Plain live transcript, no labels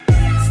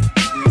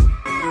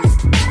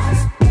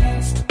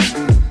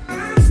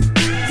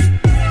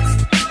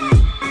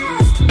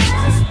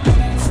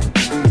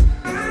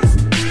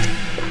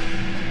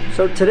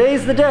So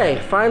today's the day.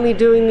 Finally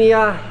doing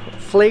the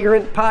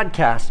Flagrant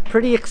podcast.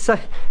 Pretty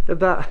excited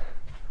about...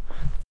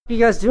 What are you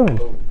guys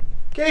doing?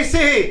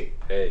 Casey!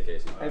 Hey,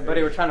 Casey. Hey,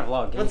 buddy, we're trying to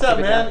vlog. What's up,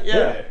 man?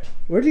 Yeah.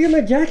 Where'd you get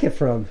my jacket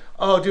from?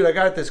 Oh, dude, I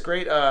got it at this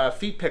great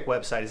feet pick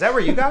website. Is that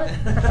where you got it?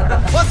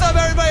 What's up,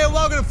 everybody, and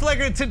welcome to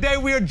Flagrant. Today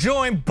we are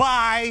joined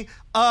by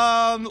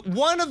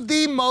one of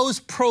the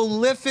most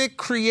prolific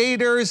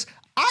creators,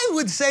 I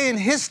would say, in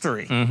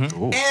history.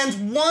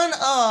 And one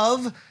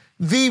of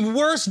the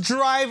worst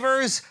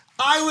drivers,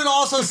 I would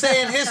also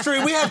say, in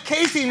history. We have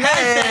Casey Neistat.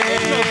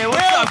 Hey,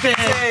 what's up,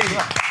 Casey?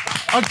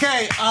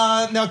 Okay,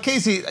 now,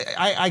 Casey,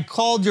 I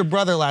called your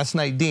brother last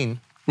night, Dean,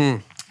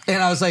 and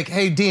I was like,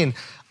 hey, Dean,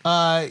 do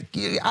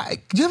you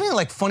have any,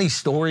 like, funny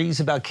stories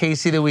about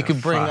Casey that we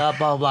could bring up,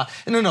 blah, blah,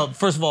 blah? No,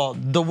 first of all,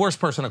 the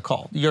worst person to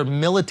call. Your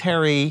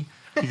military...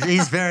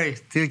 He's very,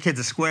 the kid's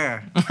a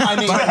square. I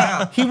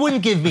mean, he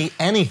wouldn't give me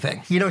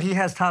anything. You know, he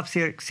has top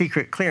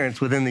secret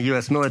clearance within the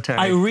U.S. military.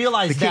 I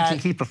realized the kid that can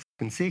keep a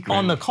fucking secret.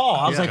 on the call.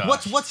 I was like,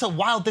 what's a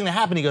wild thing that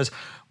happened? He goes,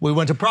 we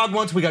went to Prague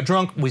once, we got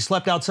drunk, we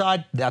slept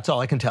outside, that's all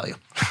I can tell you.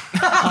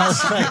 I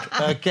was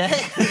like,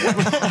 okay.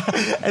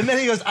 And then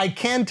he goes, I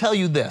can tell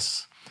you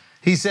this.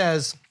 He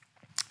says,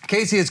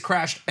 Casey has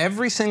crashed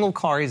every single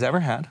car he's ever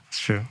had. It's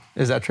true.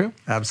 Is that true?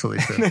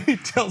 Absolutely true. And then he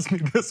tells me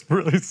this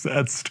really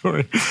sad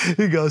story.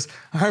 He goes,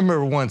 I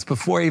remember once,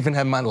 before I even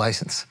had my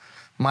license,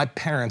 my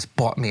parents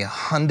bought me a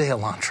Hyundai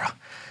Elantra.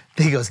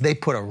 He goes, they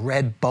put a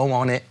red bow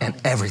on it and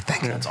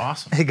everything. That's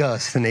awesome. He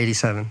goes, It's an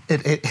 87.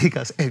 he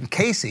goes, and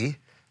Casey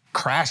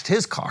crashed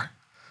his car.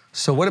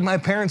 So what did my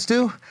parents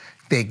do?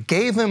 They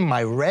gave him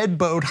my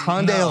red-bowed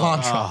Hyundai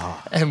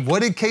Elantra. And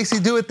what did Casey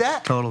do with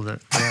that? Totaled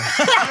it. Yeah.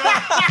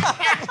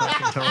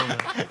 Totaled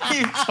it.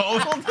 You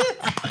totaled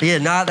it? Yeah,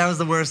 that was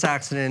the worst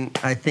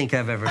accident I think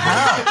I've ever been in.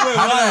 How did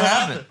that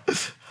happen?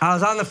 I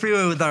was on the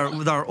freeway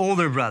with our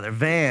older brother,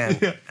 Van,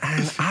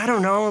 and I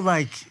don't know,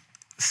 like,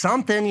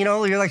 something, you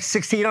know, you're like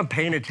 16, I'm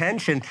paying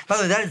attention. By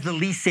the way, that is the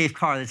least safe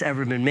car that's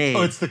ever been made.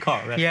 Oh, it's the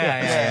car, right?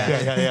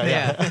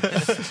 Yeah.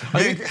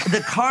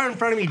 The car in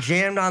front of me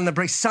jammed on the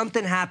brakes.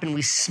 Something happened.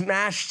 We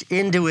smashed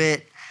into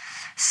it,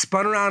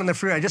 spun around on the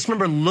freeway. I just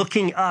remember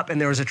looking up,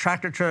 and there was a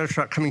tractor-trailer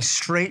truck coming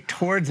straight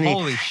towards me.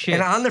 Holy shit.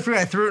 And on the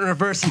freeway, I threw it in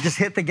reverse and just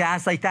hit the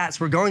gas like that.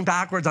 So we're going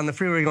backwards on the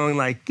freeway, going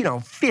like,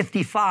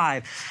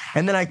 55.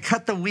 And then I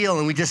cut the wheel,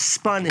 and we just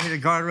spun and hit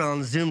a guardrail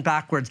and zoomed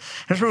backwards.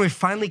 I just remember we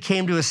finally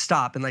came to a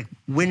stop, and like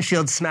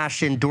windshield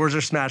smashed in, doors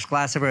are smashed,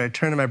 glass everywhere. I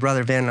turned to my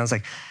brother, Van, and I was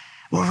like,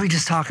 what were we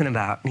just talking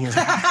about? And he was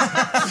like,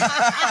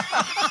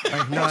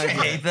 Don't you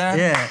hate that?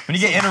 Yeah. When you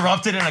get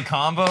interrupted in a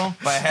combo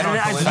by a head-on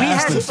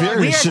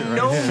collision. We had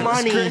no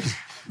money.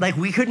 Like,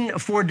 we couldn't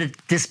afford to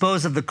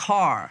dispose of the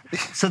car.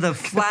 So the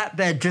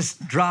flatbed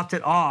just dropped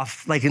it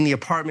off, like, in the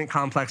apartment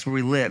complex where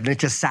we lived. And it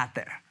just sat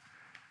there.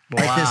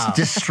 Like this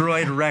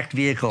destroyed, wrecked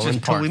vehicle Just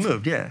until we parked.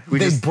 moved, yeah.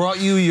 They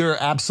brought you your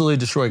absolutely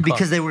destroyed car.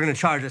 Because they were going to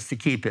charge us to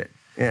keep it.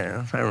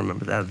 Yeah, I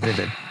remember that.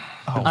 Vivid.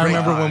 I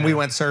remember when we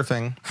went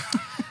surfing.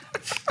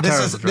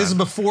 This is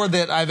before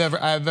that I've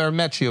ever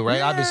met you, right?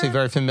 Yeah. Obviously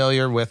very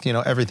familiar with,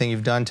 everything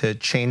you've done to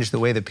change the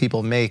way that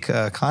people make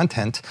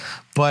content.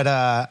 But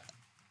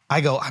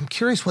I go, I'm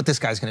curious what this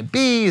guy's going to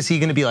be. Is he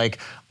going to be like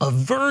a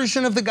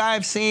version of the guy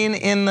I've seen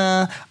in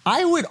the...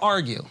 I would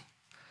argue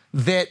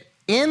that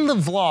in the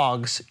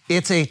vlogs,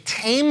 it's a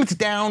tamed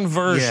down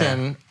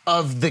version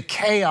of the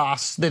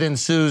chaos that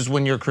ensues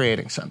when you're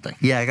creating something.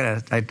 Yeah, I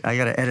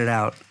gotta edit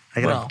out.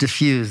 I gotta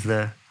diffuse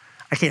the...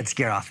 I can't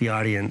scare off the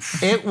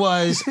audience. It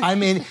was, I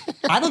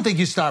don't think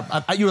you stopped.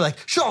 You were like,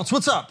 Schultz,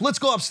 what's up? Let's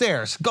go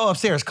upstairs. Go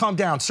upstairs, calm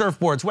down,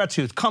 surfboards,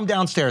 wetsuits, come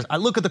downstairs. I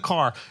look at the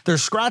car.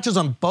 There's scratches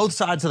on both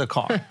sides of the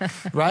car,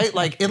 right?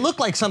 Like, it looked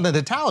like something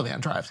the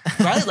Taliban drives,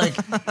 right? Like,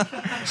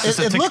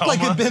 it looked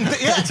like it'd been,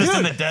 It's just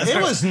in the desert.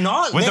 It was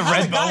not. With they the had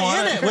red a guy bow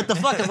on in it with the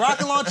fucking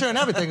rocket launcher and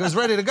everything. It was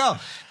ready to go.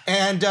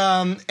 And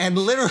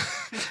literally,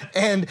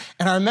 and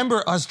I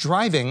remember us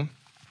driving.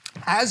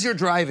 As you're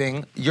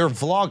driving, you're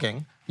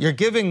vlogging. You're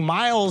giving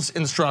Miles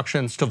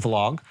instructions to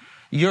vlog.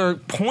 You're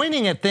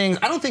pointing at things.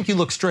 I don't think you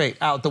look straight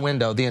out the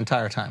window the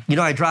entire time.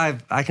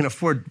 I can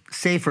afford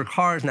safer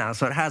cars now,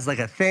 so it has like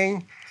a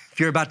thing.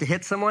 If you're about to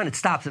hit someone, it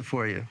stops it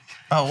for you.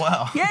 Oh,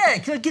 wow. Yeah,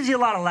 it gives you a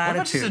lot of latitude.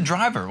 What about just a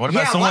driver? What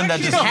about someone that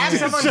just have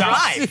someone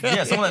drive?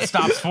 Yeah, someone that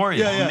stops for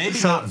you. Maybe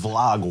not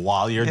vlog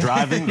while you're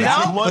driving. He's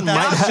not going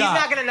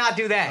to not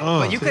do that.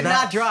 But you could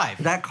not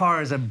drive. That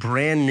car is a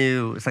brand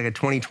new, it's like a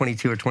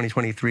 2022 or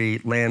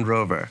 2023 Land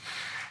Rover.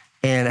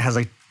 And it has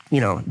like,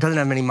 doesn't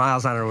have many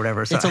miles on it or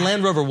whatever. So It's a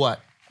Land Rover what?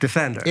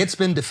 Defender. It's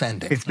been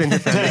defending. It's been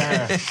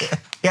defending.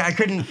 Yeah, I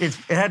couldn't, it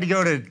had to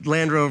go to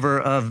Land Rover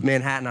of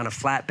Manhattan on a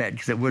flatbed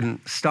because it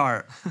wouldn't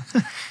start.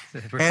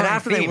 And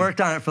after they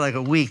worked on it for like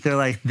a week, they're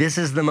like, this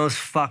is the most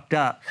fucked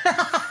up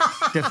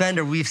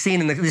Defender we've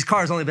seen. This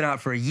car's only been out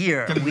for a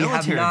year. We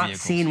have not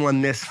seen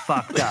one this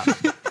fucked up.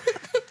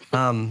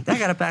 I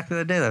got it back the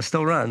other day, though.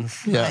 Still runs.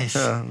 Yeah. Nice.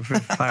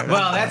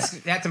 Well,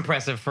 that's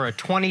impressive for a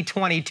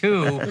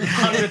 2022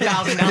 $100,000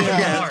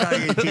 car.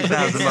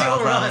 It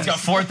still runs. It's got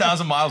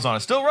 4,000 miles on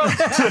it. Still runs.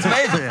 It's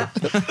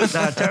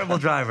amazing. Terrible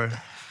driver.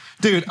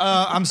 Dude,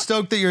 I'm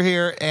stoked that you're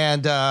here,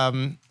 and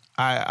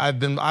I've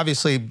been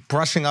obviously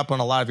brushing up on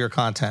a lot of your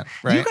content,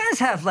 right? You guys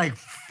have like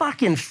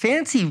fucking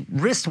fancy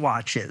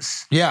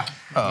wristwatches. Yeah.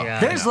 Oh. Yeah.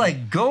 There's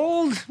like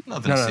gold.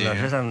 Nothing to see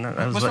here.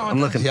 I'm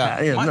looking.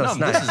 Yeah. Yeah, What? no, it's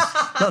No, nice.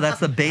 this No, that's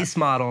the base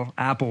model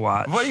Apple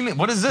Watch. What do you mean?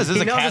 What is this? Is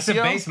He it a knows it's a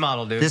Casio? base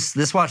model, dude.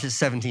 This watch is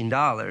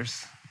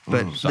 $17,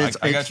 but So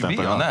I got you beat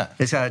on that.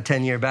 It's got a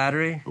 10-year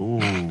battery.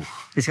 Ooh.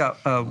 It's got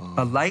a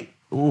light.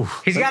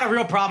 He's got a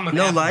real problem with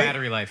No Apple light.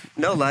 battery life.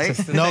 No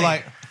light. No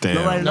light. Damn.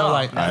 No light at No all.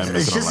 light. I am It's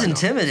missing just a light.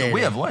 intimidating.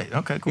 We have light.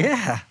 Okay, cool.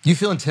 Yeah. You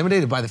feel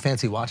intimidated by the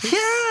fancy watches? Yeah.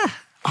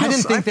 I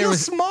didn't think there feel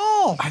was-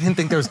 small. I didn't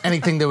think there was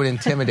anything that would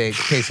intimidate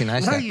Casey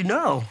Neistat. Now you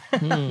know.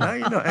 Now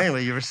you know.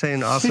 Anyway, you were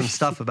saying awesome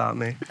stuff about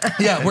me.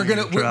 Yeah,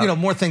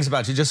 more things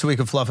about you, just so we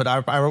can fluff it.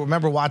 I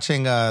remember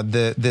watching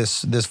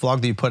this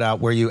vlog that you put out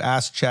where you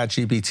asked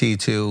ChatGPT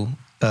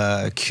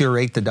to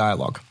curate the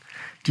dialogue.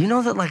 Do you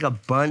know that like a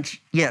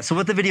bunch? Yeah. So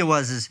what the video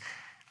was is,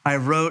 I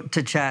wrote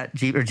to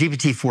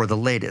GPT-4, the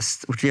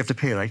latest, which you have to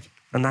pay like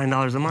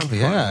 $9 a month for.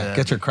 Yeah,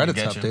 get your credits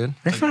Get up, you. dude.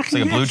 They It's like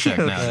fucking a blue get check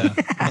you. now.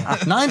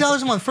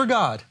 $9 a month for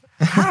God.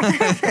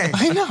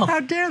 I know. How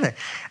dare they?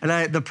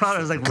 And the prompt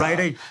was like, write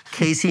a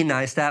Casey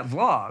Neistat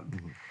vlog.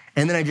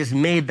 And then I just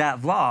made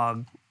that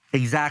vlog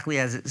exactly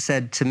as it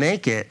said to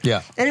make it.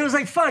 Yeah. And it was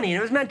like funny, and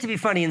it was meant to be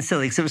funny and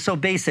silly because it was so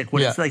basic.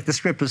 When it's like the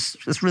script was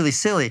just really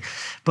silly.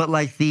 But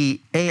like the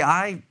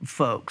AI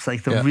folks,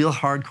 like the real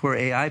hardcore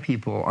AI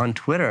people on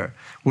Twitter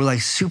were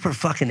like super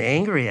fucking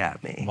angry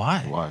at me.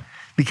 Why?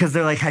 Because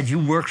they're like, had you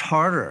worked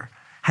harder,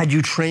 had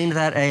you trained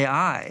that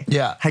AI,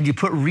 had you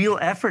put real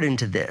effort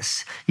into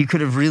this, you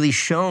could have really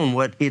shown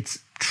what its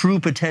true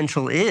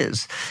potential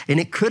is.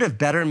 And it could have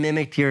better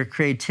mimicked your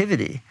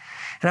creativity.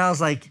 And I was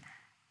like,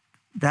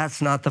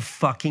 that's not the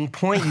fucking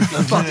point, you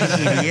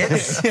fucking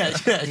idiots.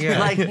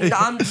 Like,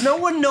 no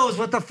one knows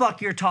what the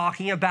fuck you're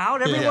talking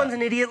about. Everyone's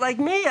an idiot like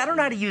me. I don't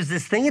know how to use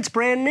this thing. It's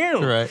brand new.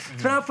 Right.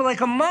 It's been out for like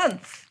a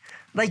month.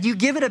 Like, you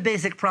give it a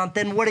basic prompt,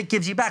 then what it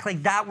gives you back.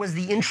 Like, that was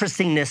the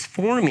interestingness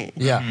for me.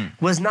 Yeah.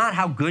 Was not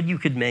how good you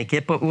could make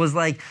it, but was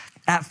like,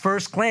 at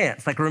first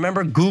glance. Like,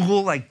 remember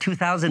Google, like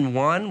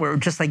 2001, where it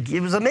just like, it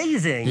was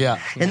amazing. Yeah.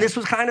 And this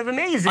was kind of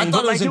amazing. I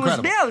thought but it was like,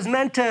 incredible. it was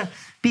meant to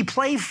be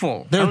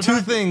playful. There are two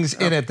things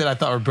in it that I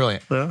thought were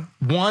brilliant. Yeah.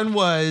 One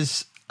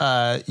was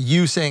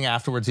you saying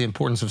afterwards the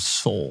importance of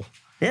soul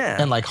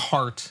and like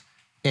heart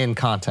in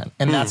content.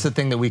 And that's the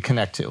thing that we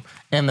connect to.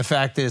 And the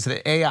fact is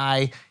that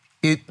AI,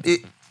 it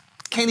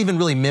can't even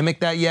really mimic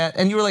that yet.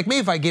 And you were like, maybe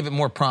if I gave it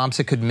more prompts,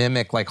 it could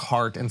mimic like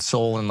heart and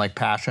soul and like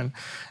passion.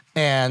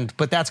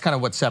 But that's kind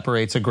of what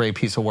separates a great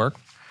piece of work.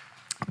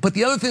 But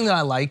the other thing that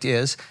I liked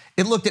is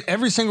it looked at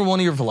every single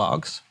one of your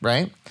vlogs,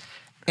 right?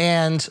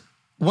 And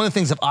one of the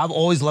things that I've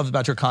always loved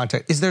about your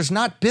content is there's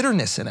not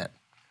bitterness in it.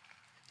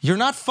 You're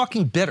not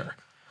fucking bitter.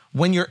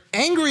 When you're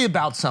angry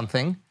about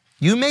something,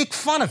 you make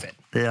fun of it.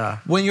 Yeah.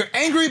 When you're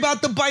angry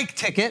about the bike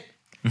ticket,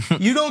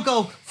 you don't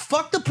go,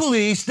 fuck the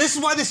police, this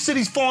is why this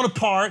city's falling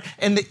apart,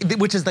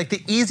 which is like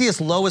the easiest,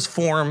 lowest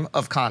form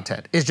of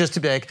content, is just to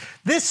be like,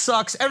 this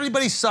sucks,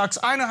 everybody sucks,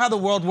 I know how the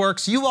world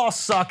works, you all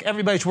suck,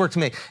 everybody should work to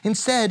me.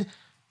 Instead,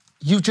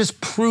 you just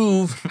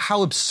prove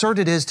how absurd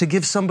it is to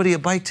give somebody a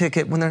bike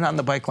ticket when they're not in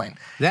the bike lane.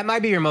 That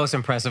might be your most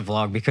impressive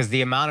vlog because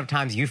the amount of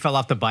times you fell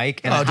off the bike.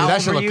 And Oh, dude, how that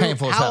old should were look you?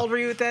 painful as How hell. old were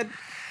you at that?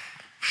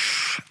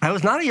 I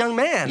was not a young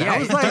man. Yeah, I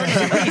was like, 30s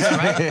at least,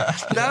 right? that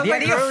was The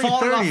like idea of early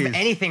falling off 30s. of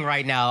anything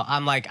right now,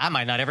 I'm like, I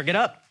might not ever get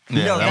up.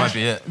 Yeah, No, that that- might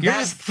be it. You're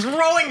just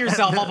throwing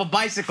yourself off a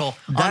bicycle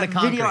on the That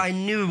concrete. video, I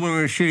knew when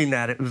we were shooting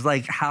that, it was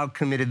like how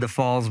committed the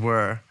falls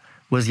was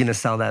going to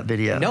sell that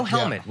video. No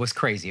helmet was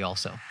crazy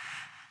also. You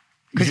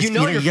Because you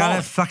know you're you gotta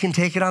falling. fucking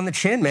take it on the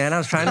chin, man. I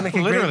was trying to make a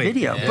great Literally.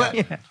 video. Yeah.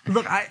 But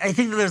look, I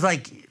think that there's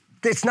like,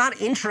 it's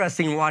not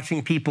interesting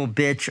watching people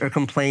bitch or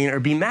complain or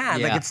be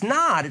mad. Yeah. Like, it's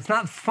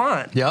not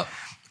fun. Yep.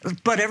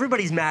 But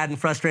everybody's mad and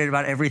frustrated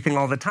about everything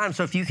all the time.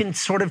 So if you can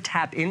sort of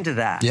tap into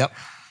that. Yep.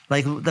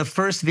 Like the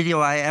first video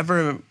I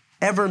ever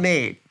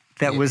made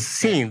that was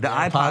seen, the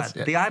iPods,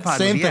 iPod. The iPod.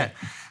 Same movie, thing.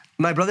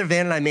 My brother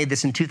Van and I made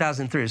this in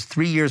 2003. It was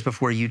 3 years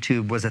before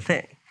YouTube was a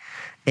thing.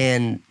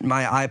 And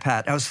my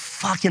iPad, I was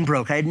fucking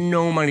broke. I had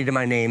no money to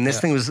my name. This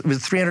thing was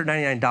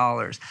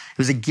 $399. It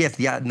was a gift,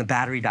 and the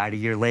battery died a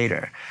year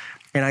later.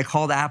 And I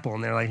called Apple,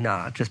 and they're like,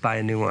 nah, just buy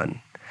a new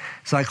one.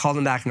 So I called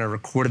them back, and I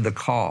recorded the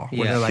call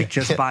where they're like,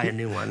 just buy a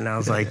new one. And I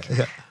was like,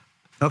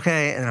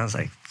 okay. And I was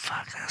like,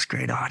 fuck, that's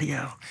great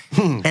audio.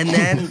 And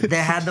then they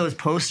had those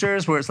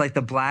posters where it's like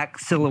the black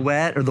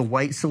silhouette or the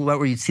white silhouette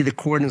where you'd see the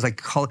cord and it was like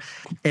color.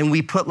 And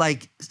we put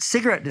like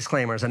cigarette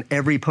disclaimers on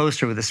every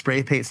poster with a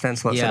spray paint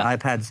stencil that said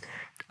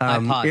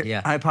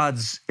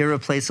iPod's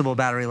irreplaceable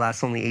battery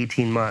lasts only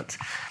 18 months.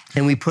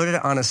 And we put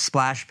it on a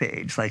splash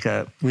page,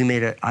 we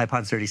made it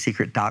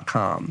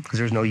iPodsDirtySecret.com because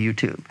there's no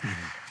YouTube.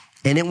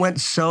 And it went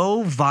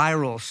so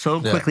viral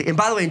so quickly. And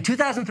by the way, in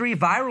 2003,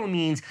 viral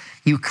means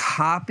you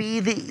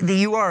copy the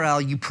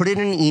URL, you put it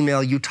in an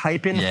email, you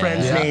type in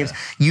friends' names,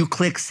 you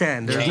click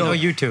send. There's no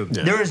YouTube.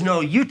 There's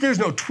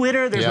no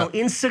Twitter, there's no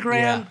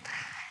Instagram. Yeah.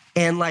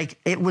 And like,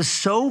 it was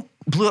so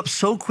blew up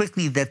so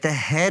quickly that the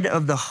head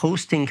of the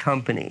hosting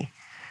company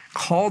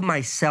called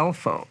my cell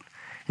phone.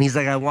 And he's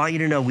like, I want you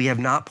to know we have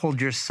not pulled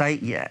your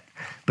site yet,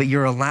 but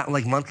your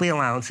monthly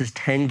allowance is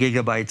 10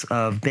 gigabytes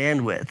of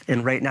bandwidth.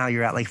 And right now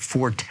you're at like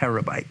 4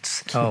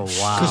 terabytes. Oh,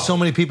 wow. Because so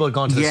many people had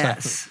gone to the site.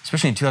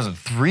 Especially in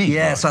 2003.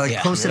 Yeah, so I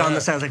posted on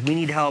the site. I was like, we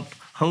need help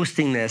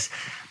hosting this.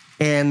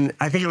 And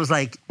I think it was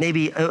like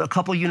maybe a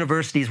couple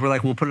universities were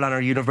like, we'll put it on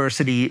our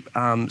university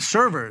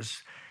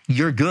servers.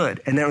 You're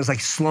good. And then it was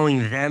like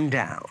slowing them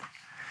down.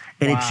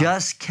 And it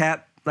just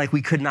kept, like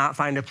we could not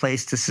find a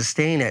place to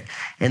sustain it.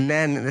 And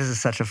then, this is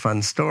such a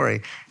fun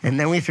story, and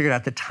then we figured out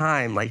at the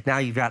time, like now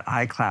you've got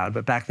iCloud,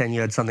 but back then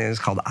you had something that was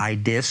called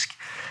iDisk,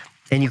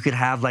 and you could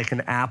have like an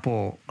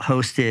Apple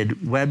hosted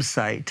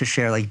website to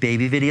share like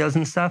baby videos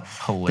and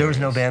stuff. Hilarious. There was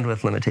no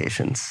bandwidth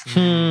limitations.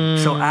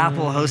 So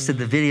Apple hosted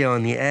the video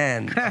in the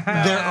end. Their own.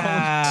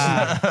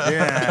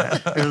 Yeah,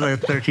 it was like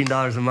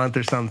 $13 a month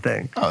or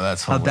something. Oh,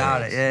 that's hilarious.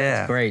 About it, yeah.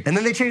 That's great. And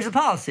then they changed the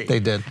policy. They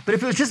did. But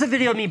if it was just a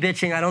video of me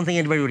bitching, I don't think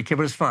anybody would care,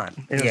 but it was fun.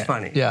 And it was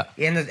funny. Yeah.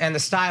 And the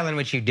style in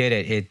which you did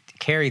it, it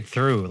carried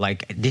through.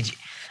 Like,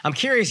 I'm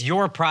curious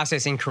your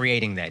process in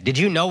creating that. Did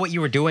you know what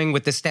you were doing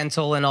with the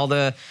stencil and all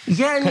the...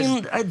 Yeah, I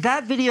mean,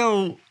 that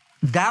video,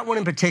 that one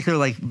in particular,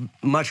 like,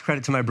 much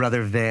credit to my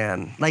brother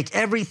Van. Like,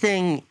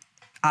 everything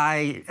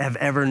I have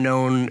ever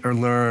known or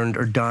learned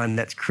or done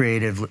that's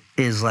creative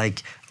is,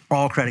 like,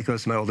 all credit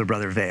goes to my older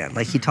brother Van.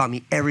 Like, he taught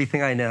me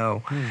everything I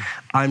know.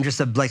 I'm just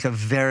a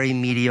very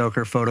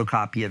mediocre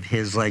photocopy of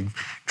his, like,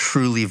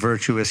 truly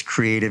virtuous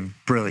creative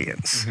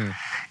brilliance.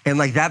 And,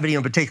 like, that video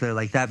in particular,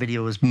 like, that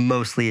video was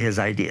mostly his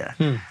idea.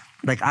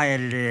 Like, I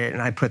edited it,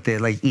 and I put the,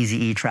 like,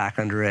 Eazy-E track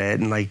under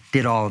it and, like,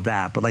 did all of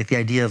that. But, like, the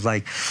idea of,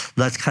 like,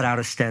 let's cut out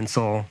a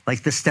stencil.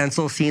 Like, the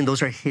stencil scene,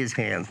 those are his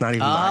hands, not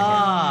even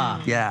my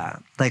hands. Yeah.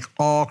 Like,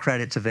 all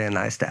credit to Van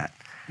Neistat.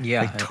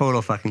 Yeah. Like,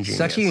 total fucking genius.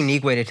 Such a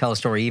unique way to tell a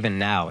story even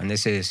now. And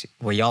this is,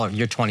 well,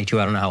 you're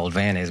 22. I don't know how old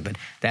Van is, but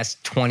that's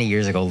 20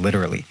 years ago,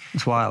 literally.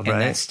 It's wild, and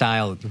right? And that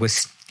style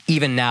was,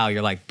 even now,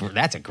 you're like,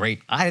 that's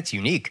that's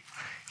unique.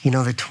 You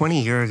know, the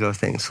 20-year ago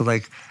thing. So,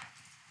 like,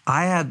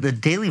 I had the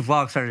daily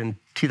vlog started in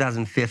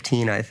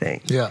 2015, I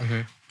think. Yeah.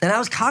 And I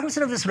was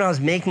cognizant of this when I was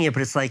making it,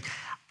 but it's like,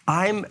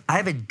 I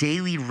have a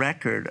daily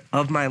record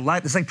of my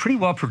life. It's like pretty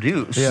well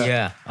produced.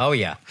 Yeah. Oh,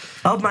 yeah.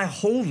 Of my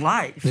whole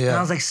life. Yeah. And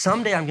I was like,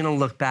 someday I'm going to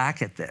look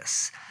back at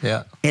this.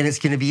 Yeah. And it's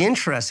going to be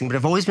interesting. But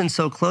I've always been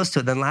so close to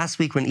it. Then last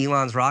week when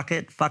Elon's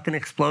rocket fucking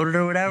exploded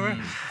or whatever,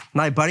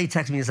 my buddy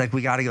texted me, he's like,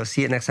 we got to go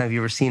see it next time. Have you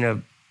ever seen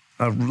a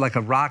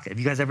rocket? Have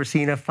you guys ever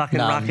seen a fucking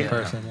rocket? In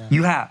person, yeah.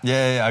 You have?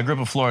 Yeah. I grew up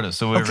in Florida,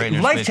 so we were right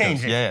near life Space Coast.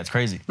 changing. Yeah, it's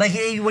crazy. Like,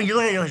 when you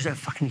look at it, there's a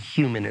fucking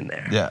human in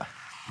there. Yeah.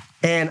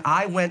 And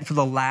I went for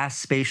the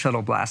last space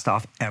shuttle blast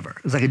off ever.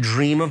 It was like a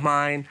dream of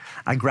mine.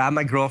 I grabbed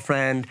my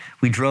girlfriend.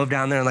 We drove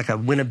down there in like a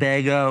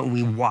Winnebago, and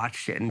we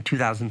watched it in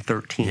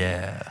 2013.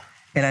 Yeah.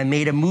 And I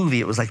made a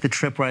movie. It was like the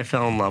trip where I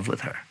fell in love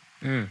with her.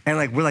 And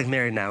like, we're like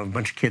married now with a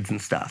bunch of kids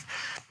and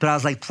stuff. But I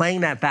was like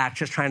playing that back,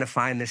 just trying to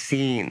find the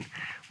scene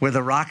where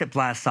the rocket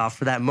blasts off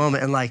for that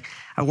moment. And like,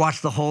 I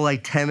watched the whole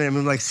like 10-minute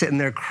movie, like sitting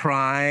there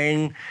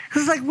crying.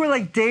 Cause like, we're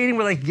like dating,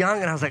 we're like young.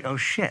 And I was like, oh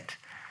shit.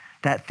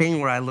 That thing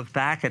where I look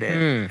back at it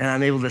and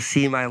I'm able to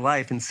see my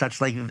life in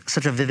such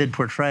a vivid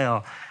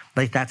portrayal,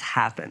 like that's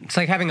happened. It's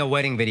like having a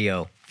wedding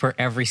video for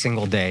every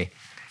single day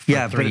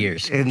for 3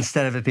 years.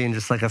 Instead of it being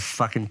just like a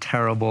fucking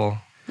terrible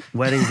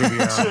wedding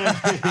video,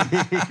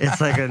 it's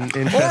like an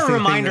interesting Or a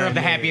reminder thing of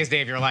the happiest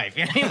day of your life.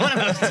 You know, one of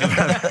those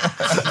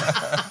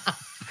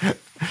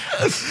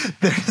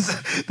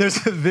two.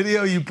 There's a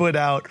video you put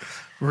out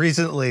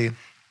recently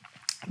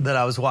that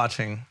I was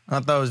watching.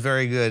 I thought it was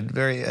very good,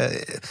 very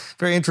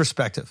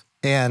introspective.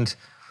 And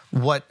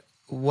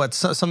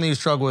something you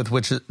struggle with,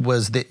 which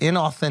was the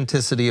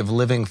inauthenticity of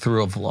living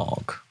through a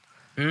vlog.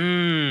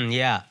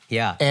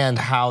 Yeah. And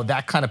how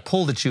that kind of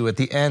pulled at you at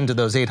the end of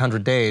those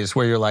 800 days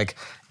where you're like,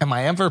 am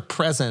I ever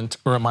present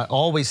or am I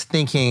always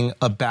thinking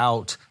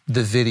about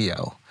the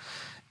video?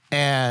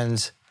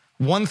 And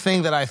one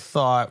thing that I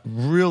thought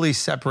really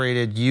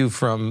separated you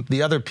from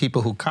the other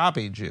people who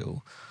copied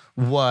you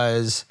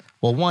was,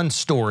 well, one,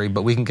 story,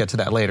 but we can get to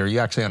that later. You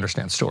actually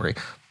understand story.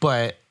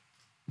 But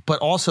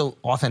also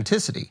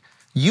authenticity.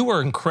 You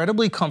are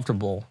incredibly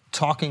comfortable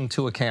talking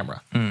to a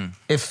camera.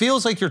 It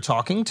feels like you're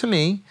talking to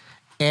me,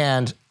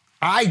 and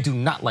I do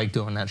not like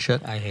doing that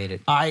shit. I hate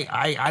it.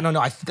 I don't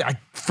know. I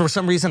for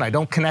some reason, I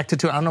don't connect it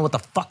to it. I don't know what the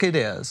fuck it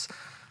is.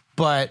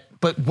 But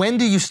when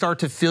do you start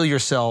to feel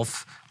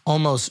yourself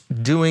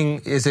almost doing,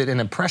 is it an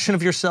impression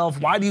of yourself?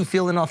 Why do you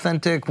feel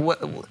inauthentic?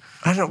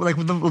 I don't know, like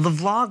the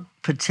vlog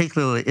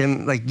particularly,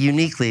 and like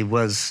uniquely it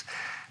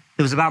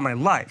was about my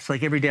life. So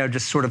like every day I would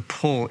just sort of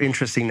pull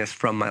interestingness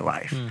from my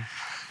life.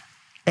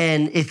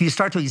 And if you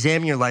start to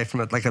examine your life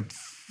from like a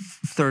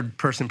third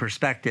person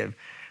perspective,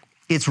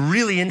 it's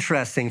really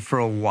interesting for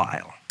a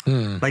while.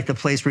 Like the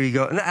place where you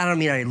go, and I don't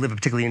mean I live a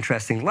particularly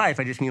interesting life.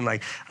 I just mean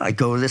like I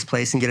go to this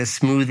place and get a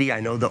smoothie. I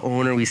know the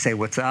owner. We say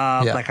what's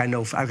up. Yeah. Like I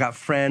know I've got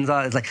friends.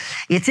 It's like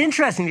it's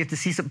interesting to get to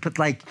see something, but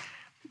like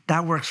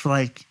that works for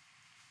like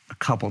a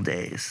couple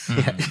days.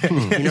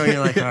 You know, you're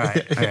like, all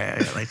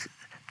right. Like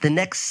the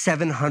next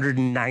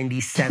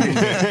 797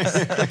 days,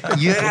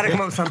 you got to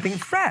come up with something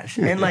fresh.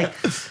 And like,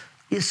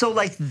 so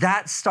like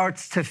that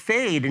starts to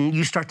fade and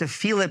you start to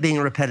feel it being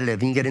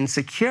repetitive and you get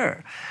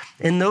insecure.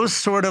 And those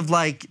sort of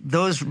like,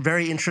 those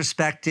very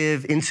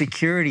introspective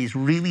insecurities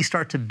really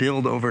start to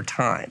build over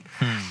time.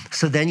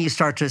 So then you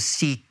start to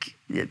seek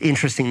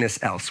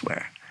interestingness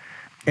elsewhere.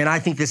 And I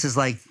think this is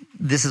why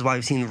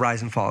we've seen the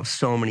rise and fall of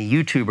so many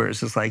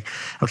YouTubers. It's like,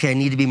 okay, I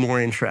need to be more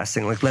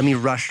interesting. Like, let me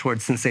rush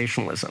towards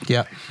sensationalism.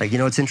 Yeah. Like, you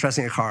know, it's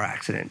interesting, a car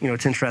accident. You know,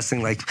 it's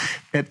interesting, like,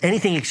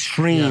 anything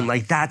extreme,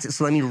 like that's,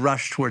 so let me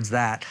rush towards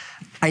that.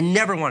 I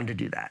never wanted to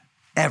do that,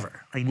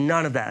 ever. Like,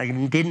 none of that. I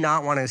did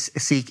not want to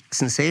seek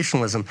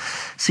sensationalism.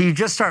 So you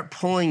just start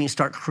pulling, you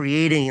start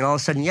creating, and all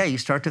of a sudden, you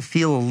start to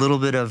feel a little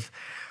bit of,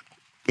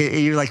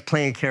 you're like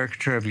playing a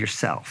caricature of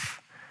yourself.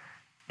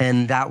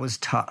 And that was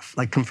tough.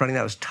 Like, confronting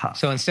that was tough.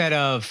 So instead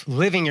of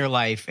living your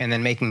life and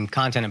then making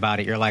content about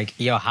it, you're like,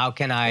 yo, how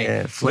can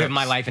I live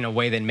my life in a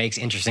way that makes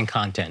interesting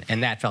content?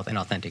 And that felt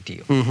inauthentic to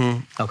you.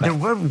 Okay. There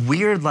were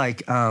weird,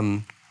 like,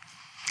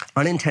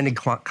 unintended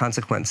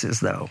consequences,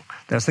 though.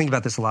 I was thinking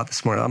about this a lot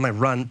this morning. On my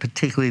run,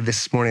 particularly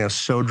this morning, I was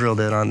so drilled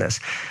in on this.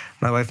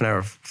 My wife and I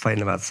were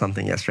fighting about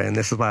something yesterday, and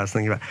this is what I was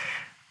thinking about.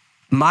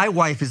 My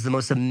wife is the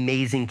most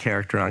amazing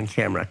character on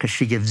camera because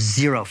she gives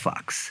zero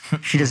fucks.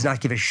 She does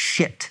not give a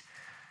shit.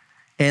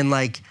 And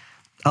like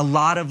a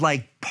lot of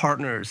like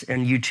partners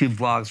and YouTube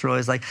vlogs are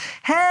always like,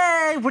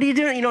 hey, what are you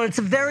doing? You know, it's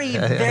a very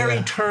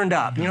turned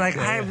up. And you're like,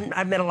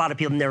 I've met a lot of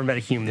people, never met a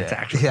human that's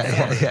actually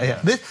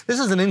This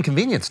is an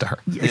inconvenience to her.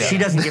 She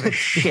doesn't give a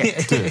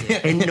shit.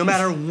 And no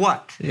matter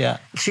what.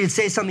 She'd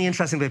say something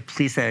interesting, but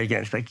please say it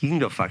again. She's like, you can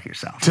go fuck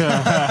yourself.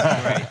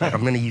 Like,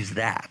 I'm going to use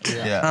that.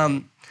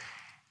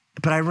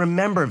 But I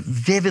remember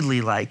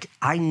vividly, like,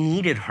 I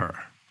needed her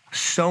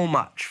so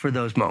much for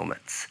those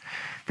moments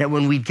that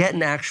when we'd get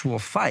in actual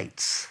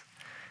fights,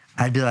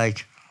 I'd be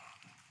like,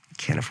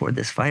 can't afford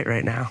this fight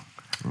right now.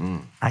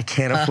 I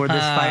can't afford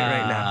this fight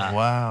right now.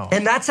 Wow.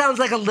 And that sounds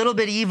like a little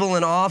bit evil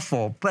and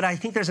awful, but I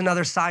think there's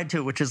another side to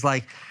it, which is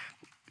like,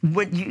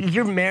 when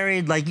you're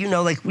married, like, you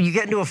know, like you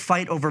get into a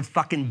fight over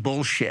fucking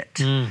bullshit.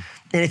 And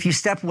if you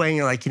step away and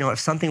you're like, you know, if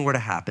something were to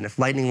happen, if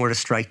lightning were to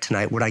strike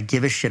tonight, would I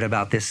give a shit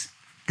about this,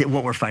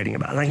 what we're fighting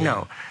about? Like,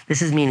 no,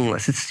 this is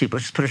meaningless. It's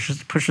stupid. Let's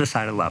just push it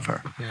aside and love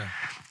her.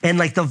 And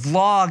like the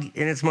vlog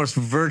in its most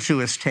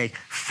virtuous take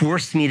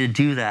forced me to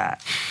do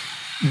that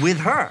with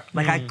her.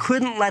 Like I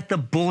couldn't let the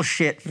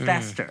bullshit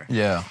fester.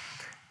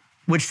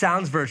 Which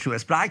sounds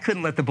virtuous, but I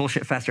couldn't let the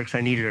bullshit fester because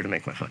I needed her to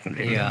make my fucking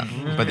video.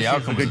 But the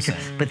outcome was the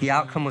same. But the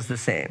outcome was the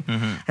same.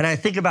 And I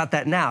think about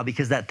that now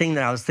because that thing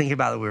that I was thinking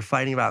about that we were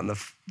fighting about in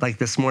the like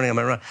this morning on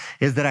my run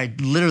is that I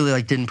literally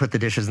like didn't put the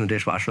dishes in the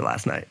dishwasher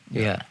last night.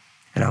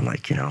 And I'm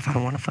like, you know, if I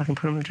don't want to fucking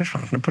put them in the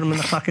dishwasher, I'm going to put them in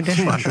the fucking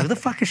dishwasher. Who the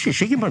fuck is she?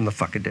 She can put them in the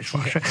fucking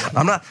dishwasher.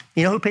 I'm not,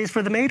 you know who pays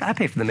for the maid? I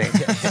pay for the maid.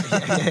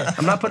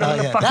 I'm not putting them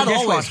in the fucking dishwasher. That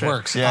always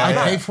works. I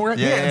pay for it?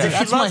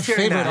 That's my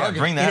favorite argument.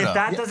 Bring that up. If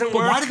that doesn't work.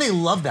 But why do they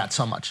love that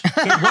so much?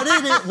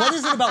 What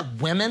is it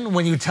about women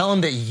when you tell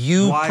them that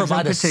you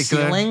provide a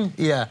ceiling?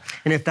 And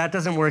if that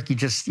doesn't work, you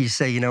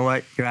say, you know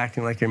what? You're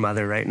acting like your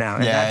mother right now.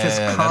 And that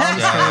just calms her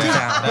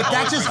down. But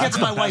that just gets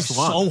my wife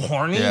so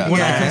horny.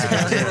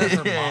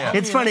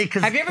 It's funny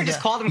because. Have you ever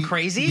just called them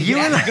crazy?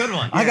 That's a good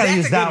one. I gotta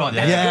use that one.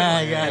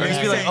 Or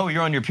just be like, oh,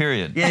 you're on your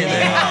period. And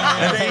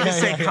then you just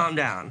say, calm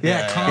down.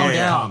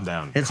 Calm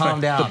down. It's calm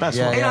down. The best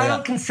one. I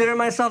don't consider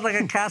myself like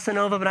a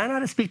Casanova, but I know how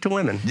to speak to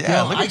women.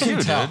 I can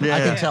tell. I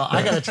can tell.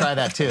 I gotta try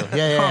that too.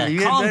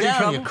 Calm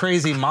down, you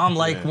crazy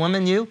mom-like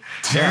woman, you.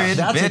 Period,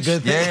 That's bitch. a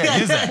good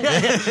thing. Use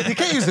that. You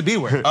can't use the B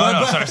word. Oh,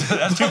 no, sorry.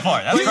 That's too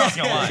far. That's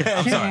crossing a line.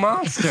 I'm You sorry.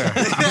 monster.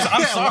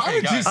 I'm sorry, Why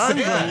would you guys. say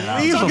that?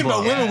 I'm talking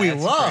about women we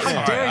love.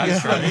 How dare you?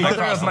 I Mother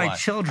crossed of the my line.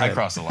 children. I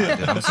crossed the line,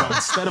 dude. I'm sorry.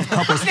 Instead of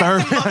couples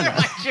therapy.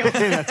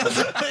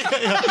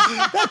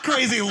 That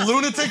crazy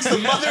lunatic's the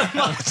mother of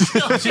my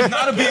children. She's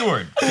not a B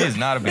word. She is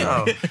not a B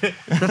word.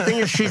 The thing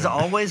is, she's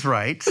always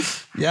right.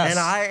 Yes. And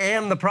I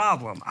am the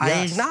problem. I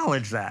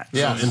acknowledge that.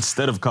 So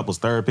instead of couples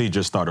therapy,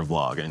 just start a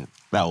vlog, and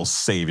that will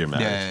save your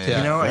marriage.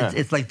 You know,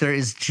 it's like there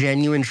is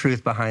genuine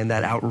truth behind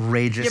that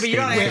outrageous but you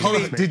don't statement. Wait,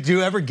 hold on. Did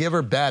you ever give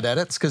her bad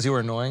edits because you were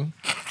annoying?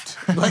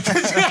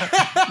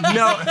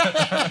 No.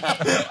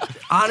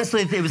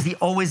 Honestly, it was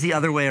always the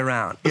other way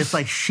around. It's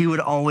like she would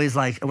always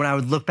like, when I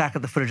would look back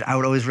at the footage, I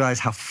would always realize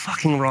how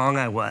fucking wrong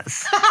I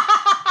was.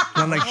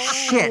 And I'm like,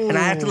 shit. And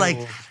I have to like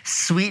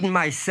sweeten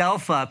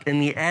myself up in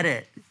the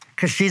edit.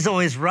 Because she's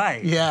always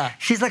right.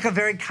 She's like a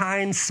very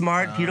kind,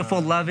 smart,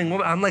 beautiful, loving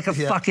woman. I'm like a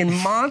fucking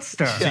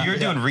monster. So you're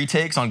doing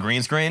retakes on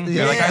green screen?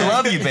 You're like, I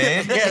love you,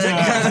 babe.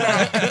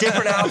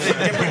 Different outfit,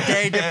 different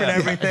day, different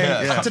everything.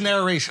 It's a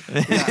narration.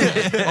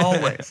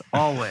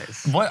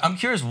 Always. I'm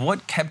curious,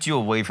 what kept you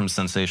away from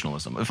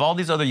sensationalism? If all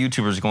these other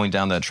YouTubers are going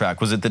down that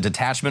track, was it the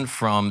detachment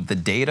from the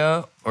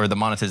data or the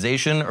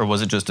monetization, or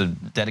was it just a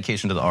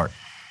dedication to the art?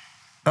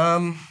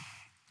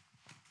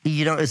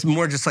 You know, it's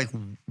more just like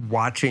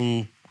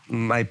watching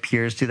my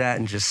peers do that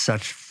in just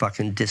such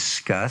fucking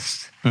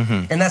disgust.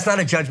 And that's not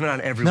a judgment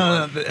on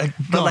everyone.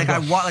 But like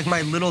like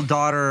my little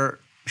daughter,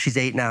 she's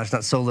 8 now, she's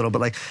not so little, but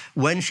like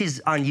when she's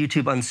on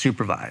YouTube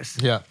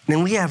unsupervised,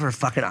 then we have her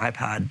fucking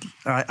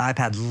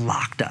iPad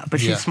locked up, but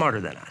she's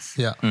smarter than us.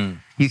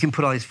 You can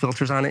put all these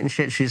filters on it and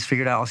shit. She's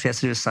figured out all she has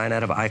to do is sign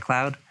out of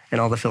iCloud and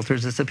all the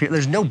filters disappear.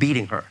 There's no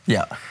beating her.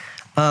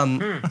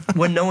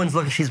 When no one's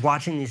looking, she's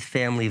watching these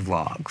family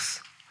vlogs.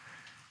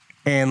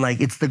 And like,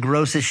 it's the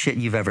grossest shit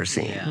you've ever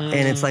seen.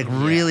 And it's like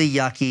really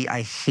yucky.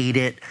 I hate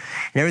it.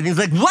 And everything's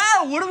like,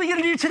 wow, what are we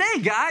gonna do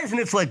today, guys?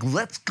 And it's like,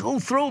 let's go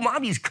throw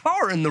mommy's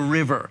car in the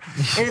river.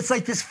 And it's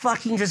like this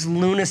fucking just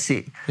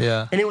lunacy.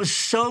 And it was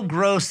so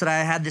gross that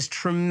I had this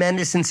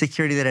tremendous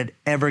insecurity that I'd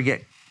ever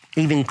get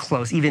even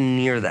close, even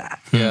near that.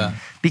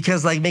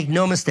 Because like, make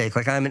no mistake,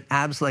 like I am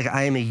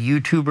a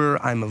YouTuber,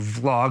 I'm a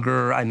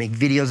vlogger, I make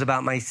videos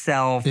about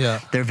myself.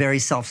 They're very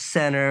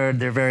self-centered,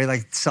 they're very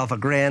like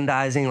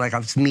self-aggrandizing, like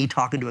it's me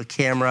talking to a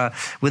camera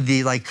with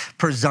the like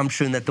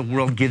presumption that the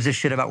world gives a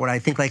shit about what I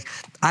think. Like,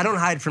 I don't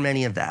hide from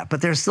any of that, but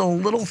there's still a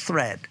little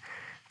thread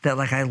that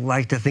like I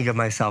like to think of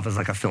myself as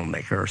like a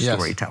filmmaker or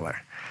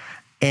storyteller.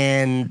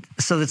 And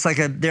so it's like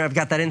I've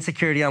got that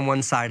insecurity on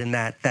one side and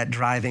that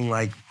driving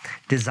like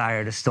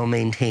desire to still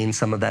maintain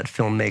some of that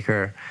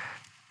filmmaker,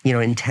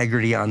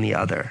 integrity on the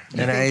other.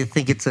 And I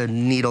think it's a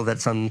needle that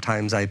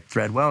sometimes I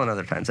thread well and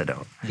other times I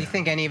don't. Do you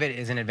think any of it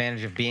is an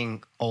advantage of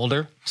being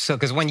older? So,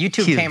 because when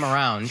YouTube came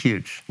around,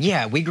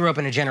 yeah, we grew up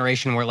in a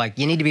generation where like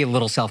you need to be a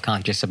little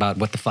self-conscious about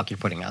what the fuck you're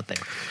putting out there.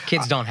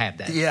 Kids don't have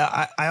that.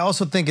 Yeah, I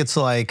also think it's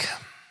like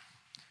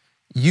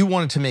you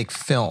wanted to make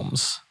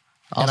films.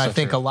 And I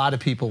think a lot of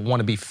people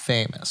want to be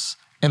famous,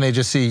 and they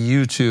just see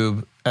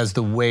YouTube as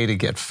the way to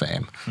get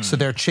fame. So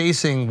they're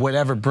chasing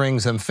whatever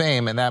brings them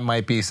fame, and that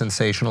might be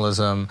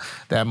sensationalism,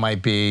 that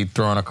might be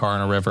throwing a car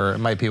in a river, it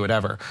might be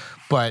whatever.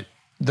 But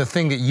the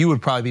thing that you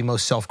would probably be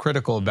most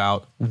self-critical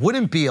about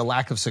wouldn't be a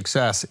lack of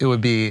success, it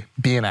would be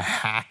being a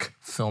hack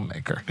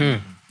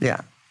filmmaker.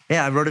 Yeah,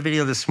 I wrote a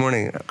video this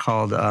morning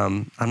called,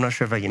 I'm not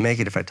sure if I can make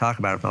it if I talk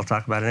about it, but I'll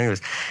talk about it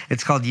anyways.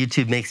 It's called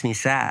YouTube Makes Me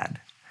Sad.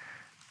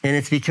 And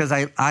it's because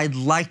I'd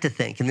like to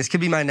think, and this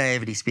could be my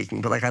naivety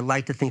speaking, but like I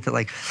like to think that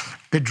like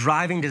the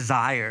driving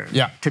desire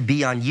to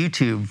be on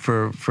YouTube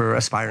for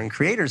aspiring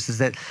creators is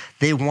that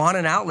they want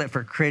an outlet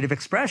for creative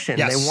expression.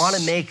 They want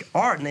to make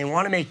art and they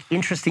want to make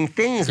interesting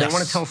things. They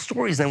want to tell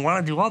stories and they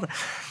want to do all that.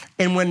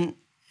 And when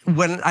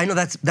I know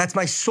that's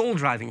my sole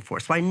driving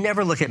force, so I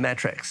never look at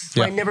metrics.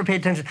 So I never pay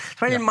attention.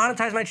 So I didn't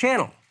monetize my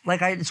channel.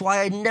 It's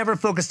why I never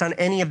focused on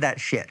any of that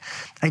shit.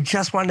 I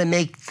just wanted to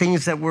make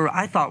things that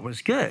I thought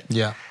was good.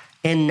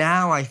 And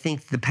now I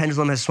think the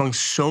pendulum has swung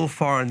so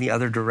far in the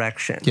other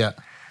direction.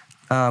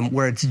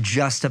 Where it's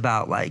just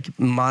about like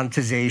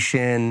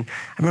monetization.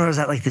 I remember I was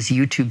at like this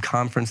YouTube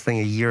conference thing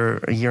a year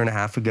and a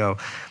half ago.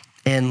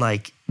 And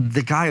like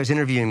the guy who was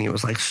interviewing me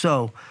was like,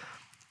 so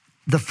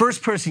the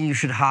first person you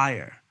should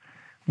hire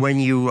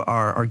when you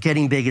are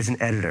getting big as an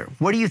editor,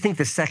 what do you think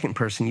the second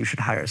person you should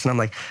hire is? And I'm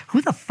like,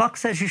 who the fuck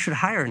says you should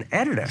hire an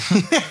editor?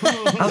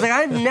 I was like,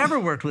 I've never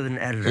worked with an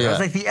editor. I was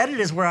like, the edit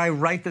is where I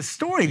write the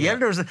story. The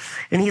editor is,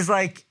 and he's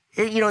like,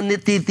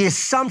 the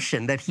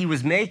assumption that he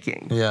was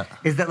making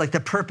is that like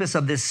the purpose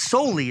of this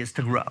solely is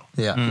to grow,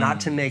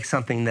 not to make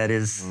something that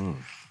is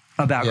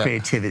about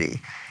creativity.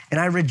 And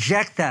I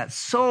reject that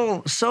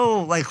so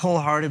like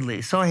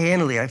wholeheartedly, so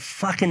handily. I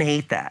fucking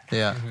hate that.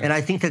 And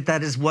I think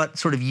that is what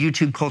sort of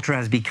YouTube culture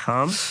has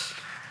become.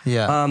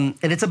 And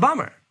it's a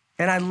bummer.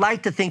 And I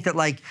like to think that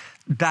like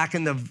back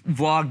in the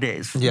vlog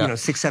days,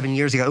 6-7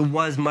 years ago, it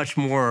was much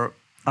more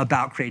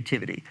about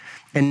creativity.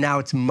 And now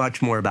it's much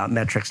more about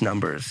metrics,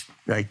 numbers,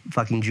 like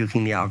fucking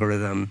juking the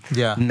algorithm,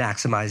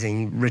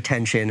 maximizing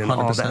retention and 100%.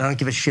 All that. And I don't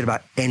give a shit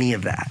about any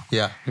of that.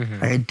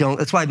 I don't.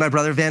 That's why my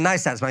brother Van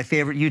Neistat is my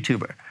favorite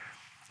YouTuber.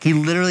 He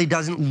literally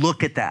doesn't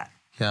look at that.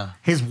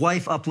 His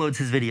wife uploads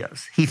his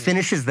videos. He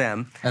finishes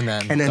them and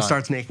then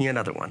starts making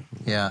another one.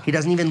 He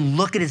doesn't even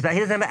look at his back. He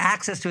doesn't have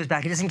access to his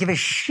back. He doesn't give a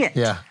shit.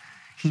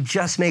 He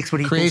just makes what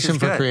he thinks is good.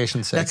 Creation for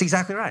creation's sake. That's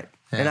exactly right.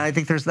 And I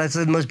think that's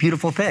the most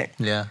beautiful thing.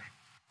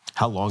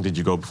 How long did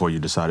you go before you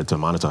decided to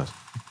monetize?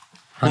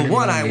 Well,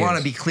 one, I want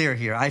to be clear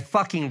here. I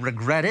fucking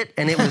regret it,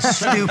 and it was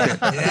stupid.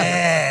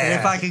 And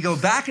if I could go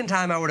back in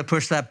time, I would have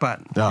pushed that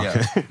button.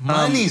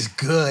 Money's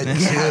good,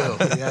 too.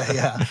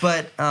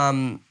 But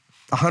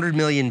 100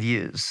 million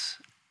views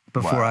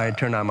before I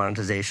turned on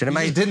monetization. And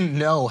you didn't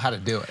know how to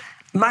do it.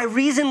 My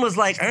reason was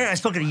like, I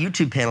spoke at a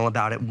YouTube panel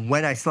about it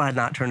when I still had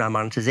not turned on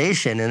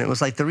monetization. And it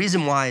was like, the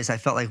reason why is I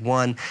felt like,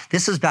 one,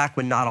 this was back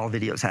when not all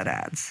videos had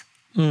ads.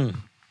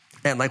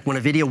 And like when a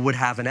video would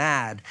have an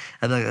ad,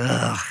 I'd be like,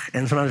 ugh.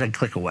 And sometimes I'd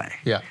click away.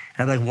 I'd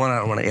be like, one, I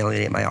don't want to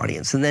alienate my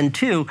audience. And then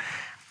two,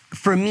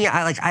 for me,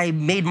 I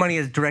made money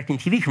as directing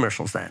TV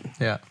commercials then.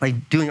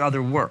 Like doing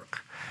other work.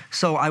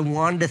 So I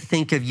wanted to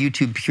think of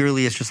YouTube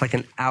purely as just like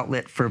an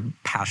outlet for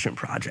passion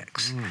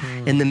projects.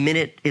 And the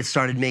minute it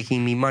started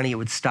making me money, it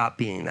would stop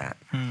being that.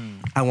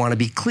 I want to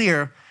be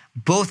clear,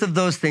 Both of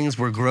those things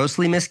were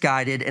grossly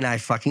misguided, and I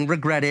fucking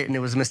regret it, and it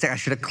was a mistake. I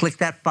should have clicked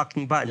that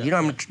fucking button. Yeah. You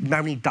know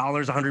how many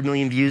dollars 100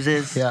 million views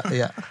is? Yeah,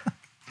 yeah.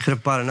 Could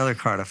have bought another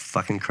car to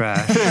fucking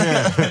crash.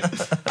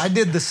 I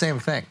did the same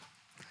thing.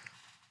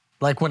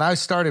 Like when I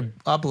started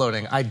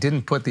uploading, I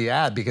didn't put the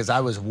ad because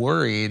I was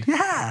worried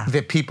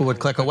that people would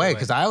click away,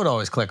 because I would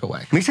always click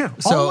away. Me too,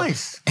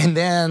 always. And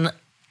then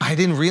I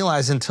didn't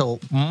realize until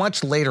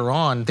much later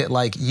on that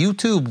like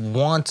YouTube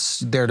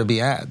wants there to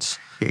be ads.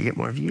 Yeah, you get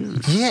more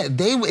views. Yeah,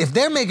 if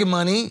they're making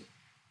money,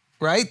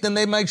 right, then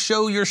they might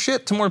show your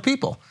shit to more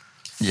people.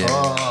 Yeah.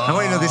 I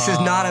want you to know this is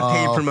not a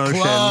paid promotion.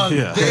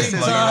 This is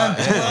not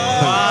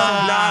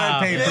a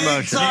paid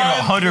promotion.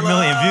 100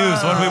 million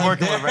views. What are we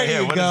working with right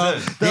here? What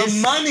is this?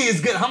 The money is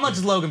good. How much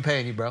is Logan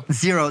paying you, bro?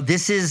 0.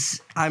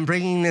 I'm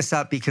bringing this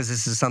up because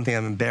this is something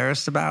I'm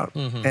embarrassed about,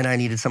 and I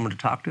needed someone to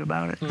talk to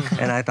about it,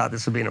 and I thought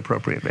this would be an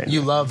appropriate venue.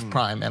 You love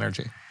Prime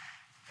Energy.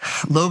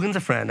 Logan's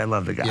a friend. I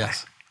love the guy.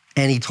 Yes.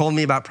 And he told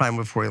me about Prime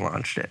before he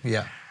launched it.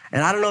 Yeah.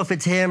 And I don't know if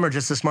it's him or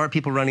just the smart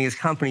people running his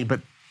company,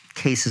 but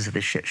cases of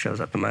this shit shows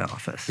up in my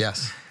office.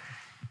 Yes.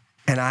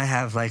 And I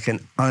have like an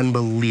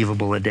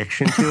unbelievable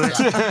addiction to it.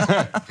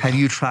 Have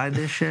you tried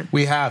this shit?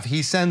 We have.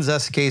 He sends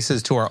us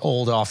cases to our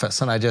old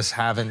office, and I just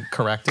haven't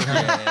corrected him.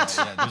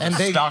 And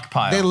they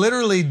stockpile. They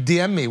literally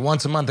DM me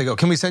once a month. They go,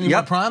 "Can we send you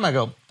more Prime?" I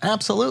go,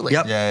 "Absolutely."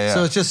 Yep. Yeah.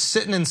 So it's just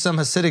sitting in some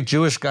Hasidic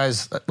Jewish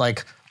guy's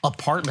like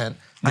apartment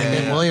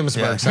in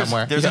Williamsburg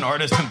somewhere. There's an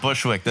artist in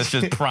Bushwick that's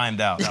just primed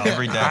out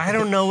every day. I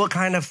don't know what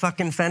kind of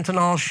fucking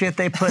fentanyl shit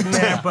they put in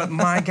there, but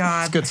my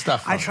God. It's good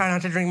stuff. I try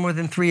not to drink more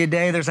than 3 a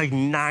day. There's like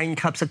 9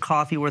 cups of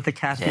coffee worth of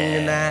caffeine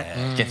in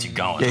that. Gets you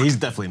going. Yeah, he's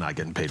definitely not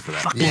getting paid for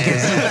that.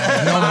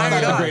 No,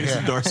 not the greatest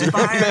endorser.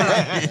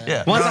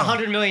 Once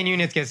 100 million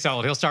units get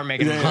sold, he'll start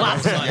making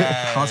lots of money.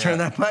 I'll turn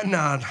that button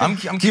on. I'm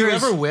Do you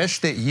curious. ever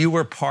wish that you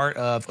were part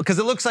of, because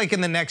it looks like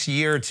in the next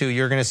year or two,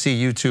 you're going to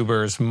see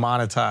YouTubers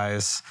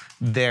monetize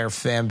their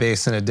fan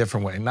base in a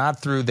different way,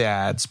 not through the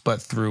ads, but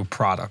through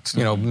products.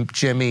 You know,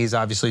 Jimmy's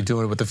obviously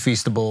doing it with the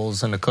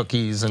Feastables and the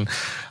cookies, and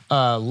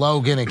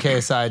Logan and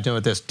KSI doing it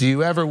with this. Do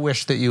you ever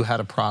wish that you had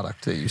a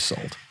product that you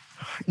sold?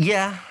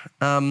 Yeah.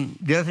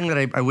 The other thing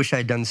that I wish I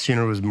had done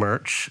sooner was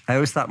merch. I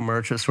always thought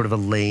merch was sort of a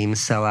lame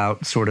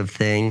sellout sort of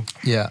thing.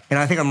 Yeah. And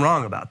I think I'm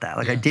wrong about that.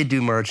 Like I did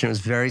do merch and it was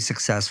very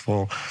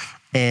successful.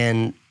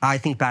 And I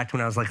think back to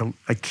when I was like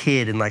a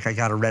kid and like I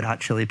got a Red Hot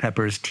Chili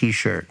Peppers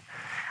t-shirt.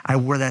 I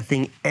wore that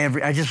thing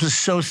I just was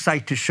so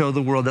psyched to show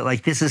the world that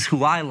like this is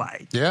who I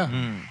like. Yeah.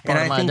 And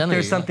I think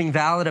there's something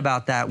valid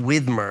about that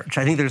with merch.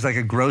 I think there's like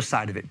a growth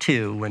side of it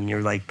too when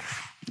you're like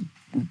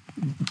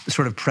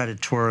sort of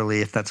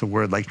predatorily, if that's a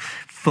word, like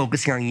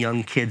focusing on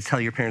young kids,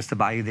 tell your parents to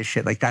buy you this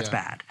shit. Like that's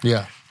bad.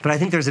 Yeah. But I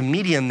think there's a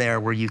medium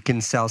there where you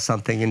can sell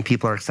something and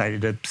people are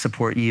excited to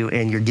support you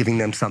and you're giving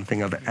them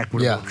something of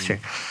equitable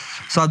exchange.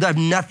 So I have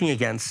nothing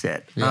against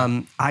it.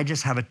 Yeah. I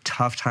just have a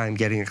tough time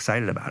getting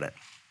excited about it.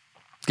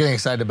 Getting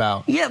excited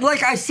about. Yeah,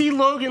 like I see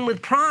Logan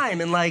with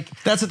Prime and like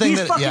that's the thing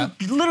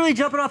he's literally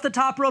jumping off the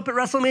top rope at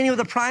WrestleMania with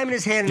a Prime in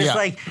his hand and it's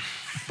like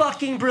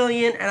fucking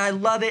brilliant and I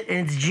love it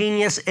and it's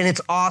genius and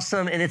it's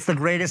awesome and it's the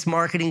greatest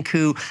marketing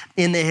coup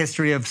in the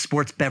history of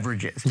sports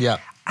beverages. Yeah.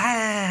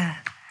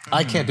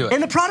 I can't do it.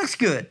 And the product's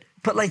good,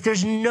 but like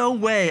there's no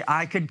way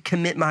I could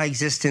commit my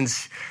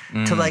existence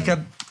to like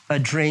a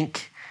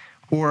drink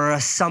or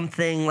a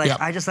something. Like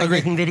I just like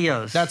making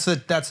videos. That's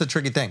the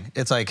tricky thing.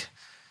 It's like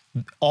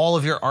all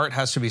of your art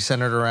has to be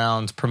centered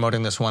around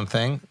promoting this one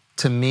thing.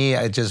 To me,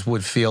 it just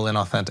would feel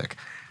inauthentic.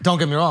 Don't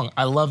get me wrong.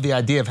 I love the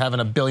idea of having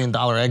 $1 billion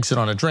exit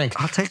on a drink.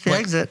 I'll take the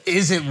exit.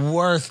 Is it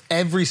worth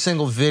every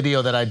single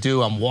video that I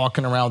do? I'm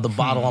walking around with the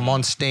bottle. I'm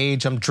on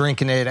stage. I'm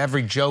drinking it.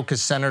 Every joke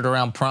is centered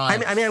around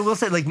Prime. I mean, I will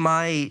say, like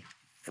my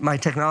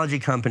technology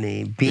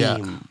company,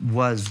 Beam,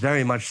 was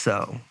very much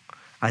so,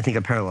 I think,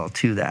 a parallel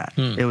to that.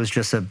 It was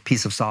just a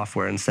piece of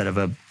software instead of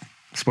a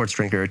sports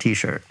drink or a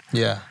T-shirt.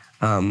 Yeah.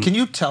 Can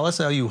you tell us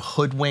how you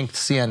hoodwinked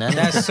CNN?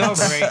 That's so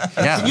great.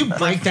 Can you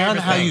break down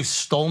how you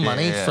stole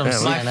money from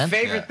CNN? My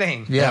favorite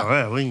thing. Yeah,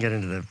 well, we can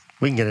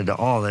get into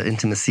all the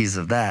intimacies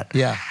of that.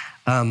 Yeah.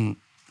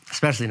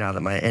 Especially now that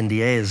my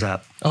NDA is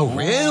up. Oh,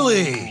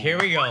 really? Here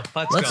we go.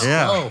 Let's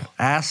go.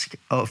 Yeah.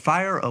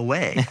 Fire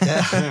away.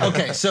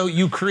 Okay, so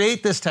you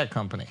create this tech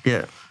company.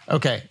 Yeah.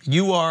 Okay,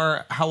 you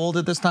are how old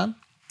at this time?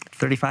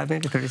 35,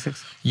 maybe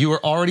 36. You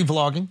were already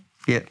vlogging.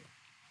 Yeah.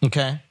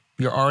 Okay.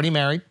 You're already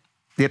married.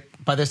 Yep.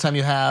 By this time,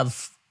 you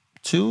have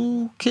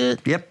 2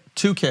 kids? Yep.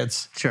 2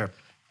 kids. Sure.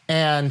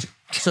 And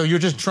so you're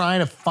just trying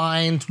to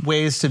find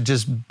ways to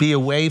just be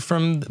away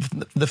from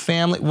the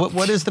family.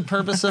 What is the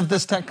purpose of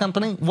this tech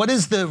company? What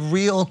is the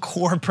real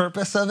core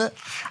purpose of it?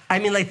 I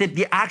mean, like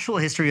the actual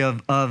history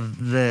of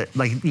the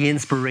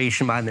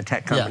inspiration behind the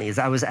tech company is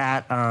I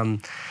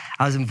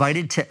was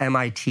invited to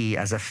MIT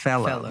as a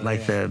fellow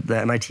the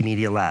MIT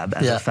Media Lab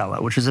as a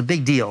fellow, which was a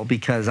big deal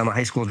because I'm a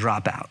high school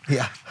dropout.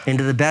 Yeah. And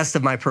to the best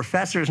of my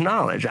professor's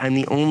knowledge, I'm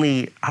the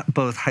only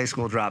both high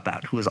school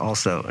dropout who is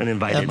also an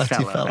invited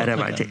fellow at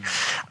MIT.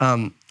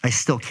 I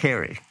still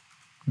carry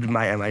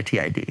my MIT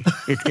ID.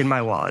 It's in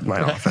my wallet, in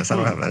my office. I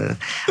don't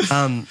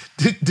have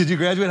it. Did you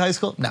graduate high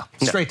school? No.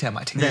 Straight to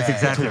MIT. That's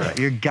exactly right.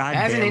 You're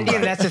goddamn As an Indian,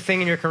 right. that's the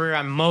thing in your career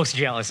I'm most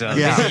jealous of.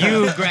 Yeah. Is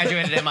you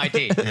graduated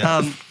MIT.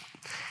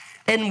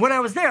 And when I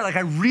was there, like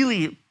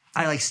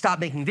I stopped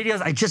making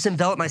videos. I just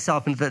enveloped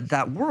myself into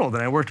that world.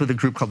 And I worked with a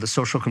group called the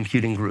Social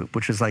Computing Group,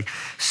 which is like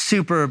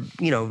super,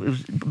 it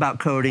was about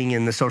coding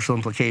and the social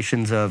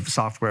implications of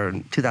software.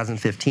 In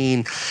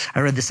 2015, I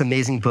read this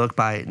amazing book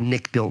by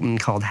Nick Bilton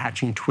called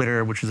Hatching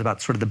Twitter, which is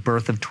about sort of the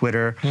birth of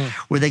Twitter,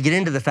 where they get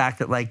into the fact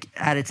that like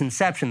at its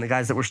inception, the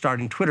guys that were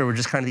starting Twitter were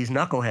just kind of these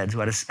knuckleheads who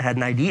had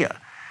an idea.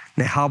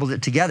 And they hobbled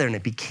it together and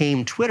it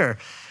became Twitter.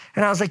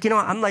 And I was like,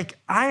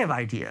 I have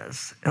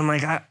ideas. And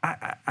like,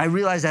 I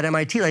realized at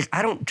MIT, like,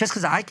 just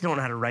because I don't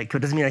know how to write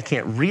code doesn't mean I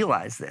can't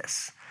realize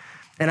this.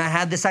 And I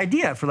had this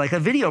idea for like a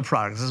video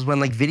product. This is when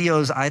like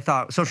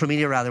social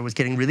media was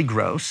getting really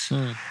gross.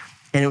 And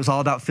it was all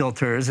about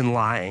filters and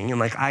lying. And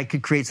like, I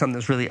could create something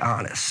that's really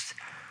honest.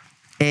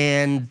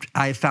 And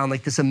I found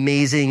like this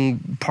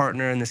amazing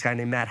partner and this guy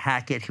named Matt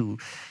Hackett,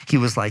 he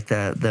was like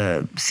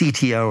the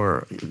CTO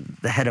or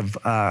the head of,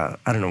 I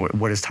don't know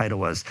what his title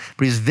was,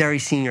 but he was very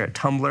senior at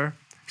Tumblr,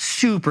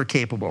 super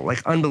capable,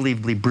 like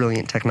unbelievably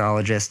brilliant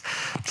technologist.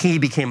 He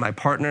became my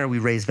partner. We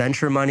raised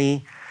venture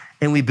money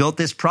and we built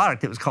this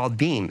product that was called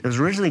Beam. It was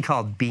originally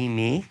called Beam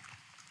Me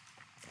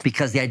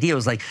because the idea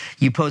was like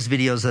you post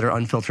videos that are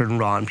unfiltered and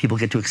raw and people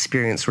get to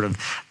experience sort of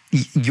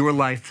your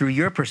life through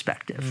your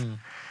perspective.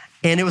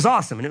 And it was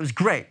awesome, and it was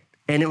great.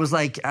 And it was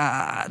like,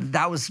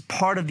 that was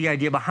part of the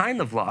idea behind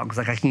the vlog. It was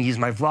like, I can use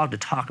my vlog to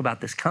talk about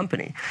this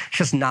company. It's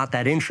just not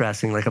that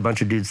interesting, like a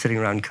bunch of dudes sitting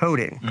around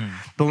coding.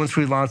 But once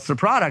we launched the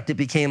product, it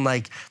became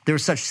like, there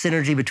was such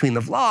synergy between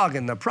the vlog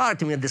and the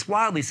product, and we had this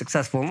wildly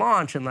successful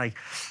launch, and like,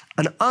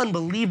 an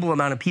unbelievable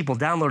amount of people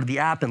downloaded the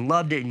app and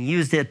loved it and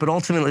used it, but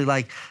ultimately,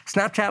 like,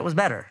 Snapchat was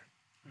better.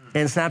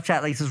 And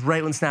Snapchat, like, this is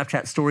right when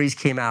Snapchat Stories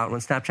came out. When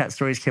Snapchat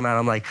Stories came out,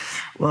 I'm like,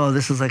 whoa,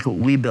 this is like what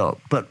we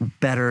built, but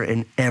better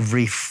in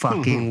every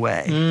fucking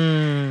way.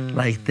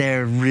 Like,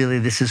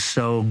 this is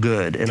so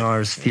good, and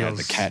ours feels...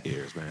 the cat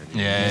ears, man.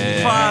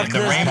 Yeah. Fuck, The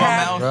rainbow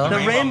mouth.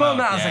 The rainbow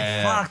mouth. Like,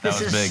 Yeah, fuck, that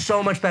this was is big.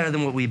 so much better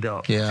than what we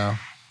built. Yeah.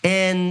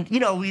 And,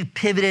 we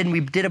pivoted and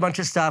we did a bunch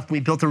of stuff. We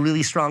built a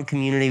really strong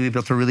community.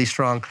 But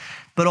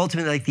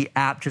ultimately, like, the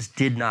app just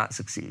did not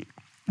succeed.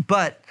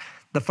 But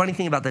the funny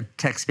thing about the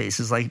tech space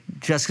is like,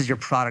 just because your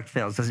product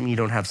fails doesn't mean you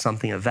don't have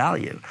something of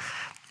value.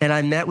 And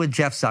I met with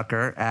Jeff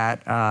Zucker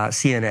at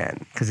CNN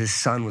because his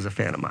son was a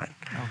fan of mine.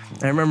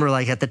 And I remember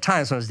like at the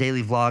time, so I was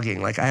daily vlogging,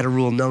 like I had a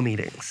rule, no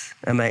meetings.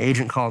 And my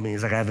agent called me,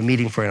 he's like, I have a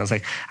meeting for you. And I was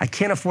like, I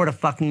can't afford a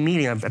fucking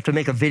meeting. I have to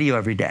make a video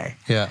every day.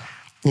 Yeah.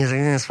 He was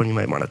like, this one you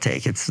might want to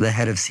take. It's the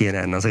head of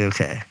CNN. And I was like,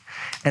 okay.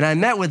 And I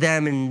met with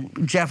them,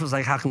 and Jeff was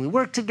like, how can we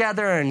work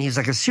together? And he's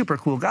like a super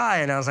cool guy.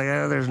 And I was like,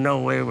 there's no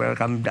way. I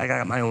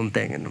got my own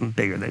thing, and I'm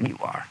bigger than you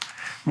are.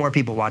 More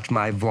people watch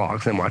my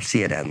vlogs than watch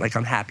CNN. Like,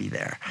 I'm happy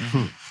there.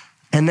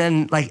 And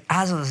then, like,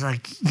 as I was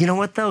like, you know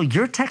what, though?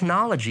 Your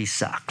technology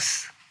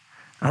sucks.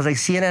 I was like,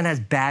 CNN has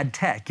bad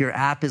tech. Your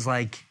app is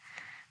like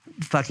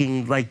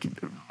fucking like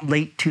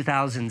late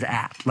 2000s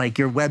app. Like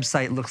your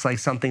website looks like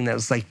something that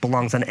was like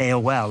belongs on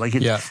AOL. Like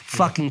it's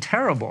fucking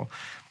terrible.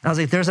 I was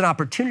like, there's an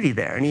opportunity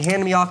there. And he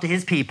handed me off to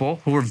his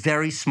people who were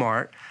very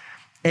smart.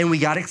 And we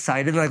got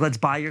excited, like, let's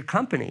buy your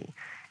company.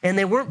 And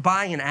they weren't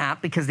buying an app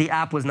because the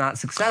app was not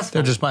successful.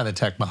 They're just buying the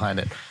tech behind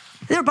it.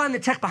 They were buying the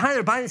tech behind it. They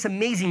were buying this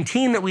amazing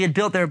team that we had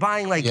built. They were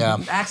buying like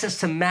access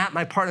to Matt,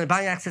 my partner,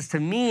 buying access to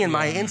me and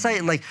my insight.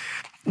 And like,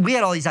 we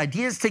had all these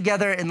ideas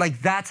together, and like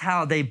that's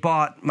how they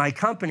bought my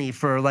company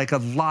for like a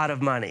lot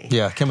of money.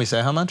 Yeah, can we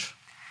say how much?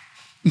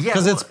 Yeah,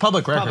 because it's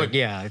public record. Public,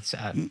 yeah, it's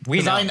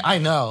we know. I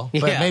know,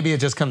 but maybe it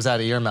just comes out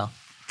of your mouth.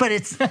 But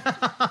it's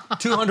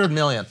 200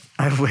 million.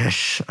 I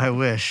wish.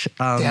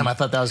 Damn, I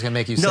thought that was gonna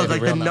make you say no.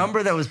 Like the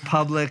number that was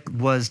public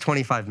was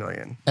 25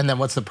 million. And then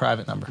what's the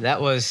private number?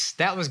 That was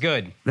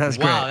good. That was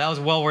wow. great. That was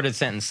a well-worded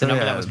sentence. The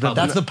number that was public.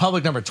 That's the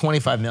public number,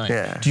 25 million.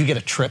 Yeah. Do you get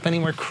a trip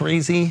anywhere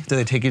crazy? Do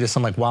they take you to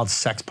some like wild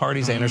sex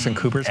parties, Anderson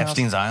Cooper's house?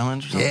 Epstein's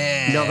Island or something?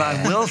 Yeah. No, but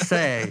I will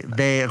say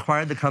they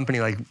acquired the company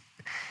like.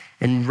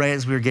 And right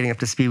as we were getting up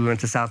to speed, we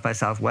went to South by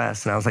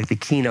Southwest, and I was like the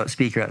keynote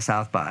speaker at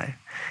South by.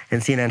 And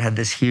CNN had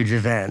this huge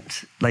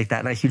event like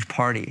that, and a huge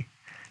party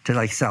to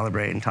like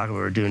celebrate and talk about what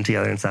we were doing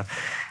together and stuff.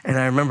 And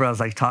I remember I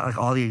was like, like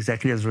all the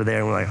executives were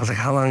there, and I was like,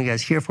 how long are you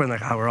guys here for? And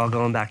like, oh, we're all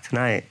going back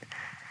tonight.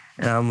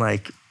 And I'm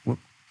like,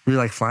 we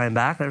like flying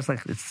back? I was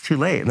like, it's too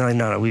late. And they're like,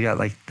 no, we got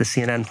like the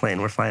CNN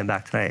plane. We're flying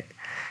back tonight.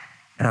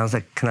 And I was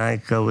like, can I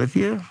go with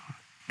you?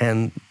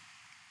 And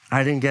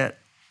I didn't get.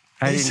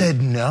 They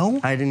said no?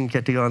 I didn't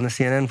get to go on the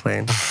CNN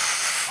plane.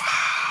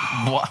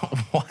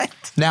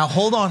 What? Now,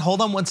 hold on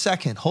 1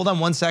 second. Hold on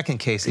 1 second,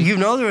 Casey. You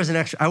know there was an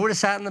extra... I would have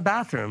sat in the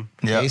bathroom.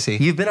 Yep. Casey.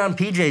 You've been on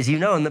PJs. You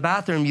know in the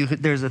bathroom,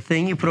 there's a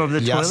thing you put over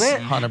the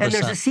toilet. 100%. And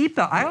there's a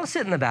seatbelt. I don't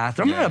sit in the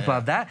bathroom. I'm not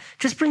above that.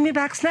 Just bring me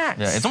back snacks.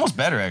 Yeah, it's almost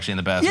better actually in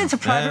the bathroom. Yeah, it's a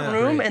private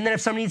room. And then if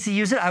somebody needs to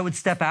use it, I would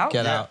step out.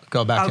 Get out.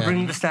 Go back in. I'll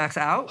bring the snacks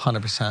out.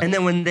 100%. And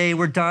then when they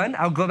were done,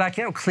 I'll go back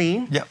in. I'll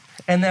clean. Yep.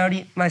 and they would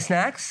eat my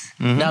snacks.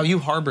 Mm-hmm. Now, you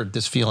harbored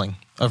this feeling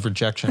of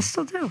rejection. I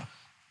still do.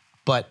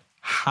 But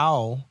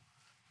how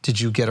did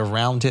you get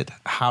around it?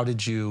 How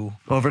did you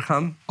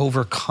overcome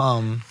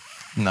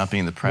not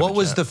being the private What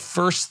was jet. the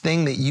first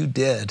thing that you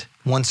did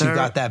once you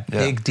got that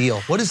big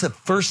deal? What is the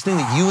first thing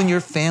that you and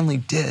your family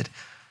did?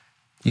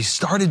 You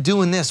started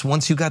doing this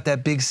once you got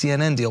that big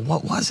CNN deal.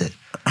 What was it?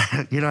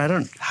 You know, I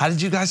don't... How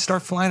did you guys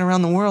start flying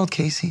around the world,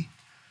 Casey?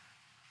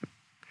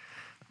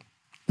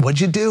 What'd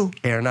you do?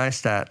 Air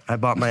Neistat. I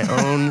bought my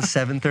own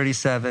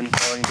 737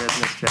 Boeing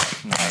business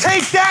jet. Nice.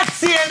 Take that,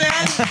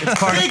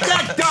 CNN! Take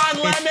that,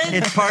 Don Lemon!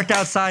 It's parked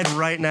outside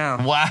right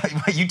now. Wow,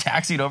 you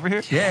taxied over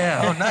here?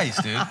 Yeah. Oh, nice,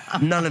 dude.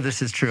 None of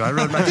this is true. I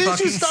rode my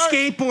fucking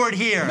skateboard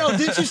here. No,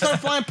 didn't you start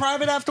flying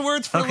private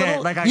afterwards for a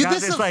little?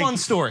 This is a fun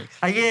story.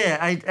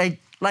 I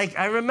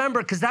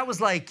remember because that was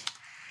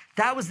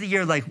the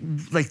year like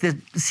the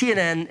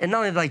CNN, and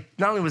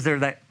not only was there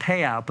that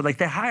payout, but like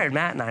they hired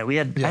Matt and I. I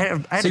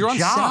had so you're a on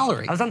job.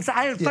 salary. I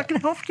had fucking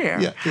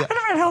healthcare. Yeah. I never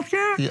had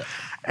healthcare. Yeah.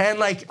 And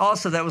like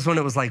also that was when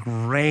it was like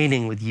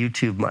raining with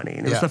YouTube money,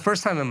 and it was the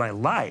first time in my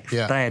life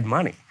that I had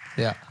money.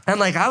 Yeah. And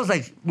like I was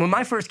like, when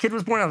my first kid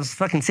was born, I was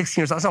fucking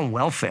 16 years old. I was on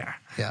welfare.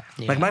 Yeah.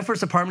 Like my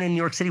first apartment in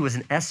New York City was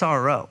an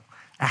SRO.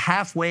 A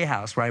halfway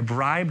house where I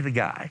bribed the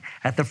guy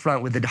at the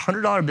front with a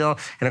 $100 bill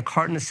and a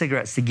carton of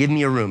cigarettes to give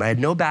me a room. I had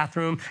no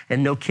bathroom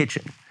and no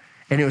kitchen.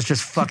 And it was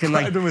just fucking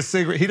like... him with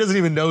cigarette. He doesn't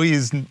even know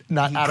he's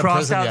not out of prison yet.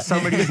 Crossed out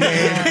somebody's name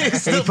and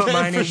he put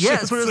my name. Yeah,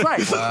 that's what it was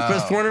like. Wow. It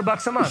was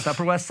 $400 a month,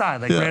 Upper West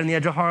Side, like right on the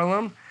edge of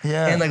Harlem.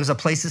 Yeah. And like it was a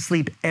place to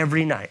sleep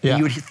every night. Yeah.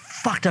 And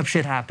fucked up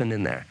shit happened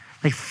in there.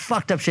 Like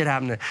fucked up shit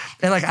happened there.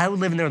 And like I would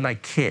live in there with my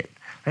kid.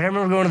 Like I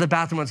remember going to the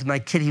bathroom once with my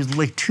kid. He was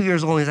like 2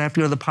 years old. He's like, I have to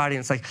go to the potty. And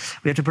it's like,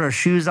 we have to put our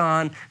shoes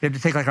on. We have to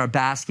take like our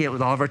basket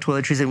with all of our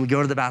toiletries and we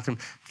go to the bathroom.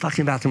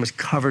 Fucking bathroom was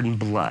covered in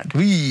blood.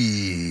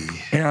 Wee.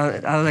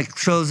 And I like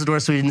closed the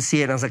door so we didn't see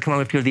it. And I was like, come on,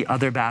 we have to go to the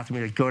other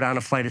bathroom. We like go down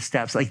a flight of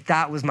steps. Like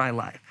that was my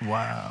life.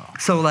 Wow.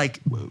 So like,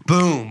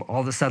 boom,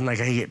 all of a sudden like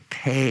I get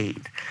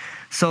paid.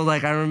 So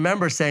like I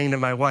remember saying to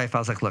my wife, I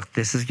was like, look,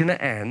 this is gonna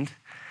end,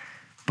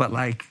 but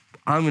like,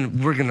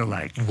 we're gonna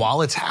like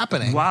while it's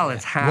happening. We're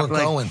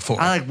going for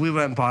it. We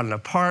went and bought an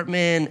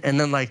apartment, and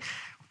then like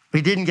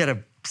we didn't get a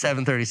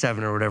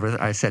 737 or whatever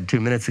I said 2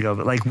 minutes ago,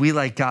 but like we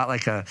like got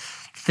like a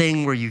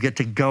thing where you get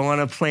to go on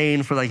a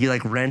plane for like you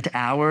like rent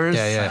hours.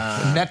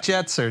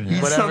 NetJets or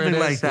whatever something it is.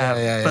 like that.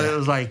 Yeah. But it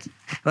was like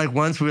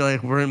once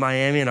we're in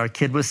Miami and our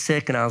kid was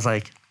sick, and I was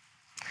like,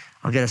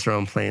 I'll get us our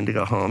own plane to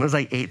go home. It was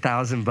like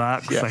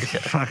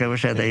 $8,000. Fuck, I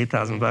wish I had the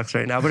 $8,000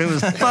 right now. But it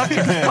was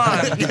fucking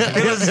fun.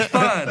 It was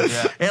fun.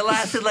 Yeah. It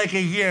lasted like a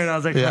year, and I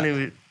was like,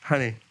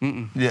 honey,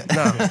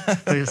 no,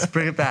 please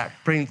bring it back.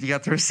 You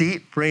got the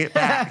receipt? Bring it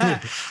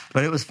back.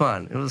 But it was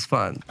fun. It was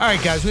fun. All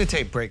right, guys, we're going to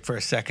take a break for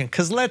a second.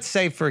 Because let's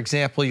say, for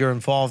example, you're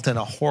involved in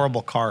a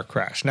horrible car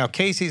crash. Now,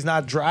 Casey's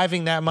not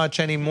driving that much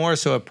anymore,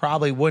 so it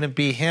probably wouldn't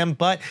be him.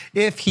 But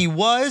if he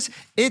was,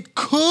 it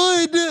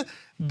could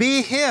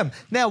be him.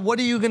 Now, what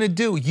are you going to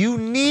do? You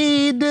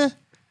need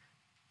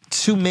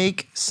to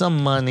make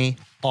some money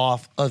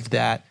off of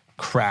that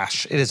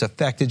crash. It has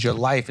affected your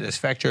life. It has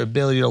affected your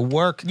ability to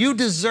work. You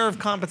deserve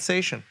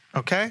compensation,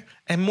 okay?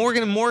 And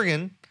Morgan &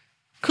 Morgan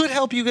could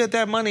help you get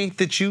that money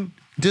that you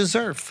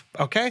deserve,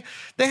 okay?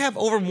 They have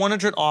over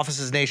 100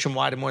 offices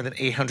nationwide and more than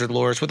 800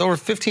 lawyers with over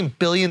 $15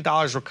 billion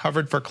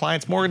recovered for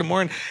clients. Morgan &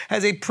 Morgan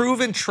has a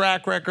proven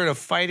track record of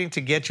fighting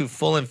to get you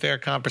full and fair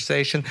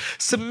compensation.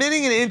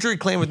 Submitting an injury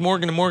claim with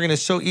Morgan & Morgan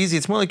is so easy.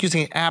 It's more like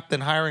using an app than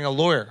hiring a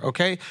lawyer,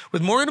 okay?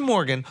 With Morgan &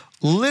 Morgan,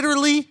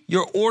 literally,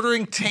 you're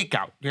ordering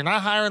takeout. You're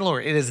not hiring a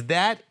lawyer. It is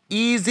that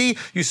easy.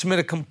 You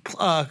submit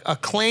a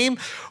claim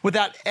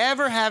without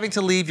ever having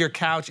to leave your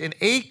couch. In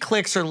 8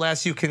 clicks or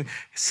less, you can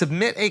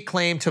submit a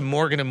claim to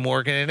Morgan &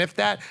 Morgan. And if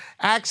that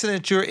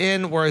accident you're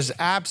in was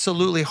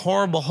absolutely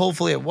horrible,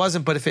 hopefully it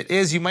wasn't, but if it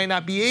is, you might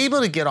not be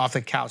able to get off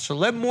the couch. So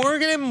let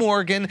Morgan &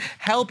 Morgan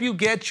help you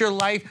get your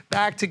life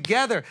back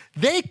together.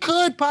 They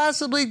could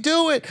possibly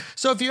do it.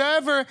 So if you're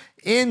ever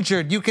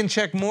injured, you can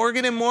check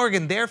Morgan &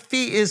 Morgan. Their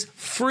fee is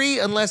free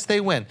unless they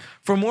win.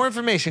 For more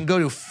information, go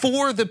to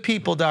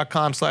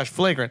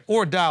forthepeople.com/flagrant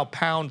or dial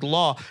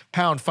 #law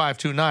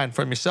 #529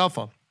 from your cell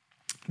phone.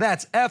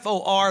 That's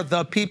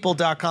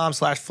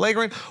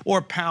forthepeople.com/flagrant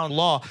or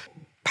 #law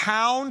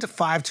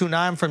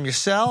 #529 from your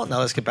cell. Now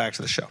let's get back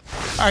to the show.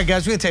 All right,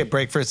 guys, we're going to take a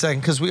break for a second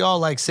because we all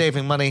like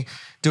saving money,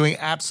 doing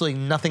absolutely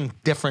nothing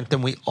different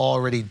than we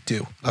already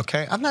do,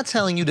 okay? I'm not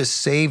telling you to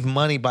save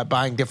money by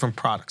buying different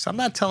products. I'm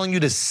not telling you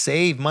to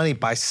save money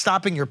by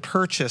stopping your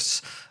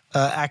purchase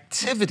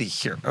activity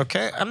here,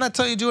 okay? I'm not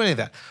telling you to do any of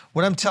that.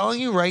 What I'm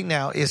telling you right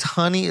now is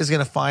Honey is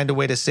going to find a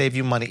way to save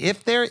you money.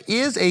 If there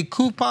is a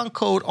coupon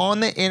code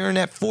on the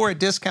internet for a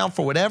discount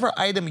for whatever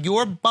item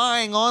you're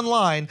buying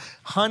online,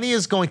 Honey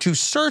is going to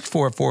search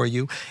for it for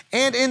you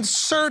and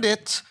insert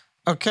it,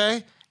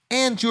 okay,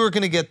 and you're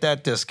going to get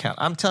that discount.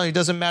 I'm telling you, it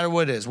doesn't matter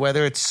what it is,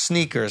 whether it's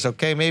sneakers,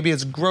 okay, maybe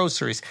it's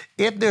groceries.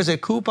 If there's a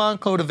coupon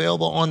code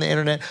available on the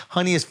internet,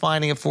 Honey is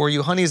finding it for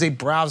you. Honey is a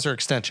browser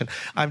extension.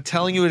 I'm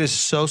telling you, it is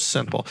so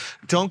simple.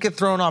 Don't get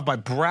thrown off by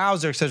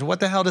browser extension. What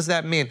the hell does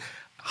that mean?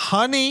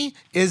 Honey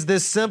is the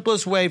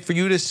simplest way for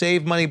you to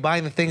save money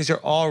buying the things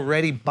you're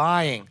already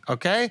buying,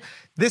 okay?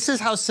 This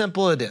is how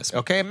simple it is,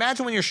 okay?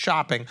 Imagine when you're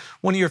shopping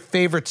one of your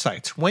favorite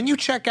sites. When you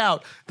check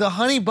out, the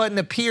Honey button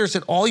appears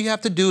and all you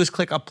have to do is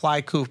click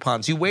Apply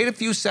Coupons. You wait a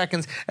few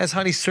seconds as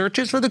Honey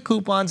searches for the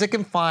coupons it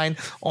can find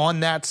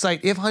on that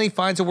site. If Honey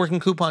finds a working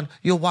coupon,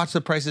 you'll watch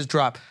the prices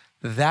drop.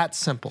 That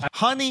simple.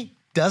 Honey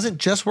doesn't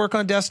just work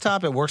on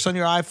desktop, it works on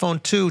your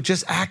iPhone too.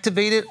 Just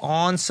activate it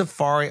on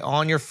Safari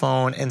on your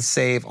phone and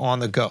save on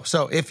the go.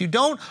 So if you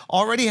don't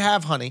already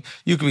have Honey,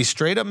 you could be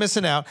straight up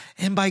missing out.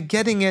 And by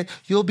getting it,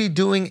 you'll be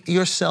doing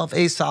yourself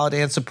a solid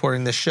and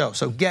supporting this show.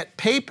 So get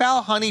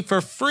PayPal Honey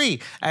for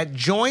free at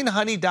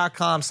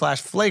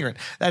joinhoney.com/flagrant.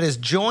 That is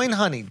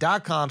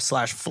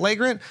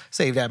joinhoney.com/flagrant.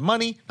 Save that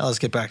money. Now let's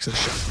get back to the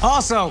show.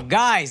 Also,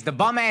 guys, the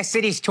Bum Ass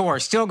Cities tour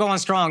still going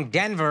strong.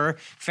 Denver,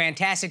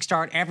 fantastic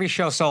start. Every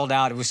show sold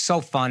out. It was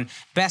so fun.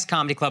 Best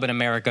comedy club in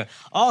America.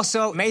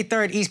 Also, May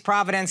 3rd, East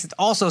Providence, it's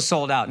also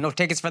sold out. No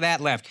tickets for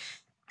that left.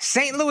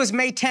 St. Louis,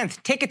 May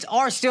 10th, tickets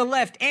are still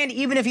left. And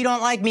even if you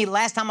don't like me,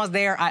 last time I was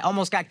there, I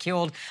almost got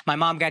killed. My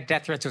mom got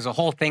death threats. It was a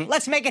whole thing.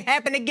 Let's make it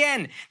happen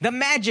again. The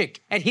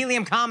Magic at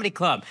Helium Comedy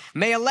Club.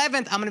 May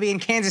 11th, I'm going to be in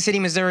Kansas City,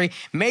 Missouri.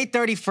 May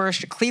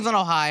 31st, Cleveland,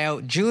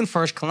 Ohio. June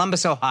 1st,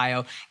 Columbus,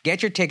 Ohio.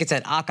 Get your tickets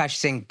at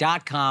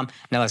akashsingh.com.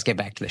 Now let's get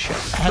back to the show.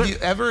 Have you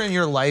ever in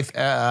your life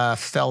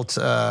felt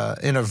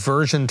an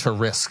aversion to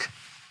risk?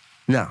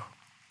 No.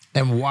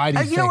 And why do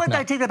you think You know what? no?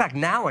 I take that back.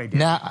 Now I do.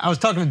 Now, I was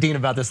talking to Dean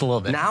about this a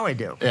little bit. Now I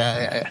do.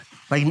 Yeah.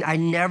 Like, I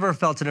never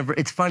felt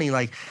it's funny,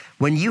 like,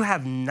 when you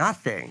have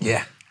nothing.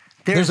 Yeah.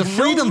 There's a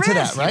freedom no to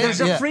risk. that, right?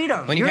 There's a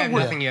freedom. When you have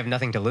nothing, you have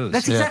nothing to lose.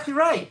 That's exactly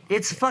right.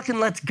 It's fucking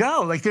let's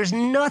go. Like, there's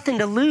nothing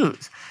to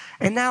lose.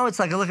 And now it's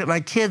like, I look at my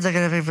kids, I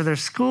gotta pay for their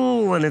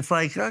school, and it's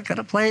like, I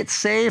gotta play it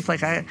safe.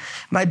 Like,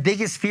 my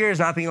biggest fear is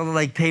not being able to,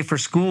 like, pay for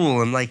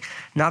school and, like,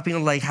 not being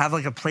able to, like, have,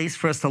 like, a place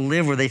for us to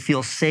live where they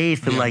feel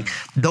safe. And, like,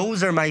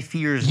 those are my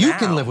fears You now.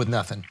 can live with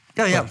nothing.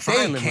 Oh, yeah, But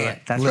fine, they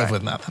can't That's live right.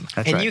 with nothing.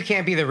 That's and right. you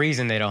can't be the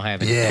reason they don't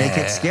have it. Yeah. It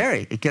gets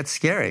scary. It gets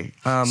scary.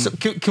 So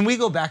can we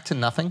go back to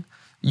nothing?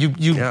 You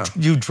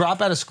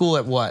drop out of school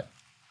at what?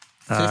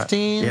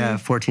 15? Yeah,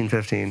 14,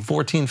 15.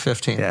 14,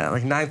 15. Yeah,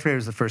 like ninth grade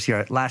was the first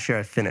year. Last year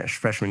I finished,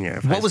 freshman year.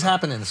 What was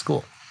happening in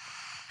school?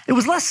 It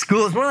was less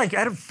school. It was more like I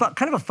had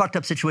kind of a fucked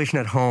up situation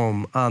at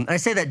home. And I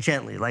say that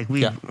gently. Like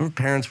our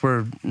parents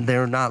were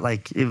not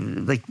like,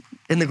 like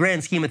in the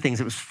grand scheme of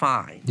things, it was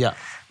fine. Yeah.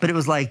 But it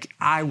was like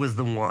I was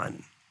the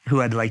one who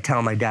had to like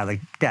tell my dad,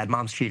 like, Dad,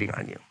 Mom's cheating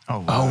on you.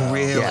 Oh,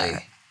 really? Yeah.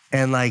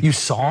 And like you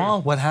saw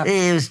what happened?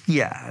 It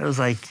was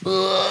like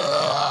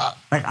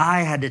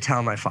I had to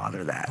tell my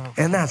father that.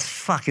 And that's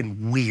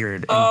fucking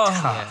weird and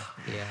tough.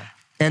 Yeah.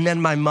 And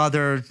then my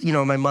mother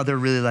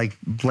really like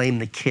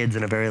blamed the kids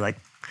in a very like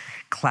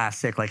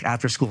classic, like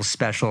after school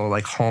special,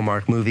 like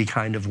Hallmark movie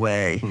kind of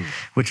way,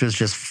 which was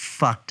just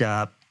fucked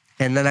up.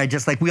 And then I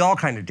just like, we all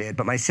kind of did,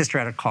 but my sister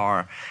had a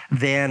car.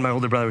 Van, my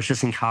older brother, was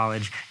just in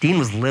college. Dean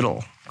was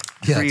little,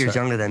 3 years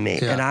younger than me.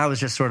 Yeah. And I was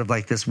just sort of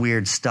like this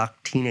weird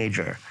stuck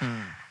teenager.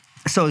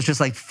 So it was just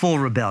like full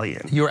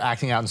rebellion. You were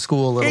acting out in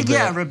school a little bit.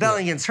 Yeah,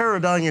 rebelling against her,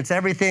 rebelling against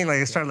everything. Like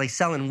I started like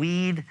selling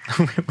weed.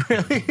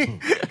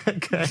 Really?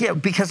 Okay. Yeah,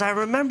 because I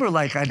remember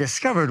like I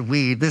discovered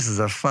weed. This is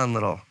a fun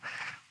little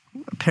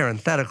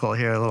parenthetical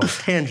here, a little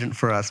tangent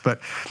for us.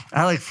 But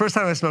I like first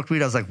time I smoked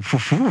weed, I was like,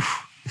 whew,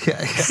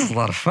 this is a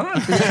lot of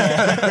fun.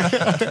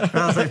 And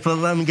I was like, but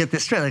let me get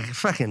this straight. Like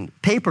fucking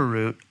paper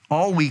route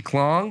all week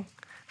long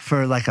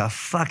for like a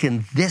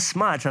fucking this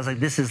much. I was like,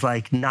 this is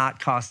like not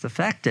cost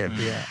effective.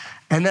 Yeah.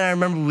 And then I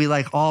remember we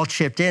like all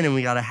chipped in and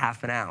we got a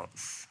half an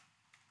ounce.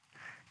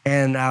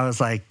 And I was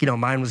like,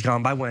 mine was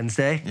gone by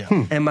Wednesday.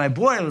 Yeah. And my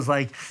boy was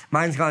like,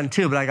 mine's gone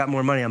too, but I got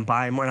more money. I'm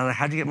buying more. And I was like,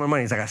 how'd you get more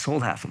money? He's like, I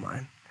sold half of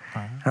mine.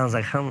 And I was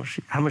like, how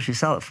much you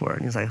sell it for?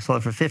 And he's like, I sold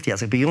it for 50. I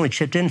was like, but you only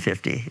chipped in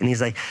 50. And he's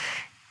like,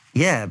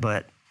 yeah,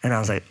 but, and I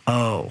was like,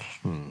 oh.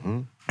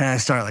 And I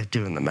started like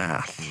doing the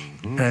math.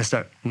 And I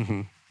start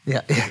doing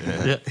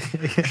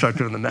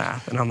the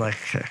math. And I'm like,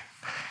 okay.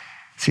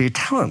 So you're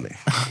telling me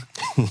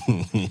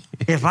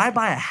if I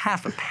buy a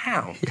half a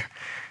pound,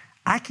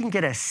 I can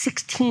get a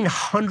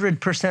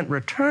 1,600%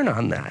 return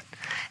on that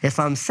if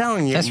I'm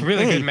selling it. That's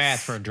really good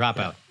math for a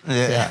dropout.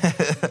 Yeah.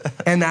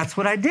 And that's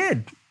what I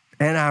did.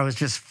 And I was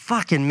just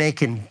fucking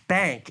making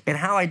bank. And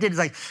how I did is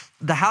like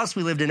the house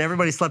we lived in,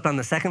 everybody slept on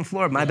the second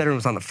floor. My bedroom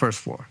was on the first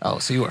floor. Oh,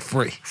 so you were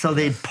free. So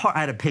I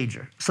had a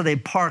pager. So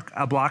they'd park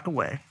a block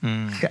away.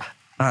 Yeah.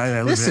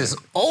 This is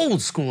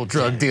old school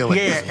drug dealing.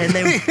 Yeah, and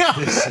they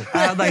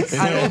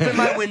I open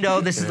my window.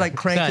 This is like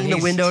cranking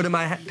the window to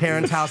my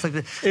parents' house.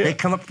 Like they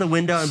come up to the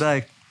window and be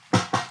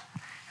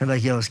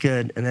like, yo, it's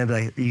good. And they'd be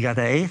like, you got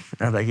that eighth?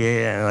 And I'd be like,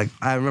 yeah. And like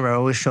I remember I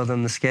always show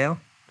them the scale.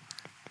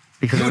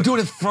 Because You were doing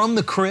it from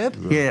the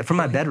crib? Yeah, from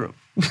my bedroom.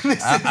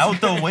 Out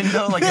the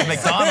window like at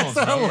McDonald's.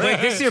 Bro.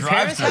 Wait, this is your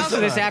parents' house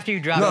or this after you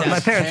dropped No, out? my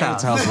parents'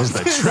 house. was the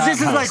trap This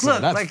is like, house,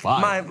 look, that's like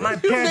fire. my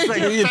parents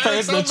like Your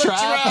parents in the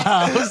trap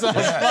house.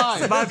 That's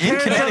fine. my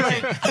parents are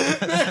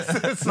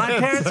like my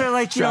parents are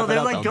like, you know,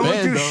 they're like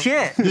going through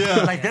shit.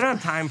 Yeah. Like they don't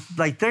have time.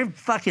 Like they're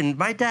fucking.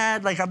 My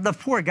dad, like I'm the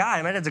poor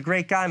guy. My dad's a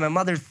great guy. My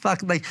mother's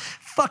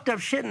fucked up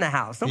shit in the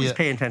house. Nobody's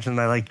paying attention to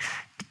my like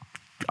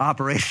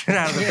operation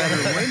out of the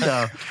bedroom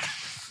window.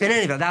 And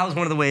anyway, that was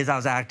one of the ways I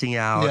was acting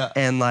out,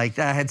 and like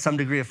I had some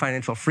degree of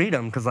financial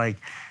freedom because, like,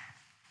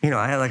 you know,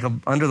 I had like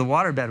under the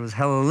water bed was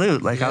hella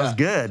loot, like I was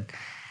good,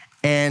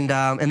 and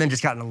then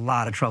just got in a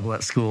lot of trouble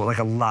at school, like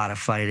a lot of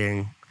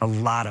fighting,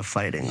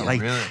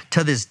 like really?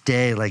 to this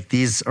day, like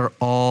these are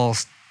all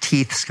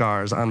teeth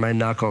scars on my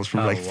knuckles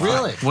from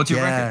Really? What's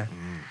your record?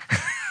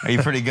 Are you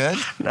pretty good?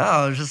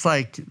 No, it was just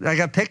like, I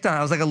got picked on.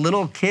 I was like a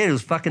little kid who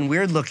was fucking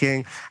weird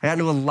looking. I got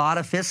into a lot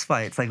of fist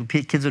fights. Like,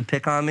 kids would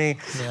pick on me.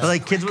 Or,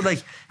 like, kids would,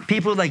 like,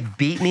 people would, like,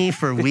 beat me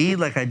for weed.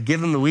 Like, I'd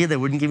give them the weed. They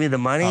wouldn't give me the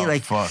money. Oh,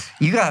 like, fuck.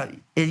 You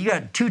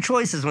got two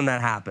choices when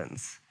that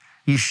happens.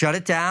 You shut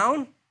it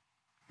down,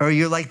 or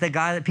you're like the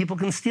guy that people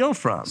can steal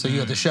from. So you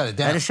had to shut it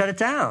I had down. to shut it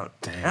down.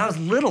 Damn. And I was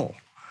little.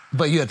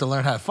 But you had to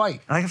learn how to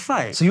fight. I could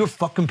fight. So you were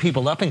fucking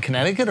people up in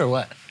Connecticut or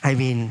what? I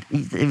mean,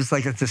 it was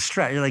like it's a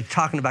stretch. You're like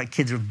talking about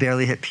kids who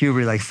barely hit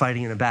puberty, like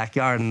fighting in the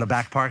backyard in the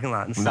back parking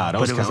lot and stuff. Nah,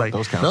 those but it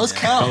was count. like, Those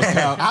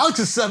count. Alex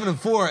is 7 and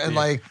 4, and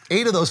like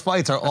 8 of those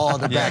fights are all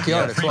in the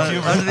backyard. It's fun.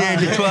 under the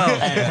age of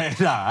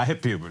 12. Nah, I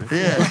hit puberty.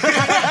 Yeah.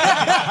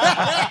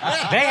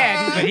 They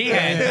hadn't, but he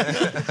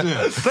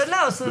had. But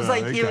no, so it was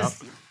like they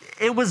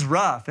it was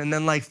rough, and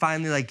then like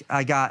finally like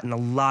I got in a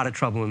lot of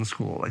trouble in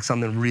school. Like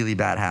something really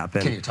bad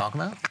happened. Can you talk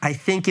about it? I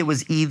think it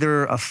was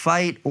either a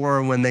fight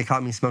or when they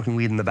caught me smoking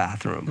weed in the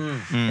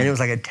bathroom, and it was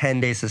like a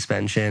 10-day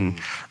suspension,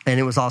 and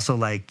it was also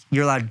like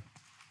you're allowed.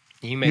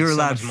 You're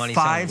allowed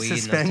 5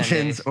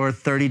 suspensions or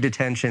 30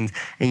 detentions,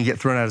 and you get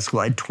thrown out of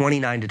school. I had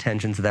 29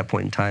 detentions at that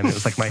point in time. It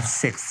was like my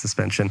 6th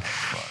suspension,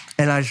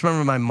 and I just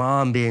remember my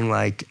mom being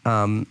like.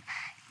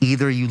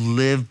 Either you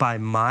live by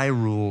my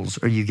rules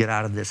or you get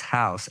out of this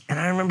house. And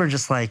I remember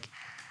just like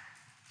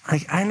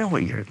I know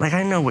what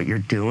you're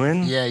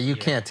doing. Yeah, you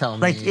can't tell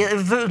me. Like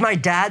if it was my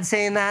dad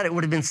saying that, it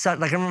would have been such.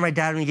 Like I remember my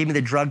dad when he gave me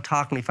the drug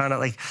talk and we found out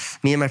like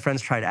me and my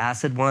friends tried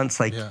acid once.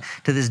 Like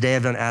to this day,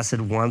 I've done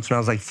acid once when I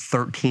was like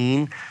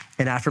 13.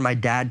 And after my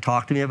dad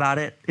talked to me about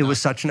it, it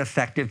was such an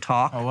effective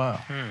talk. Oh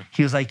wow!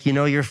 He was like, you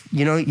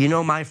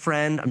know my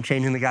friend. I'm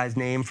changing the guy's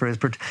name for his.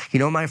 You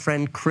know my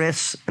friend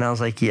Chris, and I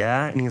was like,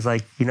 yeah. And he's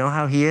like, you know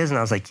how he is, and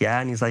I was like, yeah.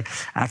 And he's like,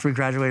 after he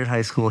graduated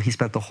high school, he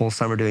spent the whole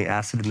summer doing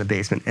acid in the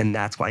basement, and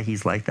that's why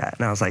he's like that.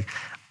 And I was like,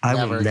 I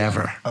will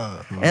never.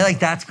 And like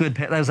that's good.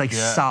 That was like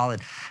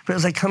solid. But it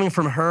was like coming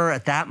from her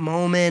at that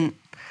moment,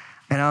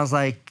 and I was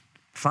like,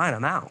 fine,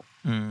 I'm out.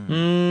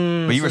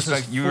 But you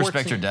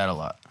respect your dad a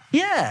lot.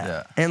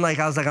 Yeah. And like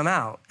I was like, I'm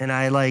out. And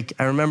I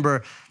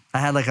remember I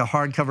had like a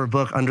hardcover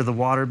book under the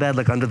water bed,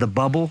 like under the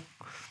bubble.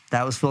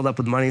 That was filled up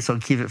with money, so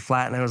I'd keep it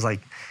flat. And it was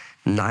like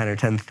 $9,000 or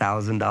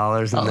 $10,000 in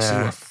there. So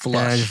you were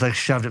flush. And I just like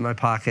shoved it in my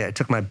pocket. I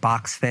took my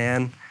box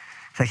fan,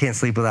 'cause I can't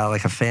sleep without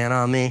like a fan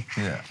on me.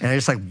 Yeah. And I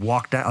just like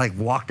walked out. And I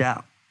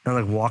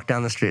like walked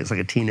down the street. It's like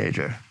a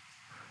teenager.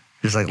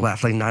 Just like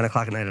left, like 9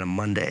 o'clock at night on a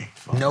Monday.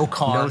 No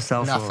car, no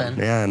cell phone. nothing.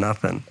 Yeah,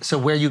 nothing. So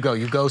where you go?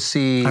 You go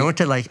see... I went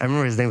to I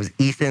remember his name was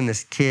Ethan,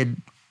 this kid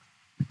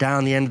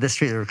down the end of the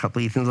street. There were a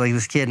couple of Ethans, like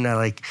this kid, and I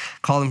like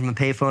called him from the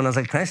payphone. I was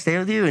like, can I stay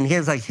with you? And he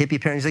has like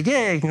hippie parents. He's like,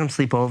 yeah, you can come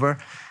sleep over.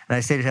 And I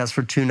stayed at his house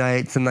for 2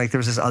 nights. And like there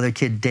was this other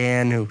kid,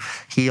 Dan, who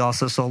he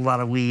also sold a lot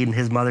of weed. And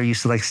his mother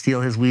used to like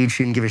steal his weed.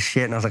 She didn't give a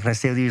shit. And I was like, can I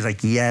stay with you? He was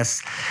like,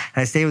 yes.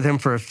 And I stayed with him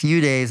for a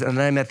few days. And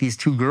then I met these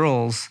 2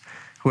 girls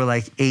who were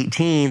like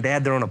 18. They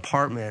had their own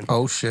apartment.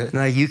 Oh, shit. And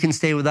like, you can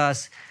stay with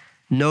us,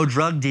 no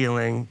drug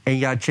dealing, and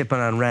you got to chip in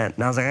on rent.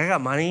 And I was like, I got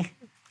money.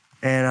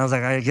 And I was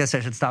like, I guess I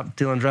should stop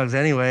doing drugs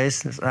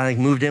anyways. So I like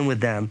moved in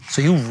with them.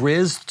 So you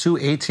rizzed 2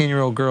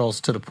 18-year-old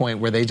girls to the point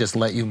where they just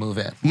let you move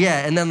in.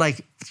 Yeah, and then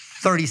like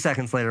 30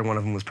 seconds later, one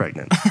of them was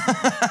pregnant.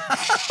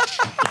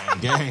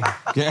 Gang.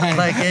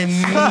 Like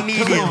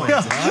immediately.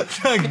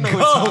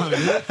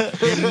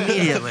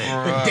 Immediately.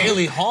 The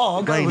Daily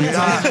Hog. Like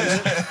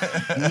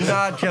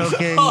not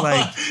joking.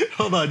 Like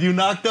Hold on, you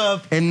knocked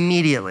up.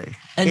 immediately.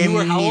 And you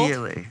were how old?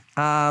 Immediately.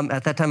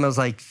 At that time I was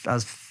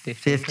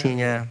 15,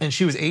 yeah. And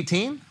she was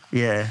 18?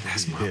 Yeah.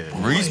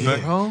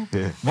 Respect. Bro.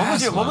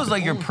 What was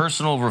like your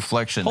personal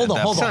reflection? Hold on.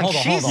 at that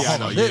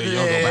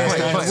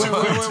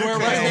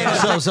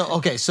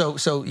point?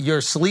 So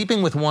you're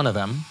sleeping with one of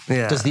them.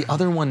 Yeah. Does the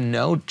other one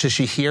know? Does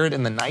she hear it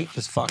in the night?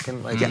 Just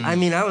fucking like. Yeah, I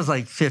mean, I was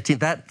like 15.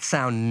 That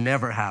sound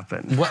never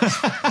happened. What?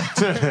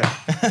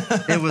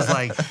 It was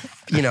like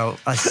you know,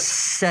 a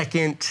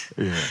second,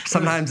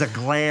 sometimes a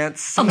glance.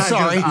 Sometimes I'm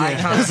sorry. Eye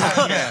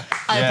contact.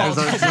 I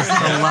apologize. Just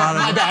a lot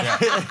of My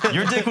bad.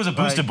 Your dick was a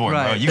boosted board, bro.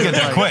 right. You get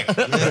there quick.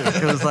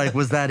 It was like,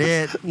 was that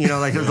it? You know,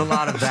 like there was a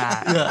lot of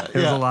that.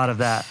 There was a lot of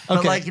that. But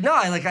Okay. like, no,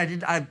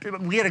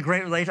 we had a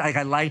great relationship. Like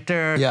I liked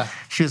her. Yeah.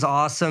 She was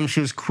awesome. She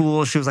was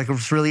cool. She was like a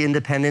really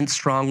independent,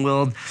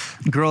 strong-willed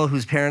girl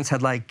whose parents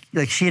had like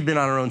she had been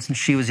on her own since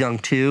she was young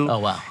too. Oh,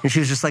 wow. And she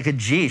was just like a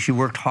G. She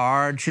worked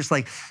hard. She was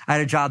like, I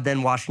had a job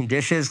then washing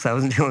dishes because I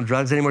wasn't doing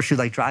drugs anymore. She was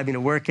like driving to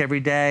work every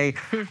day.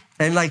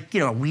 And like, you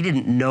know, we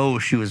didn't know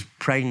she was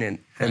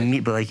pregnant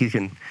but like you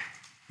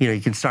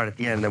can start at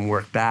the end and then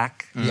work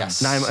back.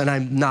 Yes. And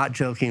I'm not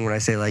joking when I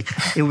say like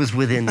it was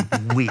within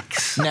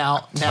weeks.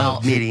 Now,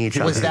 of meeting each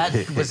other.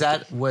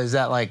 Was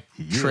that like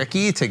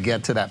tricky to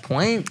get to that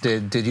point?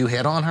 Did you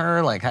hit on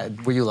her? Like,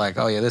 were you like,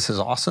 oh yeah, this is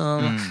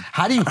awesome?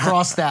 How do you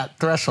cross that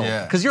threshold?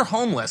 Yeah. Because you're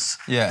homeless.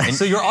 Yeah.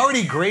 So you're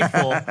already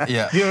grateful.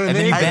 Yeah. You know what And I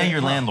then you mean? bang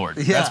your landlord.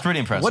 Yeah. That's pretty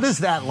impressive. What is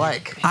that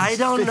like? I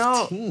don't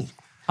know.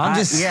 I'm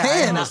just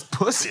saying. There's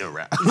pussy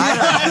around.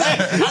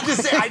 I'm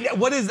just saying.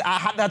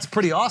 That's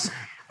pretty awesome.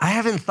 I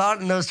haven't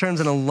thought in those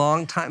terms in a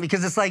long time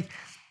because it's like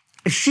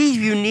she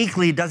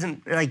uniquely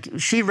doesn't like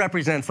she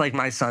represents like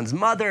my son's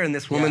mother and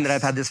this woman that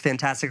I've had this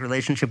fantastic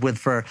relationship with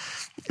for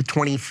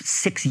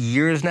 26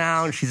 years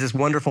now, and she's this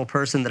wonderful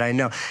person that I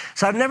know.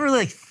 So I've never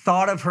really like,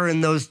 thought of her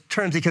in those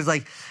terms because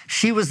like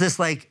she was this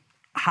like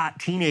hot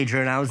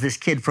teenager and I was this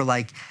kid for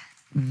like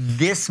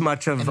this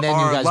much of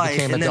our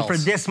life, and then for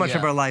this much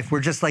of our life, we're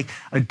just like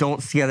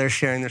adults together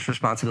sharing this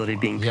responsibility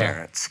of being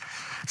parents.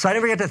 So I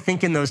never got to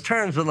think in those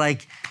terms, but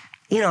like,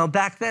 you know,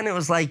 back then it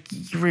was like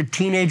you're a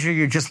teenager,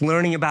 you're just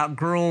learning about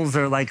girls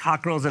or like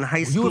hot girls in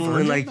high school. You were a virgin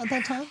and like at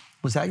that time?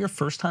 Was that your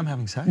first time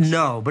having sex?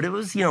 no, but it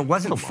was, you know,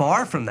 wasn't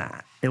far from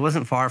that. It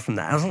wasn't far from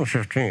that. I was only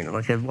 15.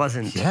 Like it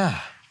wasn't. Yeah.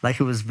 Like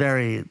it was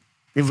very.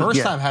 It was,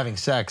 First time having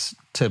sex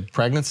to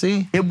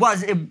pregnancy? It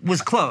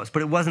was close,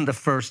 but it wasn't the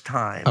first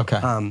time. Okay.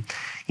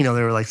 You know,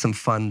 there were like some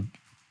fun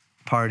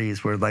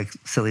parties where like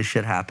silly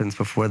shit happens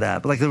before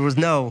that, but like there was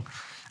no.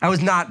 I was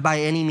not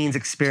by any means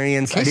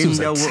experienced. I didn't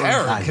know what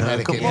terror was in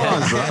Connecticut. Come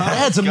on, son. I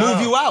had to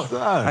move you out.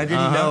 I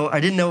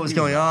didn't know what was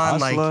going on.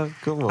 Hustler.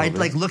 Come on, man.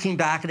 Like looking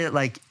back at it,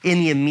 like in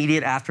the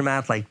immediate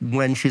aftermath, like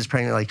when she was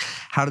pregnant, like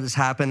how did this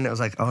happen? It was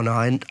like, oh no,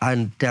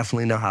 I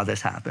definitely know how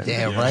this happened.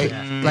 Yeah, right?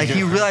 Like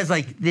you realize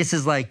like this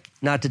is like,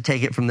 not to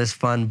take it from this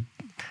fun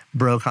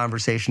bro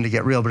conversation to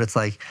get real, but it's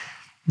like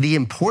the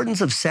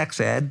importance of sex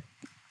ed.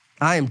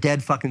 I am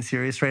dead fucking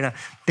serious right now.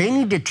 They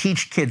need to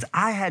teach kids.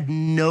 I had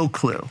no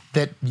clue.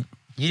 That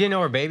You didn't know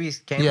where babies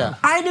came from?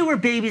 I knew where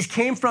babies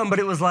came from, but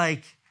it was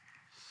like,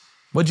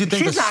 what'd you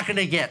think? she's not going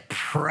to get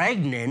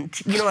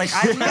pregnant. You know, like,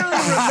 I literally remember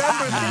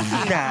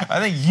thinking that. I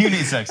think you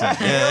need sex ed.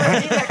 Yeah. I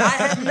mean, like, I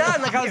had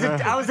none. Like,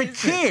 I was a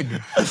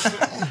kid.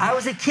 I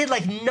was a kid.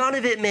 Like, none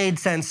of it made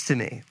sense to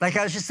me. Like,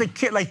 I was just a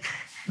kid. Like,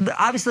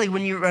 obviously,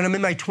 when I'm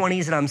in my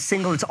 20s and I'm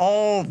single, it's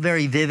all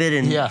very vivid.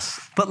 And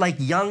but, like,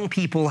 young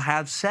people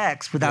have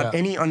sex without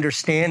any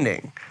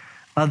understanding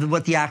of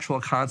what the actual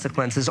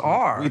consequences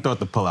are. We thought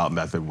the pull-out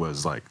method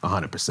was like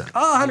 100%.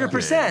 Oh,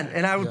 100%.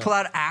 And I would pull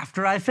out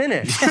after I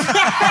finished.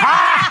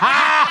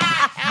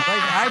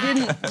 I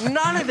didn't,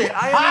 none of it.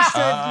 I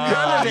understood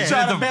none of it.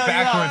 Tried the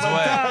backwards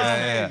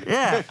way.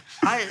 Yeah.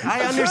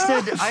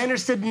 I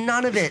understood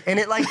none of it. And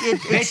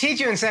They teach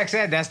you in sex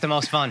ed, that's the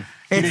most fun.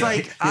 It's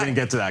like He didn't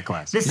get to that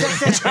class. the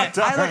sex ed,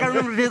 I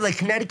remember vividly, like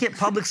Connecticut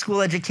public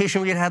school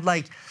education, we had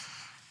like,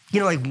 you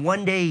know, like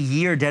 1 day a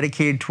year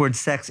dedicated towards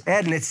sex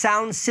ed. And it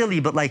sounds silly,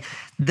 but like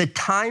the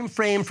time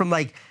frame from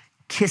like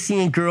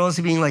kissing girls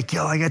to being like,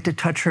 yo, I got to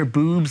touch her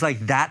boobs, like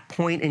that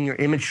point in your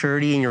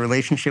immaturity in your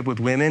relationship with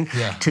women,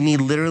 to me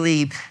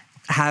literally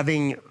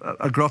having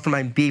a girlfriend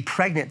of mine be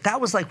pregnant, that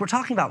was like, we're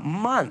talking about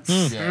months.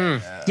 You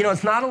know,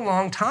 it's not a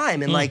long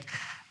time. And like,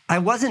 I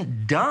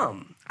wasn't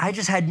dumb. I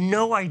just had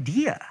no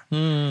idea.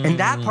 And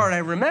that part I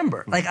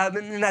remember. Like,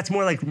 and that's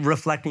more like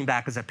reflecting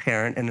back as a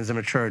parent and as a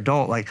mature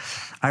adult. Like,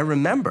 I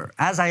remember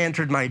as I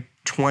entered my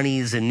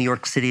 20s in New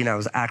York City and I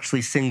was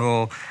actually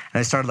single and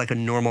I started like a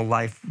normal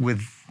life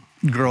with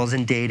girls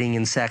and dating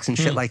and sex and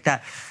shit like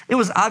that. It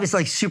was obviously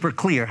like super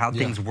clear how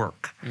things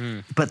work.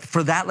 But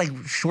for that like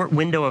short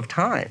window of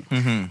time,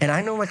 and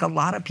I know like a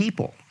lot of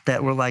people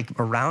that were like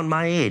around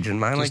my age and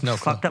my like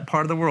fucked up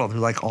part of the world who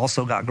like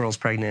also got girls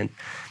pregnant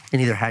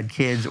and either had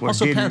kids or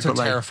also, didn't. Parents are but,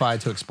 like, terrified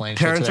to explain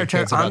parents shit to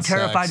their kids about I'm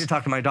terrified sex. to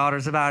talk to my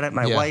daughters about it.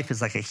 My wife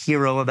is like a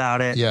hero about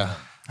it. Yeah.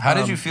 How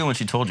did you feel when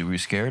she told you? Were you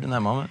scared in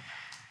that moment?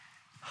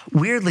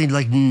 Weirdly,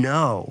 like,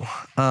 no.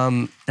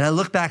 And I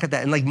look back at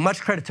that, and like, much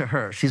credit to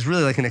her. She's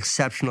really like an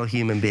exceptional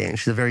human being.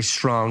 She's a very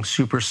strong,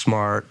 super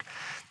smart,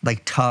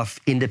 like tough,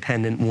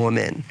 independent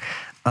woman.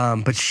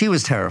 But she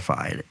was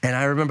terrified. And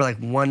I remember like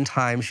one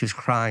time she was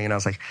crying, and I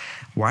was like,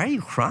 why are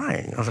you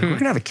crying? I was like, we're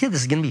gonna have a kid.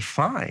 This is gonna be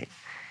fine.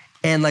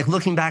 And like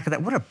looking back at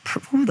that,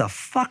 who the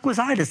fuck was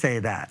I to say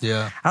that?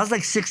 Yeah. I was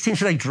like 16,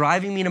 she was like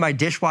driving me to my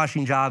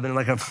dishwashing job in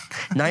like a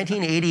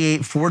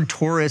 1988 Ford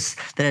Taurus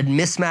that had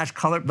mismatched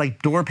color,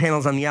 like door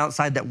panels on the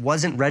outside that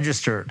wasn't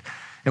registered.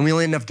 And we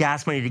only had enough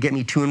gas money to get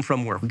me to and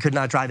from work. We could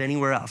not drive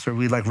anywhere else or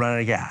we'd like run out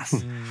of gas.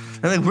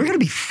 And like, we're gonna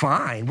be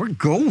fine. We're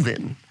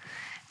golden.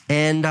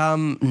 And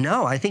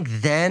no, I think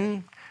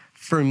then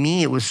for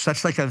me, it was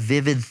such like a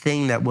vivid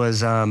thing that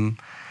was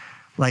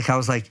like, I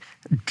was like,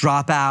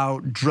 drop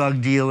out,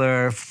 drug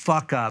dealer,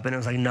 fuck up. And it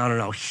was like,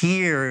 no,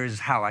 here's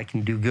how I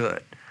can do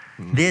good.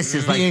 This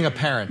is like being a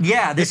parent.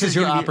 Yeah, this is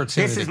your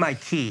opportunity. This is my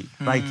key.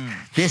 Like,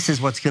 this is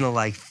what's gonna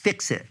like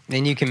fix it.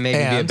 And you can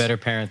maybe be a better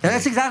parent. And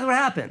that's exactly what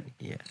happened.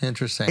 Yeah.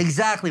 Interesting.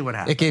 Exactly what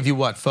happened. It gave you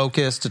what?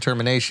 Focus,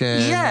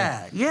 determination.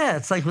 Yeah.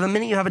 It's like the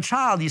minute you have a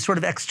child, you sort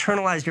of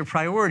externalize your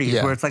priorities.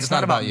 Where it's like it's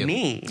not about you.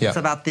 me. Yeah. It's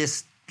about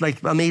this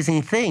like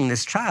amazing thing,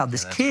 this child,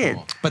 this kid.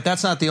 Cool. But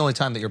that's not the only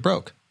time that you're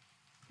broke.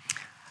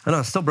 I know,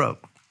 I'm still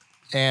broke.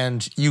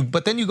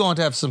 But then you go on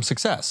to have some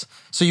success.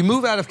 So you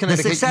move out of The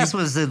Connecticut. success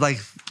was like,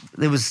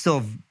 it was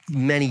still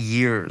many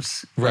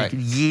years, Right. like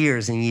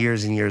years and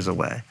years and years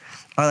away,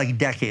 or like a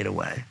decade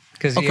away.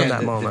 Because from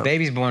that the moment.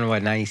 baby's born,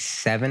 what,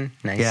 97,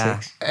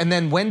 96? Yeah. And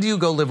then when do you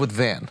go live with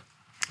Van?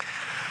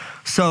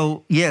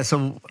 So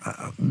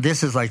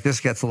this is like, this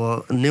gets a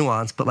little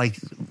nuanced, but like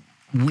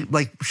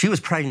she was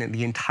pregnant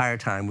the entire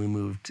time we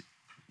moved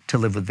to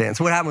live with Van.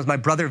 So what happened was my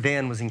brother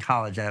Van was in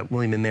college at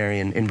William & Mary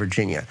in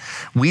Virginia.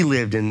 We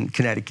lived in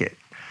Connecticut.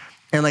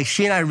 And like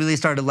she and I really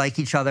started to like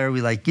each other.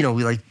 We like, you know,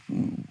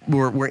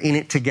 we're in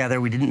it together.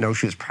 We didn't know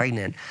she was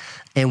pregnant.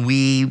 And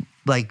we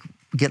like,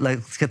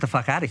 let's get the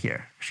fuck out of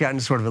here. She got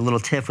into sort of a little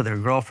tiff with her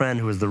girlfriend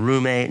who was the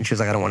roommate. And she was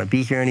like, I don't want to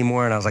be here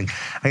anymore. And I was like,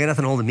 I got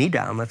nothing holding me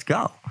down. Let's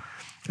go.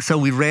 So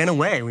we ran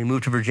away. We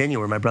moved to Virginia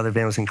where my brother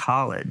Van was in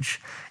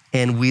college.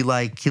 And he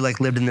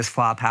lived in this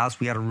flop house.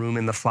 We had a room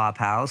in the flop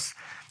house.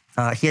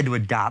 He had to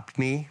adopt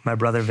me, my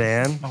brother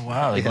Van. Oh,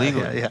 wow, like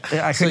legally.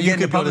 I So couldn't you get into could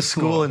go to public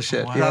school and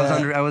shit. Wow.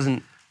 Yeah. I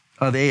wasn't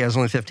of age. I was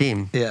only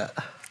 15. Yeah.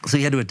 So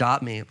he had to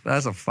adopt me.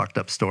 That's a fucked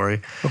up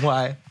story.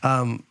 Why?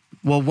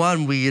 Well,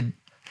 one, we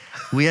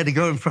had to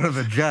go in front of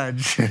a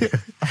judge.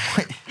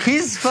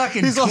 He's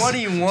fucking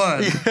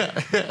 21.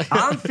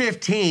 I'm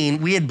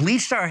 15. We had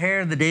bleached our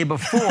hair the day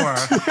before.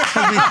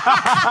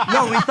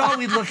 We thought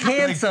we'd look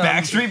handsome.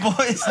 Backstreet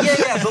Boys?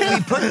 Yeah, but we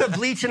put the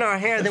bleach in our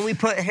hair, then we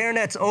put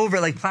hairnets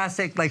over, like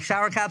plastic, like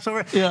shower caps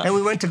over, and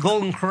we went to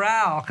Golden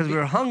Corral because we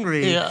were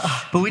hungry. Yeah.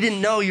 But we didn't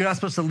know you're not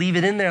supposed to leave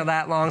it in there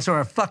that long, so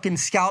our fucking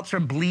scalps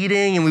are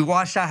bleeding, and we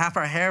washed out, half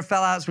our hair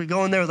fell out, so we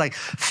go in there with like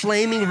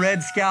flaming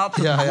red scalps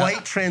with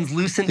white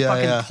translucent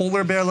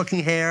polar bear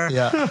looking hair.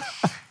 Yeah.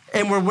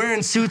 And we're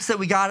wearing suits that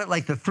we got at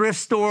like the thrift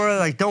store,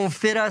 like don't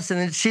fit us.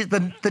 And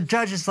the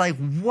judge is like,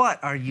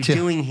 what are you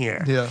doing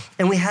here? Yeah.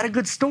 And we had a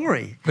good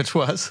story. Which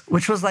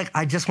was like,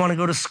 I just want to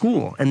go to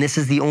school. And this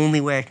is the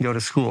only way I can go to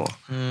school.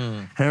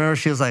 And I remember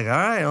she was like, all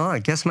right, well,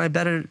 against my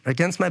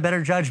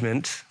better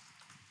judgment,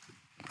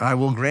 I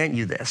will grant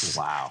you this.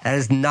 Wow. That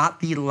is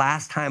not the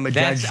last time a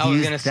judge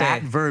used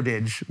that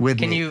verbiage with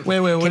me.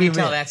 Can you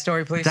tell that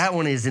story, please? That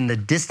one is in the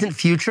distant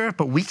future,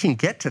 but we can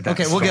get to that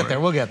okay. story.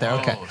 We'll get there.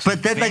 Okay.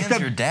 But then, like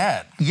your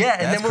dad. Yeah,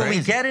 and That's then when we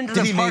crazy. get into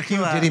the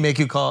parking lot, Did he make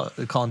you call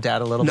him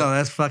dad a little bit? No,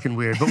 that's fucking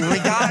weird. But when we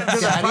got into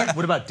the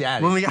What about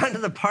daddy? when we got into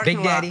the parking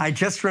Big lot, Daddy? I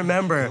just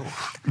remember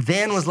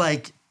Van was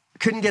like,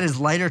 couldn't get his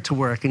lighter to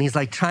work, and he's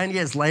like trying to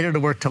get his lighter to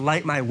work to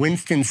light my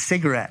Winston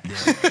cigarette.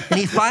 And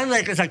he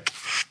finally was like,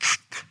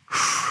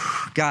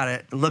 got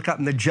it. Look up,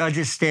 and the judge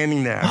is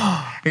standing there.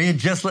 And he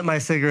just lit my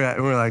cigarette,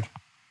 and we're like,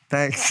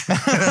 thanks.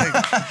 Like,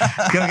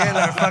 go get in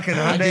our fucking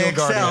Hyundai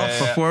Excel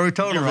before we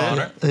totaled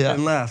it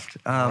and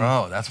left.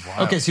 Bro, that's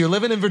wild. Okay, so you're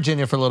living in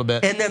Virginia for a little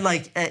bit. And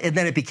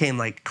then it became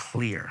like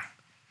clear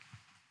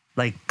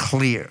that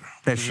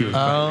she was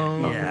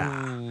pregnant.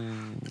 Yeah.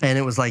 And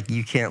it was like,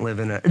 you can't live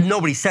in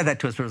nobody said that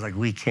to us, but it was like,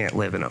 we can't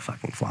live in a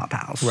fucking flop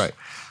house. Right.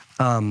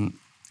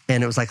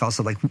 And it was like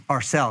also like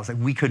ourselves, like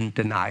we couldn't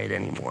deny it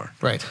anymore.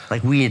 Right.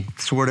 Like we had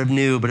sort of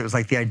knew, but it was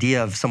like the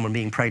idea of someone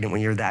being pregnant when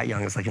you're that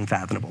young is like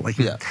unfathomable. Like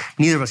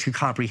neither of us could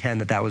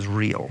comprehend that was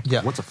real.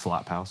 Yeah. What's a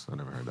flop house? I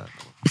never heard that.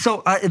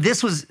 So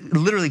this was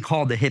literally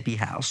called the Hippie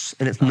House,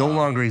 and it no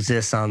longer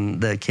exists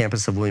on the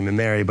campus of William &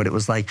 Mary, but it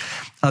was like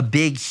a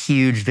big,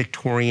 huge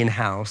Victorian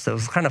house that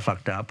was kind of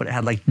fucked up, but it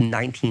had like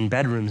 19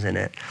 bedrooms in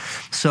it.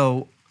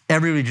 So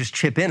everybody would just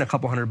chip in a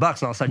couple $100, and all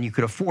of a sudden you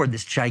could afford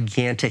this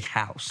gigantic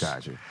house.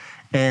 Gotcha.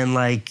 And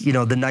like, you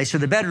know, the nicer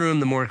the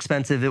bedroom, the more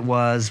expensive it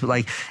was. But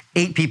like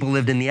 8 people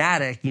lived in the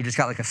attic. You just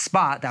got like a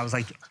spot that was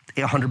like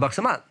 $100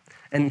 a month.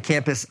 And on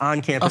campus.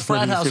 A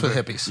frat house with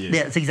hippies.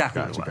 Yeah, it's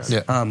exactly what it was.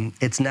 Yeah.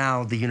 It's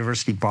now, the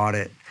university bought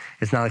it.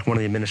 It's now like one of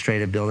the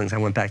administrative buildings. I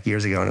went back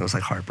years ago and it was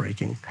like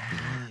heartbreaking.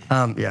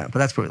 Yeah, but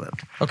that's where we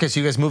lived. Okay, so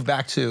you guys moved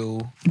back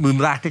to... We moved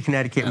back to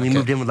Connecticut and we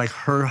moved in with like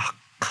her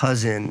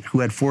cousin who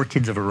had 4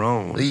 kids of her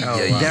own.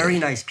 Very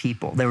nice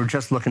people. They were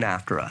just looking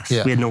after us.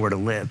 Yeah. We had nowhere to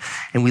live.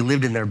 And we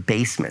lived in their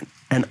basement,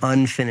 an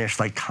unfinished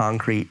like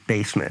concrete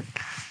basement.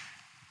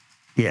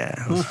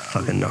 Yeah, it was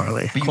fucking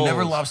gnarly. But you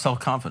never lost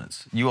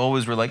self-confidence. You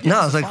always were like, no,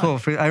 I was like, cool.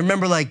 I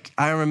remember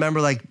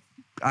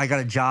I got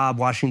a job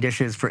washing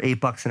dishes for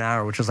 $8 an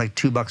hour, which was like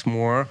 $2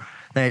 more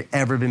than I'd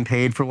ever been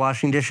paid for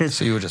washing dishes.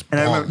 So you were just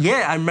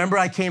I remember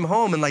I came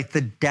home and like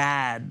the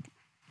dad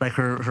like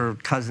her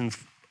cousin's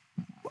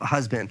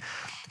husband.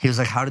 He was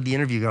like, how did the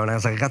interview go? And I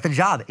was like, I got the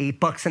job,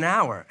 $8 an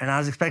hour. And I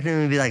was expecting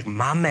him to be like,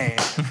 my man.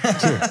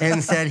 And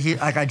instead,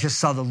 I just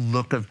saw the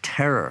look of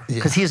terror.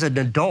 Because he's an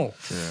adult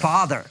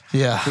father.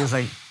 Yeah. He was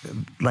like,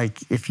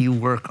 if you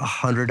work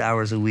 100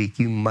 hours a week,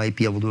 you might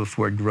be able to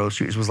afford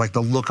groceries. It was like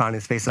the look on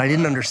his face. And I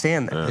didn't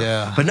understand that.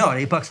 Yeah. But no, at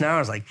 $8 an hour, I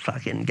was like,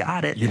 fucking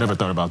got it. You never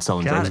thought about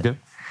selling Got drugs it. again?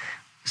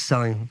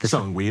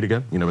 Selling weed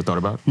again? You never thought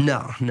about it?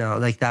 No,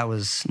 like that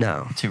was,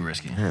 no. Too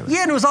risky.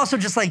 Yeah, and it was also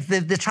just like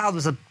the child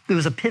was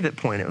a pivot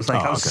point. It was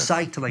like I was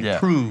psyched to like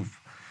prove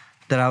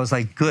that I was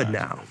like good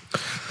now.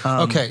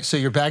 Okay, so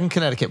you're back in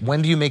Connecticut.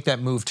 When do you make that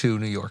move to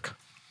New York?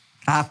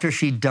 After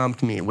she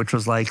dumped me, which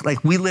was like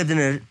we lived in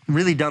a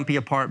really dumpy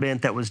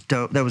apartment that was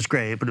dope, that was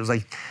great, but it was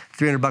like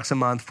 $300 a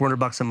month,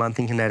 $400 a month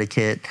in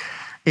Connecticut,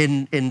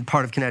 in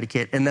part of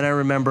Connecticut. And then I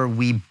remember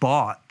we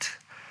bought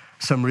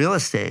some real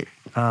estate.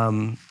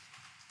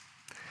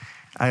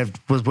 I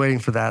was waiting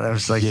for that. I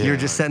was like, you're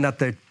just setting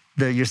up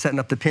you're setting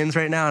up the pins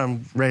right now, and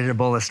I'm ready to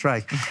bowl a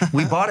strike.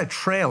 We bought a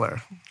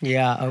trailer.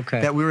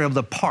 That we were able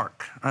to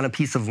park on a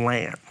piece of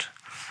land.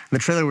 The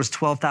trailer was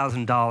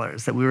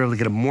 $12,000 that we were able to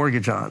get a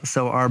mortgage on.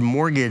 So our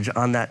mortgage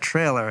on that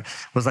trailer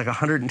was like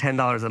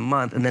 $110 a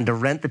month, and then to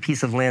rent the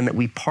piece of land that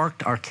we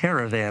parked our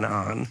caravan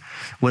on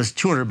was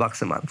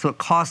 $200 a month. So it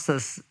cost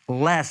us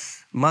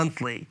less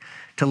monthly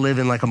to live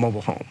in like a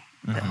mobile home.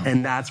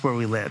 And that's where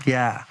we lived,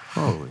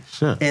 Holy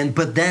shit.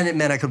 But then it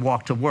meant I could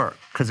walk to work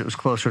because it was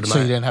closer to So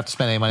you didn't have to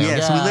spend any money on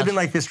gas. so we lived in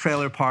like this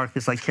trailer park,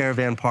 this like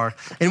caravan park,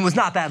 and it was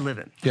not bad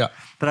living. Yeah.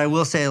 But I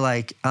will say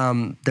like,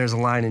 there's a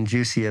line in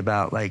Juicy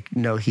about like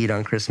no heat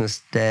on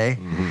Christmas Day.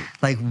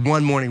 Like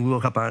one morning we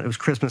woke up it was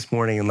Christmas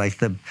morning, and like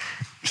the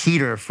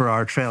heater for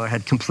our trailer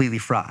had completely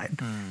fried.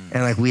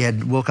 And like we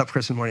had woke up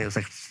Christmas morning, it was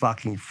like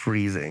fucking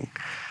freezing.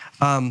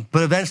 But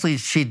eventually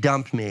she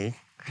dumped me.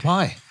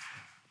 Why?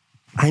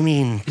 I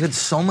mean, you had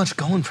so much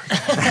going for you.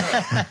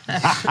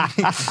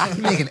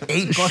 You're making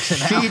 $8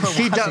 an hour.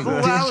 She dumped.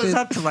 Well, I was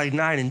up to like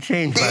 9 and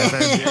change by the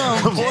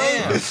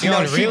time. You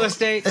know, real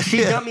estate.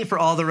 She dumped me for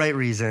all the right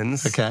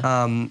reasons. Okay.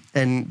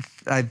 And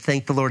I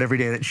thank the Lord every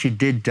day that she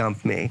did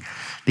dump me,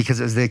 because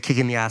it was the kick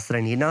in the ass that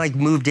I needed. And I like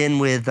moved in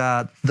with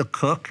the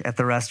cook at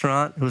the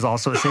restaurant, who was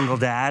also a single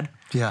dad.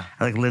 Yeah.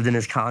 I like lived in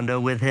his condo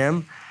with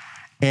him.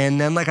 And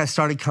then like I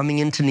started coming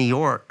into New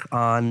York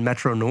on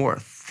Metro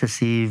North to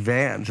see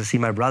Van, to see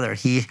my brother.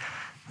 This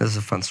is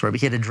a fun story, but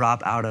he had to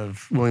drop out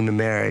of William &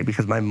 Mary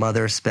because my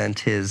mother spent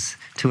his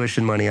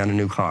tuition money on a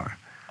new car.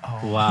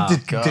 Oh, wow.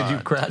 Did you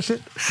crash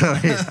it? So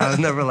I was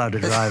never allowed to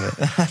drive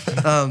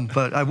it.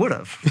 But I would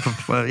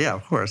have. Well, yeah,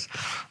 of course.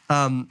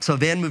 So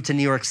Van moved to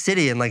New York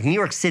City, and like New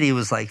York City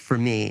was like, for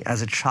me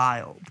as a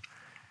child,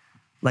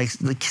 like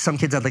some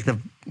kids had like the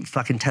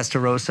fucking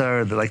Testarossa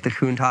or the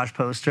Countach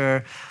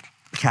poster,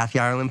 Kathy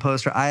Ireland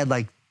poster. I had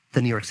like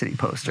the New York City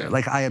poster.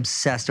 Like I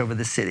obsessed over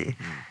the city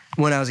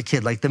when I was a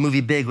kid. Like the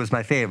movie Big was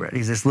my favorite.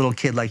 He's this little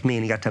kid like me,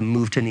 and he got to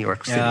move to New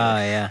York City.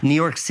 New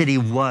York City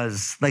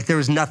was like, there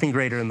was nothing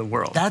greater in the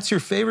world. That's your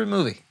favorite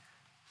movie?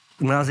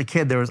 When I was a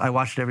kid, I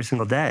watched it every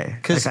single day.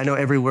 Like I know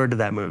every word to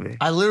that movie.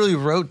 I literally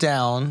wrote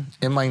down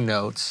in my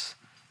notes,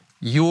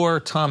 you're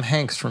Tom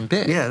Hanks from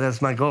Big. Yeah,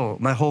 that's my goal.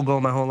 My whole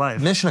goal, my whole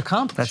life. Mission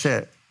accomplished.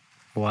 That's it.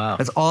 Wow.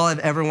 That's all I've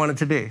ever wanted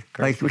to be.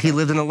 Like, he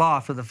lived in a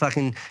loft with the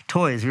fucking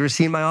toys. You ever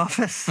seen my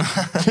office?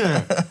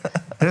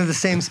 They're the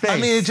same space. I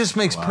mean, it just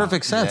makes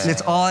perfect sense.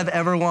 It's all I've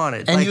ever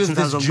wanted. And like, you have since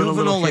I this was a little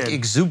juvenile kid.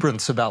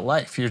 exuberance about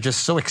life. You're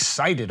just so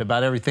excited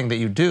about everything that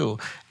you do.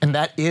 And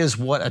that is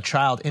what a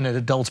child in an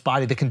adult's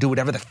body that can do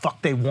whatever the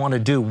fuck they want to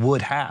do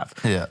would have.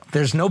 Yeah.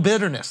 There's no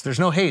bitterness. There's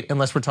no hate,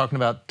 unless we're talking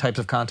about types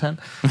of content.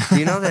 Do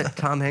you know that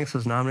Tom Hanks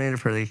was nominated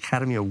for the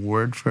Academy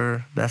Award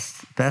for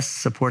Best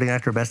Supporting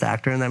Actor, Best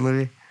Actor in that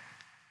movie?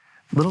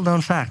 Little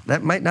known fact.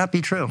 That might not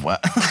be true.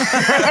 What? I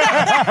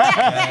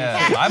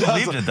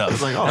believed it though.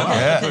 It's like,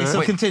 Okay,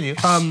 so continue.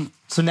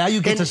 So now you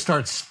get to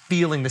start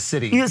feeling the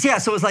city. So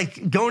it was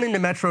like going into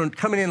Metro and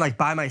coming in like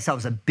by myself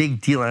was a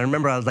big deal. And I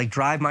remember I would like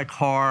drive my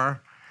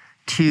car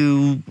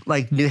to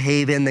like New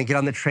Haven, then get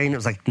on the train. It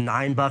was like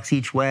 $9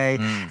 each way.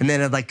 And then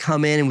I'd like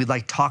come in and we'd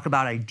like talk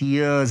about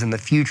ideas and the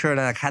future.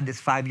 And I like had this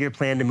 5-year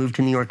plan to move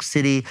to New York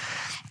City.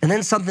 And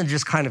then something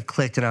just kind of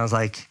clicked, and I was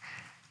like,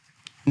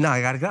 no,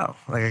 I gotta go.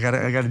 Like I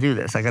gotta do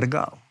this. I gotta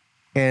go.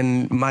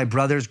 And my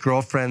brother's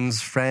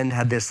girlfriend's friend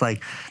had this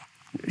like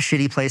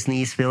shitty place in the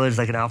East Village,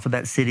 like an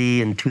Alphabet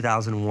City in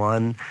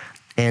 2001.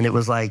 And it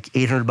was like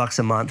 $800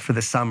 a month for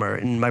the summer.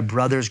 And my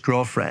brother's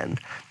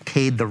girlfriend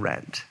paid the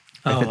rent,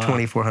 like the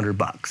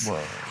 $2,400.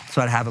 Whoa.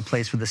 So I'd have a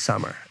place for the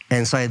summer.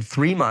 And so I had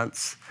 3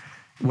 months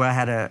where I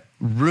had a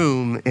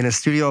room in a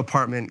studio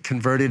apartment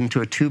converted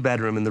into a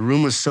 2-bedroom, and the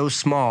room was so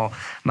small,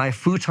 my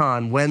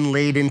futon, when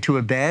laid into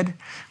a bed,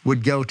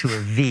 would go to a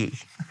V.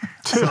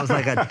 So it was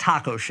like a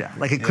taco shell.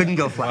 Like it couldn't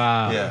go flat.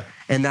 Wow. Yeah.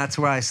 And that's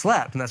where I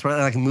slept, and that's where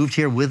I like moved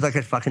here with like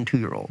a fucking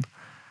 2-year-old.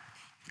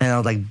 And I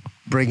would like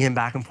bring him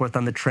back and forth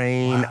on the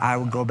train. I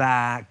would go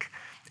back.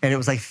 And it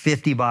was like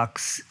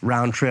 $50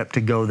 round trip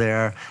to go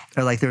there.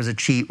 Or like there was a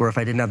cheat where if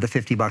I didn't have the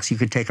 $50, you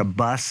could take a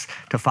bus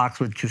to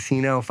Foxwoods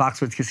Casino.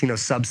 Foxwoods Casino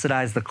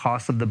subsidized the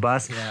cost of the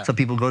bus. Yeah. So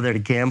people go there to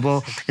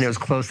gamble. And it was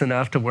close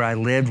enough to where I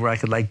lived where I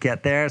could like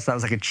get there. So that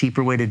was like a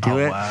cheaper way to do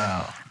it.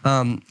 Wow.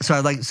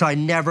 So I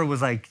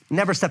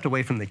never stepped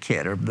away from the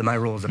kid or my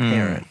role as a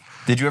parent.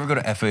 Did you ever go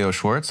to FAO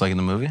Schwartz, like in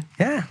the movie?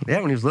 Yeah,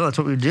 when he was little, that's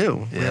what we would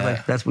do.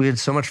 Yeah. We had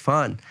so much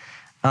fun.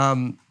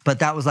 But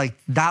that was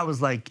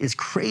like, as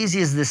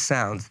crazy as this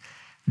sounds,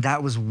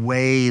 that was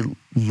way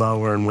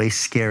lower and way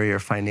scarier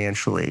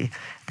financially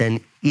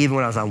than even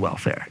when I was on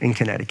welfare in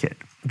Connecticut.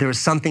 There was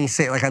something,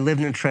 like I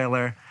lived in a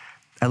trailer,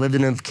 I lived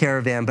in a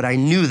caravan, but I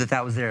knew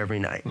that was there every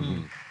night.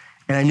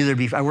 And I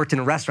knew I worked in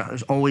a restaurant,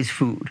 there's always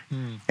food.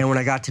 And when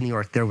I got to New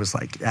York, there was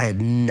like, I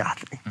had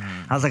nothing.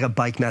 I was like a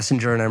bike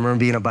messenger, and I remember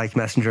being a bike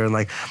messenger, and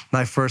like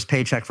my first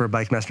paycheck for a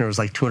bike messenger was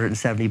like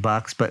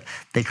 $270, but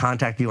they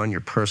contact you on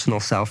your personal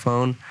cell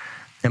phone,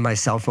 and my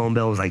cell phone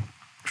bill was like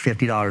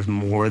 $50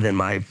 more than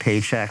my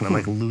paycheck, and I'm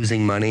like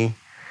losing money.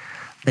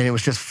 And it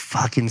was just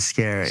fucking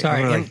scary.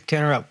 Sorry to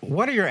interrupt.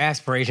 What are your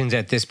aspirations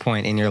at this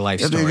point in your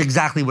life story?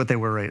 Exactly what they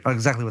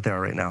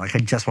are right now. Like I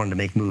just wanted to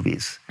make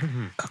movies.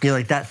 You know,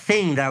 like that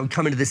thing that I would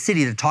come into the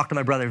city to talk to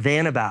my brother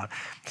Van about.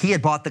 He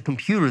had bought the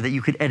computer that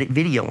you could edit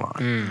video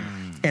on,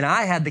 and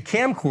I had the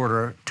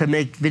camcorder to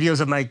make videos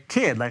of my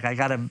kid. Like I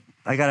got a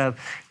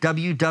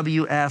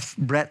WWF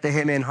Bret the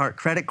Hitman Hart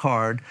credit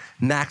card,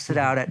 maxed it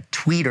out at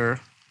Tweeter,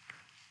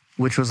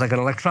 which was like an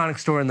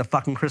electronics store in the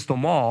fucking Crystal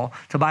Mall,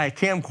 to buy a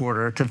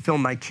camcorder to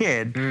film my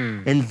kid.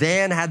 And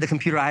Van had the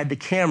computer, I had the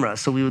camera,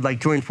 so we would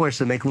like join forces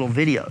to make little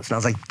videos. And I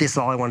was like, this is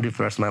all I want to do for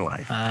the rest of my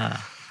life.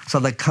 So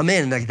I'd like come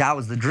in, like that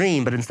was the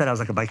dream, but instead I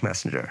was like a bike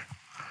messenger.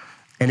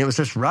 And it was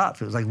just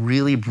rough. It was like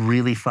really,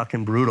 really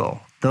fucking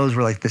brutal. Those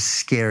were like the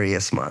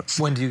scariest months.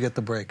 When do you get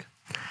the break?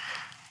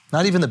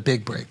 Not even the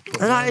big break.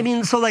 And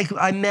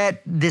I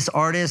met this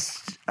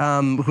artist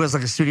who has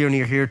like a studio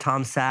near here,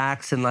 Tom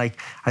Sachs, and like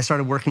I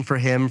started working for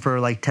him for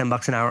like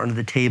 $10 an hour under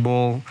the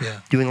table,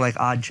 doing like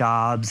odd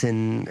jobs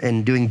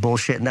and doing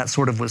bullshit, and that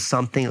sort of was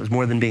something. It was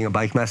more than being a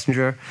bike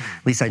messenger.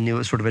 At least I knew it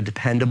was sort of a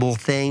dependable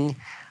thing,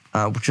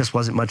 which just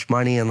wasn't much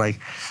money. And like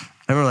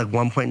I remember like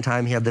one point in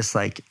time he had this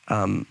like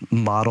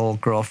model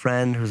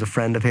girlfriend who was a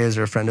friend of his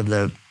or a friend of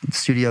the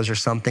studios or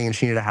something, and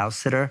she needed a house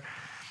sitter.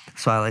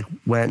 So I like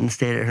went and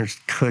stayed at her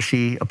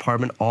cushy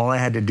apartment. All I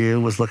had to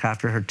do was look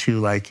after her two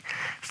like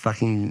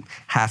fucking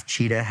half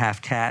cheetah,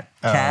 half cat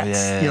cats.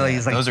 Yeah. You know,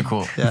 these like those are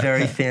cool.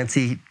 Very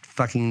fancy,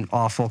 fucking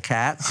awful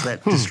cats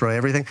that destroy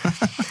everything.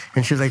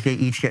 And she was like, they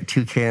each get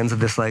 2 cans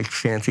of this like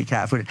fancy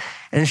cat food.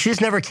 And she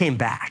just never came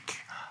back.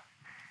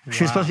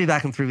 She was supposed to be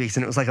back in 3 weeks,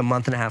 and it was like a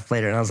month and a half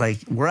later. And I was like,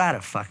 we're out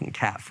of fucking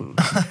cat food.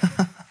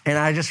 And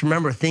I just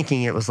remember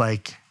thinking it was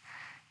like,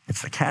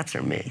 it's the cats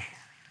or me.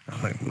 I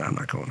was like, no, I'm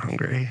not going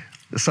hungry.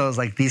 So it was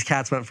like these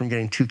cats went from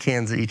getting 2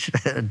 cans each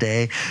a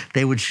day.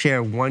 They would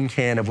share 1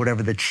 can of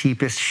whatever the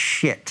cheapest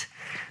shit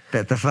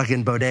that the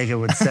fucking bodega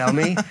would sell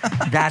me.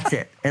 That's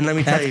it. And let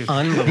me tell you,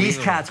 these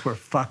cats were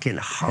fucking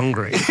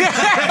hungry.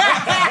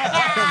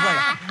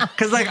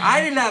 Because like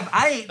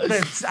I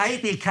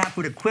ate the cat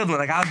food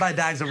equivalent. Like I would buy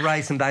bags of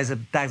rice and bags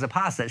of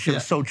pasta. That shit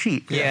was so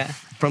cheap.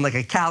 From like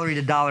a calorie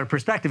to dollar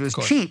perspective, it was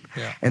cheap.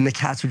 And the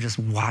cats would just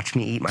watch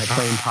me eat my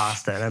plain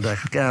pasta. And I'd be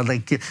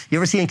like, you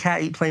ever seen a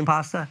cat eat plain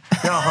pasta?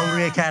 You know how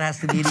hungry a cat has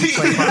to be to eat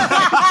plain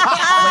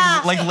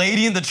pasta? like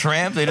Lady and the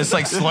Tramp, they just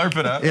like slurp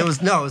it up. It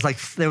was like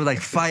they would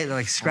like fight, they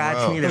like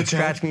scratch me, they would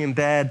scratch me in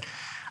bed.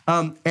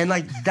 And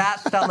like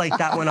that felt like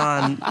that went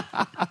on.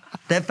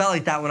 That felt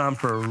like that went on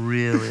for a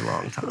really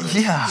long time.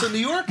 Yeah. So New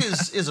York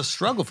is a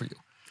struggle for you.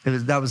 You're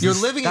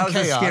living in chaos. That was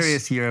the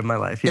scariest year of my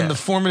life. In the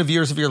formative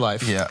years of your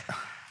life. Yeah.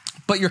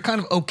 But you're kind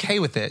of okay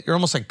with it. You're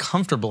almost like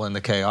comfortable in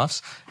the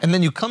chaos. And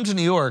then you come to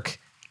New York,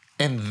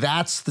 and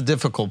that's the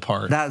difficult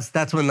part.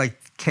 That's when like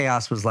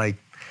chaos was like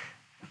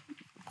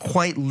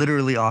quite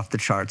literally off the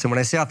charts. And when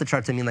I say off the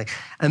charts, I mean like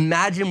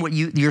imagine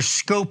your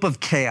scope of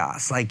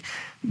chaos, like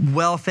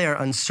welfare,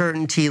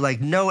 uncertainty, like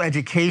no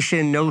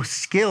education, no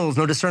skills,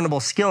 no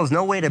discernible skills,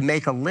 no way to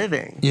make a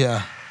living.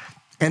 Yeah.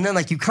 And then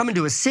like you come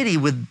into a city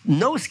with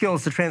no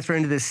skills to transfer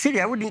into this city.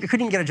 I couldn't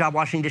even get a job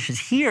washing dishes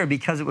here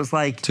because it was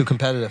like too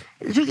competitive.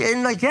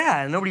 And like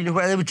nobody knew.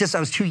 It was just I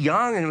was too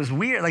young and it was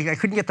weird. Like I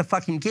couldn't get the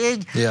fucking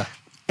gig. Yeah.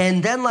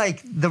 And then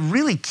like the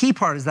really key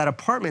part is that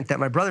apartment that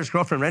my brother's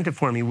girlfriend rented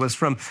for me was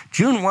from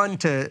June 1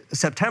 to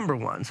September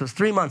 1. So it was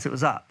 3 months it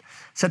was up.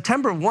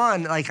 September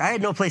 1, like I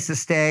had no place to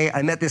stay.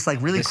 I met this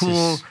like really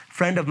cool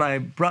friend of my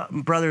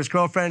brother's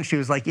girlfriend. She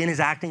was like in his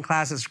acting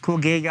class, this cool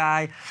gay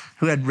guy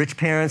who had rich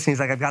parents. And he's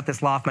like, I've got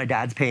this loft my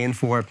dad's paying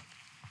for.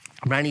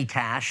 I need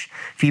cash.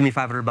 If you give me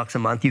 $500 a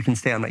month, you can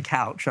stay on my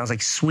couch. And I was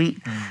like,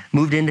 sweet.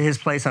 Moved into his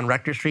place on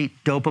Rector Street,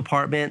 dope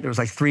apartment. There was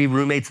like 3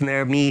 roommates in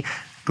there, me,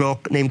 girl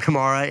named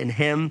Kamara, and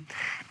him.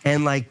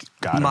 And like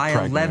my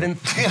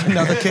 11th...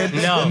 Another kid?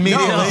 No.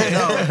 Immediately?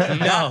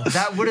 No.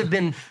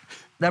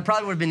 That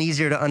probably would have been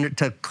easier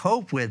to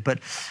cope with, but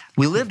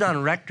we lived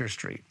on Rector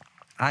Street.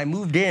 I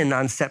moved in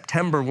on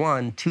September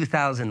 1,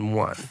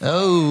 2001.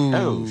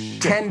 Oh.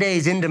 10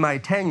 days into my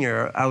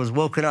tenure, I was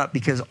woken up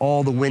because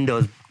all the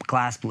windows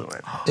glass blew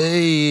in.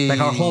 Hey. Like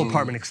our whole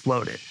apartment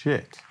exploded.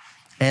 Shit.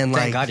 And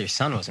Thank God your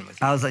son wasn't with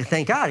you. I was like,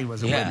 thank God he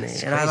wasn't with me.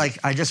 it's And crazy.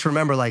 I just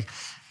remember like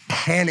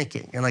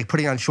panicking and like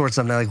putting on shorts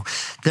and they're like,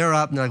 they're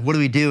up and they're like, what do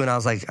we do? And I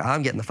was like,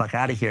 I'm getting the fuck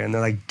out of here. And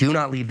they're like, do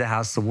not leave the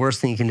house. It's the worst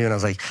thing you can do. And I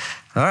was like,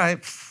 all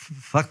right,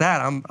 fuck that.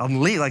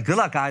 I'm leaving. Like, good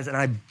luck, guys. And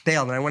I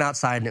bailed and I went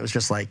outside and it was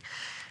just like,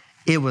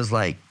 it was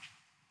like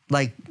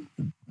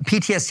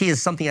PTSD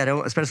is something I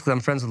don't, especially because I'm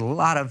friends with a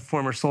lot of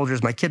former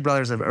soldiers. My kid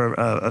brother's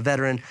a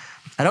veteran.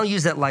 I don't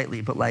use that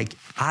lightly, but like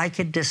I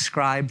could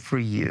describe for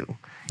you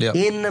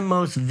in the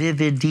most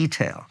vivid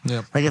detail.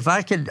 Yep. Like if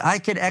I could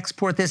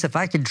export this, if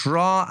I could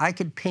draw, I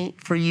could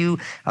paint for you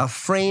a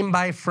frame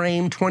by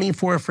frame,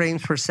 24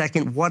 frames per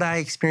second, what I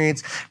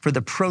experienced for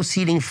the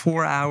preceding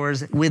 4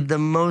 hours with the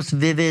most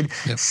vivid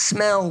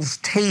smells,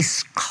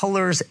 tastes,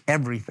 colors,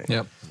 everything.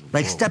 Yep.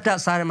 Like stepped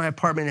outside of my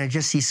apartment and I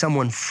just see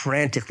someone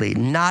frantically,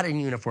 not in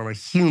uniform, a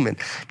human,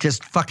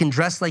 just fucking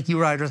dressed like you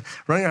or I, just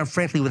running around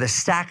frantically with a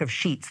stack of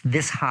sheets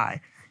this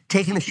high,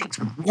 taking the sheets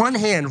with one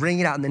hand,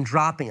 wringing it out, and then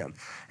dropping them.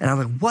 And I'm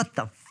like, what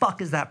the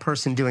fuck is that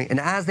person doing? And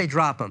as they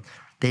drop them,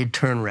 they'd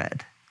turn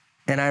red.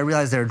 And I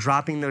realized they were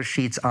dropping those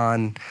sheets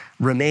on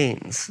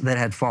remains that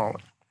had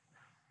fallen.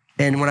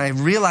 And when I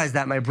realized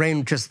that, my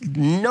brain just,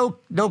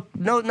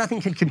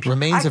 nothing could compute.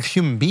 Remains of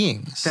human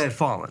beings. That had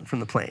fallen from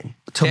the plane.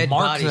 To Dead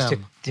mark bodies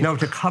them.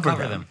 To cover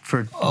them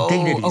for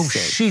dignity's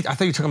sake. Sheets. I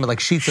thought you were talking about like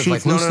sheets of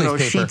like No, loose leaf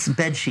paper. sheets,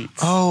 bed sheets.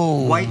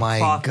 Oh, white my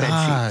cloth God.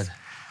 bed sheets.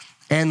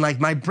 And like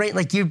my brain,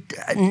 like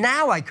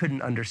now I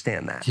couldn't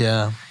understand that.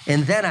 Yeah.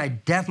 And then I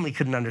definitely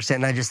couldn't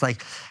understand. And I just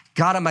like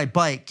got on my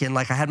bike and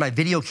like I had my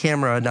video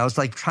camera and I was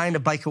like trying to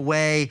bike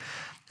away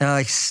and I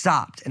like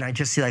stopped and I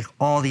just see like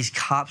all these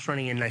cops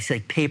running in and I see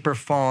like paper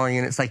falling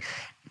and it's like,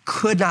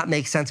 could not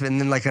make sense of it. And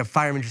then like a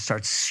fireman just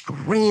starts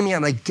screaming.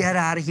 I'm like, get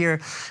out of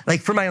here.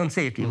 Like for my own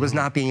safety. It was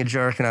not being a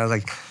jerk. And I was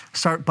like,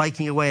 start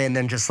biking away and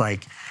then just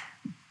like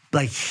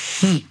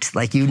heat,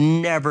 like you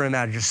never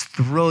imagine, just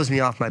throws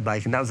me off my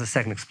bike. And that was the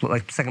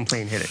second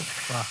plane hitting.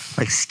 Wow.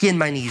 Like skinned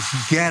my knees,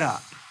 get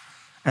up.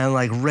 And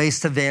like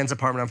race to Van's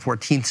apartment on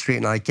 14th Street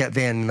and I like get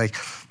Van and like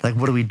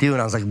what do we do?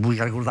 And I was like, we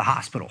gotta go to the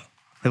hospital.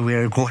 Like we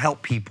gotta go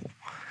help people.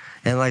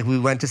 And like we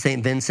went to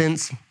St.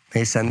 Vincent's.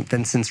 Hey, St.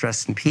 Vincent's,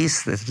 rest in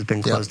peace. This has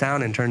been closed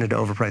down and turned into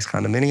overpriced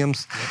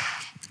condominiums.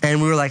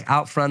 And we were like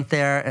out front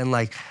there and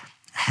like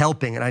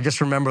helping. And I just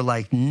remember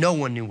like no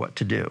one knew what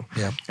to do.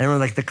 And we're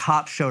like the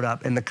cops showed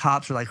up and the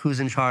cops were like, who's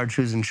in charge?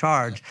 Who's in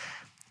charge?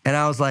 And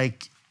I was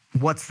like,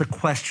 what's the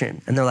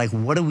question? And they're like,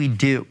 what do we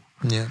do?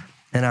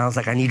 And I was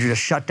like, I need you to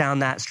shut down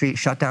that street,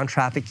 shut down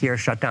traffic here,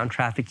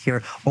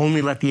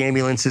 only let the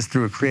ambulances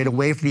through, create a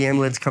way for the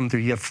ambulance to come through.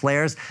 You have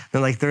flares?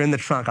 They're like, they're in the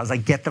trunk. I was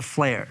like, get the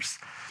flares.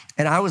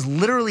 And I was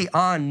literally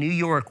on New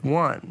York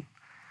 1,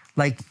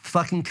 like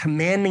fucking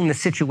commanding the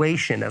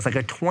situation as like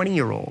a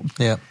 20-year-old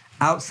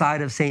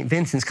outside of St.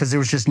 Vincent's because there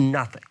was just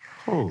nothing.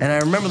 And I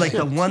remember like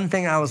the one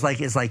thing I was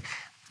like is like,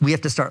 we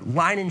have to start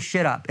lining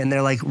shit up. And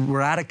they're like,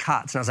 we're out of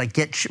cots. And I was like,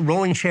 get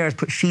rolling chairs,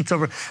 put sheets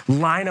over,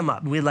 line them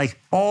up. We had like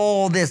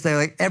all this. They're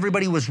like,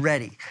 everybody was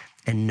ready.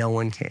 And no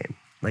one came.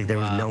 Like there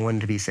was no one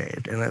to be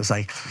saved. And it was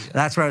like,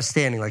 that's where I was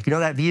standing. Like, you know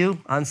that view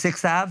on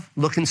 6th Ave,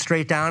 looking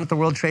straight down at the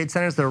World Trade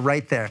Centers? They're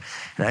right there.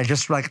 And I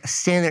just like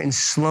stand there in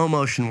slow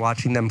motion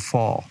watching them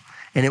fall.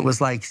 And it was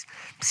like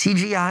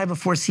CGI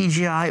before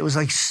CGI. It was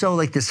like so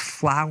like this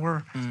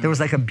flower. There was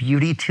like a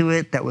beauty to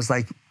it that was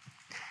like,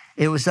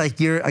 it was like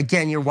you're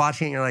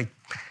watching and you're like,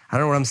 I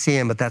don't know what I'm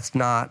seeing, but that's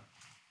not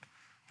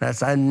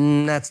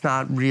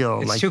real.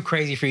 It's like, too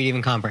crazy for you to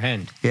even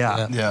comprehend.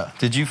 Yeah.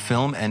 Did you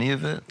film any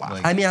of it?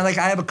 Like, I mean, I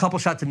have a couple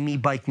shots of me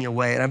biking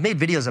away, and I've made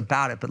videos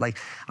about it, but like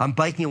I'm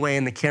biking away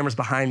and the camera's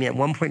behind me. At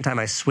one point in time,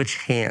 I switch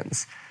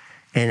hands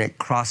and it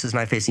crosses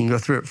my face. And you go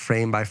through it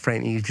frame by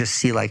frame and you just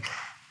see like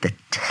the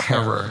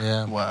terror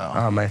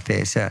on my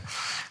face.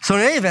 So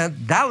in any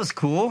event, that was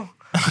cool.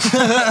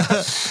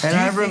 And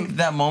I think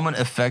that moment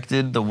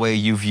affected the way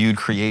you viewed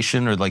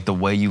creation or like the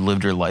way you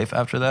lived your life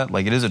after that?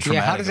 Like it is a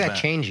traumatic how does that event.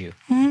 change you?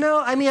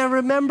 No, I mean, I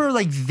remember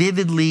like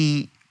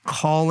vividly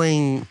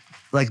calling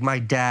like my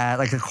dad,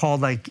 like I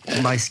called like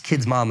my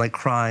kid's mom, like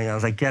crying. I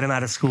was like, get him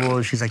out of school.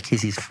 And she's like,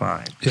 he's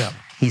fine.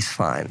 He's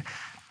fine.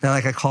 And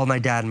like I called my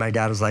dad and my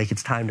dad was like,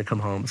 it's time to come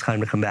home. It's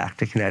time to come back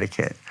to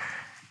Connecticut.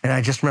 And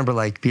I just remember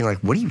like being like,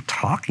 what are you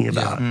talking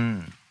about?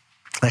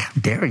 Like, how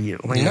dare you?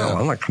 I'm like, no,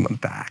 I'm not coming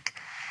back.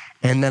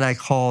 And then I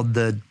called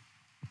the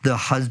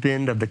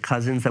husband of the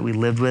cousins that we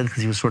lived with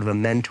because he was sort of a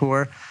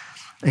mentor.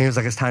 And he was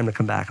like, it's time to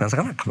come back. And I was like,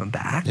 I'm not coming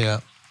back.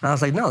 And I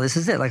was like, no, this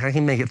is it. Like, I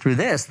can make it through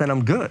this, then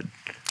I'm good.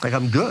 Like,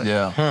 I'm good.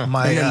 And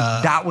then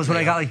that was when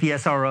I got like the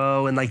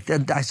SRO and like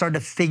I started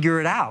to figure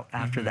it out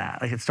after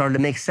that. Like, it started to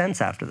make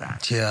sense after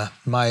that.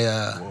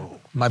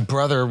 My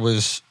brother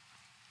was,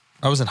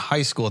 I was in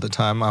high school at the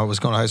time. I was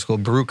going to high school,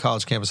 Baruch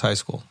College Campus High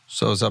School.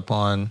 So I was up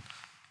on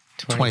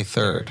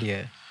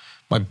 23rd.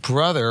 My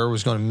brother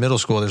was going to middle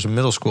school. There's a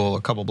middle school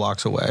a couple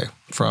blocks away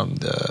from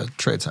the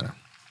Trade Center.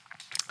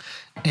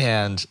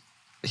 and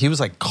he was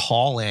like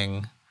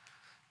calling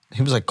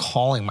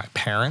my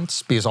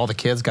parents because all the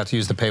kids got to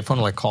use the payphone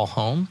to like call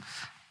home,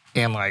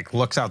 and like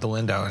looks out the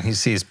window and he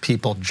sees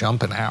people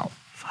jumping out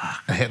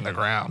and hitting the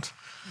ground.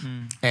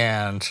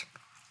 And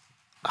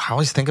I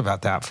always think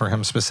about that for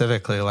him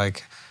specifically.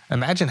 Like,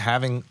 imagine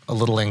having a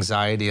little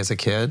anxiety as a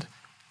kid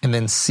and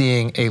then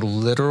seeing a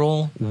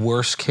literal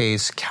worst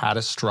case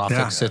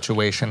catastrophic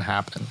situation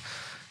happen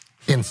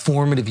in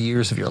formative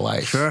years of your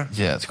life. Sure.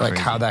 Yeah, it's crazy. Like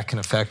how that can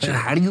affect you.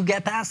 How do you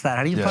get past that?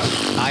 How do you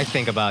I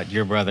think about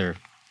your brother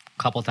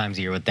a couple times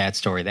a year with that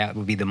story. That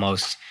would be the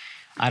most,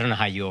 I don't know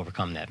how you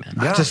overcome that, man.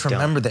 I just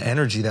remember the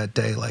energy that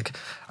day. Like,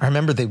 I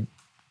remember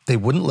they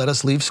wouldn't let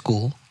us leave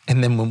school.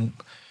 And then when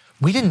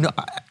we didn't know,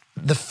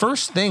 the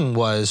first thing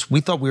was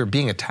we thought we were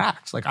being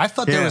attacked. Like, I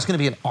thought there was going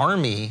to be an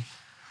army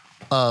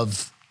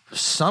of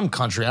some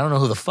country, I don't know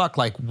who the fuck,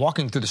 like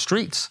walking through the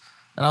streets.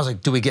 And I was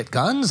like, do we get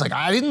guns? Like,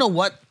 I didn't know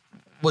what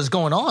was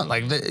going on.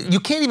 Like,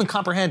 you can't even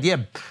comprehend,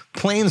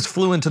 planes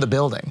flew into the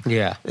building.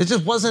 Yeah. It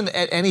just wasn't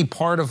at any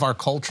part of our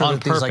culture on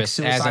that these like purpose,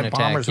 as an suicide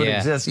bombers attack, would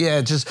exist.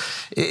 Yeah,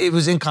 it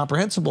was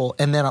incomprehensible.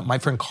 And then my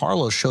friend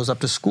Carlos shows up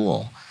to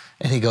school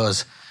and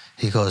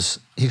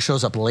he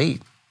shows up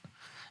late.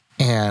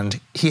 And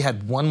he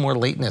had one more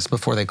lateness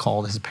before they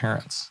called his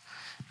parents.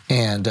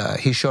 And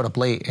he showed up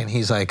late and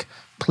he's like,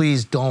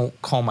 please don't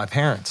call my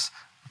parents.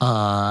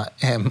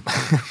 And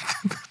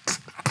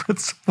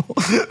principal,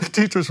 the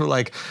teachers were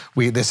like,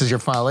 this is your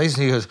final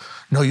lesson. He goes,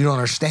 no, you don't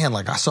understand.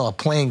 Like, I saw a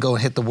plane go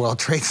and hit the World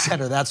Trade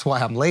Center. That's why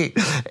I'm late.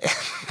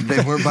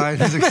 They weren't buying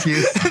his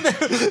excuse.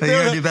 You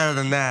gotta do better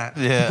than that.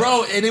 Yeah.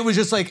 Bro, and it was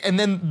just like, and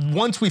then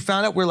once we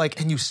found out, we're like,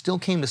 and you still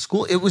came to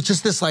school? It was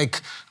just this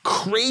like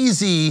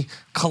crazy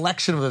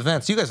collection of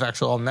events. You guys have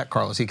actually all met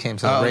Carlos. He came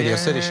to the Radio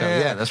City show.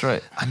 Yeah, that's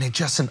right. I mean,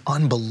 just an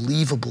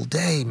unbelievable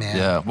day, man.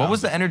 Yeah. What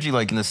was the energy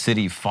like in the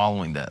city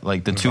following that?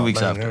 Like the 2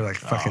 weeks after? There were like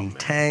fucking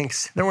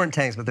tanks. There weren't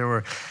tanks, but there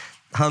were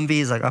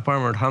Humvees, like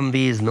up-armored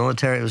Humvees,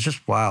 military. It was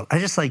just wild. I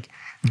just like,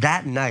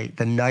 that night,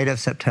 the night of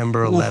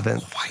September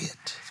 11th.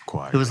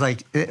 Quiet. It was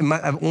like,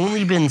 I've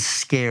only been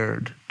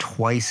scared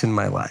twice in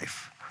my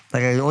life.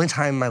 Like, the only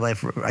time in my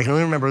life, I can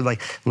only remember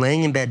like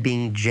laying in bed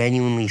being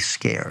genuinely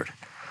scared.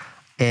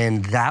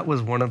 And that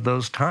was one of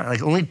those times,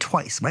 like only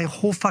twice, my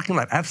whole fucking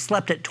life. I've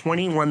slept at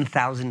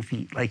 21,000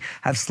 feet. Like,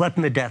 I've slept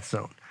in the death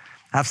zone.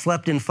 I've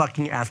slept in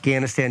fucking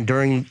Afghanistan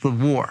during the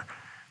war,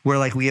 where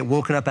like we get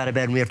woken up out of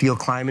bed and we have to go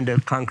climb into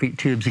concrete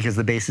tubes because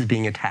the base is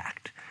being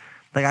attacked.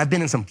 Like, I've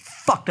been in some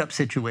fucked up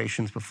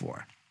situations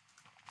before.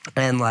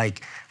 And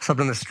like,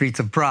 slept on the streets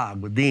of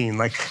Prague with Dean.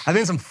 Like, I've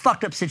been in some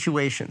fucked up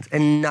situations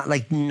and not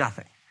like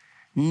nothing.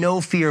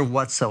 No fear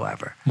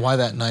whatsoever. Why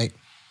that night?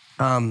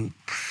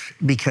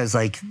 Because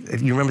like,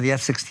 if you remember the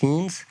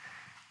F-16s,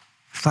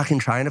 fucking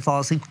trying to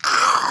fall asleep,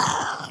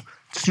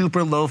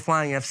 super low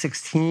flying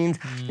F-16s,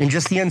 and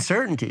just the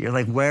uncertainty. You're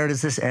like, where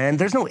does this end?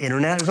 There's no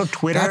internet, there's no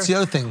Twitter. That's the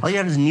other thing. All you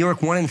have is New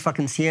York One and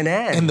fucking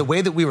CNN. And the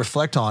way that we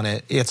reflect on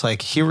it, it's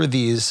like, here are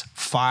these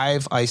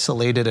 5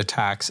 isolated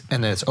attacks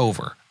and then it's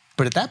over.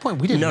 But at that point,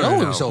 we didn't know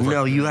it was over.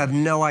 No, you have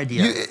no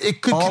idea.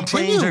 It could all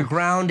continue. Planes are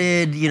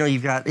grounded. You know,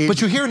 you've got.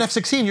 But you hear an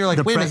F-16, you're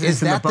like, wait a minute,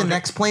 is that the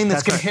next plane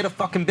that's going to hit a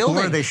fucking building?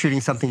 Or are they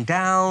shooting something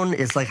down?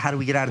 It's like, how do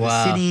we get out of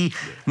the city?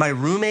 My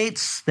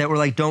roommates that were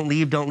like, don't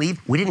leave.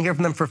 We didn't hear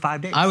from them for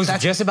 5 days. I was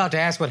just about to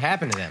ask what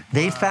happened to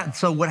them.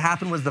 So what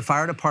happened was the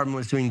fire department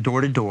was doing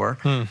door to door.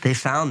 They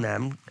found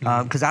them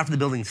because after the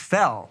buildings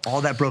fell,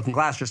 all that broken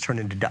glass just turned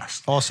into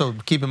dust. Also,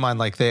 keep in mind,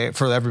 like,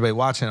 for everybody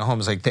watching at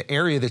home, is like the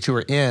area that you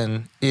were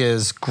in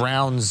is ground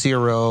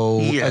zero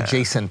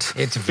adjacent.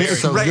 It's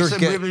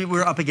very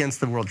we're up against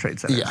the World Trade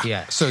Center.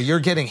 Yeah. So you're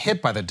getting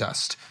hit by the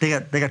dust. They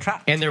got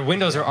trapped. And their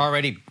windows are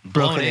already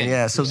blown in.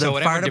 Yeah. So the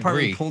fire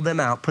department pulled them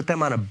out, put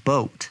them on a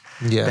boat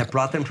that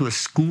brought them to a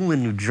school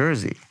in New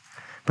Jersey.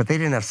 But they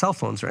didn't have cell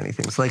phones or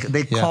anything. So like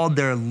they called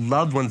their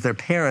loved ones their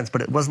parents,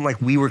 but it wasn't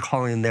like we were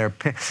calling their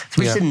parents. So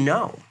we just didn't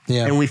know.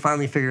 Yeah. And we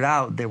finally figured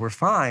out they were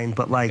fine,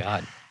 but like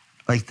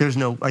there's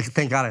no, like,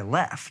 thank God I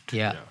left.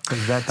 Yeah.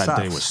 That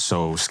day was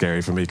so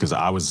scary for me because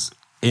I was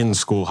in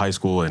school, high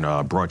school in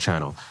Broad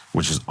Channel,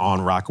 which is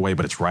on Rockaway,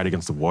 but it's right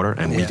against the water,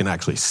 and we can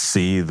actually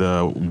see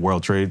the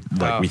World Trade.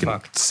 Like, we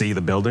can see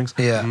the buildings.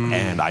 Yeah.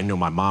 And I know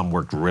my mom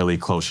worked really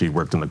close. She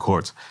worked in the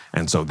courts.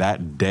 And so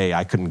that day,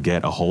 I couldn't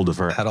get a hold of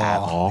her at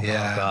all.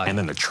 Yeah. And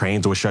then the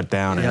trains were shut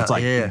down. And it's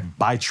like,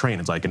 by train,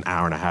 it's like an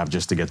hour and a half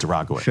just to get to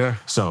Rockaway. Sure.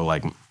 So,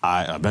 like,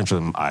 I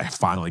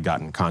finally got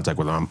in contact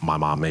with my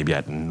mom maybe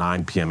at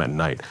 9 p.m. at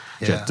night.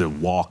 She had to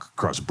walk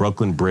across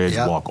Brooklyn Bridge,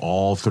 walk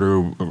all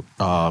through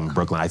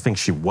Brooklyn. I think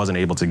she wasn't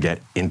able to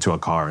get into a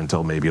car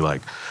until maybe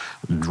like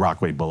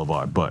Rockaway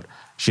Boulevard, but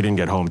she didn't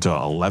get home till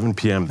 11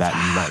 p.m. that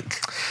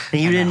night.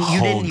 And you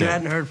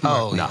hadn't heard from her?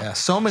 Oh, no. Yeah.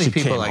 So many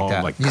people like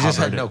that. Like, you just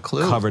had no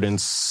clue. Covered in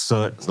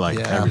soot, like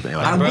everything.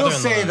 Like, I will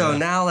say, though,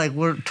 now, like,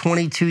 we're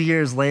 22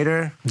 years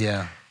later.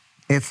 Yeah.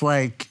 It's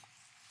like,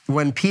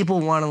 when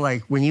people want to,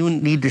 like, when you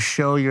need to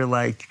show you're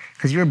like,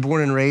 because you're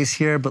born and raised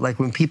here, but like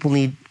when people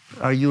need,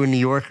 are you a New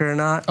Yorker or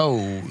not? Oh,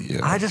 yeah.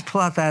 I just pull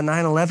out that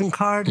 9/11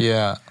 card.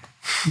 Yeah.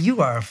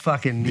 you are a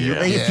fucking...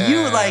 Like, if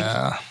you,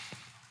 like...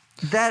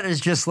 That is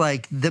just,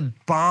 like, the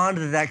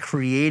bond that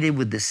created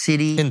with the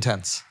city.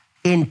 Intense.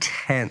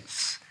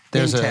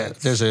 There's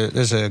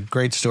a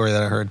great story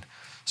that I heard.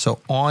 So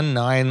on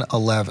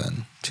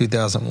 9/11,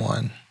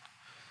 2001,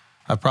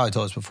 I've probably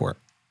told this before,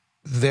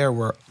 there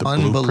were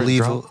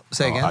unbelievable...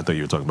 Say again? I thought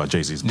you were talking about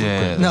Jay-Z's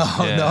Blueprint. No,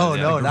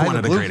 Like one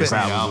of the greatest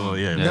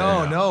albums.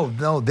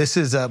 No. This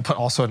is but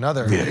also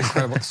another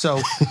incredible.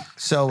 So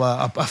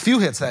a few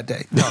hits that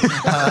day.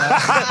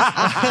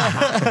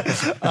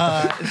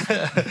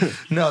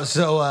 No,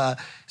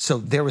 so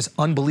there was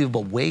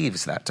unbelievable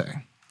waves that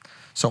day.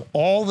 So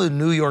all the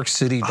New York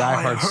City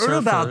diehard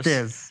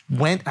surfers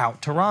went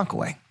out to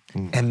Rockaway,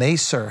 and they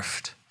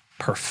surfed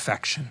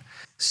perfection.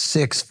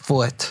 6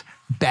 foot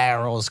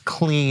barrels,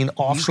 clean,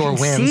 offshore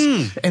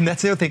winds. And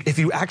that's the other thing. If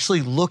you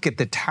actually look at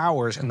the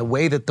towers and the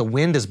way that the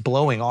wind is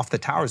blowing off the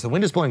towers, the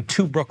wind is blowing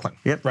to Brooklyn,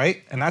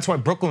 right? And that's why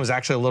Brooklyn was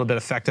actually a little bit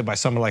affected by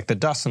some of like the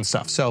dust and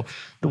stuff. So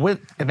the wind,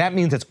 and that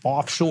means it's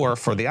offshore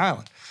for the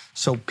island.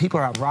 So people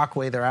are out in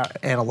Rockaway, they're out,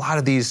 and a lot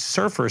of these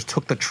surfers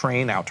took the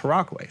train out to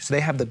Rockaway. So they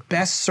have the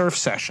best surf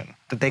session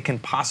that they can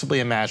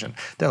possibly imagine.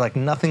 They're like,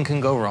 nothing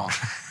can go wrong.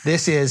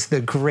 This is the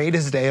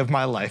greatest day of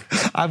my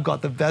life. I've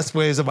got the best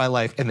waves of my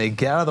life. And they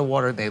get out of the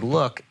water, they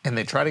look, and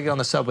they try to get on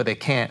the subway, they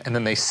can't, and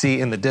then they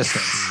see in the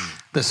distance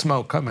the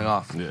smoke coming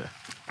off. Yeah.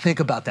 Think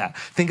about that.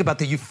 Think about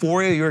the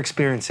euphoria you're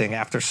experiencing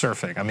after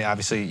surfing. I mean,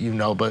 obviously, you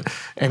know, but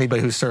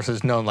anybody who surfs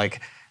has known, like,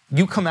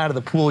 you come out of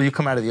the pool, you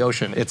come out of the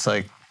ocean, it's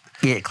like,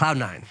 yeah, Cloud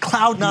 9.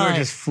 Cloud 9. You were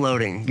just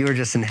floating. You were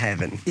just in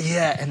heaven.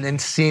 Yeah, and then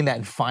seeing that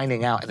and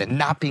finding out, and then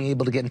not being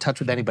able to get in touch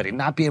with anybody,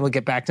 not being able to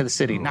get back to the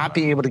city, not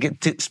being able to get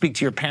to speak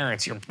to your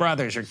parents, your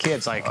brothers, your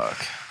kids. Like,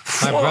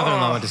 my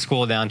brother-in-law went to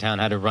school downtown,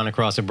 had to run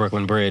across the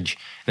Brooklyn Bridge,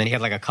 and then he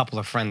had like a couple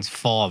of friends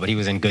fall, but he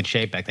was in good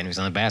shape back then. He was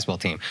on the basketball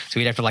team, so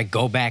he'd have to like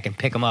go back and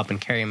pick him up and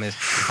carry him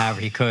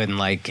however he could, and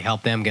like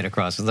help them get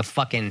across. It was a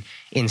fucking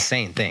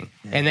insane thing.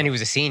 Yeah. And then he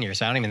was a senior,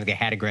 so I don't even think he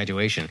had a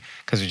graduation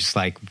because it was just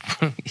like,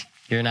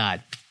 you're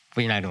not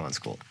doing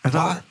school. I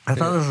thought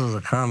this was a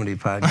comedy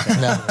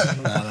podcast.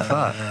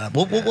 No.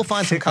 We'll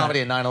find some comedy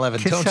at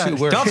 9/11. Don't you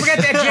worry. Don't forget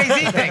that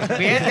Jay-Z thing.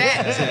 We had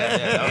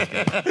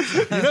that.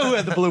 You know who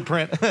had the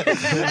blueprint?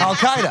 Al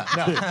Qaeda.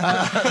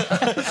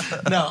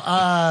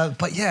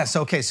 But yes,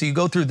 okay. So you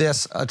go through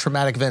this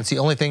traumatic event. It's the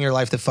only thing in your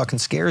life that fucking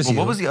scares you.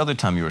 What was the other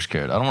time you were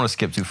scared? I don't want to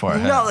skip too far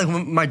ahead. No, like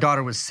when my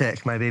daughter was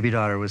sick. My baby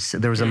daughter was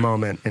sick. There was a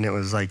moment, and it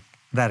was like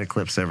that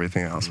eclipsed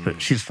everything else. But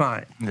she's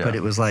fine. Yeah. But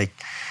it was like,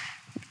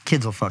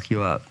 kids will fuck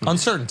you up.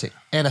 Uncertainty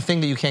and a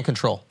thing that you can't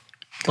control.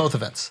 Both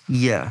events.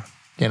 Yeah.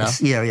 You know?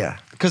 Yeah.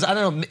 Because I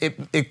don't know,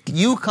 if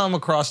you come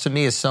across to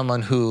me as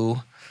someone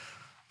who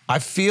I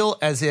feel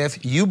as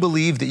if you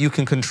believe that you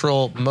can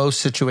control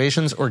most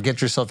situations or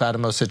get yourself out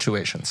of most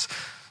situations.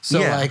 So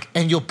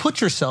and you'll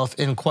put yourself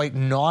in quite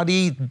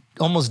naughty,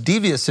 almost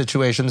devious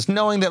situations,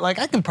 knowing that like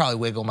I can probably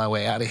wiggle my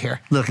way out of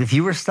here. Look, if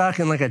you were stuck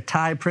in like a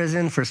Thai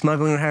prison for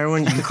smuggling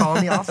heroin, you call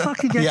me, I'll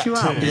fucking get you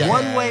out.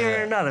 One way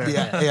or another.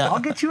 I'll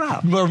get you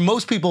out. Where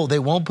most people, they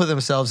won't put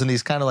themselves in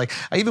these kind of like,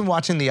 even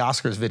watching the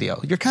Oscars video,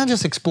 you're kind of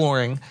just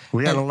exploring.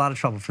 We got in a lot of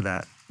trouble for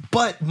that.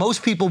 But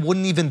most people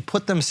wouldn't even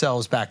put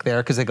themselves back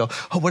there because they go,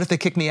 oh, what if they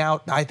kick me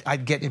out?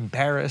 I'd get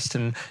embarrassed.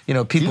 And, you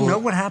know, people. Do you know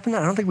what happened?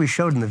 I don't think we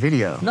showed in the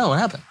video. No, what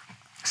happened?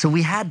 So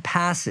we had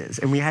passes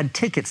and we had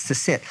tickets to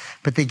sit,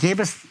 but they gave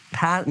us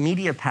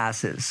media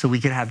passes so we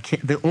could have.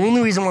 The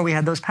only reason why we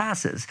had those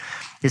passes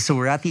is so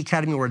we're at the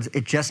Academy Awards.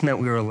 It just meant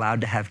we were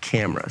allowed to have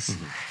cameras.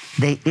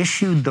 Mm-hmm. They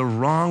issued the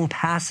wrong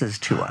passes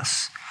to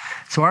us.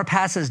 So our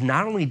passes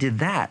not only did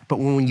that, but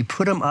when you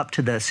put them up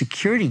to the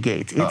security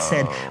gates, it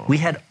said we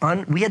had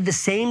the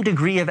same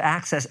degree of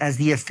access as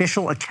the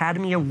official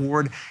Academy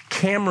Award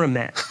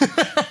cameramen.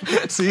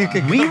 So you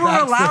could. We were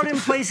allowed in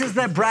places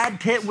that Brad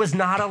Pitt was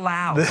not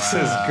allowed. This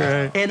is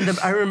great. And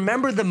I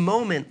remember the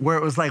moment where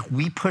it was like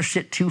we pushed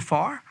it too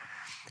far.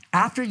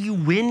 After you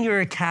win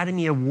your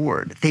Academy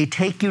Award, they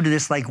take you to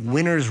this like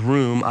winner's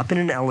room up in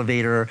an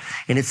elevator,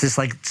 and it's this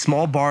like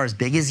small bar as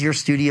big as your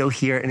studio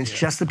here, and it's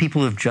just the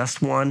people who have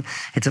just won.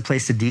 It's a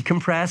place to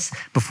decompress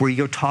before you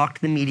go talk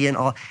to the media and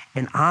all,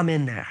 and I'm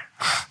in there.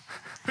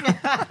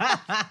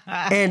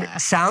 And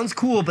sounds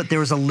cool, but there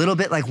was a little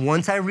bit like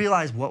once I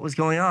realized what was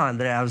going on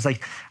that I was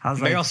like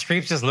Meryl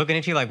Streep's just looking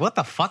at you like, what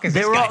the fuck is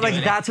this guy doing? They were all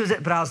like, that's was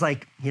it. But I was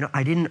like, you know,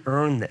 I didn't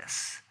earn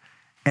this.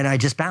 And I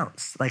just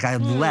bounced. Like, I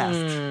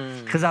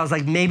left. Because I was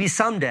like, maybe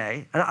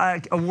someday.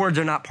 Awards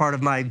are not part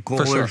of my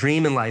goal or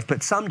dream in life,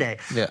 but someday.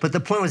 Yeah. But the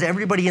point was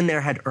everybody in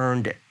there had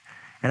earned it.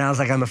 And I was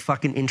like, I'm a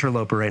fucking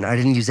interloper right now. I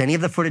didn't use any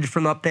of the footage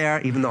from up there,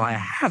 even though I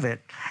have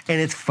it.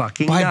 And it's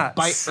fucking nuts.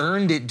 By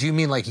earned it, do you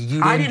mean like you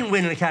didn't? I didn't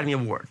win an Academy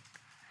Award.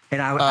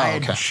 And I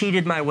had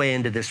cheated my way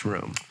into this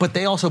room. But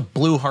they also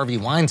blew Harvey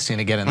Weinstein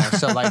to get in there.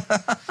 So, like,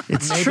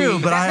 it's true,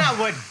 but that's not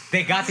what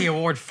they got the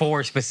award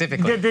for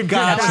specifically.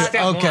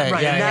 Gotcha. Okay.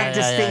 Right. That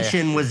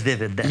distinction was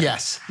vivid there.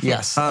 Yes.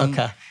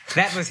 Okay.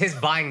 That was his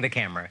buying the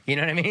camera. You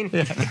know what I mean?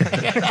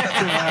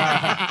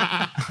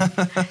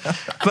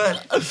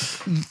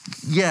 But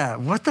yeah,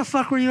 what the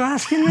fuck were you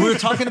asking me? We were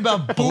talking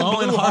about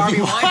blowing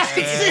Harvey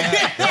Weinstein.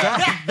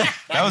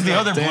 That was the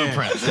other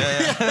blueprint.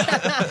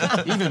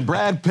 Even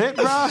Brad Pitt,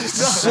 bro.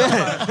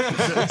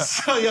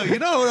 So, you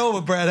don't know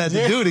what Brad had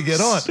to do to get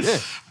on.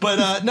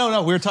 But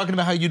no, we were talking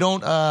about how you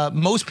don't,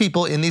 most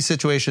people in these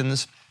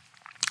situations,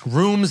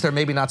 rooms they're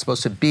maybe not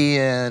supposed to be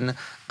in,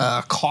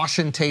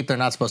 caution tape they're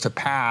not supposed to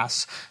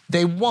pass,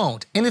 they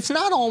won't. And it's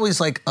not always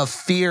like a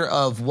fear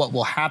of what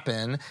will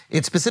happen.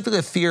 It's specifically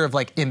a fear of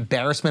like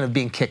embarrassment of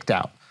being kicked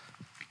out.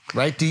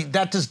 Right?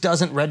 That just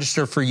doesn't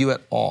register for you at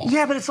all.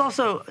 Yeah, but it's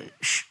also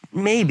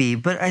maybe.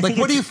 But I think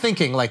what are you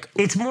thinking? Like,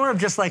 it's more of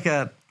just like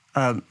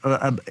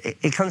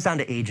it comes down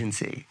to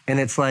agency, and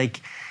it's like,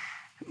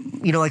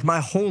 like my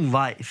whole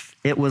life,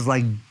 it was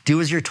like do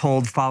as you're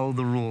told, follow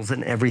the rules,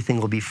 and everything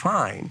will be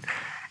fine.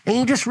 And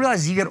you just realize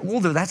as you get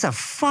older, that's a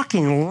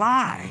fucking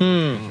lie.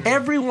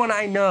 Everyone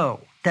I know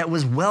that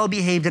was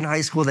well-behaved in high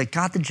school, that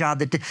got the job,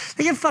 they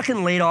get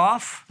fucking laid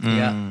off.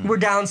 Yeah. We're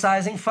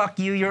downsizing, fuck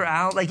you, you're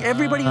out. Like,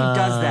 everybody who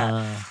does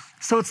that.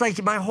 So it's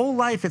like my whole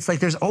life, it's like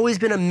there's always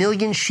been a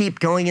million sheep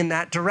going in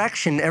that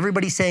direction.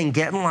 Everybody's saying,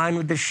 get in line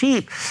with the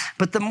sheep.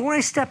 But the more I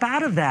step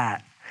out of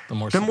that,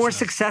 the more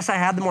success I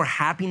have, the more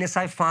happiness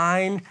I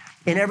find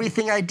in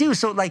everything I do.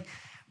 So, like,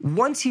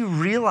 once you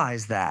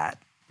realize that,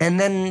 and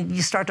then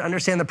you start to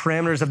understand the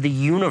parameters of the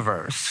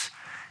universe,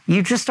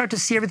 you just start to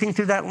see everything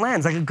through that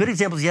lens. Like, a good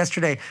example is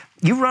yesterday.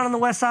 You run on the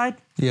West Side?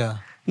 Yeah.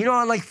 You know,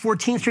 on like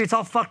 14th Street, it's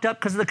all fucked up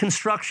because of the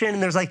construction,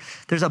 and there's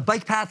a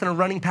bike path and a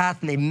running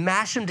path, and they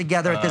mash them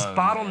together at this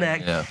bottleneck.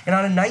 Yeah. And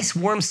on a nice,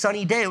 warm,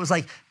 sunny day, it was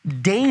like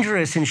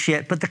dangerous and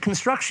shit, but the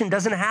construction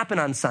doesn't happen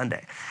on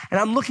Sunday. And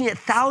I'm looking at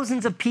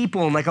thousands of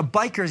people and like a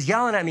biker's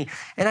yelling at me,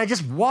 and I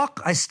just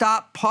I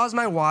stop, pause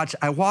my watch,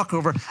 I walk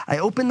over, I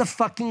open the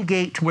fucking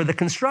gate to where the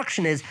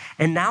construction is,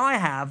 and now I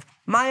have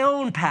my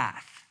own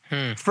path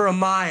for a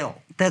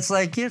mile. That's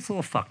like, it's a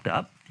little fucked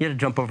up. You had to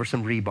jump over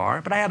some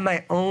rebar, but I have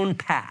my own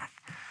path.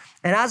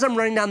 And as I'm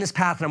running down this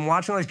path and I'm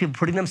watching all these people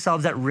putting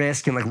themselves at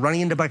risk and like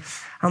running into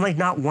bikes, I'm like,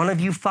 not one of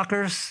you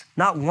fuckers,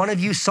 not one of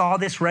you saw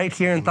this right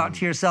here and thought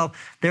to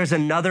yourself, there's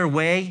another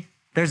way,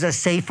 there's a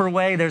safer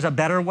way, there's a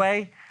better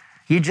way.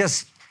 You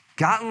just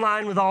got in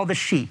line with all the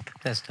sheep.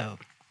 That's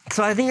dope.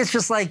 So I think it's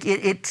just like,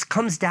 it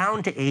comes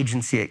down to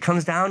agency. It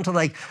comes down to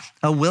like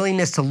a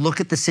willingness to look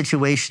at the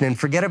situation and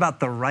forget about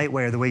the right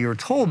way or the way you were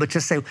told, but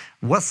just say,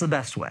 what's the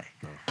best way?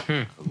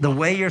 The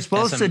way you're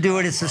supposed to do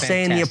it is to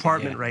stay in the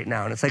apartment right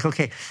now. And it's like,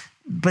 okay,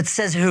 but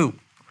says who?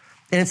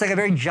 And it's like a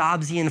very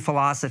Jobsian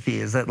philosophy,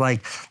 is that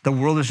like the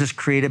world is just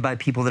created by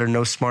people that are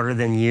no smarter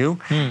than you.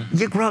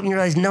 You grow up and you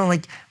realize, no,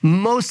 like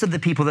most of the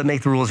people that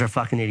make the rules are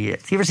fucking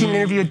idiots. You ever seen an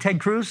interview with Ted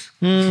Cruz?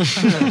 You know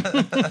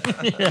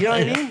what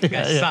I mean?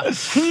 Yeah.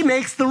 He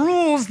makes the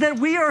rules that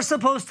we are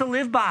supposed to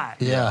live by.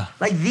 Yeah.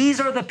 Like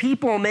these are the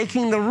people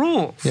making the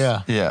rules.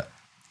 Yeah. Yeah.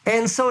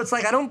 And so it's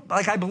like,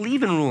 I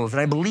believe in rules and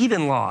I believe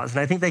in laws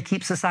and I think they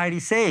keep society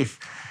safe.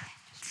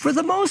 For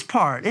the most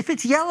part, if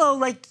it's yellow,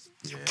 like,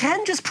 you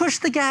can just push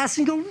the gas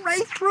and go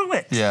right through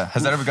it. Yeah.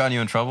 Has that ever gotten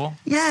you in trouble?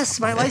 Yes,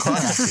 my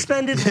license is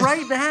suspended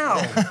right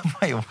now.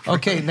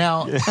 Okay,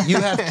 now you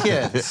have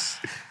kids.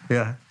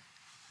 Yeah.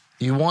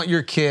 You want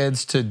your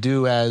kids to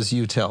do as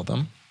you tell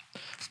them,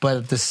 but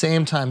at the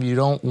same time, you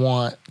don't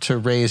want to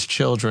raise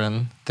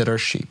children that are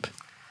sheep.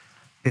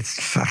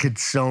 It's fucking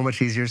so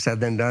much easier said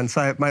than done.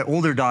 So my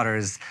older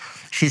daughter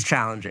she's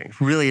challenging,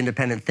 really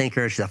independent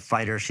thinker. She's a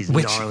fighter. She's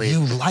gnarly.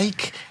 Which you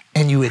like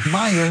and you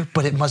admire,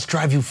 but it must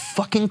drive you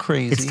fucking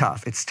crazy. It's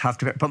tough. It's tough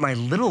to bear. But my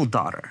little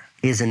daughter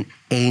is an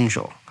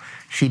angel.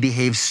 She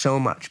behaves so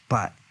much,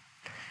 but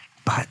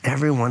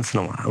every once in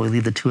a while, we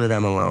leave the two of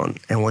them alone,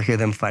 and we'll hear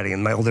them fighting.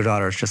 And my older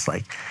daughter is just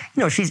like,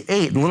 she's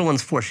 8, and the little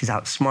one's 4. She's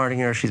outsmarting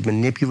her. She's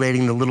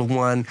manipulating the little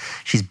one.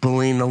 She's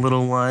bullying the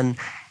little one.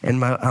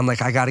 And I'm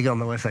like, I got to go.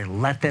 My wife's like,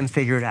 let them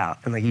figure it out.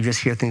 And like, you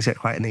just hear things get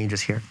quiet, and then you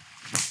just hear,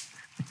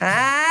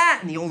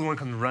 and the older one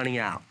comes running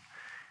out.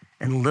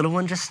 And the little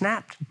one just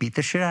snapped, beat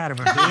the shit out of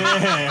her.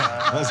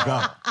 Yeah, let's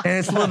go. And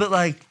it's a little bit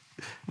like,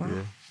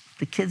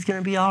 the kid's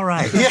gonna be all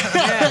right.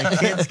 The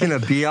kid's gonna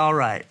be all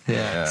right.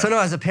 Yeah. So no,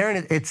 as a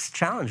parent, it's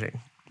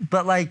challenging.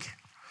 But like,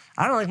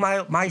 I don't know,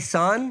 like my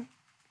son,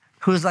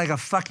 who's like a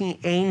fucking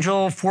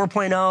angel,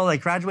 4.0,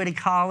 like graduated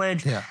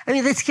college. Yeah. I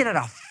mean, this kid had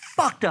a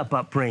fucked up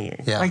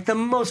upbringing. Yeah. Like the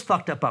most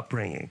fucked up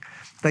upbringing.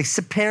 Like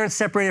parents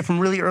separated from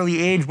really early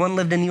age. One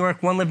lived in New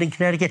York, one lived in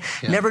Connecticut.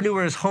 Yeah. Never knew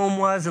where his home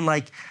was. And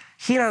like,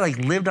 he and I like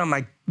lived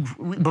on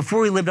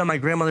before we lived on my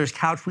grandmother's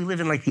couch, we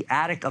lived in like the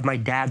attic of my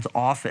dad's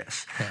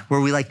office,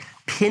 where we like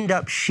pinned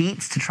up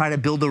sheets to try to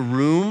build a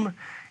room.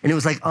 And it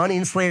was like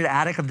uninsulated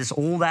attic of this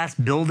old ass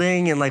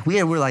building. And like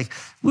we were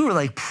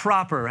like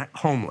proper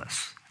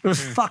homeless. It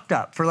was fucked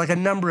up for like a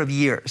number of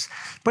years.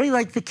 But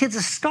the kid's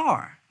a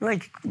star.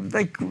 Like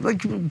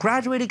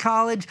graduated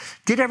college,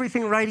 did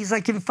everything right. He's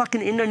like in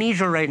fucking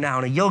Indonesia right now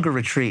on a yoga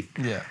retreat.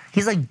 Yeah.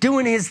 He's like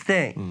doing his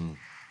thing.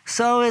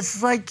 So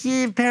it's like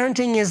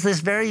parenting is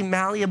this very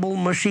malleable,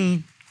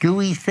 mushy,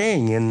 gooey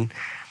thing. And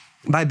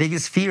my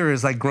biggest fear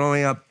is like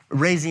growing up,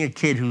 raising a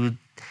kid who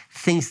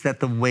thinks that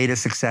the way to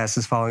success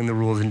is following the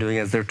rules and doing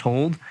as they're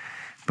told.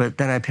 But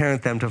then I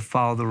parent them to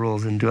follow the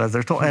rules and do as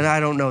they're told. And I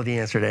don't know the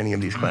answer to any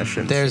of these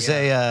questions. There's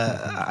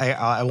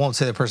I won't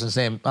say the person's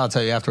name, I'll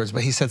tell you afterwards,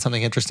 but he said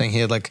something interesting. He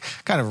had like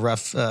kind of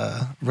rough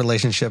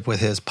relationship with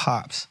his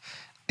pops.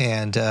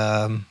 And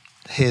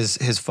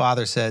his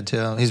father said to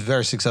him, he's a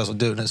very successful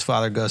dude, and his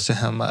father goes to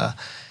him,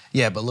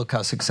 yeah, but look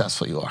how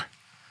successful you are.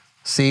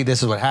 See,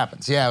 this is what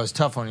happens. Yeah, it was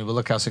tough on you, but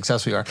look how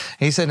successful you are.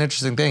 And he said an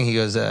interesting thing. He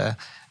goes,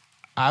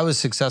 I was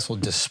successful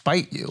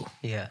despite you.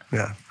 Yeah.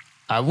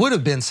 I would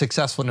have been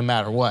successful no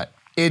matter what.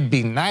 It'd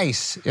be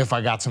nice if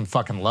I got some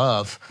fucking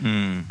love.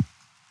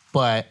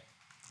 But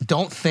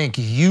don't think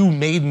you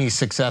made me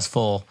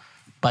successful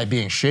by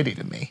being shitty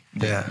to me.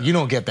 Yeah. You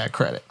don't get that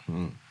credit.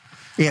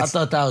 Yeah, I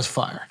thought that was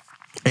fire.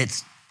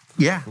 It's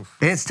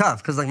tough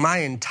because like my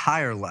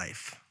entire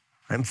life,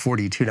 I'm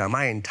 42 now,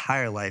 my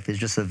entire life is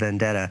just a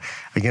vendetta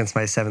against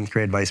my 7th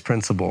grade vice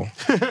principal.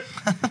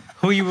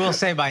 Who you will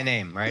say by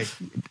name, right?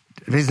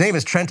 His name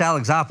is Trent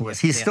Alexopoulos.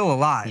 He's still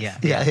alive. Yeah.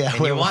 And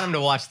you want him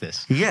to watch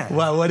this. Yeah.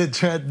 Well, what did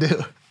Trent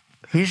do?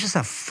 He's just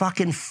a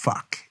fucking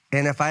fuck.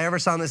 And if I ever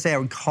saw him this day, I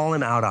would call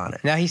him out on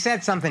it. Now, he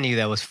said something to you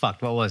that was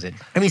fucked. What was it?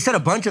 I mean, he said a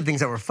bunch of things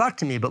that were fucked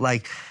to me, but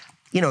like,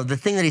 you know, the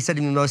thing that he said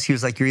to me most, he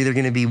was like, you're either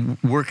going to be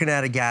working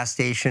at a gas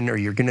station or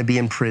you're going to be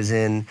in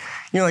prison.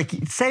 You know, like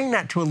saying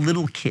that to a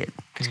little kid.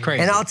 It's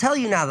crazy. And I'll tell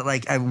you now that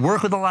like I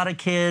work with a lot of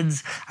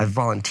kids. I've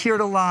volunteered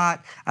a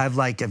lot. I've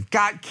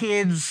got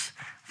kids,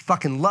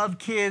 fucking love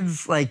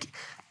kids. Like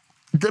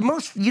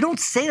you don't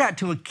say that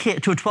to a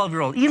kid, to a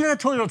 12-year-old. Even that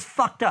 12-year-old's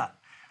fucked up.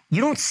 You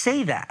don't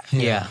say that.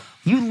 Yeah.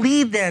 You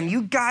lead them,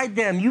 you guide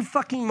them, you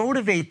fucking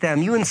motivate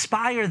them, you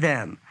inspire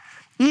them.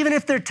 Even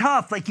if they're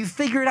tough, like you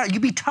figure it out, you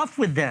be tough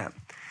with them.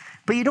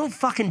 But you don't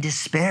fucking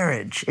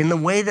disparage in the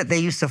way that they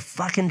used to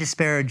fucking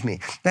disparage me.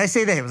 And I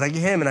say that, it was like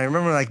him, and I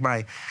remember like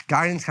my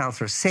guidance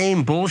counselor,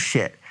 same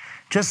bullshit.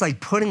 Just like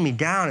putting me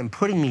down,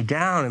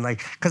 and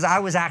like, because I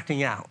was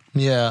acting out.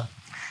 Yeah.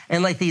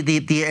 And like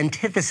the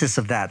antithesis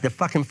of that, the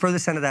fucking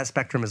furthest end of that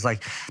spectrum is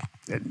like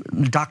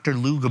Dr.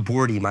 Lou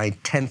Gabordi, my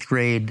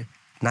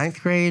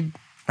 9th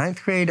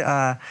grade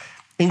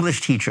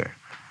English teacher.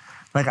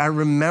 Like I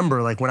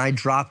remember like when I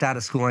dropped out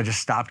of school and I just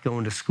stopped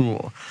going to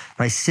school,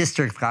 my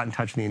sister got in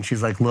touch with me and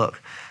she's like,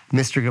 look,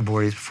 Mr.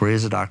 Gabordi, before he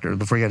was a doctor,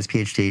 before he got his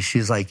PhD,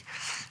 she's like,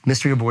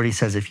 Mr. Gabordi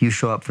says if you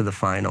show up for the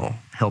final,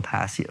 he'll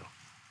pass you.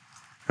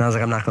 And I was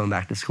like, I'm not going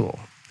back to school.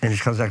 And she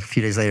comes back a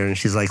few days later and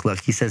she's like, look,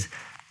 he says,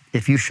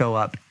 if you show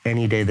up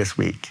any day this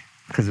week,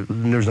 because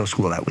there's no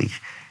school that week,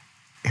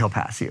 he'll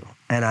pass you.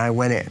 And I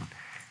went in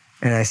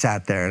and I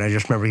sat there and I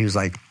just remember he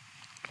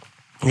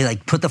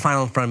put the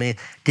final in front of me,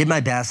 did my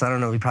best. I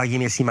don't know, he probably gave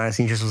me a C-. And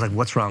he just was like,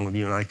 what's wrong with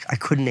you? And I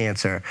couldn't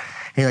answer.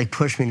 And he like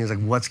pushed me and he was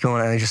like, what's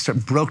going on? And I just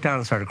broke down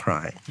and started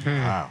crying.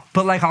 Wow.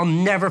 But like, I'll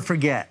never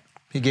forget.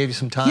 He gave you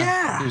some time.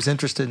 Yeah. He was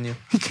interested in you.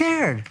 He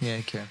cared. Yeah,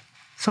 he cared.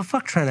 So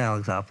fuck Trent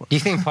Alexopoulos. Do you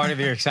think part of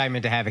your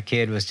excitement to have a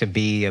kid was to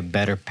be a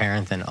better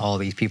parent than all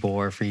these people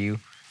were for you?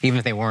 Even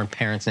if they weren't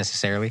parents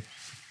necessarily?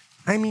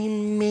 I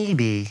mean,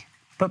 maybe,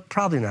 but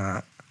probably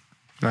not.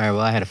 All right,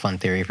 well, I had a fun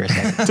theory for a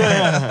second.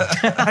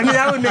 I mean,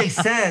 that would make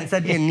sense.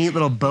 That'd be a neat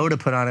little bow to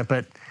put on it,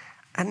 but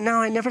no,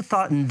 I never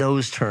thought in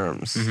those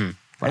terms.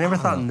 I never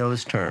thought in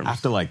those terms.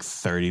 After like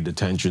 30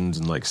 detentions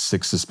and like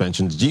 6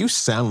 suspensions, do you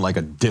sound like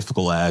a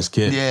difficult ass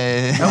kid?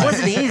 Yeah. That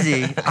wasn't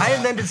easy. I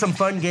invented some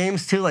fun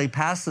games too, like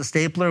Pass the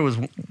Stapler was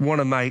one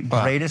of my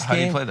greatest How do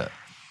you games. play that?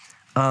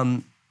 I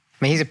mean,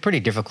 he's a pretty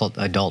difficult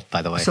adult,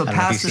 by the way. So I don't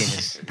know if you've seen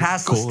this.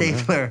 pass the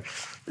stapler.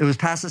 It was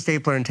pass the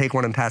stapler and take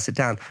one and pass it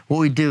down. What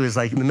we do is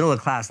like in the middle of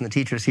class and the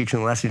teacher's teaching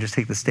the lesson, you just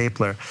take the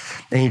stapler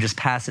and you just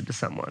pass it to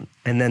someone.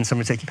 And then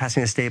someone would say, keep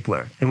passing a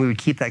stapler. And we would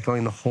keep that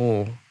going the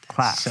whole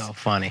class. So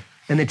funny.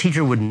 And the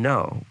teacher would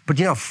know. But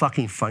you know how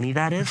fucking funny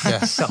that is? Yeah,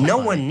 so no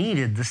funny. one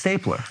needed the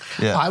stapler.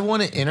 Yeah. I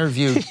want to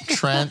interview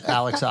Trent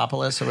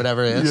Alexopoulos or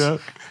whatever it is. Yeah.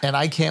 And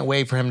I can't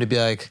wait for him to be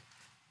like,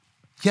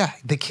 yeah,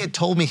 the kid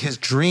told me his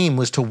dream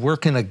was to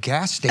work in a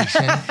gas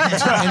station and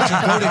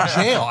to go to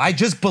jail. I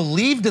just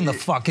believed in the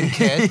fucking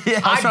kid.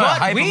 I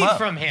bought weed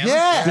from him.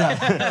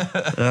 Yeah.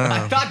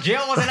 I thought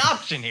jail was an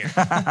option here.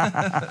 All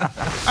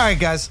right,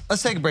 guys,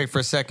 let's take a break for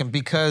a second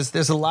because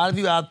there's a lot of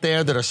you out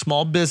there that are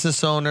small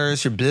business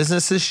owners. Your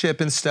business is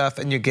shipping stuff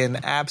and you're getting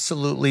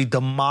absolutely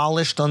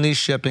demolished on these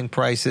shipping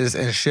prices,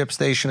 and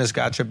ShipStation has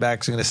got your back.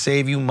 It's going to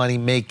save you money,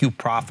 make you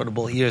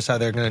profitable. Here's how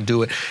they're going to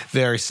do it.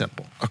 Very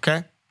simple,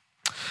 okay?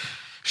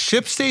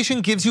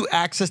 ShipStation gives you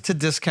access to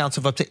discounts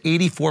of up to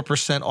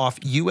 84% off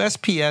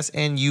USPS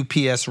and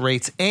UPS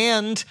rates,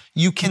 and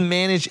you can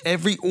manage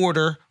every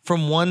order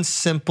from one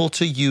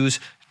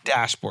simple-to-use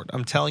dashboard.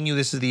 I'm telling you,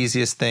 this is the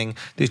easiest thing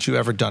that you've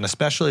ever done,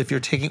 especially if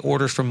you're taking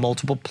orders from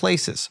multiple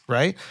places,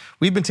 right?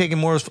 We've been taking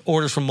more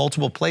orders from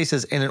multiple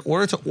places, and in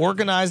order to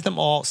organize them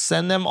all,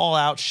 send them all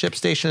out,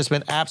 ShipStation has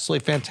been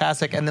absolutely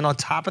fantastic. And then on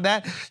top of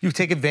that, you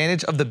take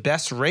advantage of the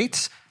best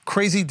rates,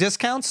 crazy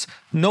discounts?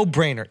 No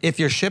brainer. If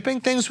you're shipping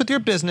things with your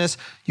business,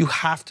 you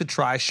have to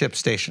try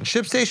ShipStation.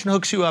 ShipStation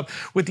hooks you up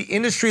with the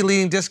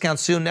industry-leading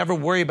discounts so you'll never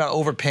worry about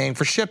overpaying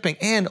for shipping.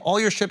 And all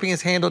your shipping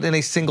is handled in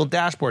a single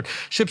dashboard.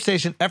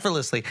 ShipStation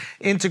effortlessly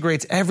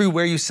integrates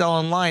everywhere you sell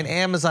online: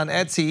 Amazon,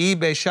 Etsy,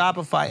 eBay,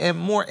 Shopify, and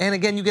more. And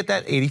again, you get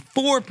that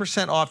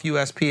 84% off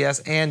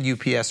USPS and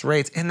UPS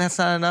rates. And that's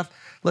not enough.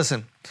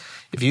 Listen,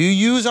 if you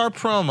use our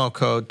promo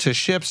code to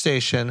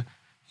ShipStation,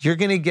 you're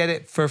going to get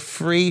it for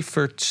free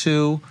for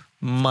 2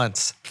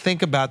 months.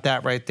 Think about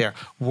that right there.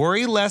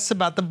 Worry less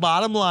about the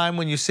bottom line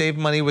when you save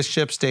money with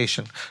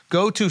ShipStation.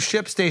 Go to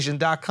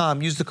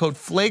ShipStation.com. Use the code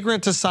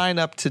FLAGRANT to sign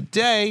up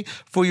today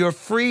for your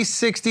free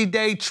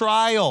 60-day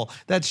trial.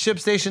 That's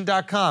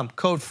ShipStation.com.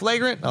 Code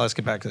FLAGRANT. Now let's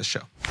get back to the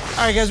show.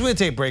 All right, guys, we're going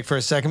to take a break for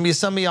a second because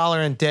some of y'all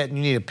are in debt and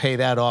you need to pay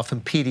that off,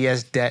 and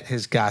PDS Debt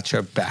has got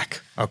your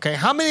back. Okay?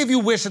 How many of you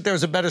wish that there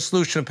was a better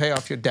solution to pay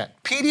off your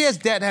debt? PDS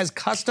Debt has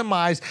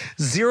customized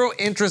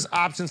zero-interest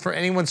options for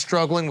anyone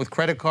struggling with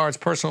credit cards,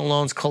 personal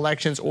loans,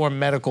 collections, or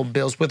medical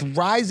bills. With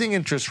rising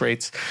interest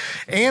rates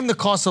and the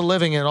cost of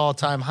living at an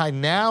all-time high,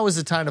 now is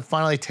the time to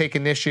finally take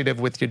initiative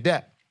with your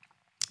debt.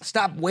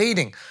 Stop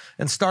waiting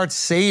and start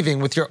saving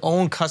with your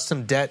own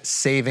custom debt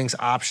savings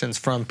options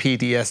from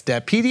PDS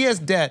Debt.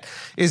 PDS Debt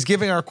is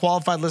giving our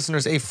qualified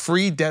listeners a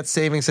free debt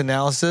savings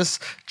analysis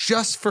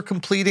just for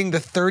completing the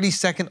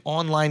 30-second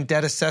online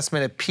debt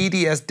assessment at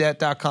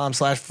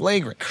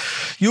pdsdebt.com/flagrant.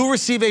 You'll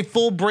receive a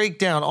full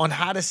breakdown on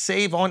how to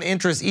save on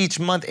interest each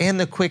month and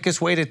the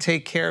quickest way to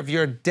take care of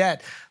your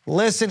debt.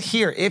 Listen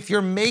here, if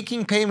you're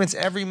making payments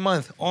every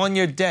month on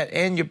your debt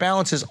and your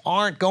balances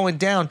aren't going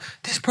down,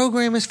 this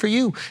program is for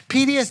you.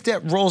 PDS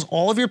Debt rolls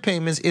all of your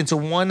payments into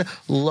one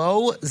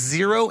low,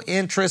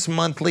 zero-interest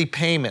monthly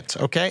payment,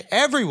 okay?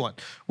 Everyone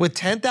with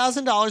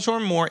 $10,000 or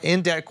more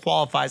in debt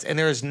qualifies, and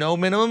there is no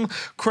minimum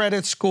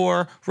credit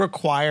score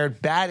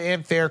required, bad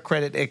and fair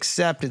credit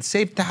accepted.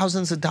 Save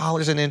thousands of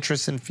dollars in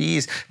interest and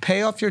fees.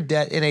 Pay off your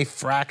debt in a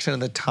fraction of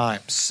the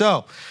time.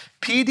 So,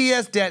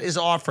 PDS Debt is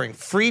offering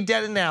free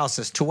debt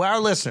analysis to our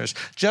listeners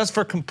just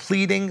for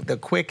completing the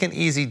quick and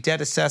easy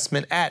debt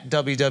assessment at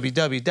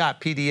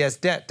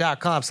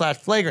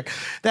www.pdsdebt.com/flagrant.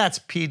 That's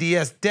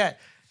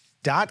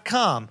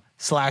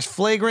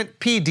pdsdebt.com/flagrant,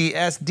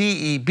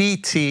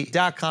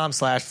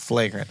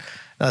 pdsdebt.com/flagrant.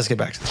 Now let's get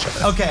back to the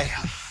show. Okay,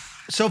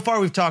 so far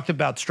we've talked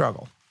about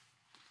struggle.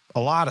 A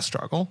lot of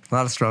struggle. A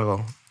lot of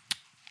struggle.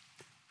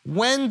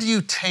 When do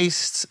you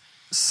taste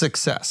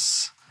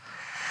success?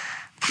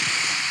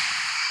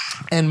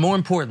 And more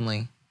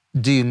importantly,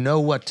 do you know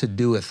what to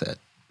do with it?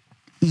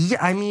 Yeah,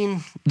 I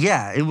mean,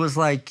 yeah, it was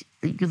like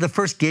the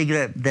first gig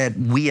that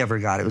we ever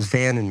got. It was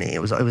Van and me. It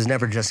was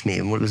never just me.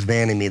 It was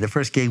Van and me. The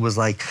first gig was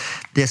like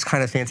this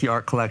kind of fancy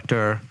art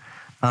collector.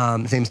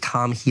 His name's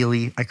Tom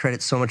Healy. I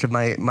credit so much of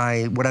my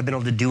what I've been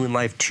able to do in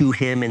life to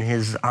him and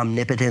his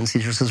omnipotence.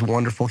 He's just this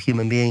wonderful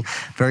human being.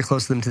 Very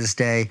close to them to this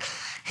day.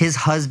 His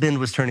husband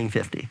was turning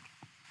 50.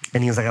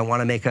 And he was like, I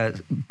want to make a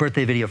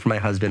birthday video for my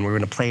husband. We're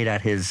going to play it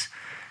at his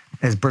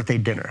birthday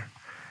dinner.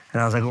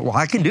 And I was like, well,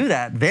 I can do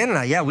that. Van and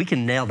I, yeah, we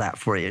can nail that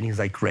for you. And he's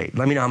like, great.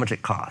 Let me know how much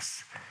it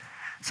costs.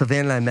 So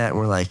Van and I met and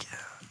we're like, it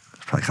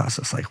probably costs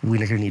us like, we're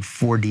going to need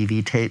 4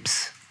 DV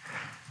tapes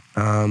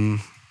and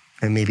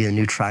maybe a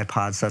new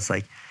tripod. So that's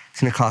like,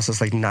 it's going to cost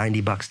us like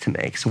 $90 to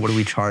make. So what do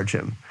we charge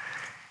him?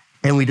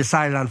 And we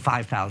decided on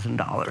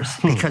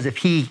 $5,000 because if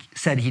he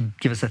said he'd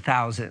give us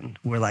 $1,000,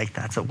 we're like,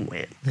 that's a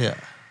win. Yeah.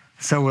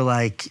 So we're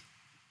like,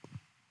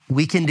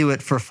 we can do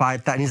it for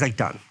 $5,000. He's like,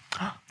 done.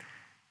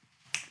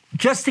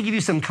 Just to give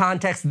you some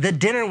context, the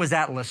dinner was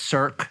at Le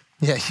Cirque.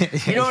 Yeah.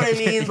 You know what I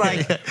mean?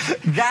 Like,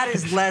 that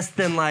is less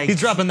than like... He's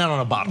dropping that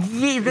on a bottle.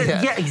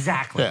 Yeah,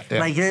 exactly. Yeah.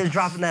 Like, he's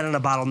dropping that in a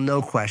bottle,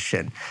 no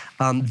question.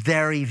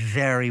 Very,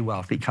 very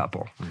wealthy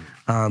couple.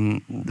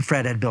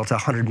 Fred had built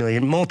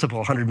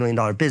multiple $100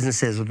 million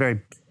businesses with very...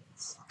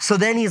 So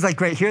then he's like,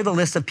 great, here are the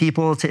list of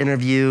people to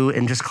interview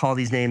and just call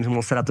these names and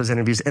we'll set up those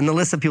interviews. And the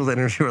list of people to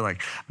interview are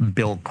like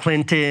Bill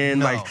Clinton,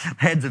 like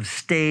heads of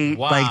state,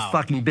 like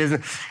fucking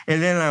business.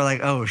 And then I was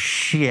like, oh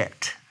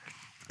shit.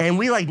 And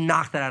we like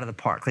knocked that out of the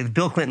park. Like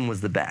Bill Clinton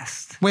was the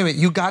best. Wait a minute,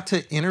 you got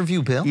to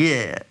interview Bill?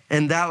 Yeah,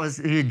 and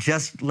he had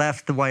just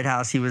left the White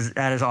House. He was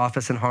at his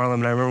office in Harlem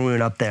and I remember we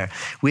went up there.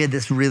 We had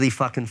this really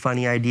fucking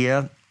funny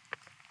idea.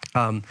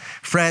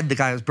 Fred, the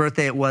guy whose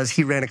birthday it was,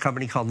 he ran a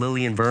company called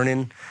Lillian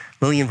Vernon.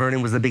 Lillian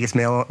Vernon was the biggest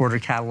mail order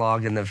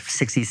catalog in the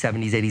 60s,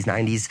 70s, 80s,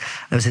 90s.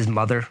 That was his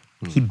mother.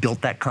 He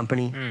built that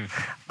company.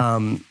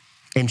 And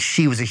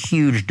she was a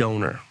huge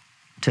donor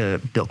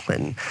to Bill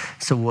Clinton.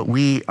 So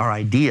our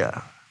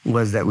idea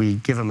was that we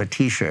give him a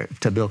T-shirt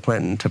to Bill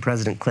Clinton, to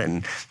President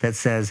Clinton, that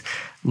says,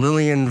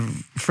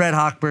 Fred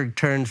Hochberg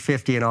turned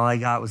 50 and all I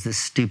got was this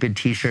stupid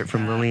T-shirt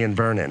from Lillian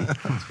Vernon.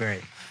 That's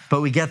great.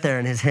 But we get there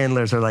and his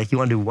handlers are like, you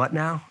want to do what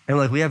now? And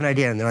we're like, we have an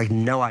idea. And they're like,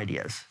 no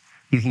ideas.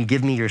 You can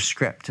give me your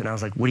script. And I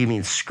was like, what do you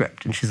mean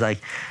script? And she's like,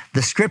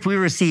 the script we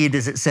received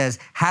is it says,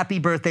 happy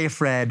birthday,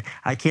 Fred.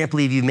 I can't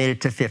believe you made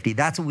it to 50.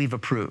 That's what we've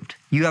approved.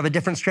 You have a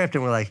different script?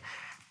 And we're like,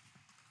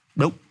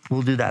 nope,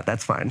 we'll do that.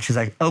 That's fine. She's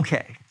like,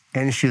 okay.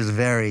 And she was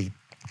very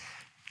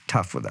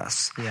tough with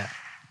us. Yeah.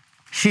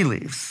 She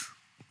leaves.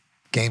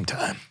 Game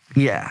time.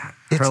 Yeah.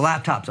 Her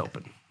laptop's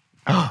open.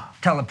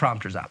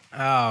 Teleprompter's up. Oh,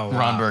 wow.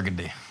 Ron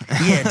Burgundy.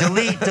 Yeah,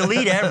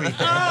 delete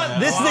everything.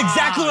 This is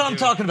exactly what I'm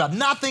talking about.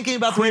 Not thinking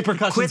about the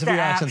repercussions Quit of the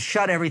your app, actions.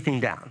 shut everything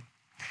down.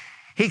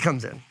 He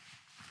comes in.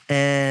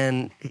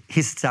 And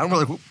he sits down.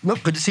 We're like, well,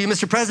 good to see you,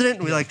 Mr. President.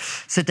 And we like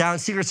sit down.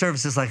 Secret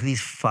Service is like,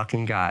 these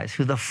fucking guys.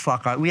 Who the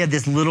fuck are we? Had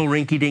this little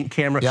rinky-dink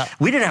camera. Yeah.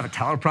 We didn't have a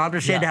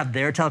teleprompter. She had to have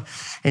their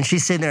And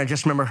she's sitting there. I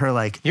just remember her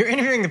like. You're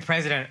interviewing the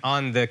president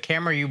on the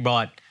camera you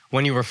bought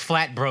when you were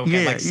flat broke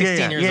at like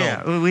 16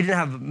 years old. We didn't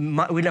have a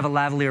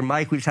lavalier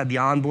mic. We just had the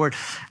onboard.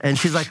 And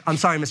she's like, I'm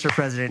sorry, Mr.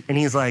 President. And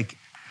he's like,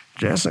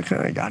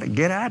 Jessica, I got to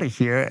get out of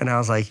here. And I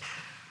was like,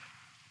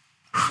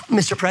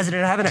 Mr.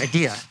 President, I have an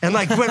idea. And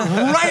like went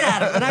right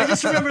at him. And I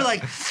just remember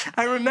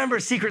I remember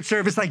Secret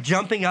Service like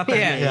jumping up at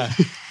me. Yeah.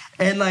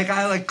 And like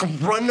I like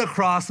run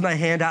across my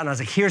hand out and I was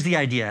like, here's the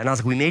idea. And I was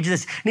like, we made you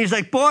this. And he's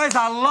like, boys,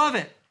 I love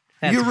it.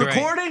 That's You're great.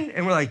 recording?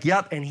 And we're like,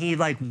 yep. And he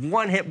like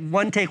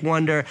one take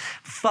wonder,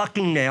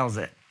 fucking nails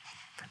it.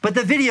 But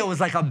the video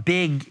was like a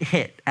big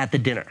hit at the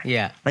dinner.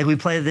 Yeah. Like we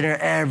played the dinner,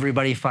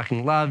 everybody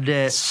fucking loved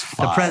it.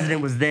 The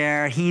president was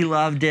there, he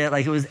loved it.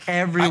 Like it was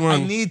everyone.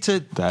 I need to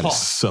That pause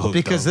is so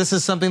because dope. this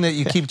is something that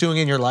you keep doing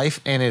in your life,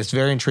 and it's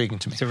very intriguing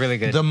to me. It's a really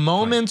good The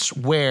moments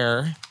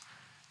where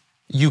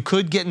you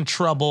could get in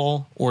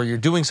trouble or you're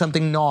doing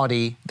something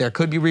naughty, there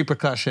could be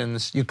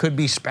repercussions, you could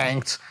be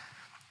spanked.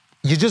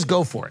 You just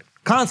go for it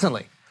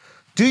constantly.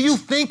 Do you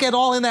think at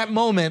all in that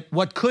moment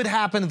what could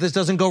happen if this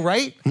doesn't go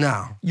right?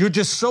 No. You're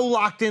just so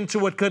locked into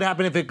what could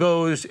happen if it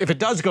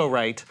does go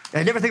right.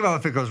 I never think about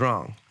if it goes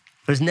wrong.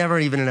 There's never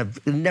even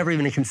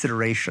a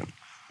consideration.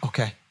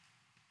 Okay.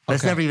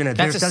 That's never even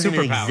That's a doesn't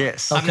even superpower.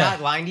 exist. I'm not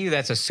lying to you.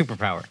 That's a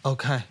superpower.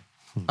 Okay.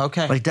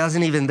 Okay. Like that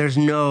doesn't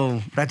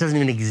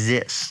even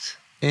exist.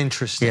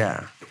 Interesting.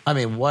 Yeah. I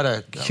mean, what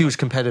a huge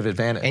competitive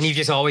advantage. And you've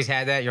just always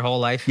had that your whole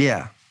life?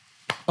 Yeah.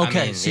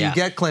 Okay, I mean, so yeah. you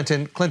get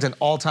Clinton,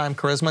 all-time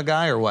charisma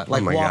guy or what?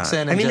 Like Oh my walks God.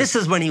 in and I mean, just,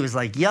 this is when he was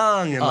like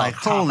young and like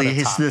top of holy,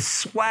 the top. the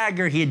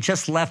swagger. He had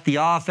just left the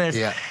office.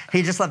 Yeah.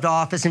 He just left the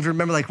office. And if you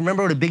remember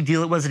what a big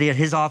deal it was that he had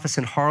his office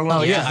in Harlem?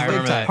 Oh, yeah, I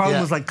remember that. Harlem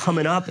Yeah. was like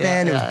coming up Yeah,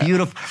 then. It yeah, was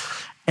beautiful.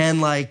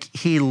 And like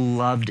he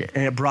loved it.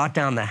 And it brought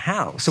down the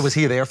house. So was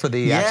he there for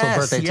the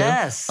actual birthday too?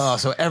 Yes. Oh,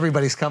 so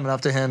everybody's coming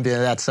up to him being,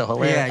 that's so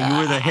hilarious. Yeah,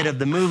 you were the hit of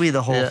the movie,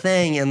 the whole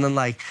thing. And then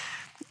like,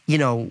 you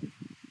know,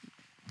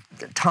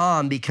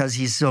 Tom, because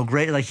he's so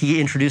great, like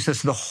he introduced us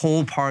to the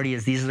whole party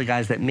as these are the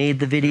guys that made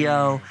the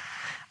video.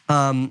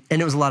 And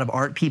it was a lot of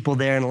art people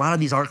there, and a lot of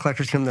these art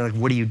collectors came. They're like,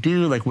 "What do you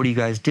do? Like, what are you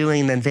guys doing?"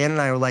 And then Van and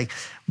I were like,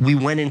 we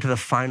went into the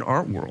fine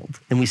art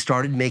world, and we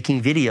started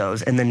making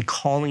videos, and then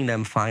calling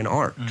them fine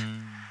art.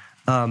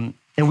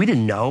 And we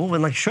didn't know,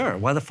 and like, sure,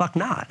 why the fuck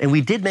not? And we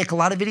did make a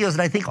lot of videos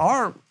that I think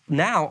are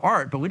now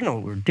art, but we didn't know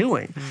what we were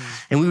doing.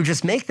 And we would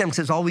just make them because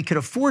it's all we could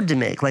afford to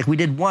make. Like we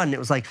did one, it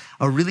was like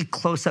a really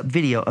close-up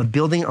video of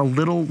building a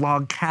little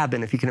log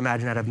cabin, if you can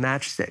imagine, out of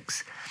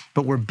matchsticks.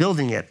 But we're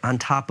building it on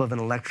top of an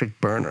electric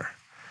burner.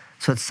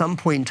 So at some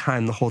point in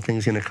time, the whole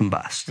thing's gonna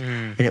combust.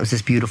 And it was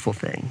this beautiful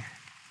thing.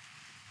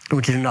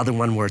 Which is another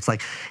one where it's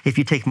like, if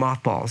you take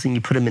mothballs and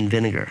you put them in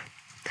vinegar,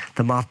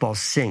 the mothballs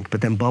sink, but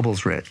then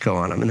bubbles go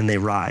on them, and then they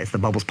rise. The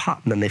bubbles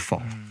pop, and then they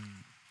fall.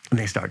 And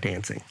they start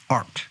dancing.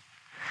 Art.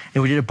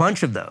 And we did a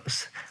bunch of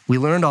those. We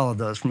learned all of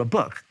those from a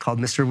book called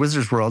Mr.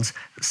 Wizard's World's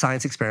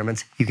Science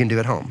Experiments You Can Do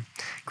at Home.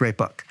 Great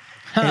book.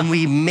 And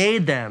we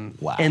made them,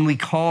 and we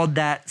called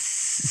that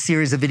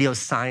series of videos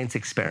Science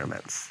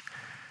Experiments.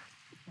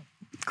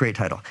 Great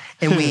title.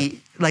 And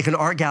we, like an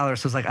art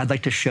gallerist was like, I'd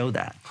like to show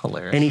that.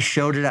 Hilarious. And he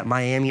showed it at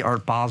Miami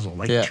Art Basel,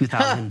 like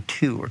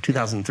 2002 or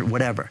 2003,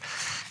 whatever.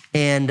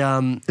 And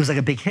it was like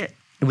a big hit.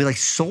 And we like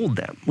sold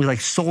them. We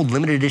like sold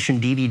limited edition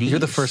DVDs. You're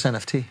the first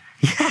NFT.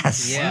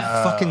 Yes. Yeah.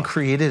 You fucking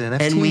created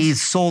NFTs. And we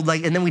sold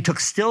and then we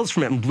took stills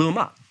from it and blew them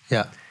up.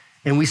 Yeah.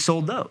 And we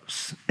sold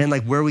those. And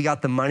like where we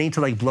got the money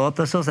to like blow up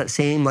those stills, that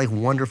same like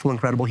wonderful,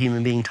 incredible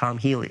human being, Tom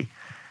Healy,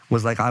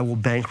 was like, I will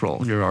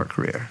bankroll your art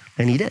career.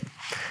 And he did.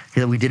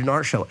 We did an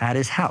art show at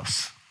his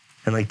house.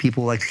 And like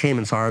people like came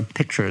and saw our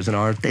pictures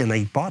and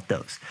they bought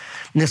those.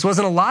 And this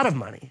wasn't a lot of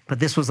money, but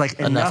this was like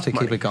enough to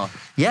money. keep it going.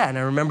 Yeah, and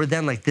I remember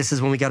then like this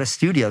is when we got a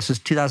studio. This was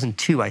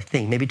 2002, I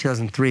think, maybe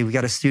 2003. We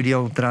got a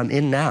studio that I'm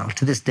in now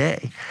to this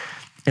day.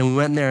 And we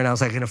went in there and I was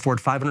like, I can afford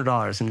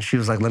 $500. And she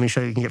was like, let me show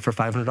you what you can get for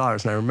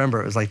 $500. And I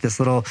remember it was like this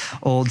little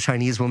old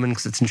Chinese woman,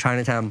 because it's in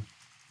Chinatown,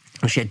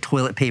 and she had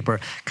toilet paper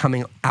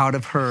coming out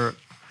of her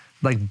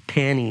like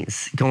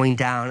panties, going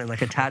down and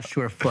like attached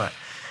to her foot.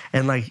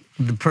 And like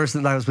the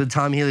person that I was with,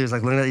 Tom Healy, was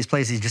like looking at these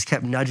places, he just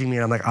kept nudging me,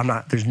 and I'm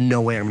like, there's no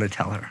way I'm gonna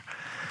tell her.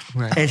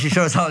 Right. And she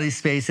showed us all these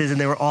spaces,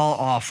 and they were all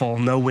awful,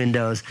 no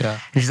windows. Yeah.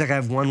 And she's like, I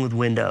have one with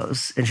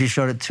windows. And she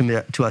showed it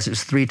to us. It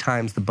was 3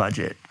 times the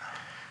budget.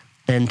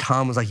 And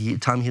Tom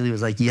Healy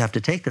was like, you have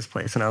to take this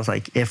place. And I was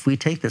like, if we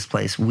take this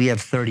place, we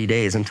have 30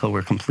 days until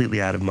we're completely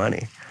out of money.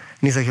 And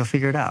he's like, you'll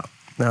figure it out.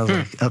 And I was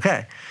like,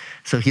 okay.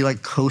 So he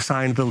like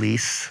co-signed the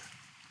lease,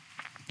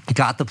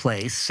 got the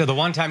place. So the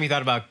one time you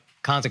thought about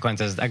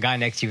consequences, a guy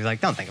next to you was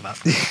like, don't think about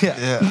it.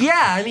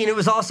 Yeah, I mean, it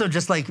was also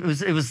just like,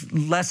 it was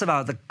less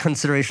about the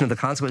consideration of the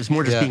consequences,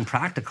 more just being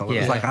practical. It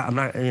was like, I'm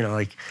not,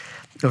 like,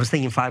 I was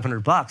thinking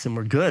 $500 and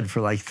we're good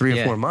for like 3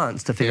 or 4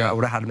 months to figure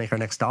out how to make our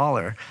next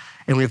dollar.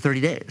 And we have 30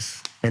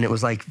 days. And it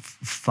was like,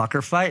 fuck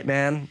or fight,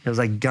 man. It was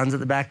like guns at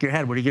the back of your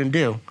head. What are you going to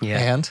do?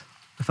 Yeah. And?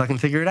 Fucking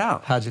figure it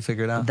out. How'd you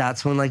figure it out?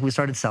 That's when like we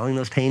started selling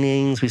those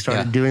paintings. We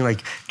started doing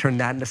like, turn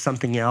that into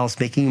something else,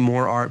 making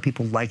more art.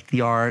 People liked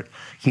the art.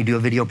 Can you do a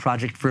video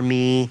project for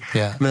me?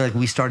 Yeah. I mean, like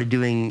we started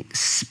doing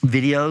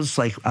videos.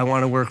 Like I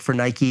want to work for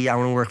Nike. I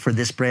want to work for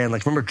this brand.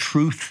 Like remember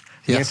Truth,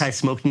 the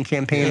anti-smoking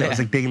campaign that was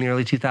like big in the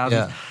early 2000s?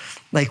 Yeah.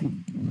 Like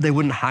they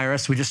wouldn't hire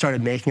us. We just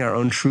started making our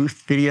own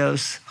Truth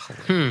videos.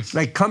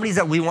 Like companies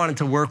that we wanted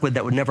to work with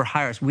that would never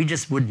hire us, we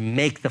just would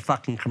make the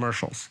fucking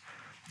commercials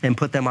and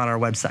put them on our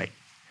website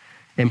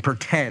and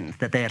pretend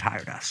that they had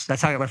hired us.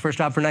 That's how I got my first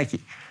job for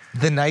Nike.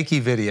 The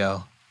Nike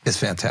video is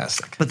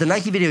fantastic. But the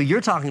Nike video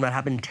you're talking about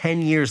happened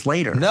 10 years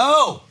later.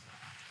 No!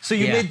 So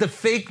you made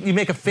you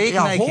make a fake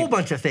Nike. A whole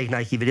bunch of fake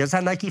Nike videos. That's how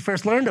Nike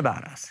first learned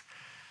about us.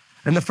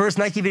 And the first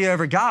Nike video I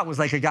ever got was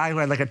like a guy who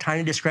had like a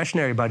tiny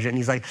discretionary budget. And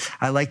he's like,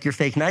 I like your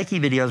fake Nike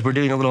videos. We're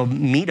doing a little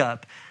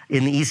meetup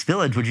in the East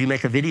Village. Would you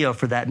make a video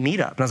for that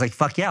meetup? And I was like,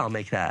 fuck yeah, I'll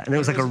make that. And it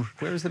was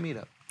Where was the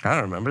meetup? I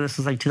don't remember. This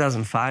was like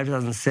 2005,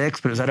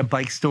 2006, but it was at a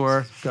bike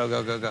store.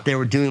 Go. They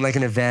were doing like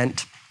an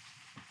event.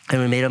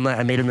 And I made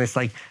them this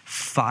like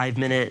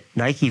 5-minute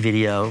Nike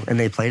video, and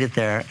they played it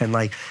there. And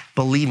like,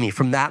 believe me,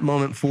 from that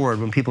moment forward,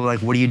 when people were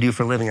like, "What do you do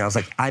for a living?" I was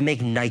like, "I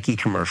make Nike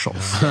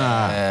commercials."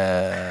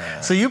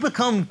 So you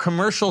become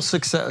commercially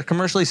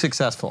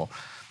successful.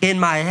 In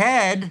my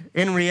head,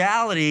 in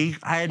reality,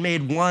 I had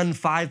made one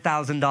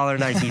 $5,000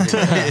 Nike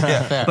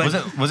video.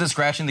 But was it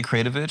scratching the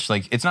creative itch?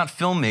 Like, it's not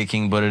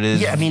filmmaking, but it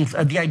is. Yeah, I mean,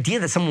 the idea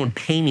that someone would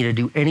pay me to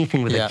do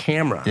anything with a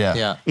camera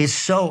is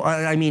so,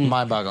 I mean...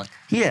 mind-boggling.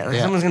 Yeah, like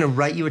someone's going to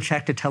write you a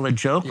check to tell a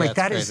joke. Like,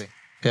 that crazy.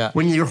 is...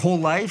 When your whole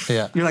life,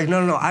 you're like,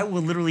 no, I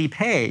will literally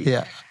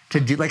pay to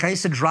do... Like, I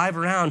used to drive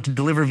around to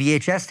deliver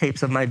VHS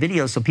tapes of my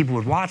videos so people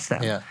would watch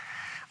them. Yeah.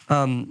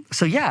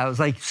 I was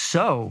like,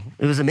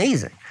 it was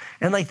amazing.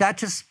 And like that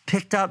just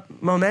picked up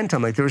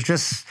momentum. Like there was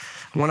just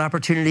one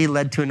opportunity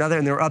led to another,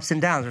 and there were ups and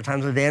downs. There were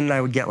times when Dan and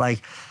I would get like,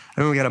 I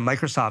remember we got a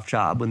Microsoft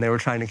job when they were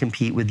trying to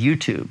compete with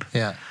YouTube.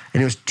 Yeah.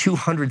 And it was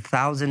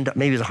 $200,000,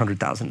 maybe it was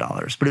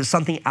 $100,000, but it was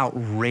something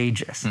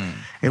outrageous.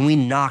 And we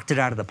knocked it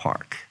out of the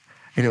park.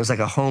 And it was like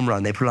a home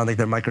run. They put on like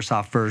their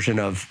Microsoft version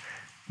of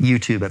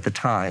YouTube at the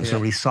time, so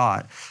nobody saw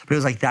it. But it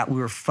was like that, we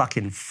were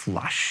fucking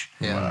flush.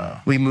 Yeah.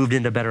 Wow. We moved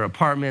into better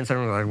apartments. I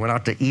remember I went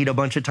out to eat a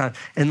bunch of times.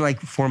 And like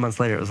 4 months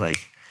later, it was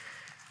like,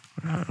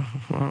 well,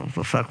 what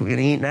the fuck are we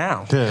gonna eat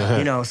now?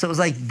 You know, so it was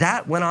like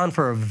that went on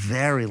for a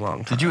very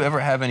long time. Did you ever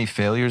have any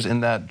failures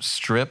in that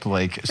strip?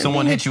 Like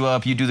someone hit you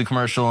up, you do the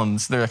commercial, and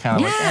they're kind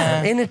of like,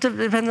 and it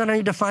depends on how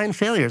you define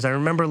failures. I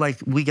remember like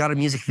we got a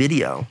music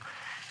video,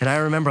 and I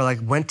remember like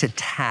went to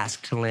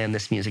task to land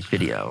this music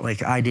video.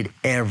 Like I did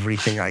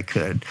everything I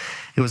could.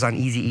 It was on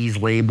Eazy-E's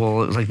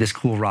label. It was like this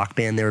cool rock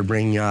band they were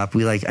bringing up.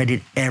 I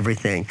did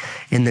everything,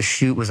 and the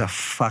shoot was a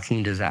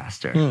fucking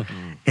disaster.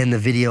 And the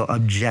video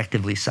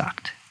objectively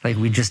sucked. Like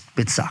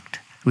it sucked.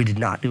 We did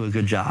not do a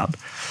good job.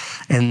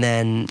 And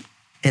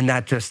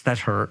that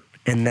hurt.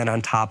 And then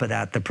on top of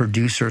that, the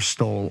producer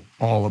stole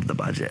all of the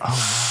budget.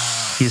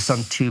 He was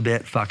some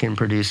 2-bit fucking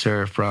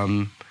producer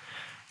from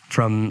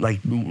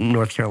like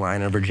North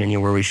Carolina, Virginia,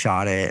 where we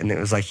shot it. And it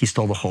was like, he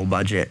stole the whole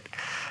budget.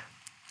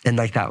 And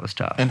like, that was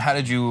tough. And how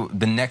did you,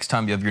 the next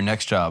time you have your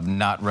next job,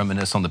 not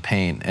reminisce on the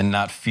pain and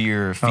not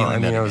feeling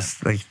that? It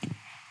was like,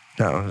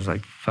 no, it was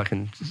like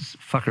fucking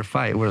fuck or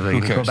fight. What are they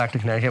going to go back to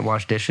Connecticut and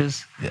wash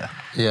dishes? Yeah.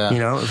 You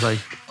know, it was like...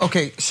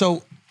 Okay,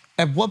 so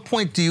at what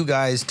point do you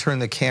guys turn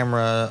the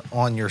camera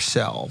on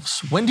yourselves?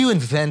 When do you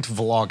invent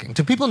vlogging?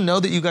 Do people know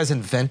that you guys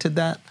invented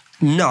that?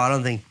 No, I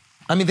don't think...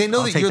 I mean, they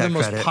know that you're the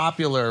most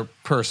popular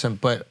person,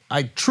 but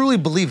I truly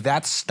believe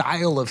that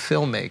style of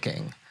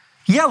filmmaking...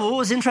 Yeah, well, what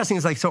was interesting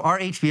is like, so our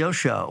HBO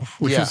show,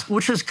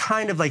 which was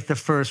kind of like the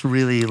first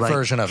really like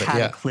version of it,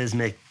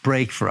 cataclysmic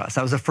break for us.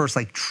 That was the first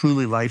like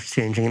truly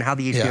life-changing. And how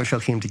the HBO show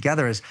came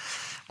together is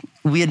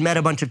we had met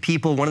a bunch of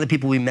people. One of the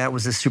people we met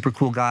was this super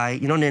cool guy.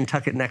 You know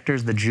Nantucket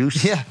Nectar's The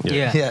Juice? Yeah. You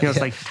know, it's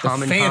like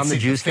Tom and Tom, the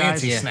Juice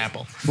guys.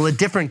 Snapple. Well, a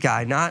different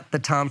guy, not the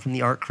Tom from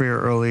the art career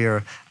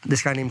earlier.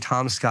 This guy named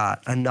Tom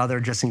Scott, another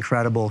just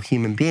incredible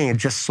human being, had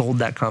just sold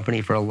that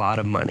company for a lot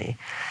of money.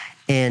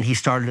 And he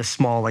started a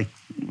small, like,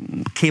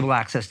 cable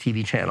access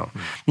TV channel.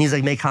 And he's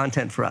like, make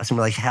content for us. And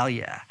we're like, hell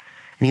yeah.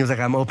 And he was like,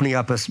 I'm opening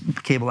up a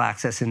cable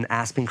access in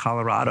Aspen,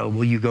 Colorado.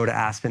 Will you go to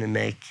Aspen and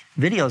make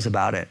videos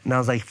about it? And I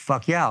was like,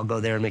 fuck yeah, I'll go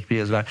there and make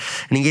videos about it.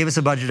 And he gave us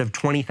a budget of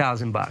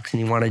 $20,000,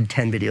 and he wanted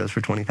 10 videos for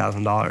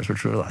 $20,000,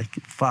 which we were like,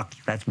 fuck,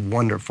 that's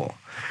wonderful.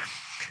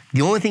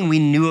 The only thing we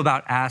knew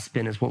about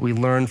Aspen is what we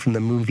learned from the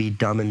movie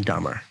Dumb and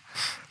Dumber.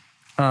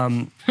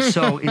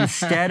 So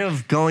instead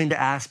of going to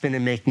Aspen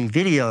and making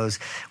videos,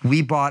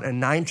 we bought a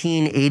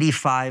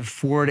 1985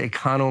 Ford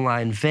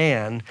Econoline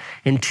van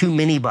and 2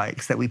 mini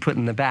bikes that we put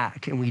in the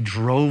back, and we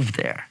drove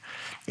there.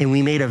 And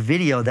we made a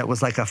video that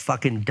was like a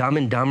fucking Dumb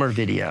and Dumber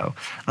video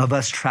of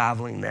us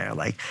traveling there.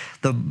 Like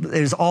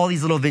there's all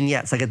these little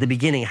vignettes, like at the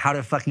beginning, how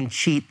to fucking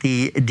cheat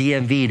the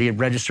DMV to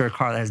register a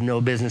car that has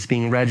no business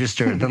being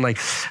registered. Then like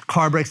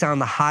car breaks down on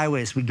the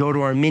highway, so we go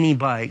to our mini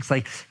bikes,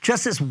 like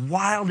just this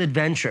wild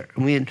adventure.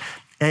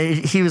 And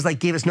he was like,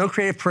 gave us no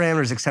creative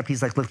parameters except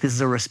he's like, look, this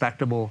is a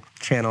respectable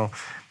channel.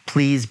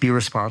 Please be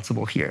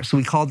responsible here. So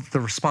we called it the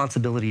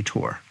Responsibility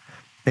Tour.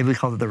 Maybe we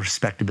called it the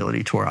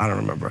Respectability Tour. I don't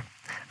remember.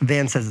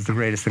 Van says it's the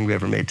greatest thing we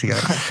ever made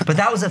together. But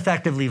that was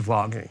effectively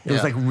vlogging. It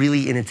was like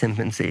really in its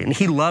infancy. And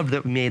he loved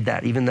that we made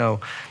that, even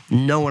though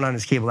no one on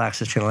his cable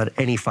access channel had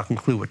any fucking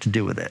clue what to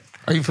do with it.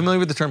 Are you familiar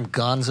with the term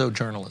gonzo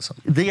journalism?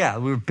 Yeah,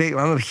 we were big.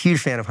 I'm a huge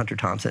fan of Hunter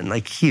Thompson,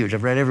 like huge.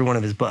 I've read every one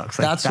of his books.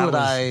 Like, That's what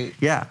I...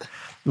 Yeah.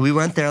 We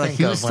went there, like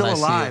he was still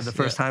alive the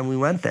first time we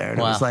went there. And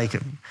it was like,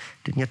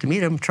 didn't get to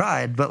meet him,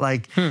 tried. But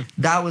like,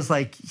 that was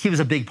like, he was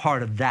a big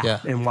part of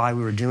that and why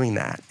we were doing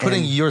that.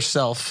 Putting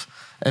yourself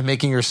and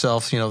making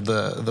yourself, you know,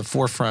 the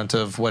forefront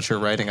of what you're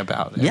writing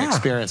about and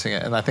experiencing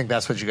it. And I think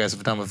that's what you guys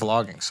have done with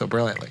vlogging so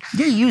brilliantly.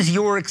 Yeah, use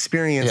your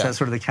experience as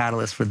sort of the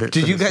catalyst for the...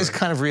 Did you guys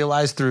kind of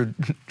realize through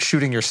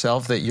shooting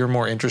yourself that you're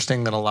more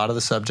interesting than a lot of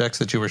the subjects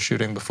that you were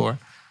shooting before?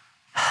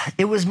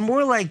 It was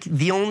more like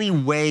the only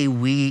way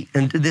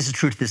and this is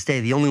true to this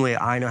day, the only way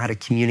I know how to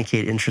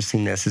communicate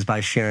interestingness is by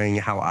sharing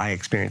how I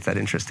experience that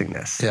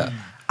interestingness. Yeah.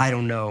 I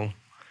don't know.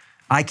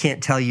 I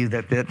can't tell you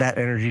that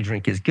energy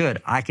drink is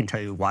good. I can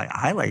tell you why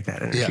I like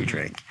that energy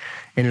drink.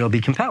 And it'll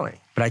be compelling.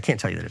 But I can't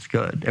tell you that it's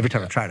good. Every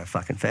time I tried, I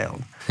fucking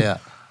failed. Yeah.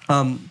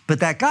 But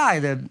that guy,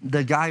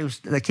 the guy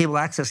the cable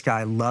access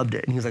guy loved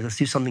it. And he was like, let's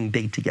do something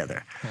big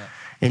together. Yeah.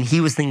 And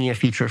he was thinking of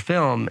feature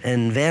film.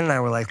 And Van and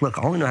I were like, look,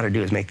 all we know how to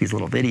do is make these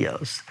little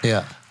videos.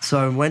 Yeah. So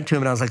I went to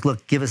him and I was like,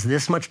 look, give us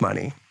this much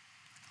money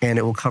and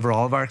it will cover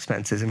all of our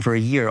expenses. And for a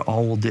year,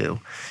 all we'll do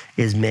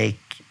is make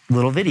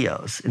little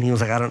videos. And he was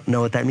like, I don't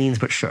know what that means,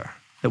 but sure.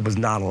 It was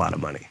not a lot of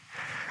money.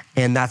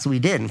 And that's what we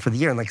did. And for the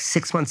year, and like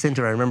 6 months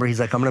into it, I remember he's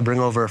like, I'm going to bring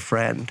over a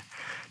friend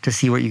to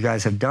see what you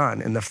guys have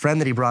done. And the friend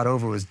that he brought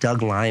over was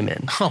Doug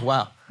Liman. Oh,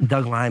 wow.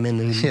 Doug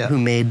Liman, who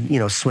made,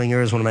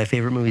 Swingers, one of my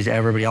favorite movies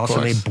ever, but he also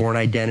made Born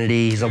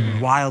Identity. He's a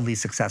wildly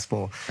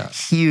successful,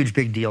 huge,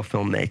 big deal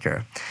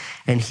filmmaker.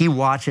 And he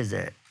watches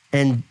it.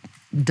 And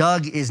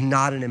Doug is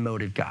not an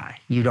emotive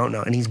guy. You don't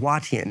know. And he's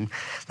watching it. And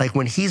like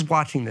when he's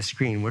watching the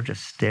screen, we're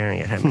just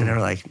staring at him. And they're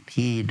like,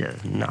 he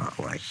does not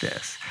like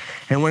this.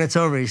 And when it's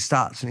over, he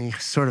stops and he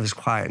sort of is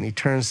quiet. And he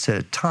turns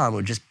to Tom,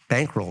 who just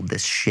bankrolled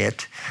this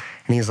shit.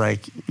 And he's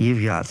like,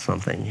 you've got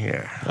something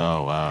here.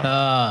 Oh,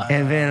 wow.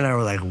 And Van and I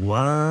were like,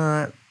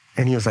 what?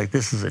 And he was like,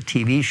 this is a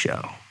TV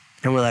show.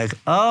 And we're like,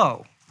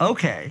 oh,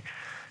 okay.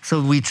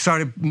 So we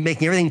started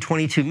making everything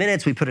 22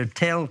 minutes. We put a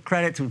tail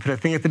credits. We put a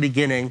thing at the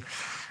beginning.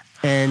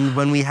 And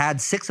when we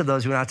had 6 of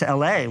those, we went out to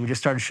LA and we just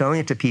started showing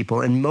it to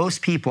people. And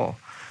most people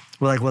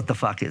were like, what the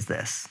fuck is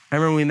this? I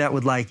remember we met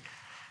with like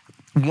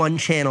one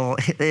channel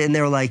and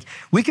they were like,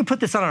 we could put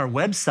this on our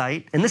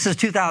website. And this is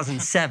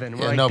 2007.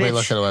 We're like, nobody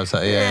looked at a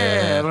website.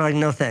 Yeah. We're like,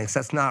 no thanks,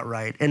 that's not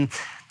right. And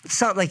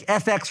so, like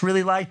FX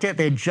really liked it.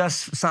 They had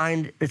just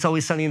signed It's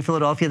Always Sunny in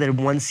Philadelphia. They had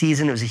 1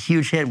 season. It was a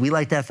huge hit. We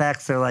liked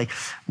FX. They're like,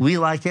 we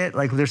like it.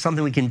 Like there's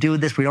something we can do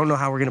with this. We don't know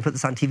how we're going to put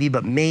this on TV,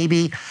 but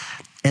maybe.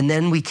 And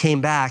then we came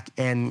back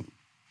and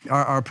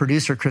our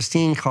producer,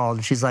 Christine, called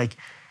and she's like,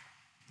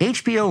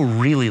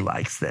 HBO really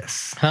likes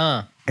this.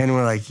 Huh. And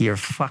we're like, you're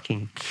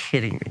fucking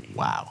kidding me.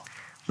 Wow.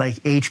 Like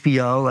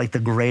HBO, like the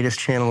greatest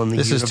channel in the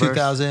universe. This is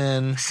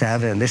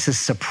 2007. This is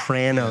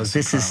Sopranos.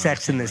 This is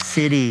Sex and the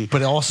City.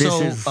 But also,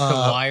 this is The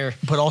Wire.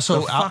 But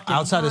also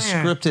outside Wire. of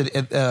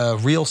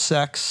scripted, real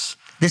sex.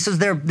 This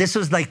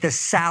was like the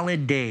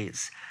salad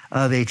days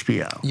of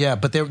HBO. Yeah,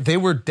 but they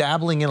were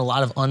dabbling in a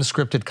lot of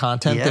unscripted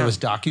content. Yeah. There was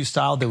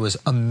docu-style that was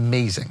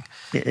amazing.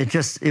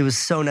 It was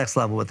so next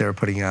level what they were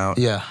putting out.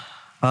 Yeah.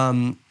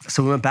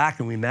 So we went back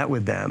and we met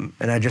with them.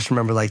 And I just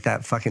remember like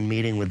that fucking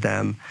meeting with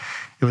them.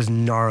 It was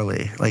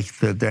gnarly. Like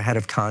their head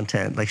of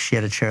content, like she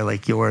had a chair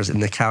like yours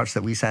and the couch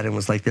that we sat in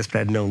was like this but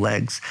had no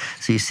legs.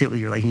 So you sit with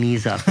your like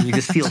knees up and you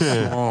just feel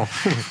small.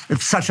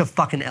 It's such a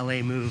fucking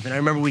LA move. And I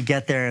remember we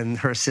get there and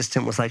her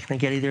assistant was like, can I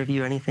get either of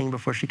you anything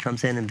before she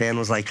comes in? And Van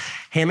was like,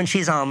 ham and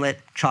cheese omelet,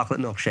 chocolate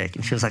milkshake.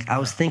 And she was like, I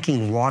was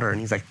thinking water. And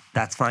he's like,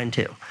 that's fine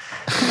too.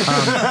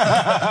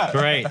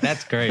 Great,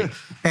 that's great.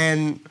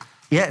 And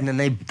yeah, and then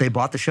they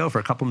bought the show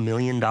for $2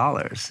 million.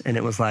 And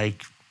it was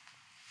like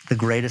the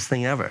greatest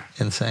thing ever.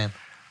 Insane.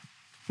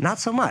 Not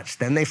so much.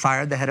 Then they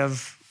fired the head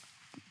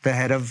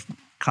of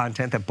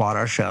content that bought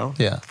our show.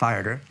 Yeah.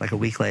 Fired her like a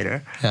week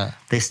later. Yeah.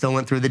 They still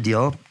went through the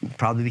deal,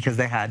 probably because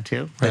they had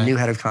to. The Right. new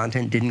head of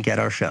content didn't get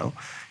our show,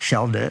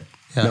 shelved it.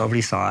 Yeah.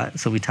 Nobody saw it.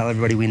 So we tell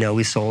everybody we know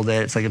we sold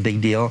it. It's like a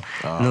big deal.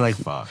 And they're like,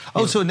 fuck.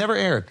 Oh, so it never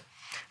aired.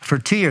 for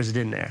 2 years it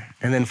didn't air.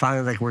 And then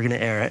finally, like, we're going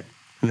to air it.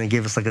 And they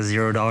gave us like a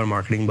 $0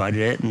 marketing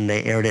budget, and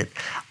they aired it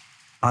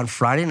on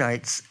Friday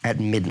nights at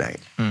midnight.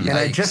 And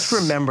I just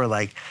remember,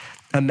 like,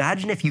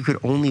 imagine if you could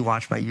only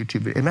watch my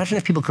YouTube video. Imagine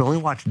if people could only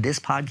watch this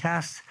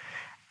podcast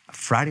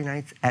Friday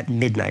nights at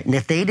midnight. And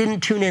if they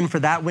didn't tune in for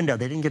that window,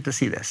 they didn't get to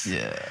see this.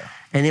 Yeah.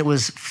 And it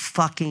was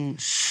fucking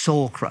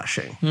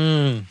soul-crushing.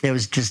 It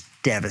was just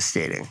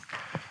devastating.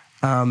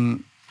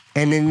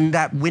 And in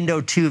that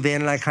window, too,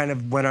 Van and I kind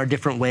of went our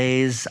different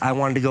ways. I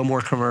wanted to go more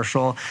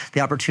commercial.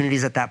 The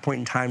opportunities at that point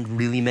in time to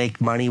really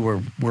make money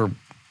were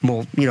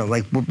well, you know,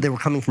 like they were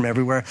coming from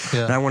everywhere.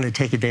 Yeah. And I wanted to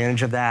take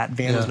advantage of that.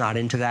 Van was not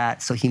into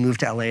that. So he moved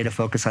to LA to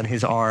focus on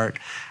his art.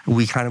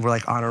 We kind of were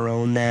like on our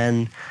own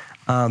then.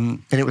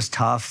 And it was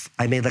tough.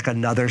 I made like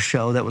another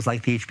show that was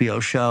like the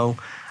HBO show.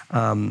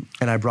 And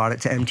I brought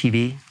it to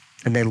MTV.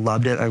 And they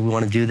loved it. Like, we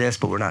want to do this,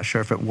 but we're not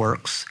sure if it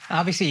works.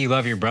 Obviously, you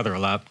love your brother a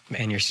lot,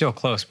 and you're still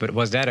close. But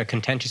was that a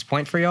contentious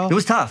point for y'all? It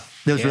was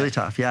tough. It was really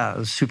tough. Yeah, it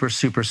was super,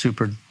 super,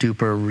 super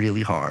duper,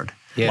 really hard.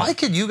 Yeah. Why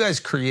could you guys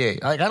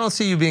create? Like, I don't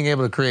see you being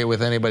able to create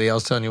with anybody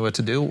else telling you what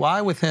to do.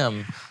 Why with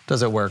him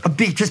does it work?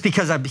 Just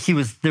because I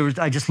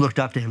just looked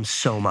up to him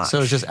so much.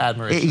 So it's just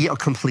admiration.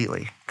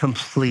 Completely.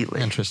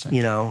 Interesting.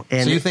 You know,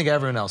 and so you think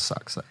everyone else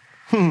sucks?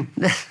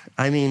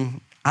 I mean,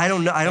 I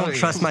don't know. I don't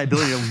trust my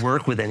ability to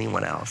work with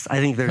anyone else. I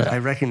think I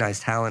recognize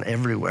talent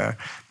everywhere.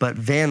 But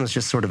Van was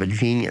just sort of a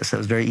genius. So it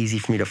was very easy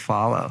for me to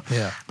follow.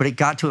 Yeah. But it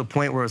got to a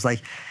point where it was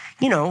like,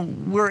 you know,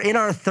 we're in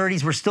our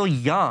 30s, we're still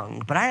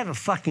young, but I have a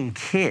fucking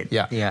kid.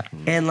 Yeah.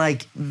 And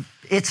like,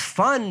 it's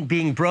fun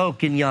being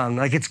broke and young.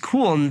 Like, it's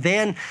cool. And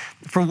Van,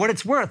 for what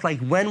it's worth,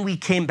 like when we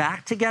came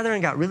back together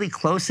and got really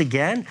close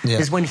again,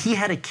 is when he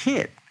had a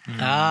kid.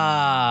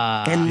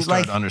 And he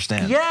started to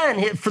understand. Yeah,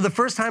 and for the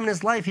first time in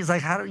his life, he's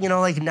like,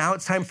 now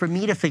it's time for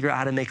me to figure out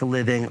how to make a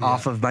living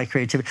off of my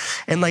creativity.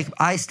 And like,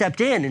 I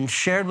stepped in and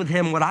shared with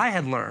him what I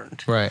had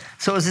learned. Right.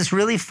 So it was this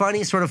really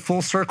funny sort of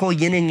full circle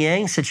yin and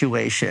yang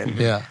situation.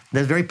 Yeah.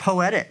 That's very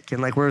poetic,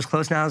 and like we're as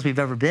close now as we've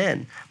ever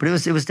been. But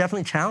it was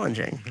definitely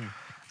challenging.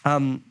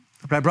 But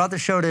I brought the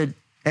show to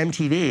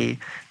MTV.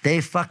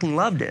 They fucking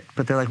loved it,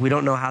 but they're like, we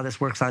don't know how this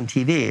works on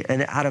TV.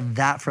 And out of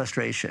that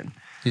frustration,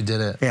 you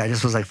did it. Yeah, I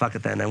just was like, fuck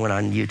it then. I went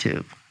on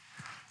YouTube.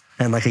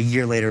 And like a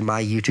year later,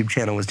 my YouTube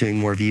channel was doing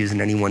more views in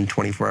any one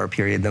 24-hour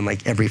period than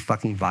like every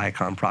fucking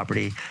Viacom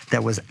property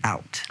that was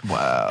out.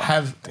 Wow.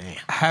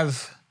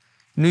 Have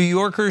New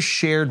Yorkers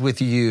shared with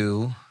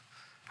you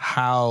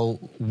how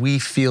we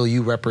feel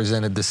you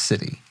represented the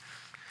city?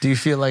 Do you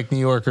feel like New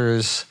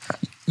Yorkers,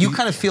 you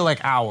kind of feel like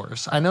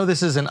ours? I know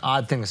this is an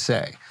odd thing to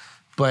say,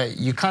 but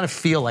you kind of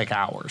feel like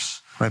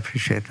ours. I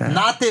appreciate that.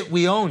 Not that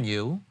we own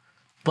you,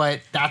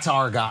 but that's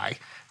our guy.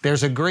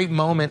 There's a great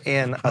moment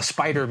in a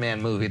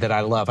Spider-Man movie that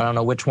I love. I don't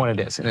know which one it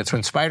is. And it's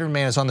when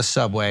Spider-Man is on the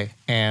subway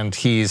and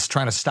he's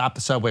trying to stop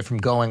the subway from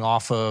going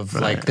off of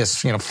like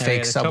this,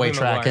 fake subway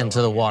track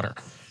into the water.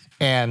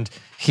 And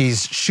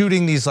he's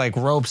shooting these like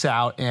ropes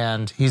out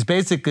and he's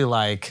basically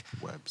like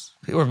webs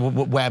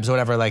or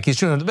whatever. Like he's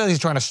trying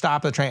to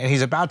stop the train and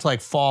he's about to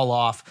like fall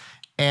off.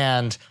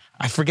 And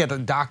I forget the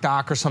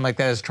Doc or something like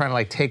that is trying to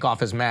like take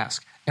off his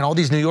mask. And all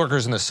these New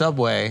Yorkers in the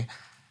subway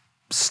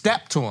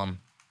step to him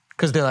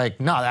because they're like,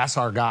 no, that's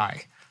our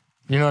guy.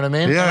 You know what I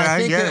mean? Yeah, and I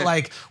think get that it.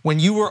 like when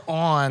you were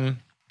on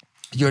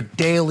your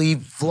daily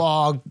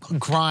vlog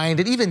grind,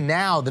 and even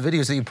now the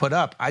videos that you put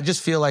up, I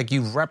just feel like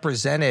you've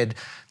represented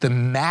the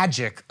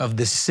magic of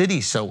the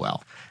city so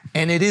well.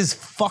 And it is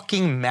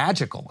fucking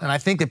magical. And I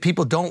think that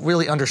people don't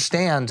really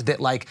understand that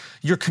like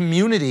your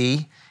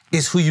community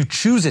is who you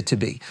choose it to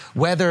be.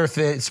 Whether if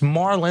it's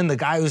Marlon, the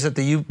guy who's at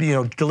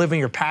the, delivering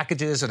your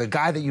packages, or the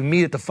guy that you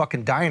meet at the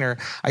fucking diner.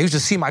 I used to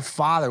see my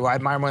father, who I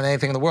admire more than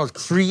anything in the world,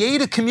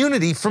 create a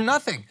community from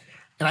nothing.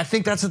 And I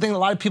think that's the thing a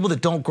lot of people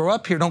that don't grow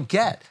up here don't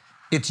get.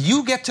 It's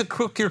you get to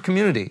cook your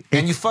community,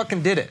 and you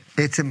fucking did it.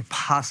 It's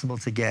impossible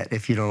to get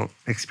if you don't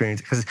experience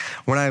it. Because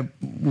when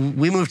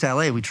we moved to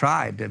LA, we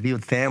tried to be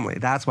with family.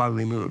 That's why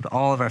we moved.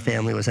 All of our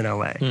family was in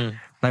LA.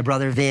 My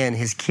brother Van,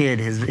 his kid,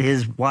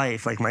 his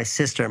wife, like my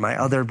sister, my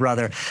other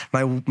brother,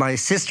 my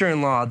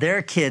sister-in-law,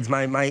 their kids,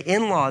 my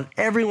in-laws,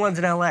 everyone's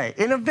in LA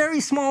in a very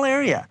small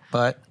area.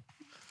 But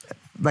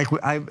like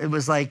it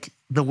was like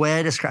the way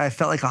I describe, I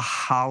felt like a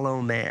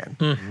hollow man.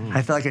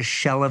 I felt like a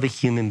shell of a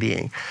human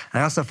being. I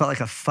also felt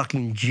like a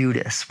fucking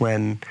Judas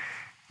when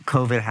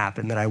COVID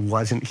happened, that I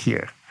wasn't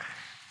here.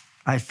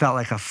 I felt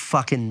like a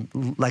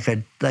fucking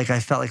I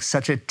felt like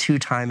such a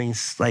two-timing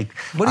like.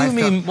 What do you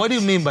mean? What do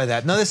you mean by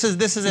that? No, this is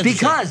interesting.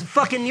 Because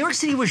fucking New York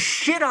City was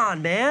shit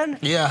on, man.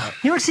 Yeah.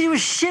 New York City was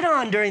shit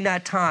on during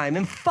that time,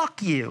 and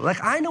fuck you. Like,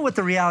 I know what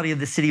the reality of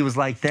the city was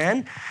like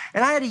then,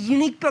 and I had a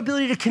unique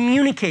ability to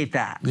communicate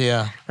that.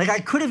 Yeah. Like,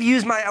 I would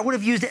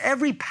have used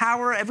every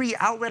power, every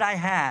outlet I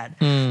had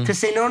to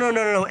say,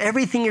 no,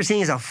 everything you're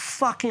seeing is a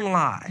fucking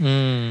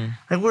lie.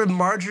 Like, we're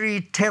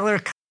Marjorie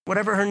Taylor,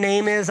 whatever her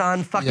name is,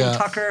 on fucking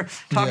Tucker,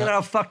 talking about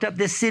how fucked up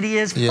this city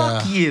is.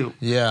 Fuck you.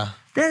 Yeah.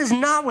 That is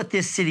not what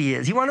this city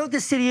is. You want to know what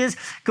this city is?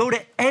 Go to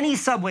any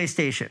subway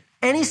station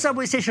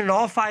in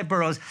all 5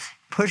 boroughs.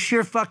 push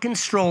your fucking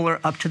stroller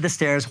up to the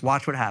stairs,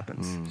 watch what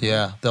happens.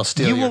 Yeah, they'll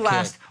steal your kid.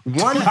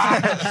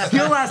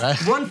 You'll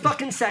last one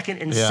fucking second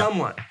and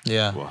someone.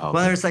 Yeah.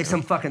 Whether it's like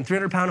some fucking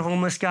 300-pound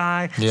homeless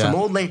guy, some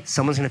old lady,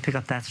 someone's gonna pick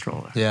up that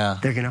stroller. Yeah.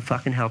 They're gonna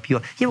fucking help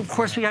you. Yeah, of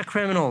course we got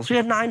criminals. We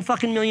have 9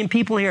 fucking million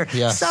people here.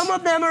 Yes. Some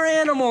of them are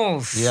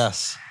animals.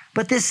 Yes.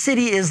 But this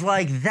city is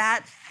like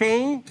that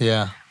thing.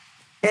 Yeah.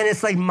 And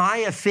it's like my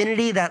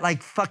affinity, that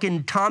like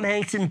fucking Tom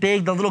Hanks in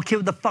Big, the little kid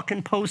with the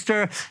fucking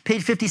poster,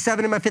 page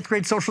 57 in my 5th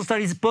grade social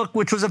studies book,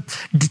 which was a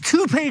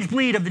 2-page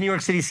bleed of the New York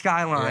City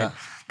skyline. Yeah.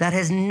 That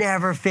has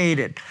never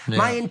faded. Yeah.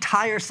 My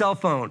entire cell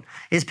phone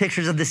is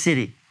pictures of the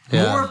city.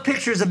 Yeah. More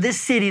pictures of this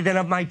city than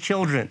of my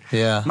children.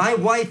 Yeah. My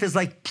wife is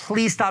like,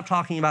 please stop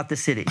talking about the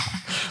city.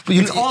 But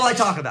it's all I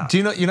talk about. Do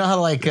you know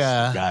how like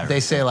they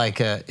say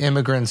like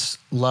immigrants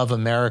love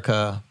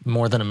America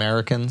more than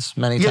Americans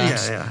many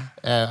times?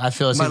 Yeah. I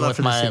feel it's even with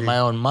my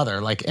own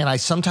mother. Like, and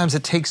sometimes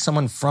it takes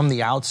someone from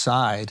the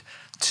outside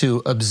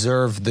to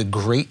observe the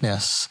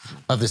greatness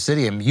of the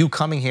city. And you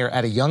coming here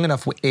at a young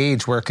enough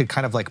age where it could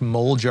kind of like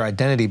mold your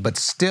identity, but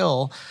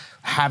still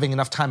having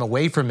enough time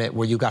away from it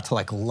where you got to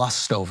like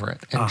lust over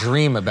it and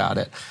dream about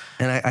it.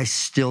 And I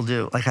still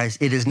do. Like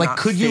it is like, not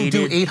could faded.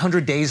 you do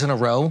 800 days in a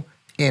row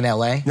in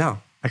LA? No.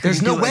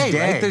 There's no way,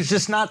 right? There's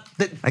just not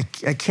that.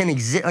 I can't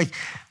exist. Like,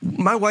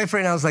 my wife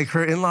right now is like,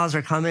 her in-laws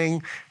are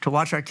coming to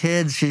watch our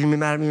kids. She's gonna be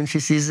mad at me when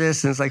she sees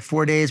this. And it's like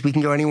 4 days. We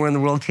can go anywhere in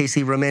the world,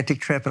 Casey, romantic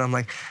trip. And I'm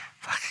like,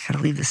 fuck, I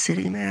gotta leave the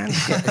city, man.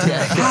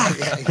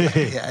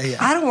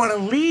 I don't want to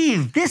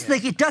leave. This,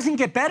 like, it doesn't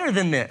get better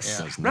than this.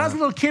 Yeah, when I was a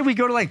little kid, we'd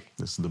go to like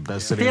this is the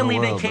best city family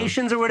in the world,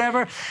 vacations or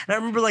whatever. And I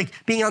remember like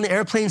being on the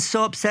airplane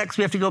so upset because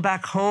we have to go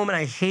back home, and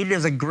I hated it. It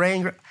was like gray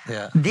and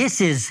gray. This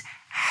is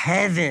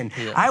heaven.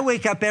 I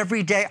wake up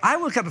every day. I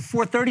woke up at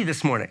 4:30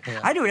 this morning.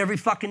 I do it every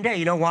fucking day.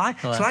 You know why?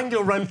 So I can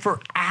go run for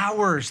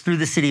hours through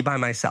the city by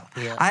myself.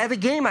 I have a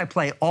game I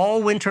play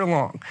all winter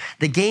long.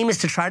 The game is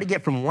to try to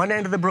get from one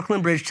end of the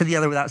Brooklyn Bridge to the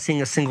other without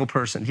seeing a single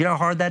person. Do you know how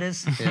hard that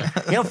is? You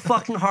know how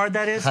fucking hard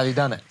that is? Have you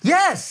done it?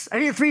 Yes. I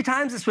did it 3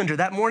 times this winter.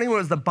 That morning where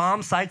it was the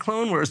bomb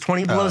cyclone, where it was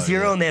 20 below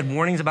zero and they had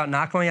warnings about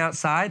not going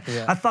outside.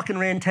 I fucking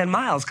ran 10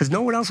 miles because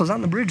no one else was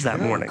on the bridge that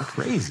morning.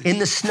 Crazy. In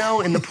the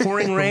snow, in the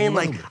pouring rain,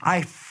 like,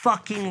 I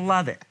fucking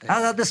love it. I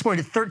was out this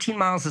morning, did 13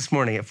 miles this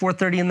morning at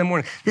 4:30 in the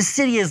morning. This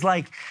city is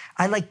like,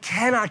 I like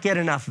cannot get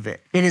enough of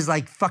it. It is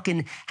like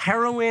fucking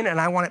heroin, and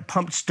I want it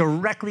pumped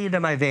directly into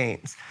my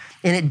veins.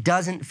 And it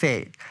doesn't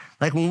fade.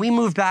 Like when we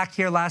moved back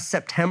here last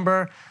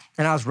September,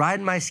 and I was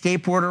riding my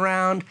skateboard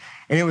around,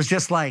 and it was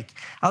just like,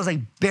 I was like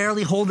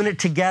barely holding it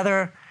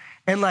together,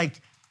 and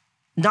like,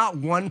 not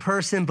one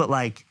person, but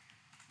like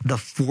the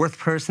 4th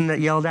person that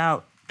yelled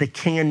out, the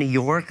King of New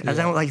York, as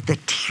I went, like, the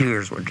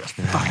tears were just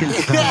fucking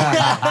like,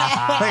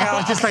 I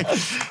was just like,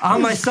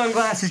 on my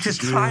sunglasses,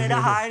 just trying to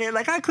hide it.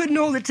 Like, I couldn't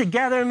hold it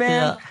together,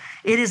 man.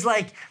 It is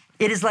like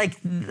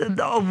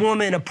a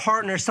woman, a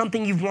partner,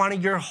 something you've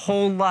wanted your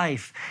whole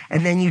life,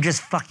 and then you just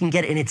fucking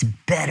get it, and it's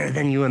better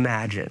than you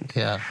imagined.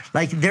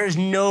 Like, there's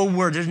no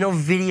word, there's no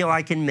video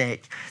I can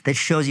make that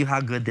shows you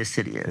how good this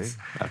city is.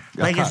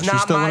 Like, it's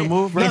not my...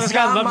 This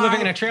guy loves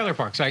living in a trailer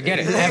park, so I get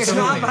it. It's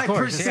not my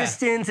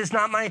persistence. It's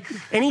not my...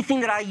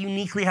 Anything that I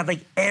uniquely have,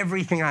 like,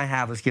 everything I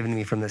have was given to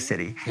me from the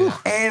city.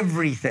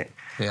 Everything.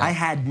 I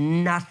had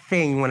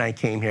nothing when I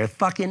came here.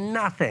 Fucking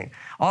nothing.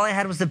 All I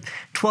had was the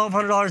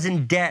 $1,200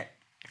 in debt.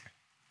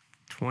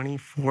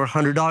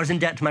 $2,400 in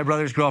debt to my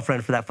brother's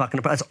girlfriend for that fucking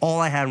apartment. That's all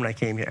I had when I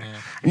came here.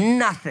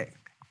 Nothing.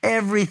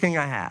 Everything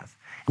I have,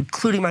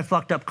 including my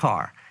fucked up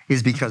car,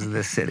 is because of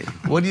this city.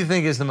 What do you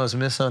think is the most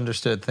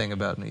misunderstood thing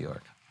about New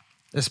York?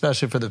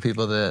 Especially for the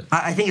people that...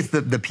 I think it's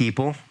the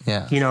people.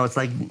 You know, it's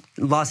like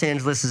Los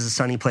Angeles is a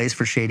sunny place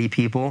for shady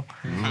people.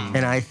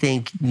 And I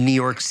think New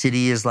York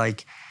City is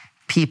like...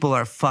 People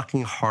are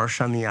fucking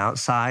harsh on the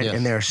outside,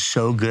 and they're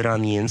so good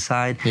on the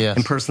inside.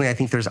 And personally, I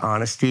think there's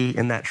honesty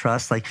in that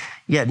trust. Like,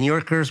 New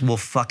Yorkers will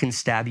fucking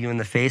stab you in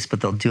the face,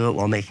 but they'll do it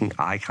while making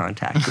eye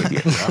contact with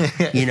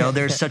you. You know,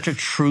 there's such a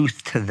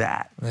truth to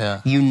that.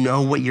 You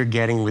know what you're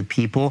getting with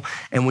people.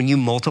 And when you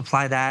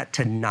multiply that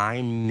to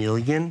 9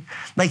 million,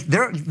 like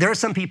there are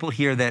some people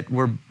here that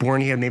were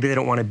born here, maybe they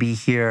don't want to be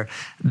here.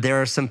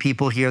 There are some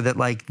people here that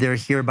like, they're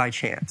here by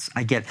chance.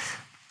 I get it.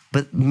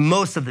 But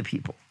most of the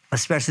people,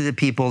 especially the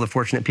people, the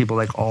fortunate people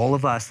like all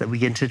of us that we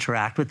get to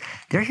interact with,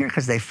 they're here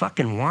because they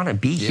fucking want to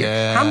be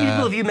here. How many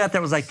people have you met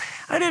that was like,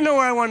 I didn't know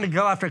where I wanted to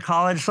go after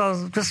college, so I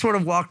was just sort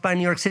of walked by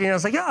New York City and I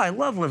was like, I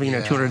love living in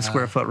a 200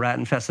 square foot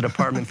rat-infested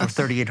apartment for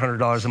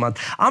 $3,800 a month.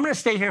 I'm going to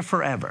stay here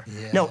forever.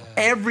 No,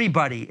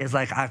 everybody is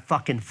like, I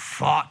fucking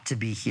fought to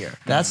be here.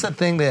 That's the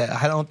thing that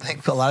I don't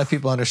think a lot of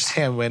people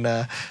understand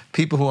when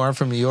people who aren't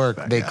from New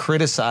York, they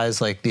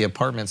criticize like the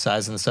apartment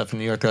size and stuff in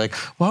New York. They're like,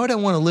 why would I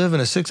want to live in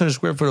a 600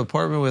 square foot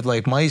apartment with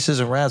like mice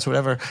and rats,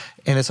 whatever?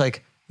 And it's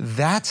like,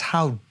 that's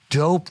how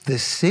dope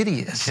this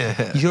city is.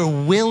 You're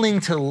willing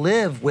to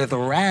live with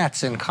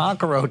rats and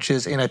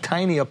cockroaches in a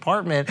tiny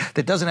apartment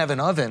that doesn't have an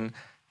oven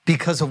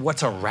because of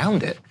what's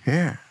around it.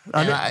 Yeah.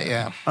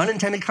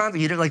 Unintended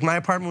consequences. Like my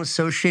apartment was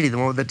so shitty, the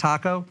one with the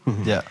taco,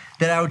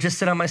 that I would just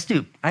sit on my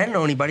stoop. I didn't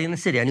know anybody in the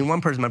city. I knew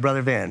one person, my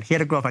brother Van. He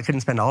had a girlfriend. I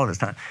couldn't spend all of his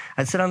time.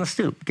 I'd sit on the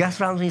stoop. Guess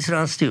what happens when you sit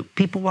on the stoop?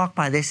 People walk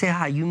by. They say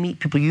hi. You meet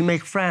people. You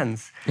make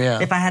friends.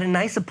 Yeah. If I had a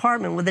nice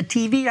apartment with a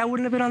TV, I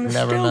wouldn't have been on the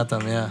stoop. Never met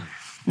them, yeah.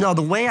 No,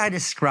 the way I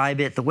describe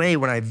it, the way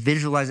when I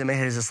visualize it in my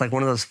head is just like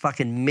one of those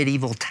fucking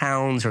medieval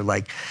towns or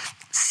like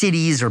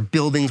cities or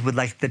buildings with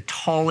like the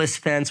tallest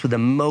fence with a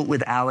moat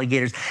with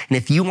alligators. And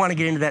if you want to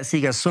get into that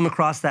city, you gotta swim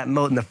across that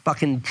moat and the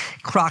fucking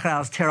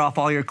crocodiles tear off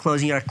all your clothes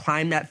and you gotta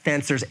climb that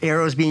fence. There's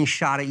arrows being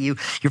shot at you.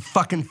 You're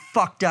fucking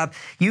fucked up.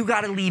 You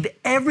gotta leave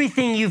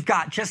everything you've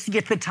got just to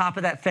get to the top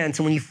of that fence.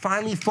 And when you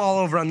finally fall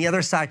over on the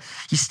other side,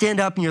 you stand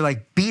up and you're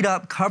like beat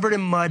up, covered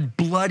in mud,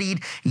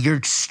 bloodied.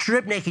 You're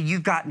stripped naked.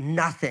 You've got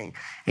nothing.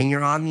 And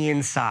you're on the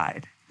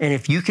inside. And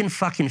if you can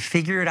fucking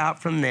figure it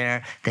out from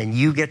there, then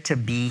you get to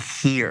be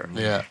here.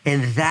 Yeah.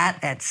 And that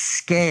at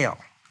scale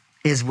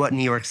is what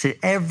New York City,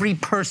 every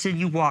person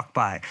you walk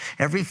by,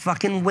 every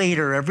fucking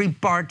waiter, every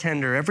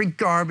bartender, every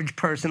garbage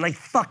person, like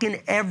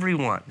fucking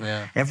everyone.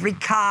 Yeah. Every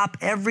cop,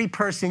 every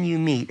person you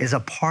meet is a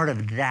part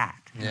of that.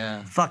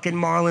 Yeah. Fucking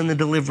Marlon, the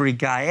delivery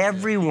guy,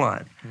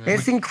 everyone. Yeah.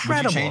 It's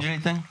incredible. Would you change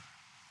anything?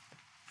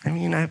 I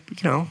mean, I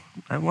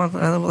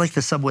like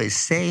the subway's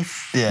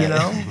safe, Yeah. you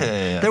know?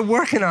 Yeah. They're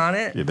working on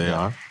it. Yeah, they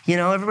are. You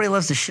know, everybody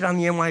loves to shit on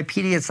the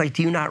NYPD. It's like,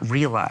 do you not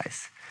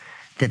realize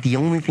that the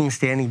only thing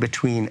standing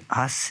between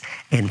us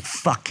and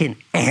fucking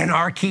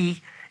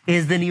anarchy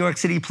is the New York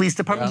City Police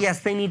Department? Yeah.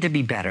 Yes, they need to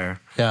be better.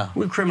 Yeah.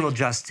 With criminal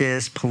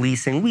justice,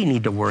 policing, we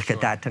need to work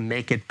at that to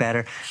make it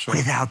better.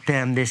 Without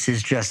them, this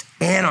is just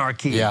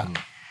anarchy. Yeah.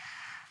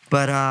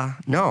 But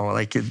no,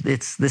 like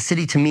it's the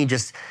city to me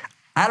just...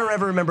 I don't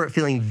ever remember it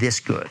feeling this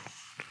good.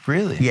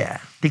 Really? Yeah,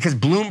 because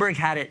Bloomberg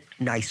had it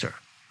nicer,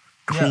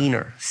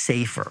 cleaner,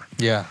 safer.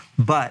 Yeah.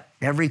 But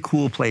every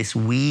cool place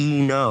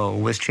we know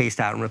was chased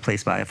out and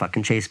replaced by a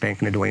fucking Chase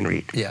Bank and a Dwayne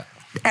Reed. Yeah.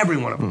 Every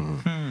one of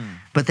them.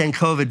 But then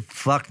COVID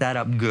fucked that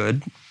up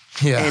good.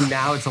 Yeah. And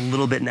now it's a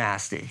little bit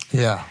nasty.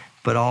 Yeah.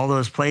 But all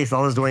those places,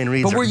 all those Dwayne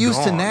Reeds But we're are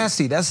used to gone.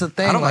 nasty. That's the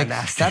thing. I don't like, like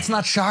nasty. That's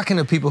not shocking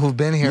to people who've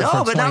been here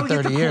for 20, 30 years. No, but now we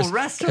get the cool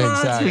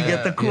restaurants, we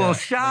get the cool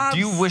shops. Do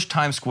you wish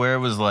Times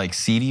Square was like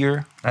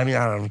seedier? I mean,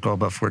 I don't go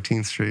about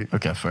 14th Street.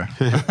 Okay, fair.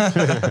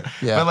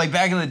 Yeah. But like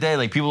back in the day,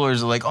 like people were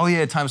like, oh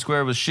yeah, Times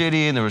Square was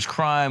shitty and there was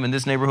crime and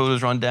this neighborhood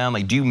was run down.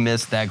 Like, do you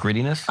miss that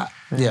grittiness?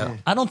 Yeah.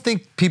 I don't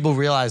think people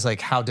realize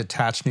like how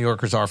detached New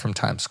Yorkers are from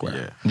Times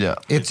Square. Yeah.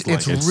 It's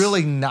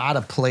really not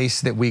a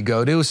place that we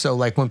go to. So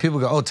like when people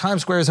go, oh,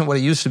 Times Square isn't what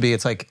it used to be,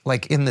 it's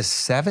like in the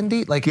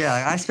 70s. Like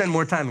Yeah, I spend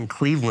more time in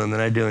Cleveland than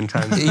I do in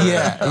Times Square.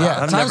 Yeah.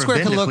 I've Times never Square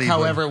been can to look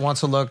Cleveland. however it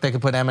wants to look. They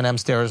can put M&M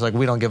stairs, like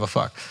we don't give a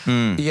fuck.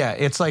 Yeah,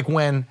 it's like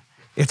when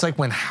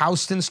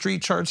Houston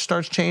Street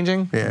starts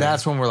changing,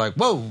 that's when we're like,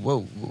 whoa,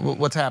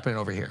 what's happening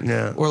over here?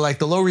 Yeah. Or like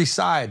the Lower East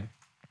Side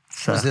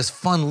was this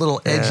fun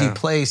little edgy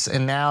place,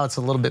 and now it's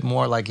a little bit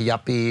more like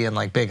yuppie and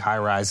like big high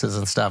rises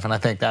and stuff. And I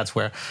think that's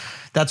where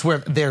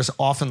there's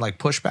often like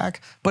pushback.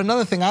 But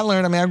another thing I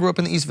learned, I mean, I grew up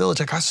in the East Village.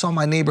 Like I saw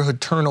my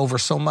neighborhood turn over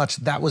so much.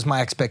 That was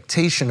my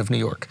expectation of New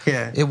York.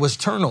 Yeah. It was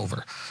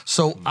turnover.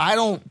 So I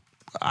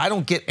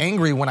don't get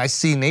angry when I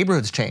see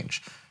neighborhoods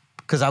change,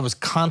 because I was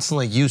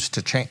constantly used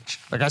to change.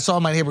 Like I saw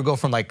my neighbor go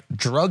from like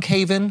drug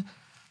haven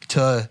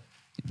to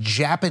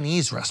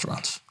Japanese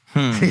restaurants.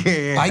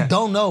 I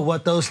don't know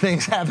what those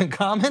things have in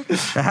common.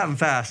 That happened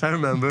fast, I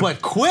remember.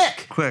 But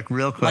quick.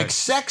 Real quick. Like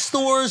sex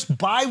stores,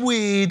 buy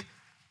weed,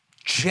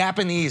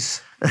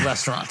 Japanese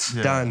restaurants.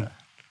 Done.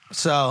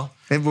 So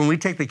And when we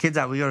take the kids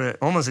out, we go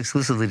almost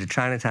exclusively to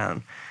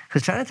Chinatown.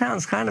 Because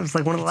Chinatown's kind of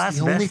like one of the last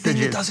the only thing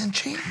vestiges. that doesn't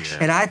change. Yeah.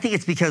 And I think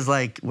it's because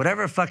like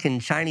whatever fucking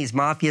Chinese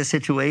mafia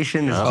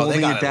situation is They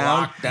holding got it down.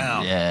 locked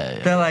down. Yeah.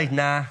 They're like,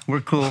 nah, we're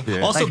cool.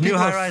 Yeah. Also, like new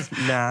people are- high rise,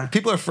 nah.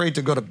 People are afraid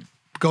to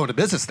go into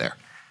business there.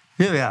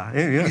 Yeah.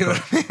 You know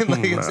what I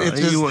mean? Like it's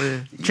just, you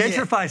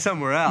gentrify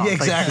somewhere else. Yeah,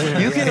 exactly.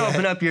 Like, you can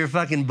open up your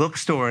fucking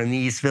bookstore in the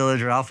East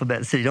Village or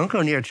Alphabet City. Don't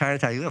go near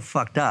Chinatown. You get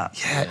fucked up.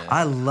 Yeah.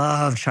 I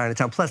love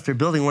Chinatown. Plus, they're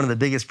building one of the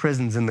biggest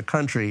prisons in the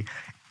country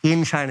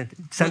in China.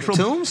 Central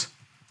Tombs?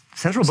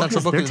 Central Booking.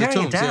 They're Booking, the tearing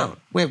Tombs, it down.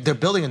 Wait, they're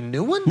building a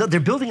new one? No, they're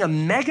building a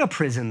mega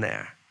prison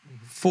there.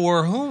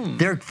 For whom?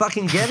 They're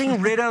fucking getting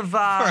rid of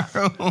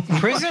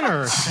Prison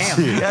or camp?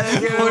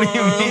 what do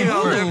you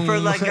mean? For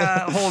like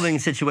a holding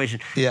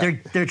situation. Yeah.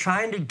 They're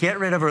trying to get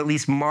rid of or at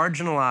least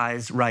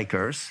marginalize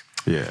Rikers.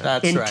 Yeah.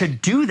 That's And right. to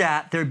do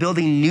that, they're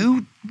building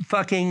new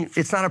fucking,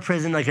 it's not a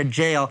prison, like a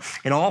jail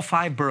in all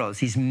 5 boroughs,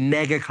 these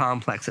mega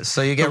complexes.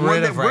 So you get the one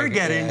rid that of we're Rikers.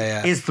 getting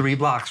Yeah. is 3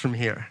 blocks from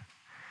here.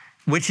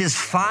 which is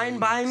fine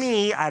by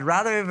me. I'd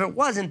rather if it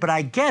wasn't, but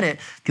I get it.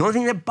 The only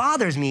thing that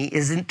bothers me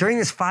is during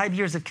this 5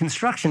 years of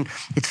construction,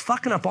 it's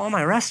fucking up all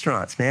my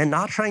restaurants, man.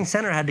 Not Trying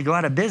Center had to go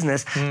out of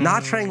business.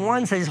 Not Trying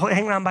One said he's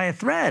hanging around by a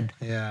thread.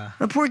 Yeah.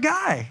 The poor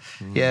guy.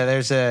 Yeah,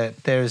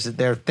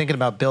 they're thinking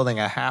about building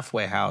a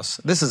halfway house.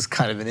 This is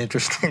kind of an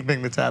interesting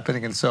thing that's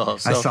happening in Soho.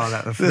 I saw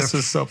that. This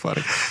is so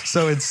funny.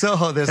 So in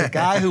Soho, there's a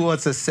guy who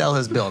wants to sell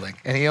his building,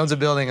 and he owns a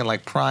building in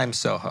like prime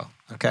Soho,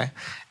 okay?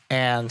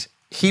 And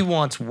he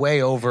wants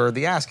way over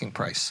the asking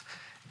price,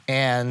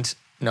 and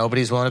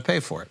nobody's willing to pay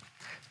for it.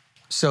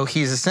 So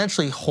he's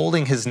essentially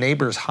holding his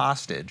neighbors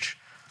hostage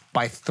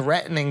by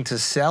threatening to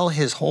sell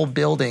his whole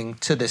building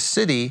to the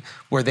city,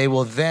 where they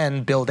will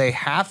then build a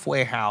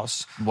halfway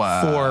house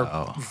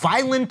for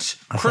violent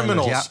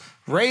criminals,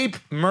 rape,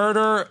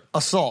 murder,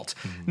 assault.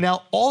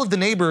 Now, all of the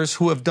neighbors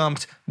who have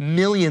dumped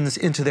millions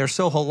into their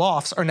Soho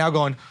lofts are now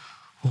going,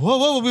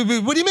 whoa,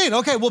 what do you mean?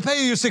 Okay, we'll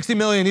pay you $60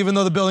 million even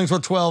though the buildings were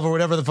 12 or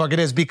whatever the fuck it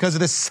is, because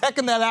the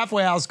second that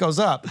halfway house goes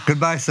up.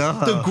 Goodbye,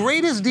 Soho. The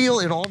greatest deal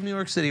in all of New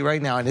York City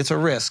right now, and it's a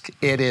risk,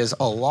 it is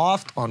a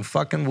loft on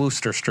fucking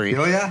Wooster Street.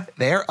 Oh, yeah?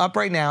 They're up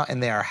right now,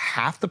 and they are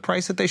half the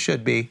price that they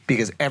should be,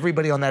 because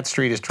everybody on that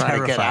street is trying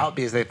to get out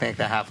because they think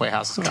the halfway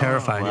house is coming.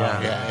 Terrified,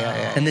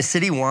 yeah. And the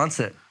city wants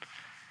it.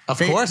 Of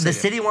course the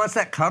city wants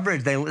that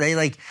coverage.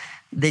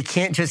 They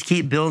can't just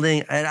keep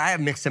building, and I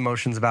have mixed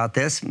emotions about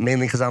this,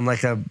 mainly because I'm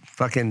like a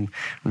fucking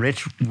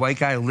rich white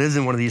guy who lives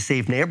in one of these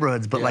safe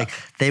neighborhoods, but like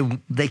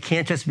they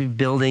can't just be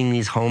building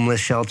these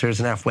homeless shelters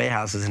and halfway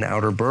houses in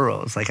outer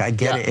boroughs. Like, I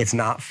get it, it's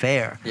not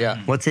fair.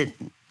 Yeah. What's it?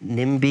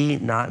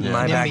 NIMBY, not in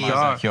my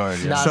backyard.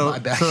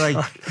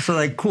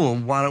 So cool.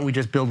 Why don't we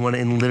just build one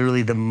in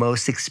literally the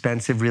most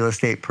expensive real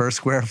estate per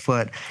square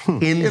foot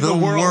in the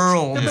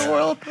world? In the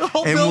world. The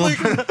whole building.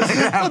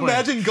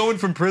 Imagine going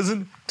from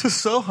prison to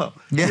Soho.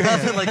 Yeah. You're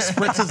having like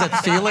spritzes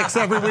at Felix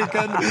every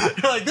weekend.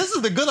 You're like, this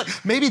is the good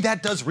life. Maybe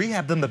that does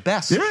rehab them the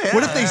best.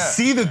 What if they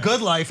see the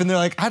good life and they're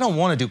like, I don't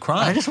want to do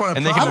crime. I just want to.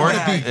 And they can work.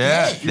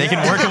 They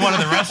can work in one of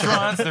the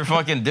restaurants. They're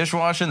fucking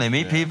dishwashing. They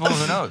meet people.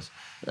 Who knows?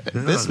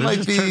 This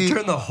might be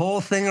turn the whole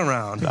thing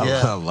around.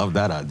 I love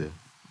that idea.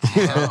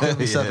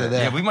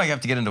 Yeah, we might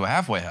have to get into a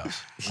halfway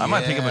house. I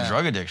might pick up a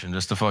drug addiction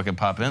just to fucking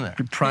pop in there.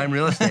 Prime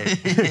real estate.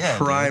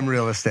 Prime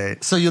real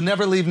estate. So you'll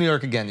never leave New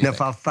York again, you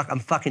think? I'm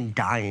fucking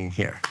dying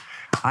here.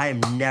 I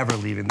am never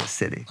leaving this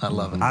city. I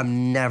love it.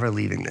 I'm never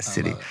leaving this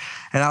city.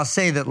 And I'll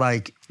say that,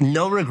 like,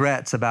 no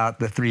regrets about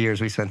the 3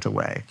 years we spent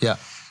away. Yeah.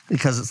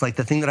 Because it's like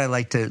the thing that I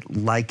like to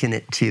liken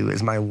it to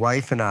is my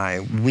wife and I,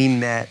 we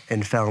met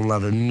and fell in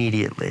love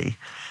immediately.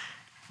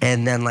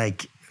 And then,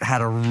 like,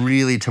 had a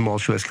really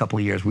tumultuous couple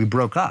of years. We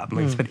broke up.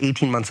 Like, spent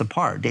 18 months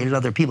apart, dated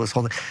other people. This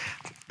whole thing.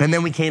 And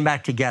then we came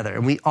back together.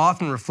 And we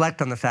often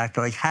reflect on the fact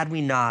that, like, had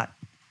we not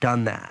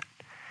done that,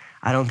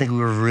 I don't think we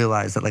would have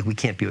realized that, like, we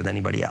can't be with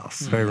anybody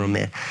else. It's very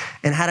romantic.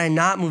 And had I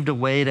not moved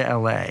away to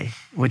LA,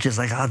 which is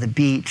like, the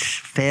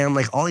beach, fam,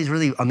 like all these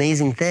really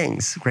amazing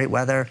things, great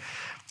weather,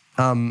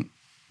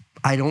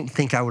 I don't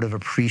think I would have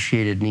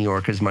appreciated New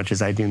York as much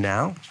as I do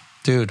now.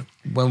 Dude,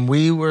 when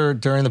we were,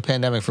 during the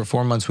pandemic, for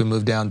 4 months, we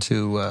moved down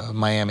to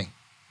Miami.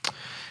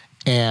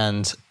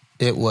 And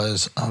it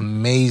was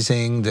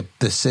amazing.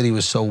 The city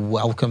was so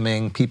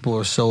welcoming. People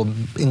were so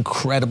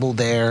incredible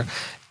there.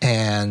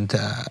 And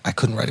I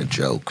couldn't write a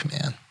joke,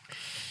 man.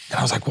 And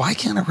I was like, why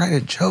can't I write a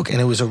joke? And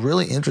it was a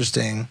really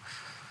interesting,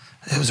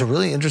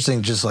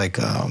 just like,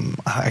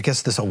 I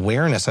guess this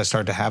awareness I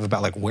started to have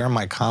about like where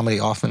my comedy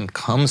often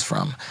comes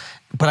from.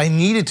 But I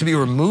needed to be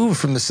removed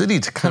from the city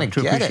to kind of get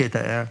it. To appreciate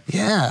that,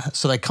 Yeah.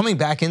 So like coming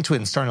back into it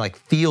and starting to like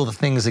feel the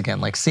things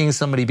again, like seeing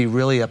somebody be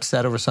really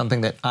upset over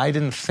something that I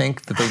didn't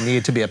think that they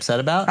needed to be upset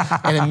about.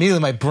 And immediately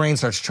my brain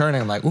starts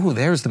churning. I'm like, ooh,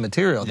 there's the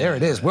material. There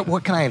it is.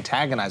 What can I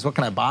antagonize? What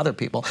can I bother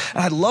people?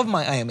 And I love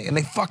Miami. And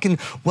they fucking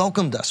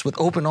welcomed us with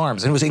open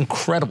arms. And it was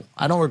incredible.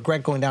 I don't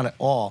regret going down at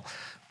all.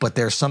 But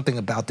there's something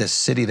about this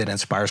city that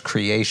inspires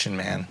creation,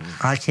 man.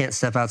 I can't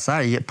step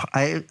outside.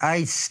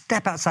 I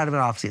step outside of an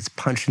office, it's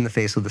punched in the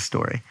face with a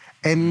story.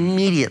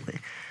 Immediately.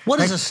 What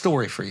is a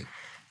story for you?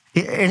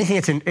 Anything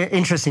that's an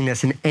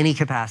interestingness in any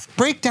capacity.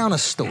 Break down a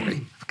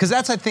story. Because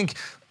that's, I think,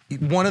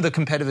 one of the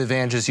competitive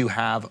advantages you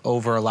have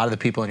over a lot of the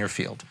people in your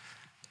field.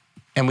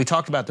 And we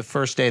talked about the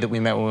first day that we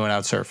met when we went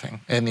out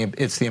surfing. And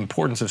it's the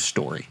importance of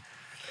story.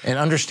 And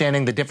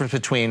understanding the difference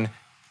between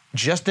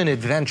just an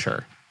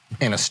adventure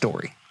and a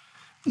story.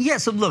 Yeah,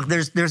 so look,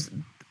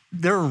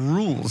 there are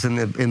rules in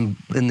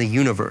the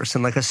universe,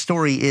 and like a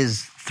story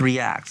is 3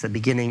 acts: a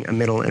beginning, a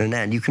middle, and an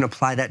end. You can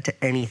apply that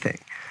to anything.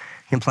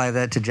 You can apply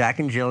that to Jack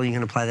and Jill. You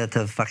can apply that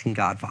to fucking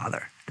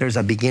Godfather. There's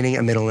a beginning,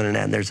 a middle, and an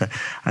end. There's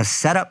a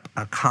setup,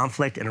 a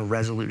conflict, and a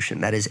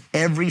resolution. That is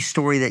every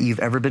story that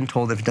you've ever been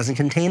told. If it doesn't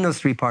contain those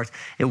 3 parts,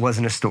 it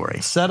wasn't a story.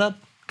 Setup,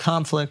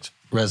 conflict,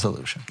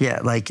 resolution. Yeah,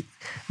 like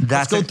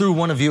that's. Let's go through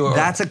one of you.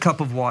 That's a cup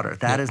of water.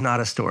 That is not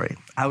a story.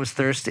 I was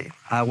thirsty.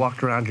 I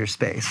walked around your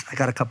space. I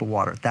got a cup of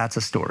water. That's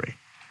a story.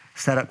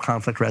 Setup,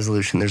 conflict,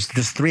 resolution. There's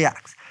just 3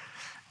 acts.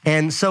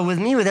 And so with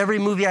me, with every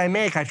movie I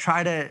make, I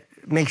try to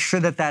make sure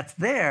that that's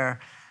there.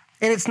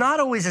 And it's not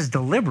always as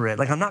deliberate.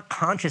 Like, I'm not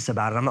conscious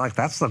about it. I'm not like,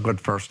 that's a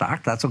good first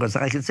act. That's a good...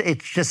 Like,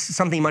 it's just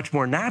something much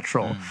more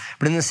natural.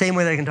 But in the same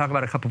way that I can talk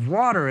about a cup of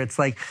water, it's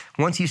like,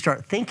 once you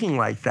start thinking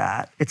like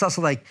that, it's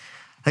also like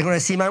when I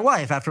see my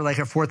wife after like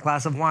her 4th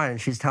glass of wine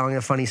and she's telling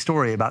a funny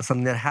story about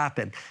something that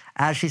happened.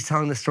 As she's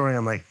telling the story,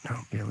 I'm like, no,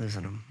 you're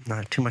losing them.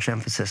 Not too much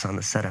emphasis on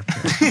the setup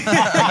here. You know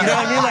what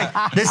I mean?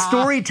 Like, the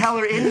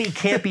storyteller in me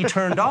can't be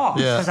turned off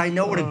because I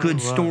know what a good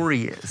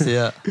story is.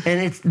 Yeah.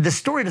 And the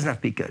story doesn't have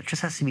to be good. It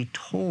just has to be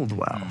told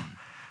well.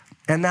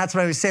 And that's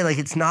what I would say. Like,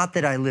 it's not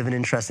that I live an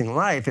interesting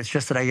life. It's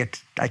just that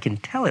I can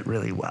tell it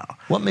really well.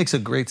 What makes a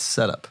great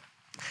setup?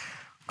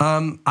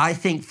 I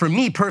think, for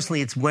me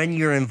personally, it's when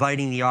you're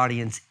inviting the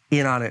audience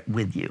in on it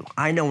with you.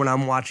 I know when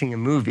I'm watching a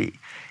movie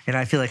and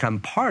I feel like I'm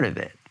part of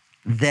it,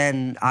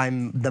 then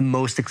I'm the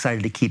most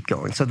excited to keep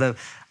going. So the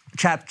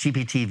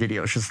ChatGPT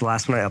video, it's just the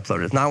last one I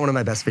uploaded. It's not one of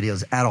my best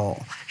videos at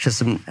all. It's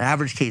just an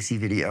average Casey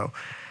video.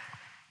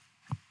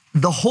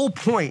 The whole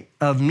point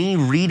of me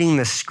reading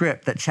the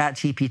script that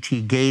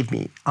ChatGPT gave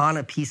me on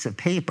a piece of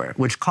paper,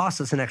 which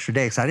cost us an extra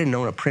day because I didn't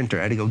own a printer,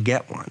 I had to go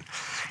get one.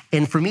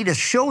 And for me to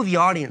show the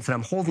audience that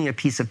I'm holding a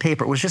piece of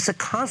paper was just to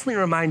constantly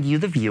remind you,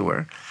 the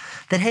viewer,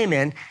 that, hey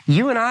man,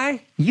 you and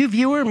I, you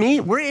viewer, me,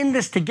 we're in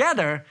this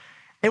together,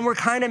 and we're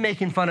kind of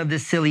making fun of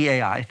this silly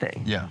AI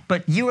thing. Yeah.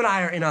 But you and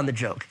I are in on the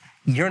joke.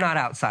 You're not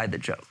outside the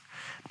joke.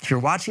 If you're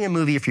watching a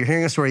movie, if you're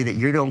hearing a story that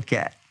you don't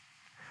get,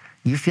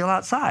 you feel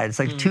outside. It's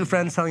like two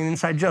friends telling an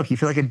inside joke. You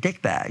feel like a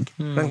dickbag.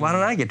 Like, why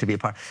don't I get to be a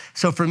part?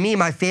 So for me,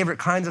 my favorite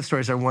kinds of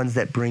stories are ones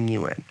that bring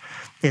you in.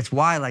 It's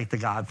why, like, The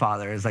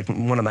Godfather is like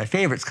one of my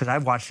favorites, because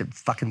I've watched it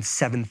fucking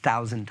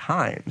 7,000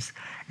 times,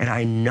 and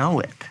I know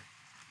it.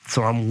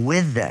 So I'm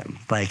with them.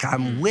 Like,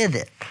 I'm with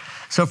it.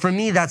 So for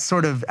me, that's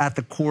sort of at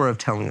the core of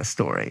telling a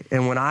story.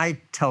 And when I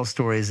tell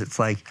stories, it's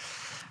like,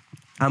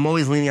 I'm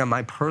always leaning on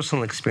my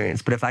personal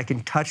experience, but if I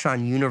can touch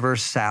on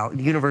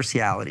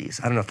universalities,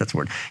 I don't know if that's a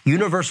word,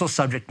 universal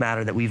subject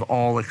matter that we've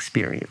all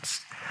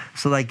experienced.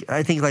 So like,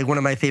 I think like one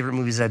of my favorite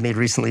movies that I've made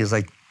recently is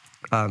like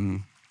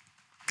my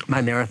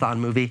marathon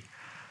movie.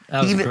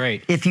 That was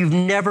great. If you've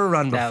never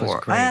run before. That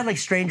was great. I had like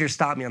strangers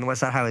stop me on the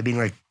West Side Highway being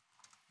like,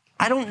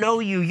 I don't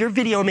know you, your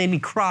video made me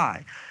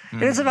cry.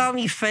 And it's about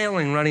me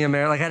failing running a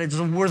marathon.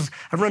 Like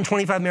I've run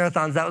 25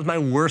 marathons, that was my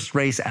worst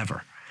race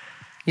ever.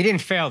 You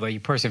didn't fail, though. You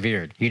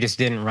persevered. You just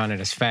didn't run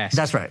it as fast.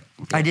 That's right.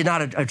 I did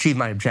not achieve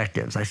my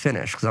objectives. I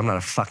finished because I'm not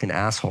a fucking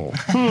asshole.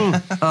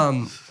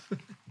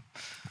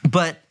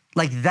 But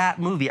like that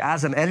movie,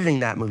 as I'm editing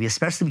that movie,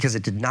 especially because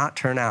it did not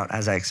turn out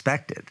as I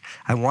expected,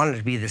 I wanted it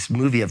to be this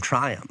movie of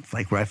triumph,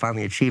 like where I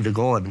finally achieved a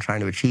goal I've been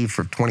trying to achieve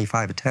for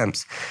 25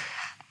 attempts.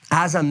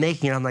 As I'm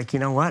making it, I'm like, you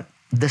know what?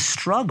 The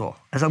struggle,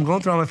 as I'm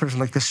going through all my first,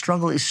 I'm like, the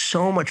struggle is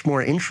so much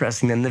more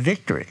interesting than the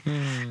victory.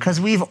 Because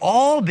we've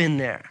all been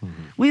there.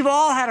 We've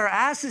all had our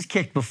asses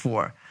kicked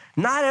before.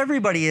 Not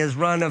everybody has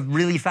run a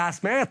really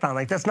fast marathon.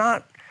 Like, that's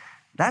not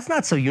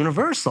so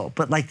universal.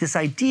 But like this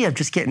idea of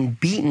just getting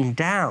beaten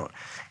down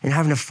and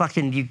having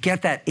to you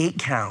get that 8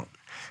 count,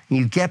 and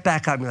you get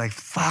back up and you're like,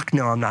 fuck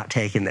no, I'm not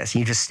taking this. And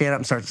you just stand up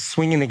and start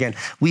swinging again.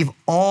 We've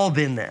all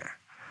been there.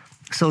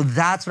 So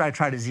that's what I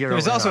try to zero in on.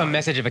 There's also a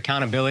message of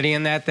accountability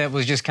in that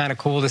was just kind of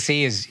cool to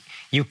see is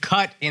you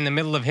cut in the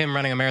middle of him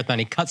running a marathon.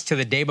 He cuts to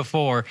the day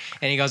before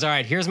and he goes, all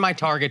right, here's my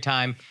target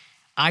time.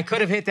 I could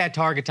have hit that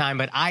target time,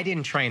 but I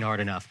didn't train hard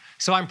enough.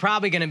 So I'm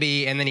probably going to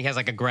be, and then he has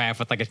like a graph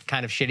with like a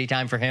kind of shitty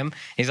time for him.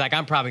 He's like,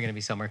 I'm probably going to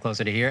be somewhere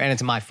closer to here and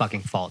it's my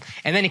fucking fault.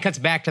 And then he cuts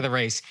back to the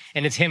race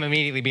and it's him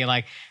immediately being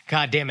like,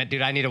 God damn it,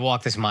 dude, I need to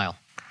walk this mile.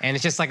 And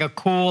it's just like a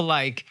cool,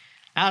 like,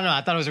 I don't know.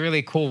 I thought it was a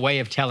really cool way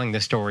of telling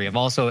the story of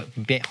also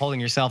holding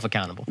yourself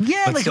accountable.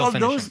 Yeah, like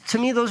those to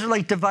me, those are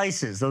like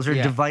devices. Those are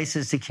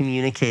devices to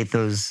communicate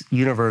those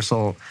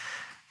universal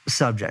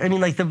subjects. I mean,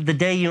 like the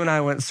day you and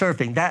I went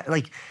surfing, that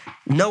like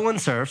no one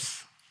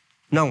surfs.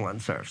 You know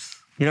what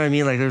I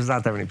mean? Like there's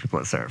not that many people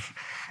that surf.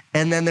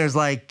 And then there's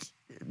like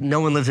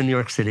no one lives in New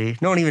York City.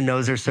 No one even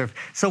knows there's surf.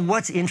 So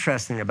what's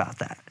interesting about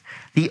that?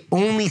 The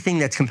only thing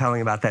that's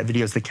compelling about that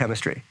video is the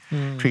chemistry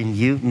between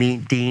you, me,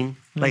 Dean,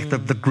 like the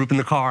group in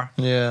the car.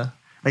 Yeah.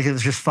 Like it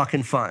was just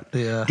fucking fun.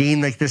 Yeah.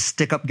 Dean, like this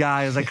stick-up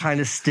guy, was like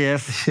kind of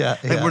stiff.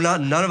 Like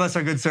none of us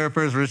are good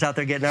surfers. We're just out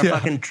there getting our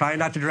fucking, trying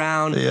not to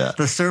drown. Yeah.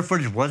 The surf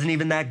footage wasn't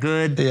even that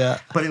good. Yeah.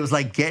 But it was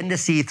like getting to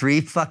see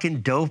 3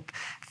 fucking dopes.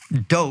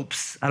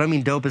 I don't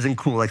mean dope as in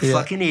cool, like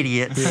fucking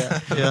idiots.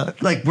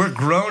 Like we're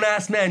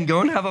grown-ass men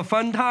going to have a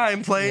fun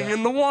time playing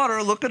in the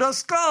water. Look at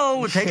us go.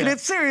 We're taking it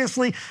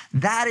seriously.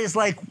 That is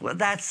like,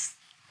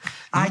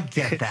 I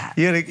get that.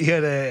 You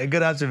had a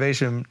good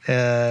observation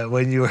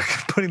when you were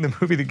putting the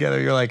movie together.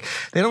 You're like,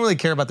 they don't really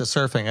care about the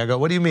surfing. I go,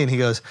 what do you mean? He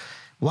goes,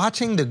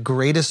 watching the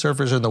greatest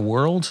surfers in the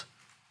world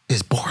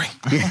is boring.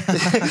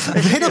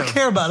 They don't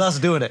care about us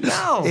doing it.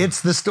 No.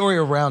 It's the story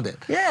around it.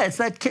 Yeah, it's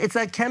that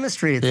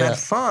chemistry. It's that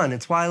fun.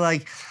 It's why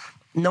like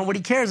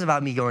nobody cares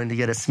about me going to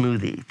get a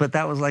smoothie. But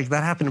that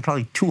happened in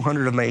probably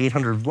 200 of my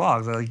 800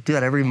 vlogs. I like do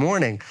that every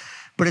morning.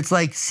 But it's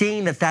like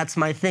seeing that that's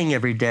my thing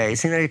every day,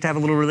 seeing that I get to have a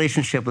little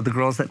relationship with the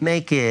girls that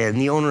make it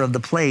and the owner of the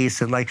place.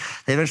 And like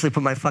they eventually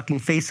put my fucking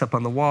face up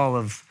on the wall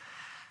of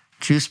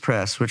Juice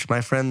Press, which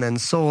my friend then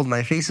sold.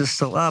 My face is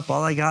still up.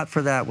 All I got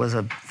for that was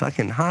a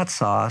fucking hot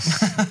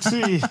sauce.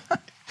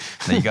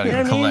 Now you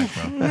gotta collect,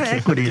 bro.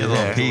 Equity Get a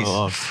there.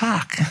 little piece.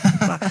 Fuck.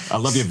 I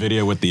love your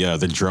video with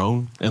the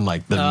drone and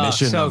like the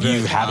mission so of you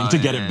good. having to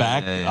get it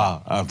back.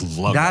 Oh, I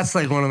love That's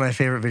like one of my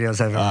favorite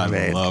videos I've ever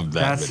made. I love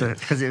that.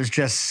 That's because it was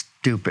just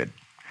stupid.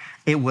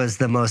 It was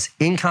the most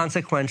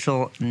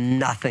inconsequential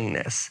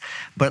nothingness.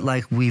 But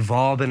like we've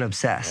all been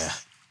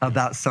obsessed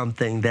about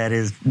something that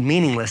is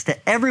meaningless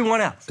to everyone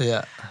else.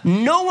 Yeah.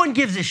 No one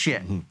gives a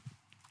shit.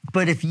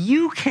 But if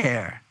you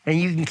care and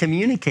you can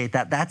communicate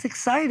that, that's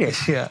exciting.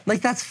 Yeah.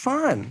 Like, that's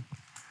fun.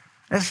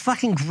 That's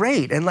fucking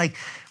great. And, like,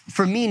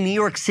 for me, New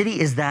York City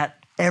is that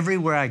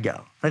everywhere I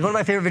go. Like, one of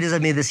my favorite videos I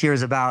made this year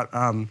is about,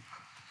 I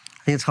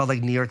think it's called,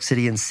 like, New York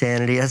City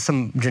Insanity. It has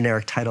some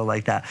generic title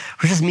like that.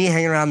 It's just me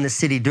hanging around in the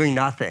city doing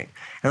nothing.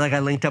 And, like, I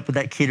linked up with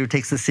that kid who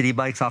takes the city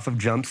bikes off of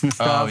jumps and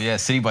stuff. Oh, yeah,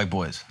 City Bike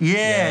Boys.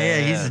 Yeah,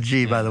 he's a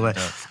G, by the way.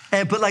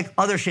 Yeah. But, like,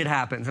 other shit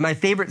happens. And my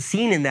favorite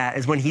scene in that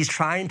is when he's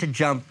trying to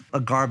jump a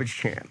garbage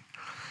can.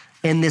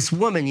 And this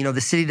woman, you know,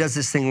 the city does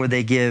this thing where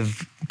they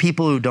give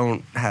people who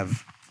don't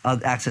have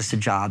access to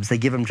jobs, they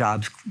give them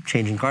jobs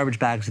changing garbage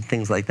bags and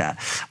things like that.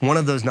 One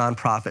of those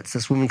nonprofits,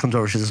 this woman comes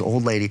over, she's this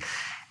old lady,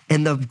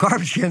 and the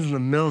garbage can's in the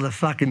middle of the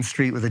fucking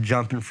street with a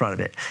jump in front of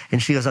it.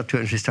 And she goes up to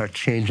it and she starts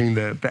changing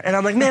the... And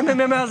I'm like, man.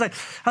 I was like,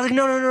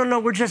 no,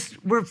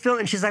 we're filming.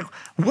 And she's like,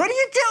 what are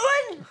you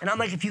doing? And I'm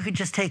like, if you could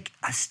just take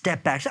a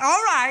step back. She's like,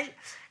 all right.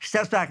 She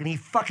steps back and he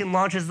fucking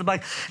launches the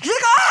bike. She's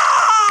like,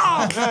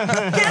 oh!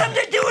 Get him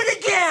to do it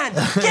again!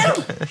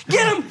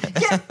 Get him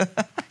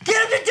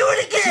to do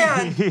it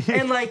again!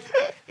 And like,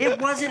 it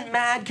wasn't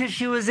mad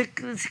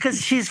because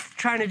she's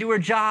trying to do her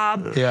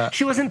job. Yeah.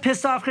 She wasn't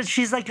pissed off because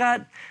she's like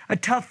got a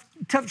tough,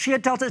 she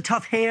had dealt a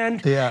tough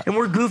hand. Yeah. And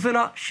we're goofing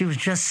off. She was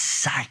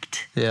just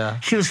psyched. Yeah.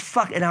 She was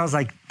and I was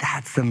like,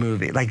 that's the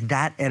movie. Like,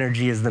 that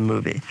energy is the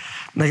movie.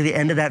 Like, at the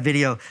end of that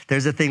video,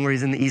 there's a thing where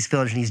he's in the East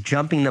Village and he's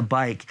jumping the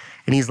bike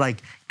and he's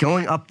like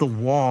going up the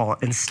wall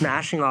and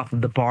smashing off of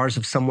the bars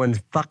of someone's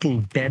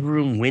fucking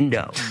bedroom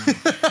window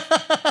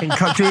and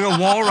doing a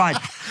wall ride.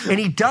 And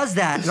he does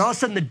that, and all of a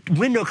sudden the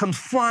window comes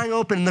flying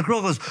open, and the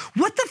girl goes,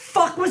 what the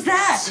fuck was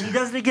that? And he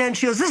does it again.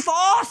 She goes, this is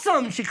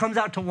awesome. She comes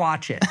out to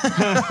watch it.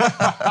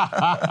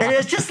 And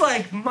it's just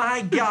like,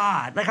 my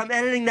God. Like, I'm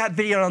editing that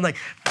video, and I'm like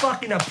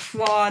fucking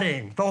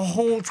applauding the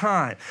whole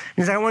time. And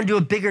he's like, I want to do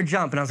a bigger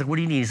jump. And I was like, what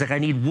do you need? He's like, I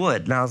need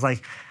wood. And I was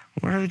like,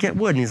 where do we get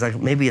wood? And he's like,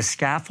 maybe a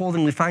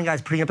scaffolding. We find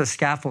guys putting up a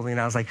scaffolding.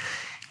 And I was like,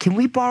 can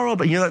we borrow?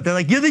 But they're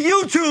like, you're the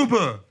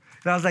YouTuber.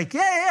 And I was like,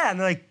 yeah.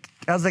 And I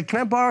was like,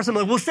 can I borrow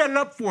something? Like, we'll set it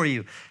up for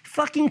you.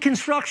 Fucking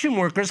construction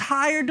workers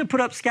hired to put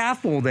up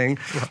scaffolding.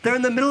 They're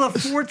in the middle of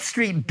 4th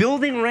Street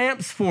building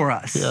ramps for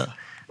us. Yeah.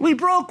 We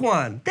broke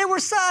one. They were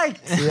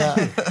psyched.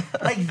 Yeah.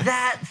 Like,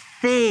 that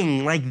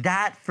thing, like,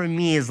 that for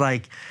me is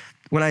like,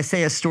 when I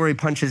say a story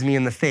punches me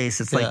in the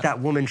face, it's like that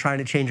woman trying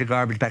to change a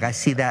garbage bag. I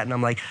see that and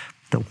I'm like,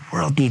 the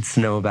world needs to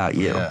know about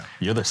you. Yeah.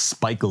 You're the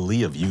Spike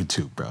Lee of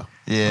YouTube, bro.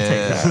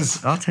 Yeah.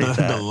 I'll take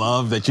that. The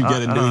love that you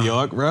get in New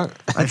York, bro.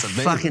 It's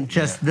fucking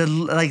just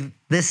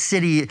this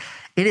city.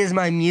 It is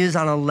my muse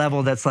on a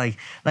level that's like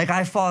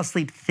I fall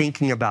asleep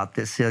thinking about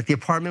this. Like, the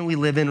apartment we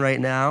live in right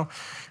now,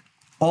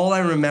 all I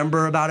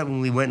remember about it when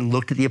we went and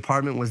looked at the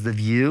apartment was the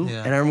view.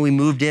 Yeah. And I remember we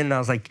moved in and I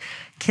was like,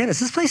 Candace,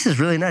 this place is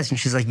really nice. And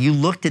she's like, you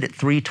looked at it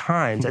 3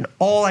 times. And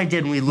all I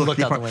did when we looked at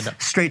the apartment,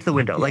 straight to the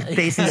window, like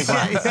facing the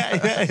glass.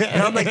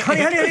 And I'm like,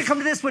 honey, come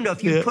to this window.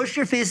 If you push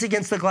your face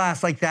against the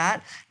glass like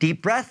that,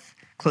 deep breath,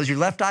 close your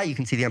left eye, you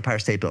can see the Empire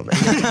State Building.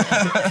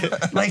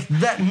 Like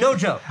that, no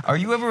joke. Are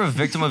you ever a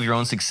victim of your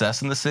own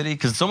success in the city?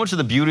 Because so much of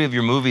the beauty of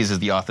your movies is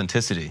the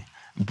authenticity.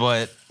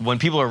 But when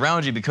people are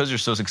around you, because you're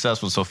so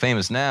successful, so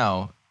famous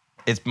now,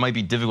 it might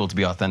be difficult to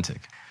be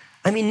authentic.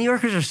 I mean, New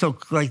Yorkers are so,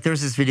 like,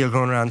 there's this video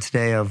going around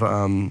today of,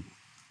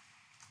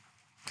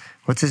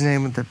 what's his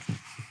name?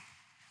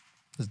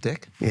 His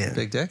Dick? Yeah.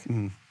 Big Dick?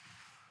 Mm.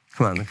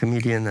 Come on, the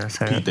comedian.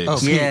 Pete Davis. Oh,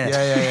 Pete.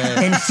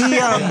 Yeah. And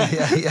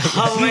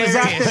he was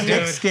at the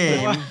Knicks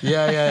game.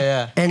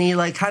 Yeah. And he,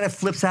 like, kind of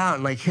flips out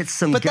and, like, hits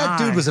some guy. But that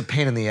dude was a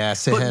pain in the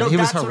ass to But him. no, He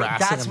was that's what-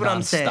 harassing that's him what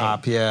I'm saying.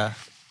 nonstop. Yeah.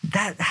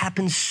 That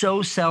happens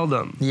so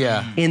seldom.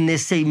 Yeah. In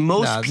this city,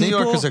 most people.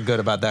 New Yorkers are good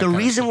about that. The kind of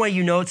reason stuff. why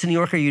you know it's a New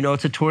Yorker, you know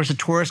it's a tourist. A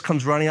tourist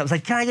comes running up. It's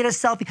like, can I get a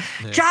selfie?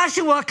 Yeah.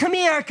 Joshua, come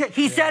here.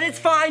 He said it's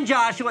fine,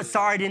 Joshua.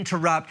 Sorry to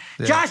interrupt.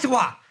 Yeah.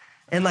 Joshua.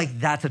 And, like,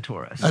 that's a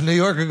tourist. A New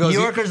Yorker goes,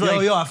 New Yorker's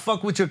like, yo, I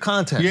fuck with your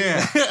content.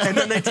 Yeah. And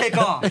then they take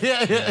off.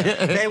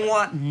 They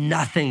want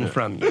nothing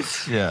from you.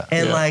 Yeah.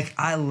 And, like,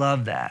 I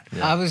love that.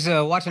 Yeah. I was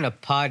watching a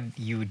pod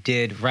you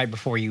did right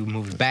before you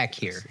moved back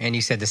here. And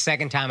you said, the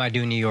second time I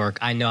do New York,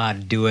 I know how to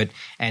do it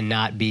and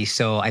not be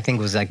so, I think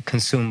it was like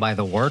consumed by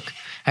the work.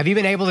 Have you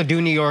been able to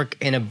do New York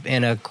in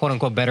a quote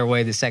unquote better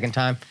way the second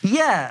time?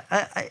 Yeah.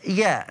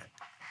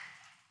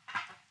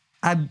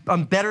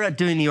 I'm better at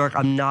doing New York.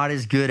 I'm not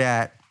as good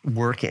at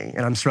working,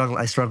 and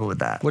I struggle with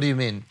that. What do you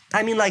mean?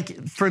 I mean,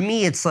 like, for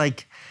me, it's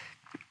like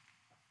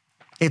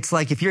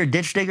if you're a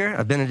ditch digger,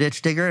 I've been a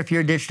ditch digger. If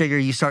you're a ditch digger,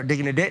 you start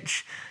digging a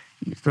ditch,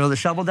 you throw the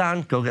shovel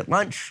down, go get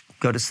lunch,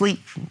 go to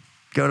sleep,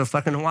 go to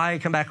fucking Hawaii,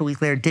 come back a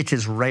week later, ditch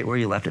is right where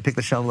you left it. Pick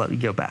the shovel up, you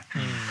go back.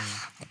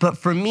 But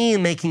for me,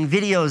 making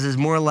videos is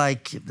more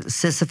like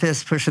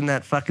Sisyphus pushing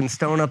that fucking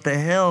stone up the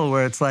hill,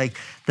 where it's like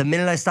the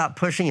minute I stop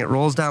pushing, it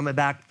rolls down my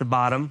back at the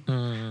bottom.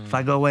 If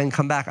I go away and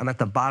come back, I'm at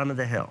the bottom of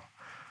the hill.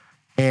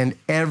 And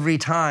every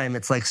time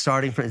it's like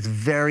it's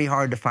very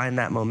hard to find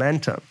that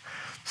momentum.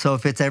 So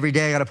if it's every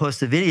day I gotta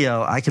post a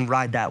video, I can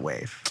ride that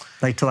wave.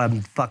 Like till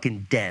I'm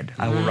fucking dead,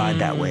 I will ride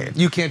that wave.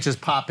 You can't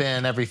just pop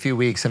in every few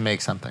weeks and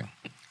make something.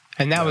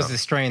 And that was the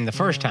strain the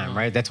first time,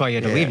 right? That's why you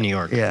had to leave New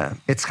York. Yeah,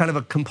 it's kind of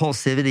a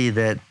compulsivity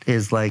that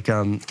is like,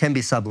 can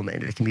be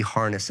sublimated. It can be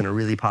harnessed in a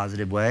really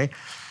positive way,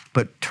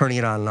 but turning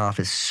it on and off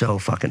is so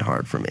fucking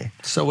hard for me.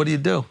 So what do you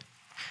do?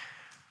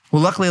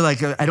 Well, luckily,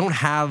 like, I don't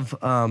have,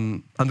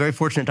 I'm very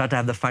fortunate not to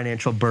have the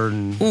financial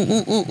burden.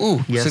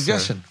 Yes,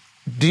 suggestion. Sir.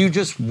 Do you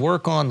just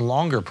work on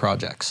longer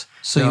projects?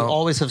 So you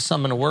always have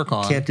something to work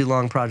on? Can't do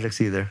long projects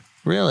either.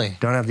 Really?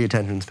 Don't have the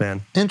attention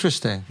span.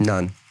 Interesting.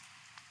 None.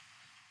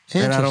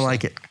 And I don't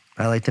like it.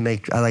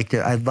 The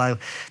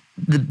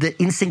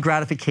instant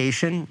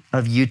gratification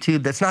of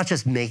YouTube, that's not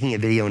just making a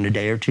video in a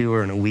day or two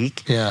or in a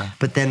week,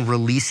 but then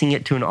releasing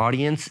it to an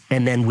audience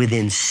and then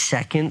within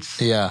seconds.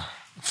 Yeah,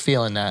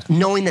 feeling that.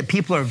 Knowing that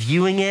people are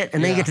viewing it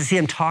and then you get to see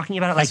them talking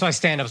about it. That's why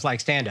stand-up's like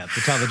stand-up,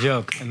 to tell the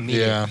joke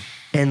immediately. Yeah.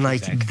 And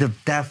like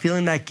that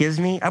feeling that gives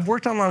me, I've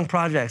worked on long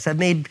projects. I've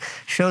made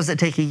shows that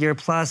take a year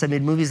plus. I've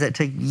made movies that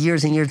take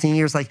years and years and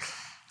years. Like,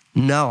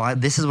 no,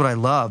 this is what I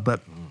love,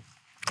 but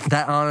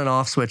that on and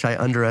off switch, I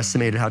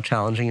underestimated how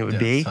challenging it would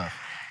be.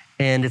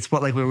 And it's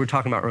what, like we were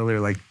talking about earlier,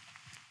 like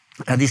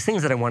I have these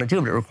things that I want to do,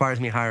 but it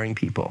requires me hiring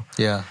people.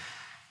 Yeah.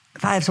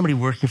 If I have somebody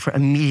working for,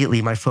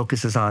 immediately my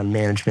focus is on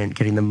management,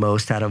 getting the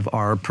most out of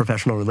our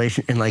professional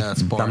relation, and like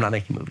I'm not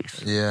making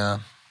movies. Yeah.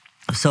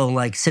 So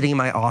like sitting in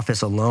my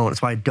office alone,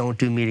 it's why I don't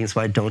do meetings, it's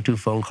why I don't do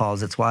phone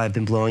calls, it's why I've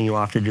been blowing you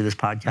off to do this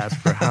podcast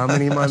for how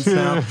many months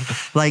now?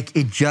 Like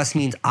it just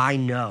means I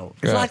know.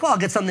 It's not like, well, I'll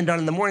get something done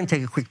in the morning,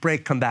 take a quick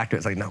break, come back to it.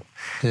 It's like, no.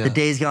 The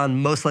day's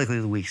gone, most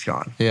likely the week's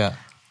gone. Yeah.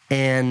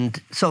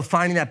 And so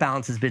finding that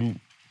balance has been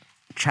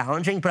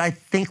challenging, but I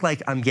think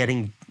like I'm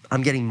getting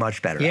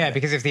much better. Yeah,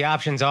 because if the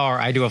options are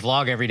I do a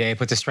vlog every day, it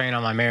puts a strain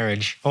on my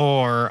marriage,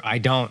 or I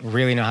don't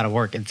really know how to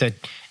work,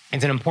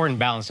 it's an important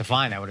balance to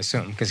find, I would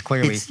assume, because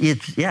clearly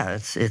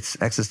it's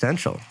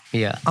existential.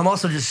 Yeah. I'm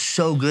also just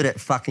so good at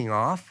fucking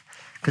off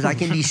because I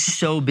can be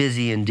so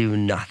busy and do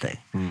nothing.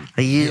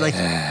 Like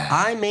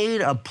I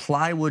made a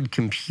plywood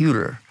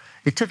computer.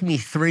 It took me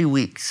 3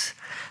 weeks.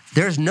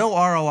 There's no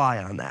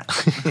ROI on that.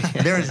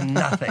 There is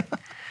nothing.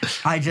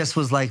 I just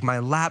was like my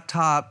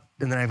laptop,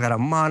 and then I've got a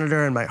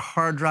monitor and my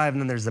hard drive,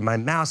 and then there's my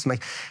mouse.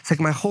 It's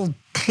like my whole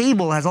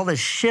table has all this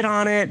shit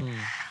on it.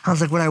 I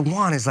was like, what I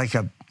want is like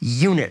a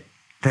unit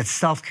that's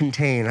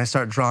self-contained. I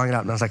started drawing it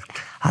up, and I was like,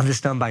 I'll have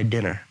this done by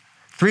dinner.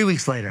 3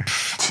 weeks later.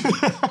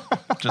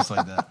 Just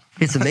like that.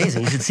 It's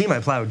amazing. You should see my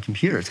plywood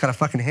computer. It's got a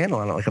fucking handle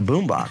on it like a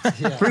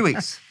boombox. 3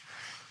 weeks.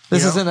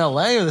 This is in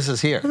LA or this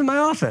is here? This is in my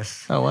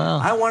office. Oh, wow.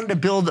 I wanted to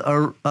build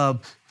a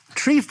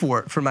tree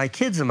fort for my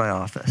kids in my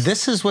office.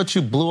 This is what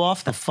you blew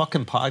off the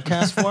fucking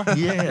podcast for?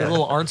 Yeah. A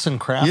little arts and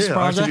crafts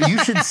project? You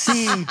should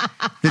see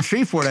the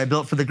tree fort I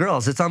built for the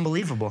girls. It's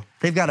unbelievable.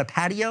 They've got a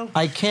patio.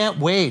 I can't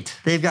wait.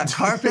 They've got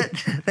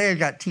carpet. They've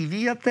got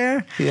TV up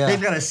there. Yeah.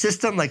 They've got a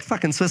system like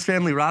fucking Swiss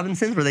Family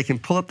Robinsons where they can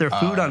pull up their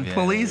food on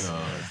pulleys.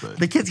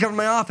 The kids come to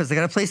my office. They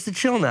got a place to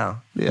chill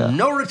now. Yeah.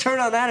 No return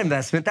on that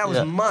investment. That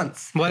was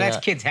months. Well, that's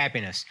kids'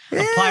 happiness.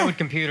 A plywood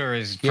computer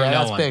is for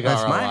no one. Big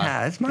That's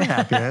ROI. it's my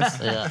happiness.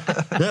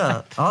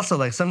 Yeah. Also,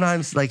 like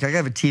sometimes, like I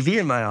have a TV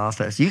in my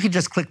office. You could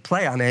just click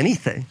play on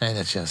anything. And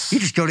it's just... You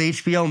just go to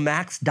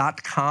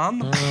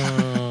HBOMax.com.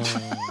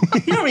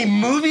 You know how many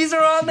movies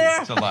are on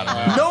there? It's a lot of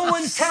movies. No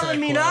one's telling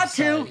me not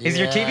to. Is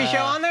your TV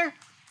show on there?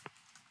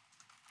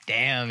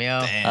 Damn,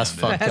 yo. That's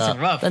fucked That's up.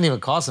 rough. Doesn't even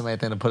cost them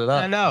anything to put it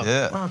up. I know.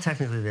 Yeah. Well,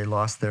 technically, they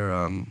lost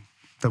their,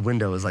 the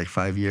window was like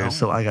 5 years,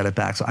 so I got it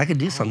back. So I could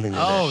do something with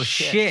it. Oh,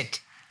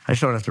 shit. I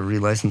just don't have to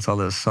relicense all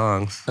those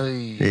songs.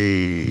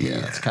 Yeah,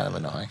 that's kind of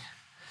annoying.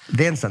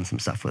 Van's done some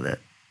stuff with it.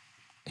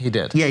 He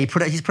did. Yeah,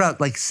 he's put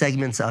out like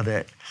segments of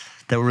it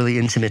that were really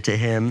intimate to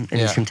him, and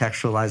he's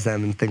contextualized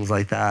them and things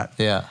like that.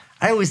 Yeah.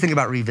 I always think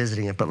about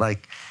revisiting it, but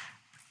like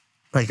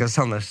I was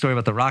telling the story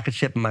about the rocket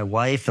ship and my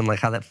wife and like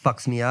how that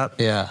fucks me up.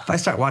 Yeah. If I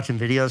start watching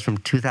videos from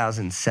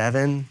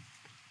 2007,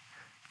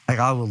 like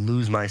I will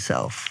lose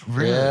myself.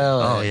 Really?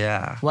 Oh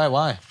yeah.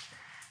 Why?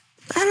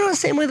 I don't know, the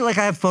same way that like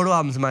I have photo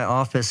albums in my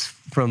office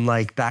from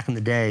like back in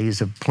the day. I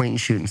used a point and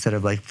shoot instead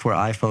of like before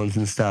iPhones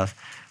and stuff.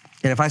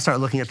 And if I start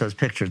looking at those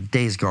pictures,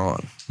 day's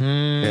gone.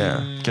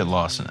 Yeah. Get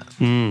lost in it.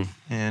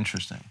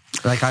 Interesting.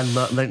 Like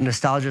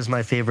nostalgia is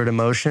my favorite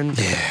emotion.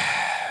 Yeah.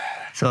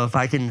 So if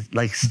I can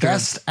like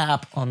best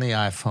app on the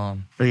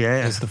iPhone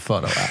is the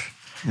photo app.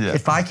 Yeah.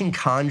 If I can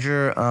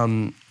conjure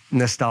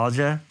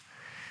nostalgia,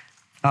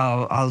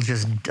 I'll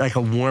just, like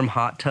a warm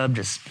hot tub,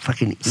 just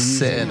fucking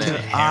easy.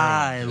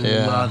 I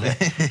love it.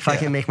 If I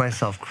can make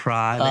myself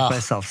cry, make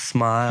myself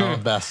smile.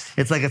 Best.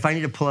 It's like if I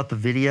need to pull up a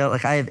video,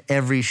 like I have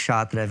every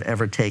shot that I've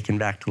ever taken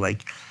back to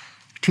like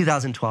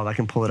 2012, I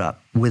can pull it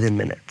up within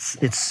minutes.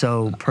 It's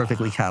so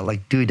perfectly cut,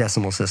 like Dewey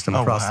Decimal System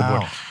across the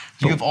board.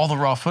 You have all the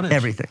raw footage?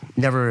 Everything.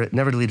 Never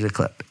deleted a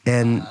clip.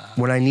 And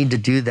when I need to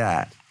do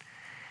that,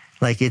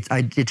 like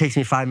it takes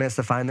me 5 minutes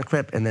to find the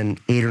clip and then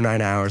 8 or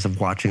 9 hours of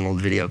watching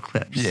old video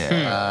clips.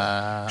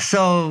 Yeah.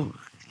 So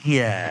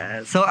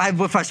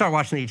if I start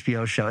watching the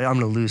HBO show, I'm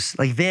gonna lose.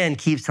 Like Van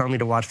keeps telling me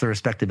to watch the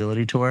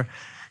Respectability Tour.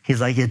 He's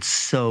like, it's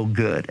so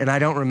good. And I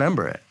don't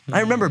remember it.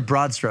 I remember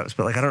broad strokes,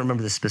 but like I don't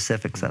remember the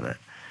specifics of it.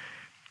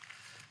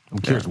 I'm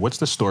curious, what's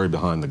the story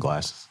behind the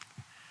glasses?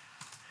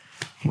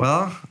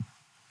 Well,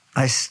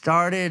 there's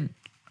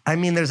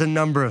a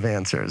number of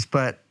answers,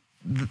 but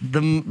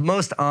the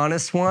most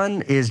honest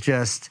one is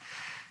just,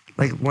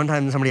 like one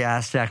time somebody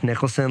asked Jack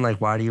Nicholson,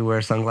 like, why do you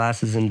wear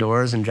sunglasses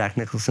indoors? And Jack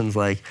Nicholson's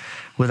like,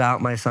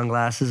 without my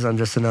sunglasses, I'm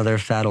just another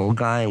fat old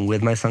guy, and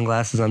with my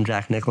sunglasses, I'm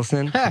Jack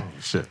Nicholson. Oh,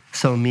 shit.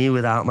 So me,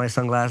 without my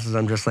sunglasses,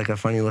 I'm just like a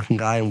funny looking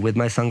guy, and with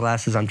my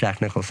sunglasses, I'm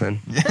Jack Nicholson.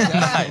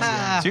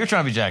 Nice. So you're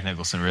trying to be Jack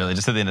Nicholson, really,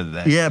 just at the end of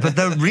the day. Yeah, but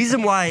the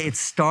reason why it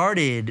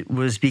started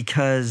was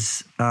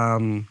because,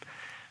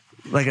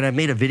 like, and I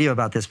made a video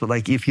about this, but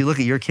like, if you look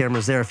at your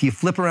cameras there, if you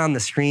flip around the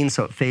screen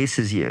so it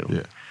faces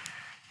you,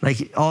 like,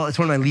 it's one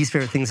of my least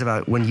favorite things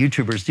about when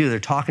YouTubers do.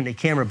 They're talking to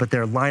camera, but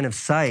their line of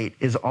sight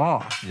is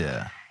off.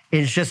 Yeah.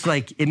 And it's just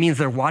like, it means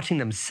they're watching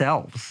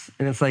themselves.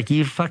 And it's like,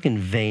 you fucking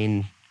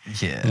vain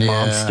Yeah.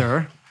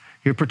 monster.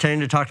 You're pretending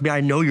to talk to me.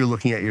 I know you're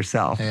looking at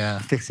yourself, Yeah.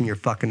 fixing your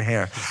fucking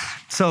hair.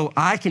 So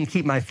I can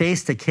keep my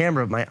face to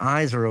camera, but my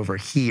eyes are over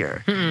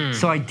here.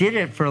 So I did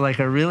it for like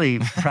a really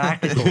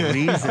practical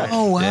reason.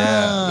 Oh, wow.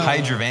 Yeah.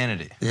 Hide your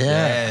vanity.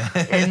 Yeah.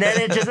 And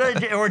then it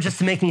just, or just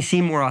to make me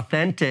seem more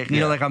authentic. You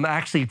know, like I'm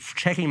actually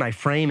checking my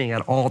framing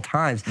at all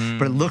times,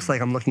 but it looks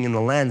like I'm looking in the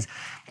lens.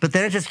 But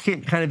then it just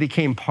kind of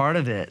became part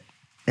of it.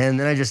 And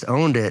then I just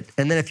owned it.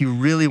 And then if you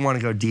really want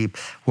to go deep,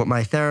 what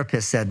my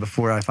therapist said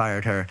before I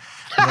fired her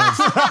was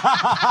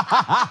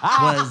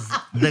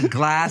the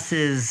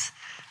glasses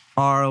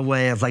are a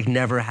way of like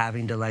never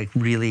having to like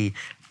really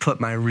put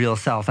my real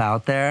self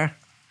out there.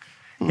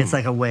 It's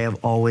like a way of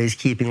always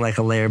keeping like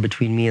a layer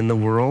between me and the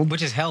world.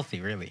 Which is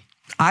healthy, really.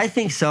 I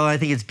think so. I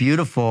think it's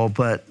beautiful,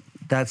 but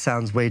that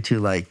sounds way too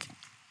like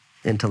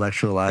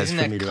intellectualized Isn't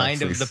for me that to kind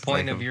actually of the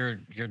point like of your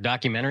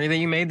documentary that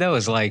you made, though?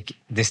 Is like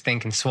this thing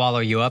can swallow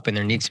you up, and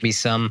there needs to be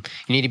you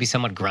need to be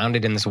somewhat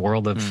grounded in this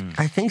world of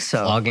I think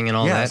so. vlogging and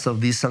all yeah, that. so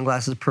these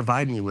sunglasses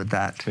provide me with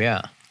that.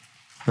 Yeah.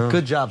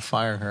 Good job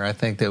firing her. I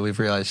think that we've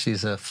realized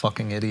she's a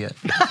fucking idiot.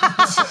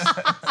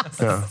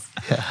 Yeah.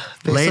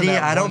 Based Lady, on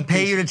that I don't one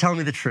pay piece. you to tell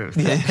me the truth.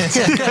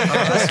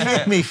 Just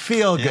make me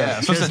feel good. Yeah.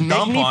 I'm supposed Just to make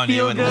dump me on you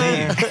feel and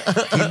good.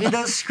 leave. Give me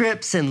those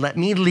scripts and let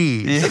me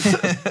leave.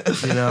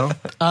 You know?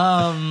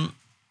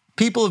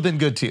 People have been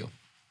good to you.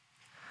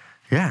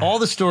 Yeah. All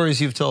the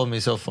stories you've told me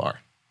so far,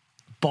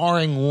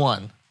 barring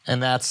one,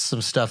 and that's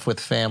some stuff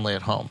with family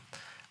at home,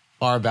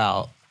 are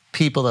about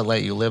people that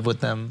let you live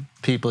with them,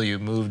 people you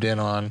moved in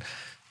on,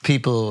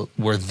 people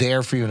were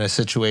there for you in a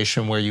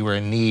situation where you were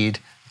in need,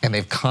 and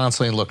they've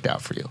constantly looked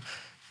out for you.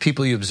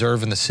 People you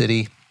observe in the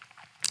city,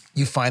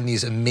 you find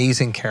these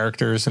amazing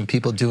characters and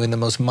people doing the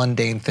most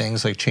mundane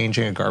things like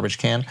changing a garbage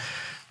can.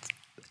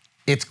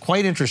 It's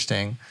quite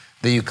interesting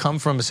that you come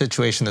from a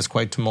situation that's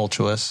quite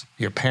tumultuous.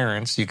 Your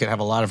parents, you could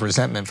have a lot of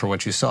resentment for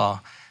what you saw,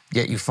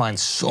 yet you find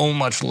so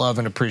much love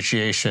and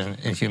appreciation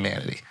in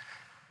humanity.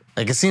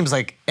 Like, it seems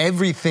like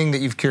everything that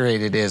you've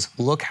curated is,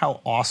 look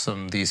how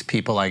awesome these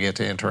people I get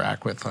to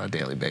interact with on a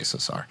daily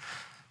basis are.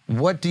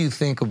 What do you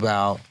think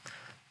about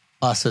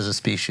us as a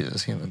species,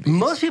 as human beings?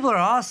 Most people are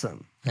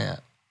awesome. Yeah.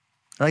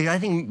 Like, I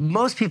think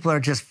most people are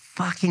just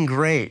fucking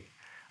great.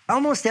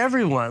 Almost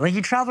everyone. Like,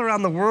 you travel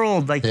around the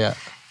world, like,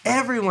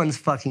 everyone's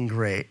fucking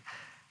great.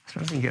 So I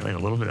was gonna get like a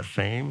little bit of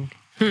fame.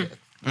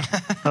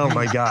 Oh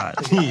my God.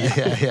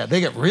 Yeah. They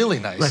get really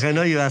nice. Like, I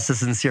know you asked a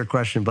sincere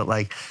question, but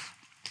like,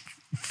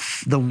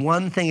 the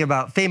one thing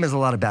about fame has a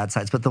lot of bad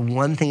sides, but the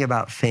one thing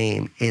about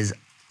fame is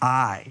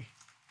I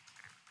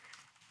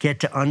get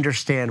to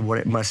understand what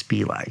it must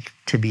be like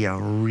to be a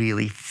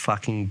really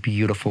fucking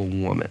beautiful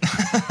woman.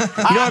 You know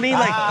what I mean?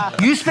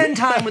 Like, you spend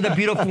time with a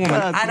beautiful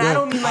woman, and I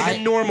don't mean like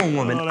a normal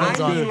woman.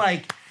 I mean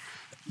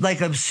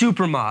like a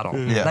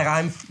supermodel. Yeah. Like,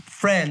 I'm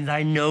friends,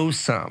 I know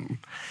some.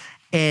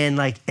 And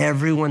like,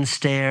 everyone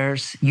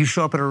stares. You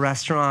show up at a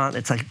restaurant,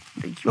 it's like,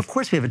 of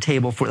course we have a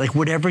table for like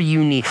whatever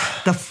you need.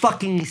 The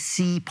fucking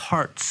C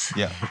parts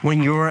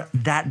when you're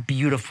that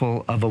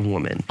beautiful of a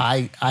woman.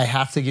 I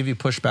have to give you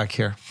pushback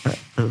here.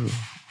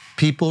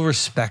 People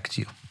respect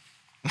you.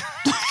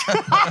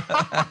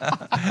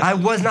 I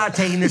was not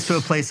taking this to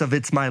a place of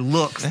it's my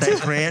looks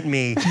that grant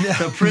me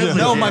the privilege.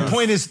 No, my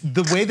point is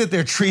the way that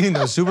they're treating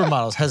those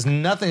supermodels has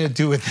nothing to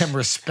do with them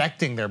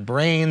respecting their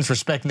brains,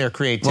 respecting their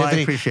creativity. Well, I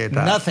appreciate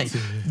that. Nothing.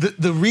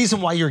 The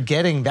reason why you're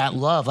getting that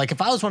love, like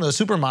if I was one of those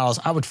supermodels,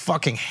 I would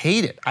fucking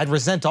hate it. I'd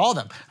resent all of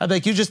them. I'd be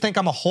like, you just think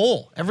I'm a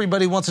hole.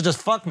 Everybody wants to just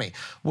fuck me.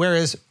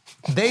 Whereas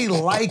they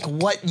like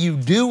what you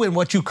do and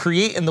what you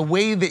create and the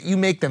way that you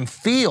make them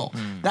feel.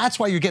 That's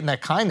why you're getting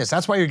that kindness.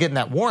 That's why you're getting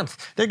that warmth.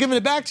 They're giving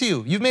it back to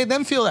you. You've made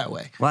them feel that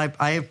way. Well,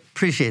 I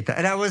appreciate that.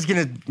 And I was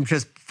going to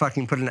just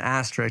fucking put an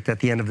asterisk at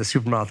the end of the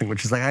supermodel thing,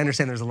 which is like, I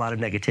understand there's a lot of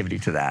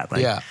negativity to that.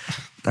 Like, yeah.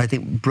 I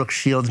think Brooke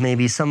Shields,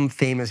 maybe, some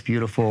famous,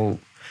 beautiful,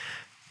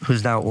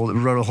 who's now old,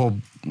 wrote a whole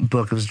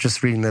book. I was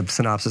just reading the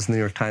synopsis in the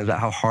New York Times about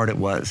how hard it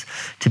was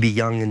to be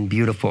young and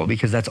beautiful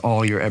because that's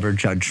all you're ever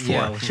judged for.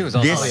 Yeah, well, she was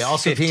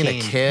also being a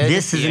kid.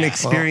 This is an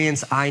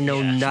experience I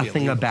know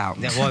nothing about.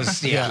 That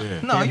was,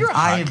 No, you're a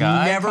hot I've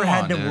guy. never Come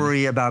had on, to dude.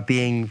 worry about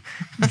being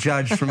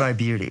judged for my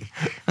beauty.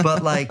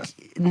 But like,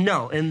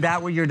 no, and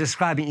that what you're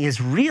describing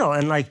is real.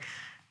 And like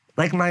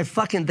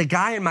the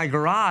guy in my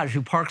garage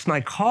who parks my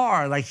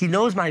car, like he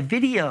knows my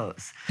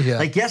videos. Yeah.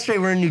 Like yesterday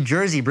we're in New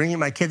Jersey bringing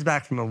my kids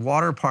back from a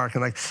water park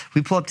and like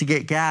we pull up to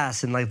get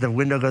gas and like the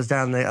window goes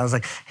down and I was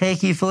like, hey,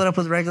 can you fill it up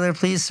with regular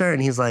please, sir?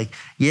 And he's like,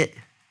 yeah,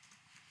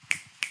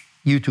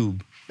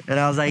 YouTube. And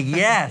I was like,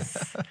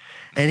 yes.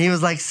 And he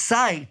was like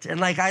psyched. And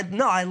like, I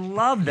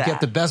love that. You get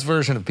the best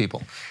version of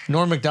people.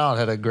 Norm Macdonald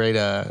had a great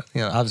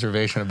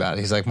observation about it.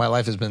 He's like, my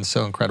life has been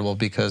so incredible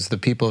because the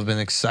people have been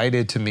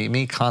excited to meet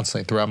me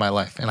constantly throughout my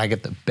life. And I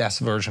get the best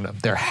version of them.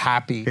 They're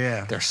happy.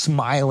 Yeah. They're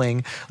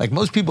smiling. Like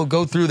most people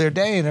go through their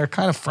day and they're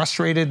kind of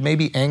frustrated,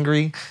 maybe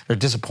angry. They're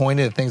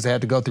disappointed at things they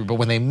had to go through. But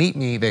when they meet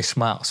me, they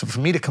smile. So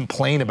for me to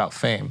complain about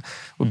fame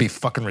would be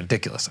fucking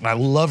ridiculous. And I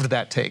loved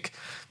that take.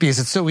 Because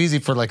it's so easy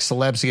for like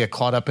celebs to get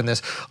caught up in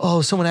this,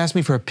 oh, someone asked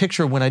me for a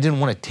picture when I didn't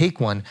want to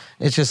take one.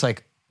 It's just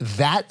like,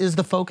 that is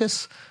the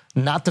focus,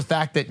 not the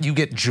fact that you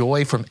get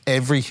joy from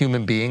every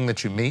human being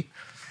that you meet.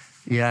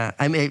 Yeah,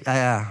 I mean,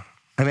 I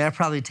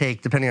probably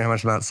take, depending on how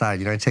much I'm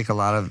outside, I take a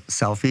lot of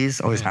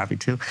selfies, always happy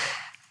to.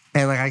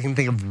 And like I can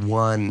think of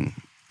one,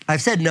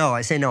 I've said no,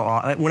 I say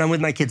no. When I'm with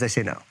my kids, I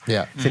say no.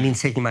 Yeah. So it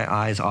means taking my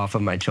eyes off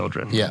of my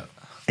children. Yeah.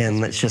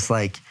 And it's just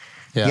like,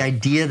 the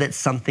idea that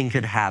something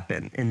could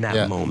happen in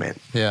that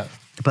moment. Yeah.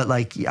 But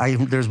like,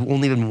 there's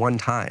only been one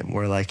time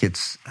where like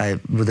where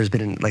there's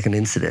been like an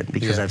incident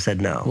because I've said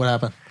no. What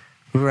happened?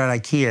 We were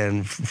at IKEA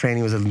and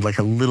Franny was like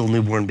a little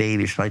newborn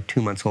baby. She was like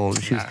 2 months old.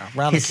 And she was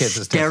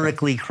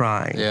hysterically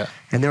crying. Yeah.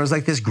 And there was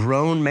like this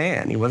grown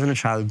man. He wasn't a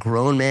child,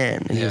 grown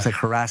man. And he was like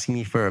harassing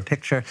me for a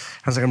picture.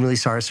 I was like, I'm really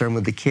sorry, sir. I'm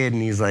with the kid.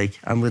 And he's like,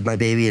 I'm with my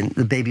baby. And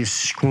the baby's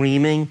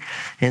screaming.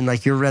 And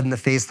like, you're red in the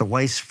face. The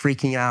wife's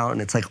freaking out.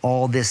 And it's like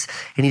all this.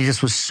 And he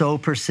just was so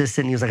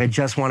persistent. And he was like, I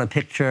just want a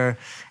picture.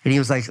 And he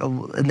was like,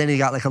 and then he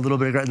got like a little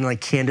bit aggressive. And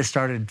like Candace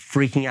started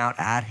freaking out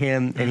at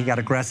him. And he got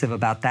aggressive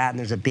about that. And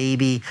there's a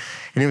baby.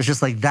 And it was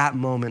just like that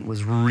moment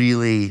was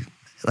really,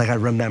 like I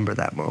remember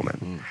that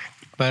moment.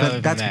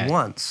 But that's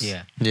once.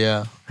 Yeah.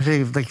 Yeah. I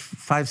think like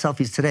 5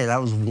 selfies today.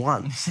 That was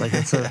once. Like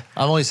it's a.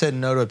 I've only said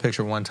no to a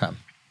picture one time.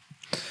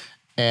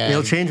 And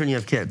it'll change when you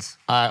have kids.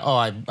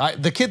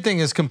 The kid thing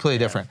is completely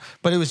different.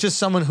 But it was just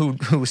someone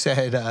who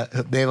said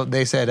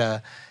they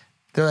said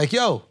they're like,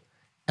 yo,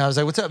 and I was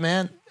like, what's up,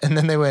 man? And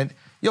then they went,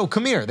 yo,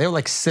 come here. They were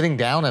like sitting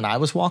down and I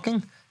was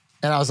walking,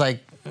 and I was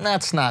like,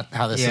 that's not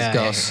how this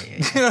goes.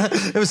 Yeah.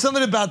 It was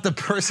something about the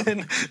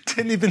person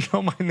didn't even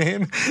know my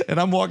name, and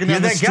I'm walking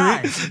down the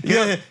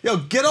street. Yo,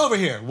 get over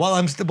here while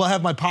I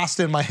have my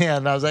pasta in my hand.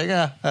 And I was like,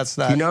 that's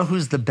not. You know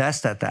who's the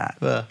best at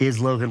that? Is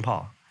Logan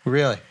Paul.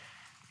 Really?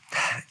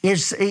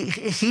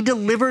 He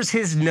delivers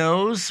his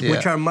no's,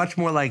 which are much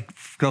more like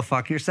go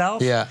fuck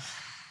yourself. Yeah.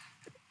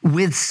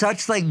 With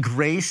such like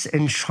grace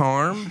and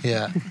charm.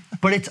 Yeah.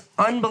 But it's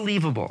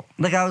unbelievable.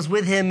 Like I was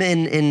with him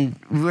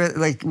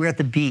we're at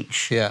the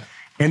beach. Yeah.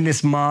 And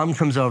this mom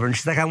comes over and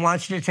she's like, I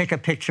want you to take a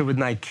picture with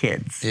my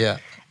kids. Yeah.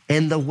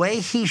 And the way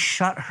he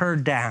shut her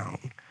down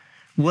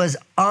was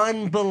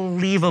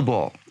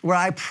unbelievable. Where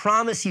I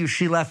promise you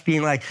she left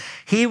being like,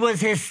 he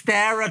was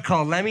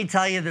hysterical. Let me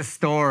tell you the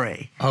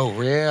story. Oh,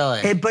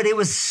 really? But it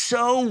was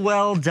so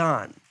well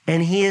done.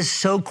 And he is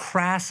so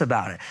crass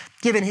about it.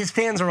 Given his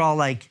fans are all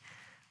like,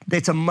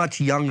 it's a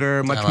much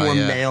younger, much more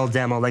male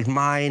demo. Like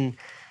mine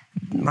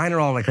are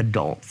all like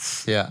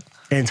adults. Yeah.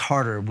 And it's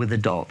harder with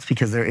adults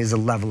because there is a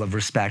level of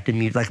respect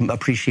and like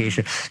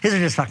appreciation. His are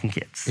just fucking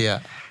kids.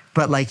 Yeah.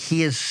 But like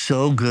he is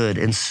so good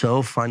and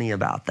so funny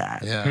about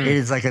that. Yeah. It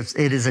is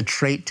a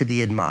trait to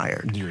be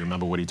admired. Do you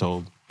remember what he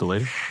told the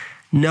lady?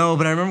 No,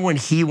 but I remember when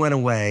he went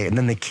away and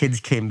then the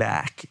kids came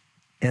back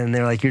and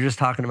they're like, you're just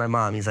talking to my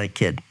mom. He's like,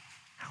 kid,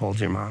 how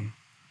old's your mom?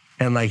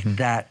 And like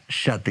that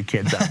shut the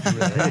kids up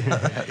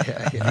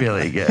really,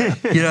 really good.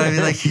 You know what I mean?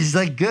 Like he's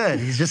like good.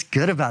 He's just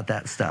good about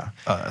that stuff.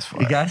 Oh, that's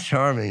funny. The guy's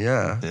charming,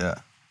 Yeah.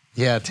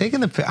 Yeah,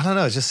 taking I don't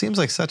know, it just seems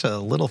like such a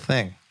little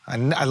thing. I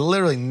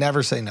literally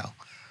never say no.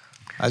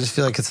 I just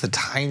feel like it's the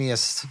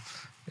tiniest,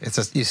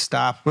 you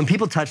stop. When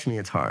people touch me,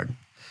 it's hard.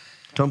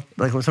 Don't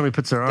like when somebody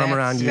puts their arm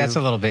around you. That's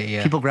a little bit,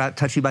 yeah. People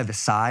touch you by the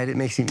side. It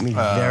makes me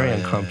very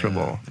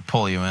uncomfortable.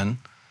 Pull you in.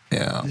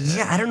 Yeah.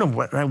 Yeah, I don't know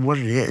what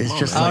it is. It's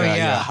just like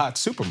you're a hot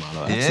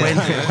supermodel. Yeah.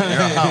 You're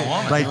a hot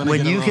woman. Like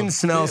when you can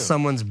smell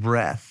someone's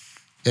breath.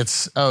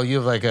 It's you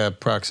have like a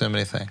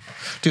proximity thing,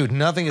 dude.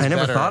 Nothing is better. I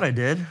never thought I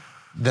did.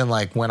 Than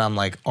like when I'm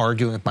like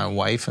arguing with my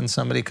wife and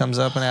somebody comes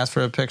up and asks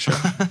for a picture,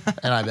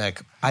 and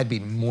I'd be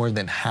more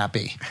than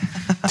happy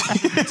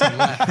to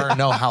let her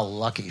know how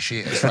lucky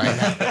she is right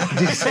now.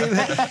 Do you see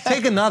that?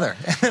 Take another,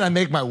 and then I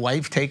make my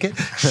wife take it.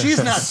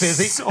 She's not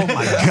busy. Oh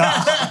my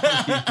god!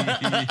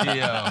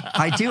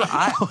 I do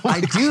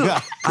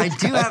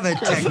have a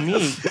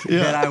technique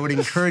that I would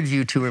encourage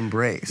you to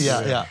embrace.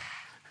 Yeah.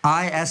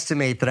 I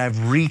estimate that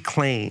I've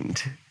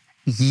reclaimed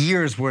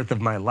years worth of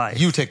my life.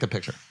 You take the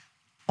picture.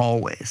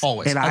 Always.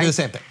 And I do the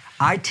same thing.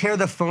 I tear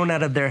the phone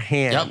out of their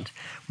hand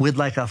with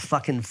like a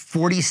fucking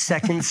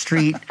 42nd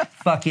Street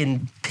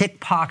fucking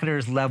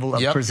pickpocketers level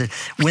of precision,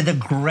 with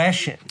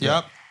aggression.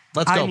 Yep.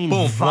 Let's go. I mean,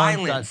 boom,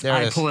 violence.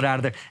 I pull it out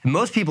of there. And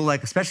most people,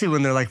 like, especially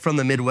when they're like from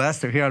the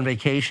Midwest, they're here on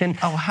vacation.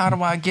 Oh, how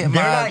do I get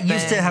They're not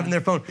used to having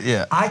their phone.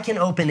 Yeah. I can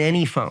open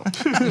any phone.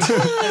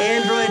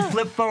 Android,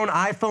 flip phone,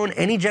 iPhone,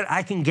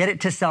 I can get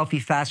it to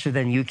selfie faster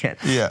than you can.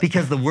 Yeah.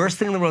 Because the worst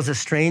thing in the world is a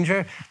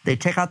stranger, they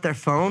take out their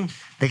phone,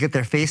 they get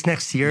their face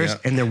next to yours,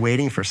 and they're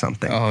waiting for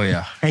something. Oh,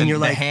 yeah. And you're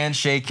like... The hand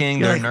shaking,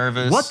 they're like,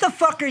 nervous. What the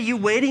fuck are you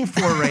waiting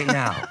for right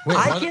now? Wait,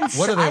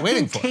 what are they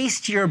waiting for? I can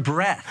taste your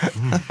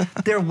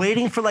breath. They're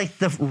waiting for like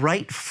the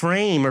right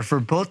frame or for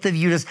both of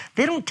you to...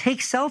 They don't take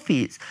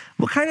selfies.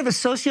 What kind of a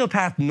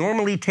sociopath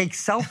normally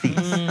takes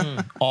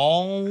selfies?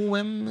 All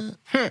women?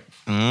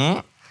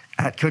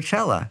 At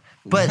Coachella.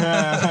 But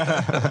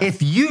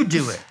if you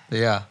do it...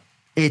 Yeah.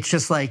 It's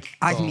just like,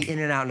 I can be in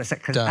and out in a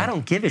second, because I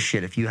don't give a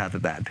shit if you have a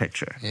bad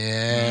picture.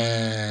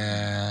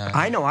 Yeah.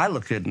 I know I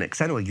look good in it, because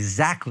I know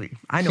exactly.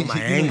 I know my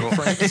angle.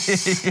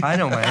 I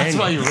know my angle. That's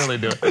why you really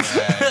do it.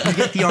 You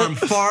get the arm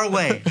far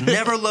away.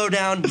 Never low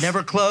down,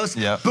 never close.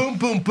 Yep. Boom,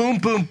 boom, boom,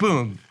 boom,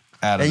 boom.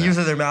 And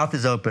usually their mouth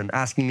is open,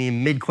 asking me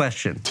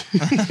mid-question.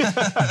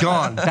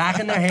 Gone. Back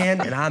in their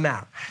hand, and I'm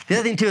out. The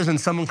other thing, too, is when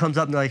someone comes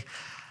up and they're like,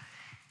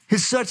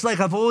 it's such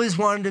like, I've always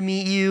wanted to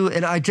meet you,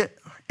 and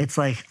it's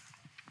like,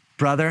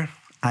 brother,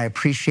 I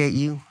appreciate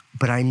you,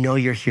 but I know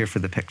you're here for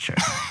the picture.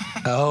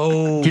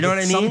 Oh. Do you know what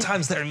I mean?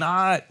 Sometimes they're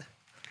not.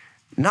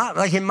 Not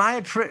like in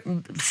my,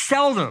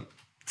 seldom,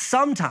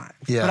 sometimes.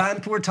 Yeah.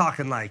 But we're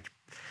talking like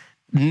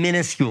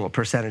minuscule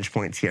percentage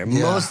points here.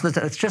 Yeah. Most of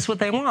the time, it's just what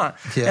they want.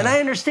 Yeah. And I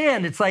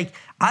understand. It's like,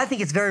 I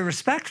think it's very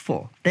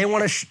respectful. They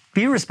want to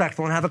be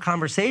respectful and have a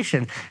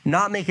conversation,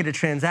 not make it a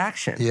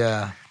transaction.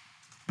 Yeah.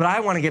 But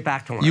I want to get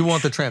back to lunch. You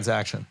want the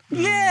transaction.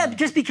 Yeah,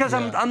 just because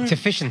I'm it's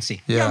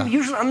efficiency. Yeah.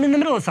 I'm in the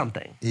middle of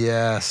something.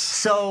 Yes.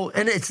 So,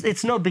 and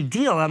it's no big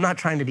deal. I'm not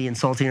trying to be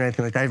insulting or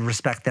anything like that. I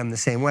respect them the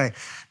same way.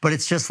 But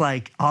it's just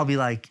like, I'll be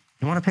like,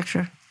 you want a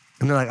picture?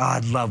 And they're like, oh,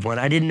 I'd love one.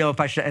 I didn't know if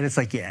I should. And it's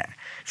like, yeah.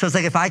 So it's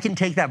like, if I can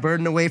take that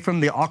burden away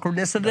from the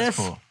awkwardness of this.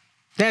 Cool.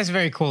 That's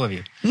very cool of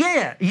you.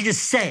 Yeah, you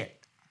just say it.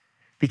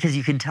 Because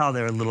you can tell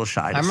they're a little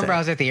shy to I remember say. I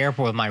was at the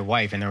airport with my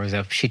wife,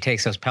 and she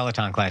takes those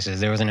Peloton classes.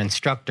 There was an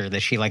instructor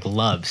that she like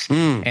loves.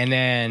 And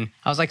then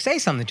I was like, say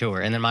something to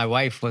her. And then my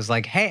wife was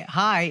like, hey,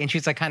 hi. And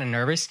she's like kind of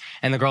nervous.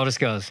 And the girl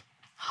just goes,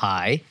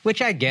 hi, which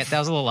I get. That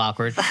was a little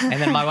awkward.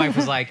 And then my wife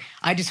was like,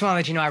 I just want to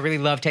let you know I really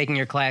love taking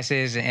your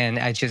classes. And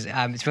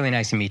it's really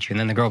nice to meet you.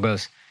 And then the girl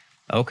goes,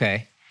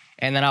 okay.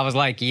 And then I was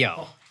like,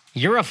 yo.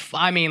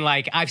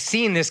 I've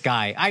seen this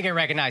guy. I get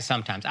recognized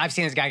sometimes. I've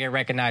seen this guy get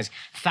recognized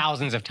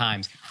thousands of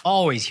times.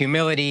 Always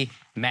humility,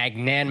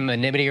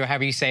 magnanimity, or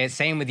however you say it.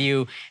 Same with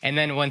you. And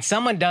then when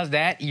someone does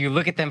that, you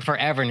look at them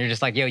forever and you're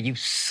just like, yo, you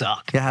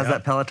suck. Yeah, how's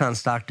that Peloton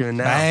stock doing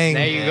now? Bang.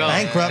 There you go.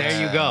 Bankrupt.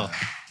 There you go.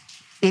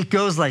 It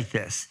goes like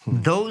this.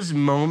 Those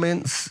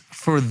moments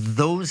for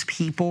those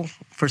people,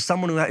 for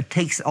someone who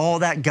takes all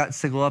that guts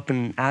to go up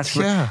and ask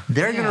for it,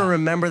 they're going to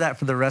remember that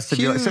for the rest of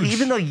your life. So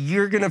even though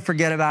you're going to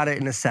forget about it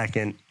in a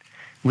second,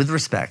 with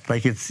respect,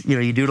 like it's,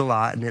 you do it a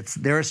lot and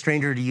they're a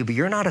stranger to you, but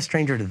you're not a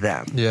stranger to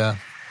them. Yeah.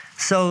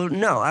 So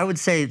no, I would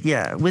say,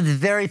 with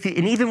very few,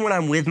 and even when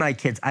I'm with my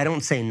kids, I don't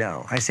say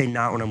no. I say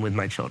not when I'm with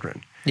my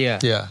children. Yeah.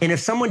 Yeah. And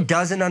if someone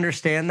doesn't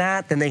understand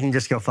that, then they can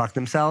just go fuck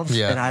themselves,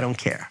 and I don't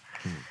care.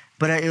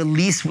 But at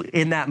least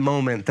in that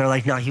moment, they're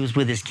like, no, he was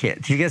with his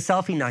kids. Did you get a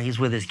selfie? No, he's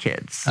with his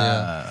kids.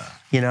 And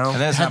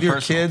have your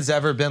kids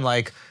ever been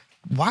like,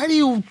 why do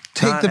you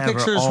take Not the ever,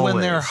 pictures when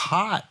they're always.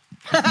 hot?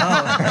 Do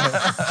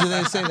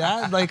they say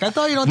that? Like, I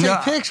thought you don't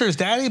take pictures,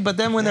 Daddy, but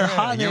then when they're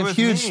hot and they have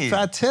huge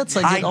fat tits,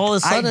 like all of a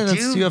sudden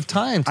you have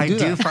time to do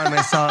that.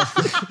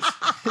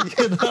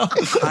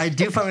 I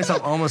do find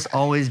myself almost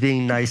always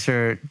being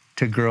nicer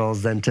to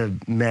girls than to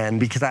men,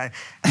 because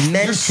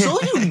You're so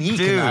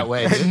unique in that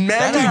way.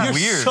 Men You're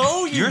weird.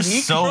 so unique. You're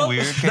so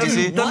weird,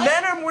 Casey. The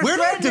men are more Where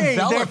do you threatening.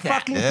 develop They're that?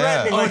 fucking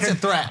threatening. Oh, it's a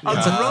threat. A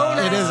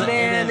grown-ass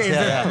man is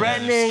Yeah. a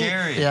threatening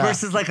Scary.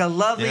 versus like a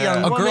lovely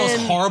young A woman.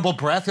 girl's horrible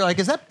breath. You're like,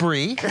 is that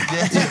Brie? Did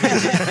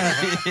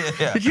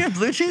you have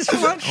blue cheese for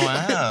lunch?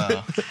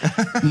 Wow.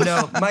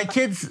 No, my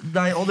kids,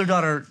 my older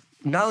daughter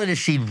not only does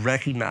she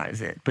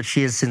recognize it, but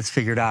she has since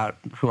figured out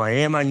who I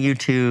am on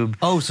YouTube.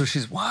 Oh, so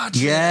she's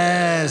watching.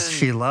 Yes,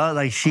 she loves,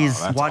 like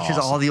she's watches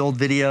all the old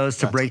videos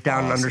to break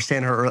down and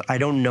understand her. I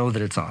don't know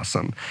that it's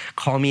awesome.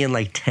 Call me in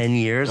like 10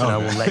 years and I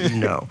will let you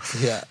know.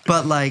 Yeah.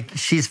 But like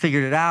she's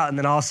figured it out. And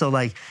then also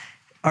like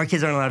our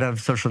kids aren't allowed to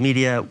have social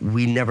media.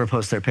 We never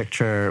post their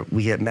picture.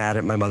 We get mad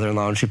at my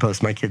mother-in-law when she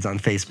posts my kids on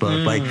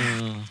Facebook. Like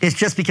it's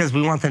just because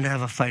we want them to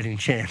have a fighting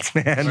chance,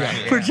 man.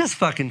 We're just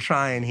fucking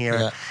trying here.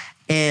 Yeah.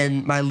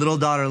 And my little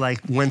daughter,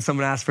 like, when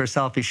someone asks for a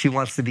selfie, she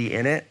wants to be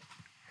in it.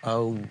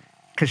 Oh.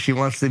 Because she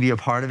wants to be a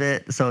part of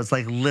it. So it's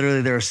like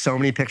literally there are so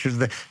many pictures of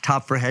the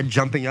top of her head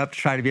jumping up to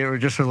try to be able,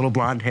 just her little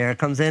blonde hair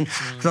comes in.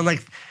 Because I'm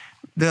like,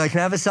 they're like,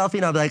 can I have a selfie?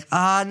 And I'll be like,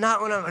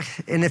 not when I'm,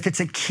 and if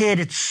it's a kid,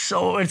 it's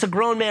a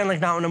grown man,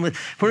 like not when I'm with,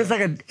 when it's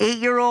like an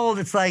 8-year-old,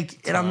 it's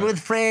like, and I'm with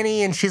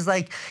Franny and she's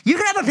like, you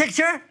can have a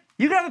picture.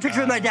 You can have a picture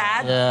with my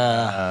dad.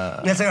 Yeah.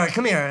 And it's like, all right,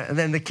 come here. And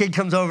then the kid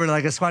comes over and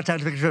like a swatch out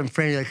a picture and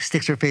Franny like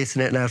sticks her face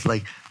in it and I have to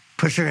like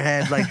push her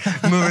head, like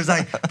move her,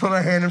 like put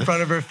my hand in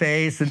front of her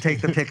face and take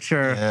the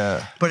picture.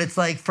 Yeah. But it's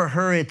like for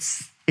her,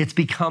 it's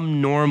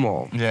become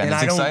normal. Yeah, and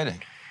it's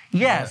exciting.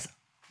 Yes.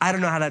 Yeah. I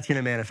don't know how that's going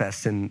to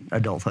manifest in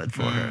adulthood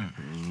for her.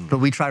 But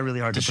we try really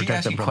hard to protect them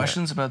from Did she ask you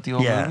questions about the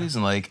old movies?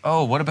 And like,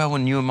 oh, what about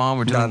when you and Mom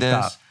were doing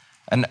this?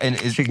 And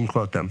she can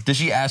quote them. Did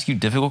she ask you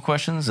difficult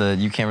questions that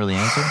you can't really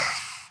answer?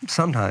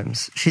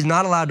 Sometimes. She's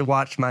not allowed to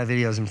watch my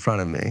videos in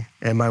front of me.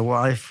 And my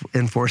wife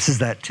enforces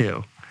that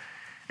too.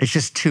 It's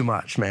just too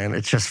much, man.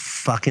 It's just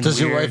fucking Does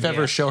weird. Your wife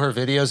ever show her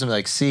videos and be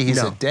like, see, he's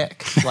a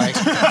dick? Like,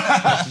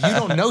 you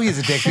don't know he's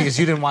a dick because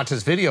you didn't watch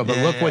his video, but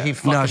look what he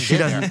fucking No, she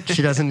doesn't.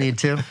 She doesn't need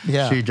to.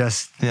 Yeah. She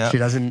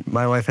doesn't.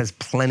 My wife has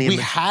plenty of... We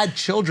had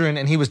children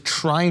and he was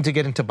trying to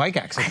get into bike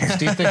accidents.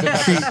 Do you think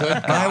that's a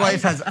good guy? My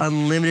wife has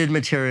unlimited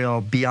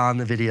material beyond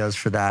the videos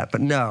for that,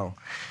 but no.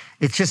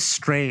 It's just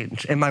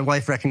strange. And my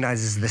wife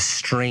recognizes the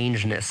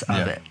strangeness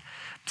of it.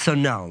 So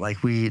no, like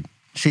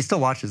she still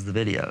watches the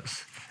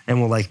videos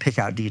and will like pick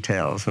out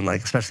details. And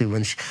like, especially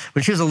when she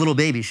was a little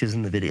baby, she was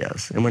in the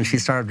videos. And when she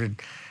started,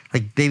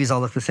 like babies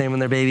all look the same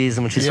when they're babies.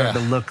 And when she started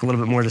to look a little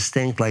bit more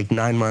distinct, like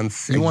 9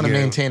 months. You want to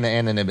maintain the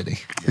anonymity.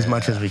 As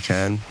much as we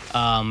can.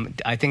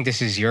 I think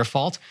this is your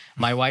fault.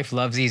 My wife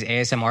loves these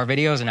ASMR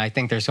videos, and I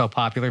think they're so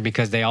popular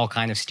because they all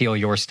kind of steal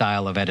your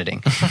style of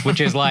editing, which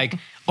is like,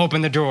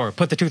 open the drawer,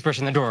 put the toothbrush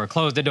in the drawer,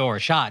 close the door,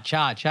 shot.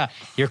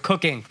 You're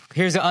cooking.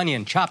 Here's the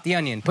onion. Chop the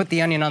onion. Put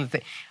the onion on the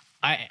thing.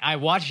 I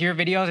watched your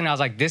videos, and I was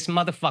like, this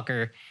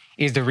motherfucker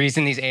is the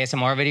reason these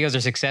ASMR videos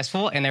are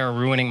successful, and they're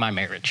ruining my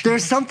marriage.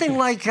 There's something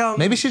like...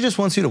 maybe she just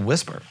wants you to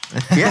whisper.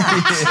 Yeah.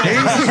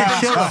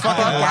 Chill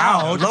fucking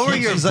loud. Lower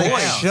your voice.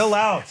 Like, chill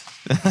out.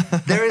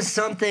 There is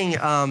something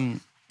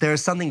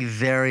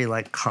very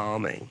like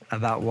calming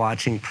about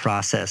watching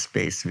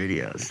process-based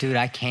videos. Dude,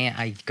 I can't.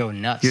 I go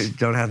nuts. You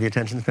don't have the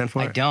attention span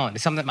for it? I don't.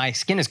 It's something that my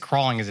skin is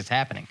crawling as it's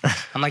happening.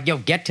 I'm like, yo,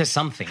 get to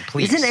something,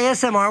 please. Isn't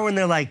ASMR when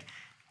they're like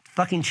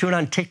fucking chewing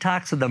on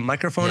TikToks with the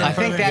microphone? I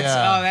think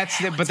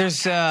but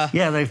there's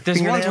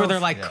there's ones where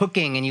they're like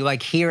cooking and you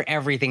like hear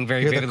everything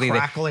very vividly. The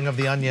crackling of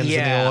the onions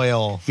in the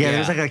oil. Yeah,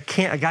 there's like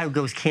a guy who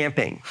goes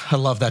camping. I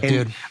love that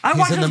dude. I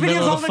watch those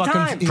videos all the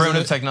time.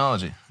 Primitive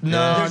technology.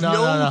 No,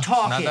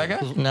 talking. Not that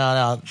guy?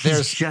 No.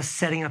 He's just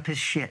setting up his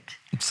shit.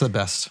 It's the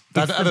best.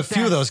 I have a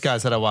few of those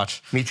guys that I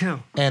watch. Me too.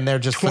 And they're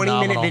just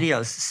 20-minute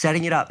videos,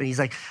 setting it up. And he's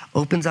like,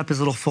 opens up his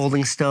little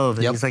folding stove.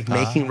 And he's like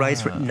making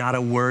rice. Not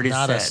a word is said.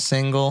 Not a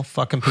single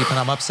fucking peep. And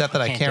I'm upset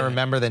that I can't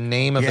remember the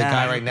name of the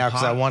guy right now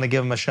because I want to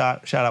give him a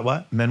shout out.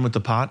 What? Men with the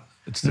Pot?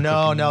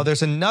 No.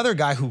 There's another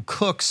guy who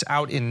cooks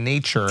out in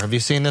nature. Have you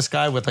seen this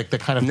guy with like the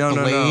kind of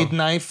blade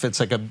knife?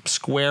 It's like a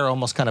square,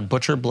 almost kind of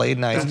butcher blade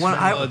knife.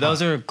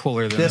 Those are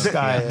cooler than this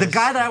guy. The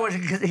guy that I watch,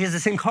 he has the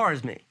same car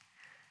as me.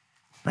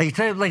 Like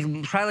try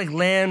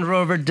Land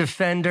Rover,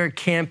 Defender,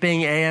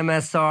 camping,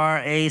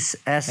 AMSR, Ace,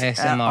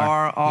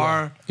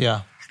 SMR.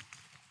 Yeah.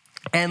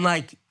 And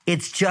like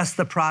it's just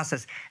the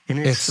process, and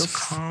it's so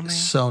calming,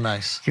 so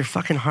nice. Your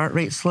fucking heart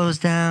rate slows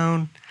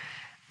down.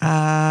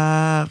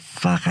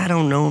 Fuck, I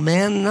don't know,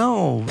 man.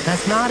 No,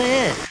 that's not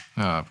it.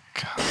 Oh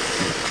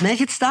God.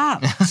 Make it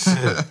stop.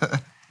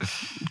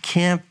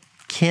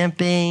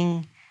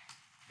 Camping,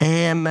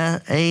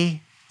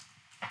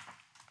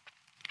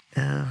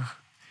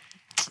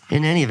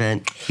 in any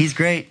event, he's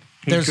great.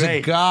 There's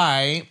a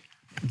guy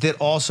that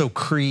also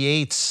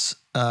creates,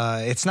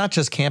 it's not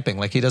just camping.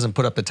 Like, he doesn't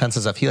put up the tents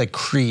and stuff. He, like,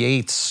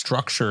 creates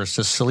structures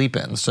to sleep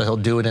in. So he'll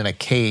do it in a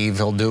cave.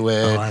 He'll do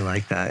it. Oh, I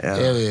like that. Yeah.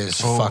 It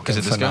is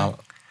fucking phenomenal.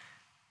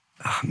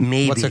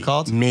 Maybe. What's it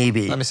called?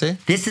 Maybe. Let me see.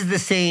 This is the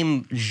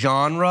same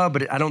genre,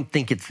 but I don't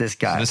think it's this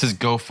guy. So this is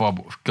Go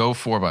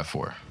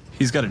 4x4.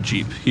 He's got a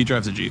Jeep. He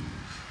drives a Jeep.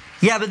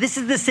 Yeah, but this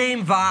is the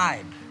same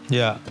vibe.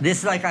 Yeah. This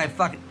is like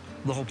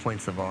the whole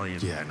point's the volume.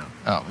 Yeah, I know.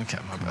 Oh, okay,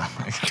 my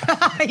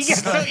bad. You get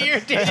so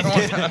irritated.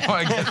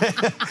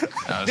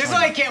 This is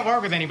why I can't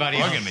work with anybody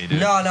else. Look at me, dude.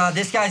 No,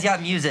 this guy's got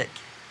music.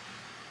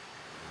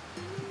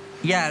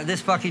 Yeah,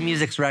 this fucking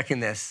music's wrecking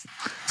this.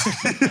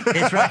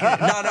 It's wrecking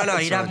it. No,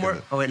 he'd have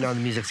more. Oh, wait, no, the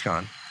music's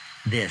gone.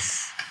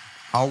 This.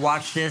 I'll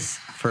watch this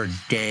for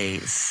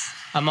days.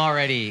 I'm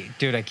already,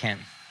 dude, I can't.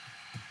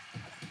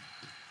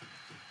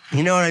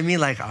 You know what I mean?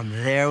 Like, I'm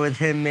there with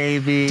him,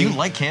 maybe. Do you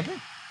like camping?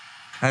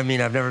 I mean,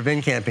 I've never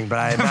been camping, but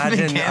I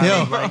imagine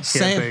I like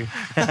camping.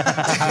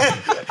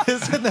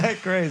 Isn't that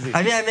crazy?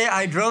 I mean,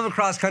 I drove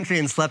across country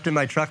and slept in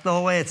my truck the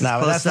whole way. It's No,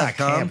 close that's to not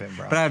come, camping,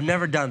 bro. But I've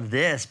never done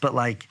this. But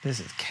like, This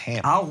is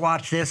camping. I'll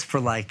watch this for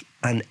like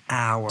an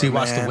hour. Do you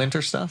watch the man.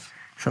 winter stuff?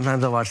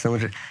 Sometimes I watch the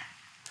winter.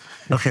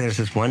 Okay, there's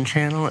this one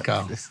channel.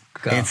 Go.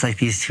 It's like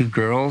these two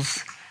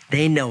girls.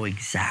 They know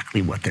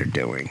exactly what they're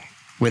doing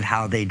with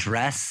how they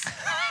dress,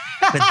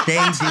 but they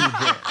do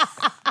this.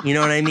 You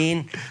know what I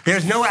mean?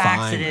 There's no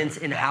accidents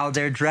in how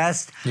they're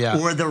dressed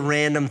or the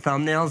random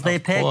thumbnails they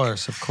pick.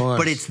 Of course.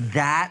 But it's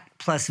that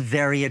plus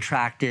very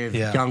attractive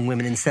young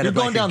women instead You're of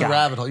going like down the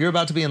rabbit hole. You're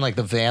about to be in like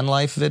the van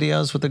life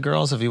videos with the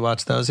girls. Have you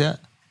watched those yet?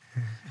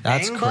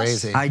 That's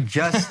crazy. I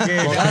just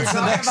did. Well, that's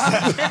the next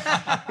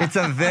step. It's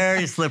a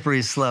very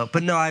slippery slope.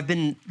 But no, I've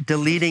been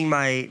deleting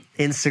my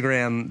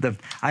Instagram.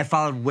 I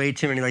followed way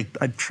too many like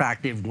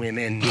attractive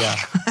women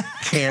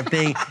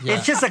camping.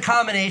 It's just a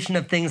combination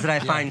of things that I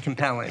find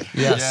compelling.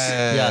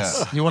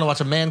 Yes. You want to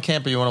watch a man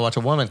camp or you want to watch a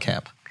woman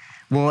camp?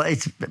 Well,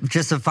 it's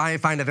just to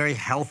find a very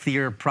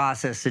healthier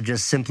process to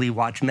just simply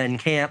watch men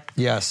camp.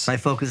 Yes. My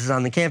focus is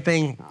on the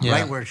camping,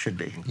 right where it should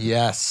be.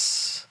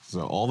 Yes. So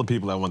all the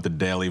people that want the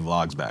daily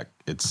vlogs back,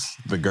 it's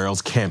the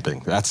girls camping.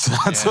 That's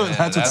what's stopping.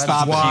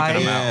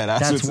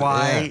 That's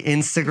why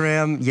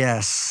Instagram.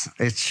 Yes,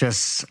 it's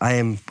just I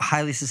am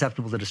highly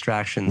susceptible to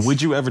distractions.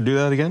 Would you ever do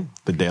that again?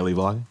 The daily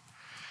vlog?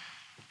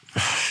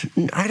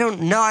 I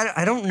don't know.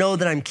 I don't know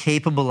that I'm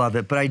capable of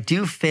it, but I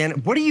do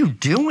What are you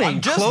doing?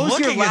 I'm just Close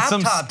looking your at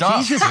some laptop. stuff,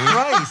 Jesus dude.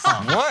 Christ!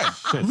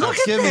 What? Look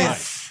at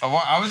this.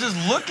 I was just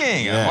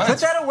looking. Yeah. Put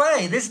that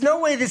away. There's no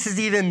way this is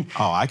even.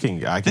 Oh, I can.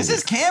 This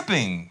is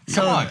camping.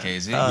 Come on,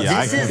 Casey. I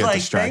This can is get like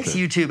distracted.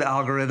 thanks YouTube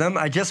algorithm.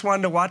 I just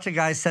wanted to watch a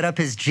guy set up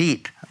his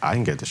Jeep. I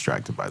can get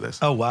distracted by this.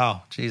 Oh,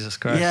 wow. Jesus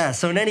Christ. Yeah.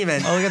 So in any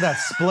event. Oh, look at that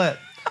split.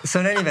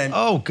 So in any event.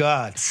 Oh,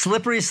 God.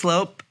 Slippery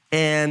slope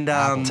and.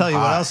 I'll tell you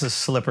what else is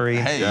slippery.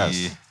 Hey.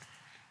 Yes.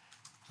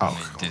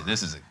 Dude,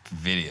 this is a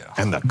video.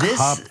 And the This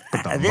cup,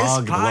 with the this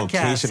mug, the podcast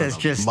location has of the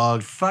just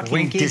mug. fucking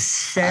Winky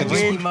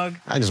descended. mug.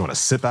 I just want to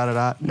sip out of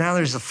that. Now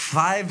there's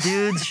 5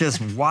 dudes just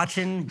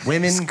watching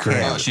women Oh,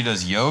 camp. she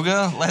does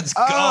yoga? Let's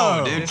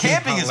go, dude.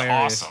 Camping is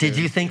hilarious. awesome. Did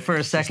you think for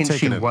a second she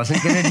taking it.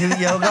 wasn't going to do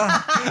yoga?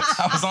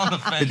 I was on the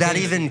fence. Did that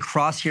even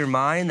cross your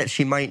mind that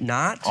she might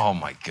not? Oh,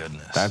 my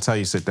goodness. That's how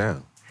you sit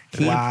down.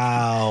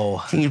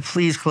 Wow. Can you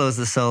please close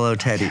the solo,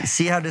 Teddy?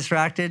 See how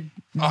distracted?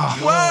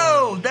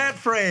 Whoa, that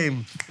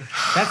frame.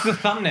 That's the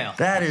thumbnail.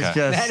 That is just.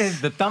 That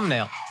is the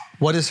thumbnail.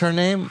 What is her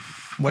name?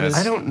 What is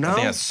I don't know. I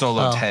think that's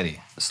Solo Teddy.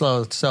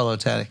 Solo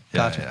Teddy.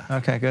 Yeah, Gotcha. yeah.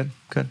 Okay, good.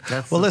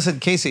 That's Well, the- listen,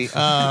 Casey, do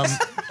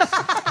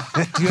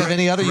you have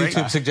any other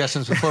YouTube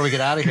suggestions before we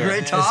get out of here?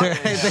 Great talk. Is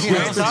there anything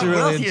else that Talk you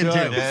really wealthy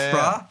enjoy? into,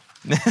 brah.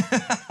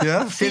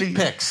 Yeah, Feet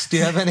pics. Do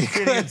you have any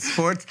good?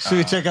 sports? Should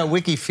we check out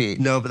WikiFeet?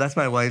 No, but that's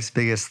my wife's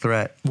biggest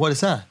threat. What is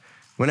that?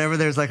 Whenever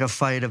there's like a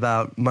fight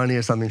about money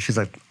or something, she's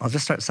like, I'll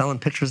just start selling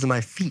pictures of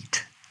my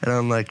feet. And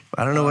I'm like,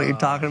 I don't know what you're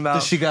talking about.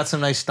 Does she got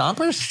some nice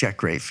stompers? She's got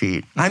great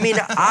feet. I mean,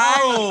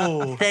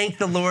 I thank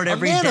the Lord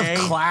every A man day. of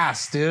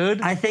class,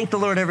 dude. I thank the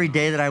Lord every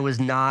day that I was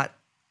not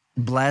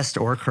blessed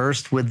or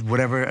cursed with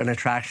whatever an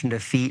attraction to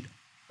feet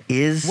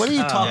is. What are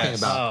you talking Yes.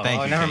 about?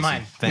 Thank you, never Casey.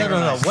 mind. Thank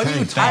No. you. What are you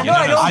Thank talking you.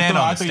 about? No, I stand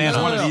on thought it. you Stand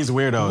was one on of it. these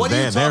weirdos. What are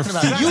you Their talking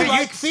about? feet. You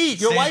like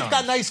feet. Your Stand wife on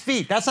got it. nice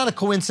feet. That's not a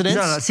coincidence.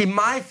 No. See,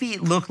 my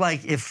feet look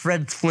like if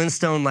Fred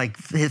Flintstone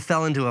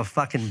fell into a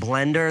fucking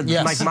blender.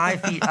 Yes. Like my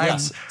feet,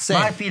 Yes. Same.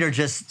 my feet are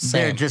just.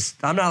 They're Same. just.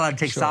 I'm not allowed to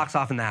take Sure. socks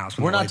off in the house.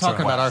 when We're the not lights are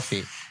talking on. about our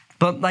feet.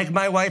 But like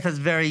my wife is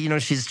very,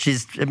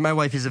 she's my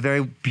wife is a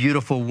very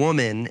beautiful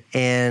woman,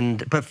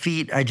 but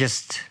feet,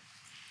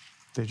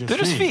 They're They're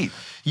just feet.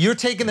 You're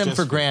taking them Just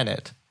for feet.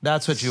 granted.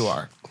 That's what you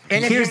are.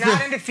 And if Here's you're not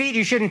the- into feet,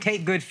 you shouldn't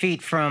take good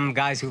feet from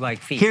guys who like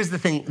feet. Here's the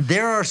thing: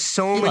 there are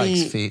so He many.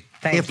 likes feet.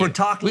 Thank if we're you.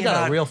 talking We got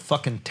about a real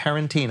fucking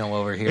Tarantino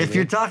over here. if dude.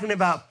 you're talking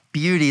about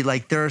beauty,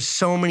 like there are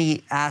so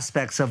many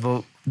aspects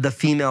of the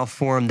female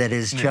form that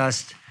is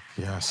just.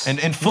 Yes. And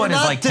We're foot is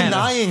not like 10th.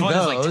 denying Foot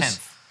is like those.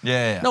 10th.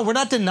 Yeah. No, we're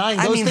not denying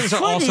I those mean, things are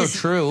foot also is-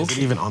 true. Is it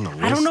even on the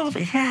list? I don't know if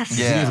it has. Is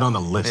it Yeah. even on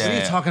the list? Yeah, What are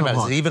you talking about?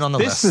 Is it even on the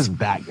This list? is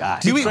that guy.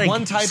 Do you eat like-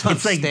 one type of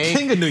it's like steak?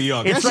 King of New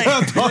York. It's That's like- what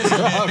I'm talking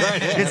about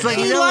right here. It's like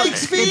He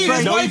likes feet. It's like,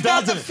 His No, he wife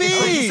got the doesn't. feet.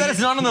 He said it's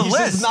not on the He says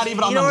list. it's not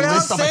even on You know the what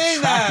list else? of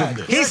Saying that.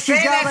 attractiveness. He's she's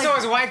saying got that so like-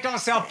 his wife don't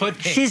sell foot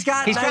pics. She's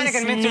got He's nice trying to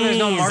convince her there's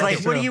no knees. market.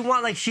 Like, what do you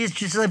want? Like, she's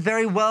just a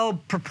very well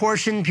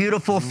proportioned,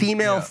 beautiful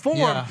female form.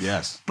 Yeah.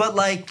 Yes. But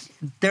like,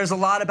 there's a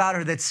lot about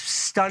her that's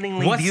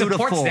stunningly What beautiful.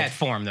 supports that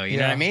form, though? You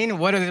know Yeah. what I mean?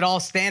 What is it all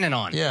standing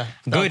on? Yeah.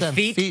 Without Good them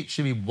feet.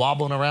 should be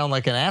wobbling around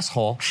like an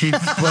asshole. She's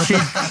got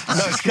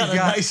a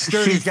nice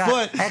sturdy she's got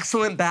foot.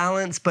 excellent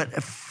balance, but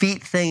a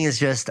feet thing is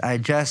just,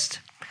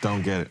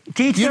 Don't get it.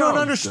 teach You their don't own.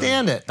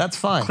 understand it. That's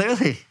fine.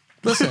 Clearly.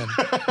 Listen.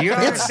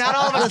 Not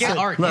all of us get Listen,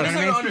 art. Look, you know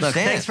what I mean? look,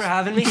 thanks for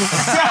having me.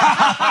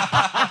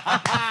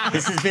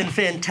 This has been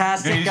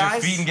fantastic, use guys.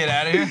 your feet and get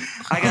out of here.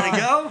 I gotta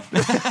go.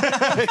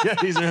 Yeah,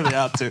 he's really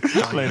out too.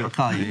 Later. I'll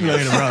call you.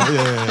 Later, bro.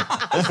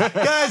 Yeah.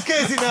 Guys,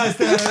 Casey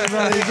Neistat,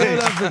 everybody. Give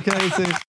it up for Casey.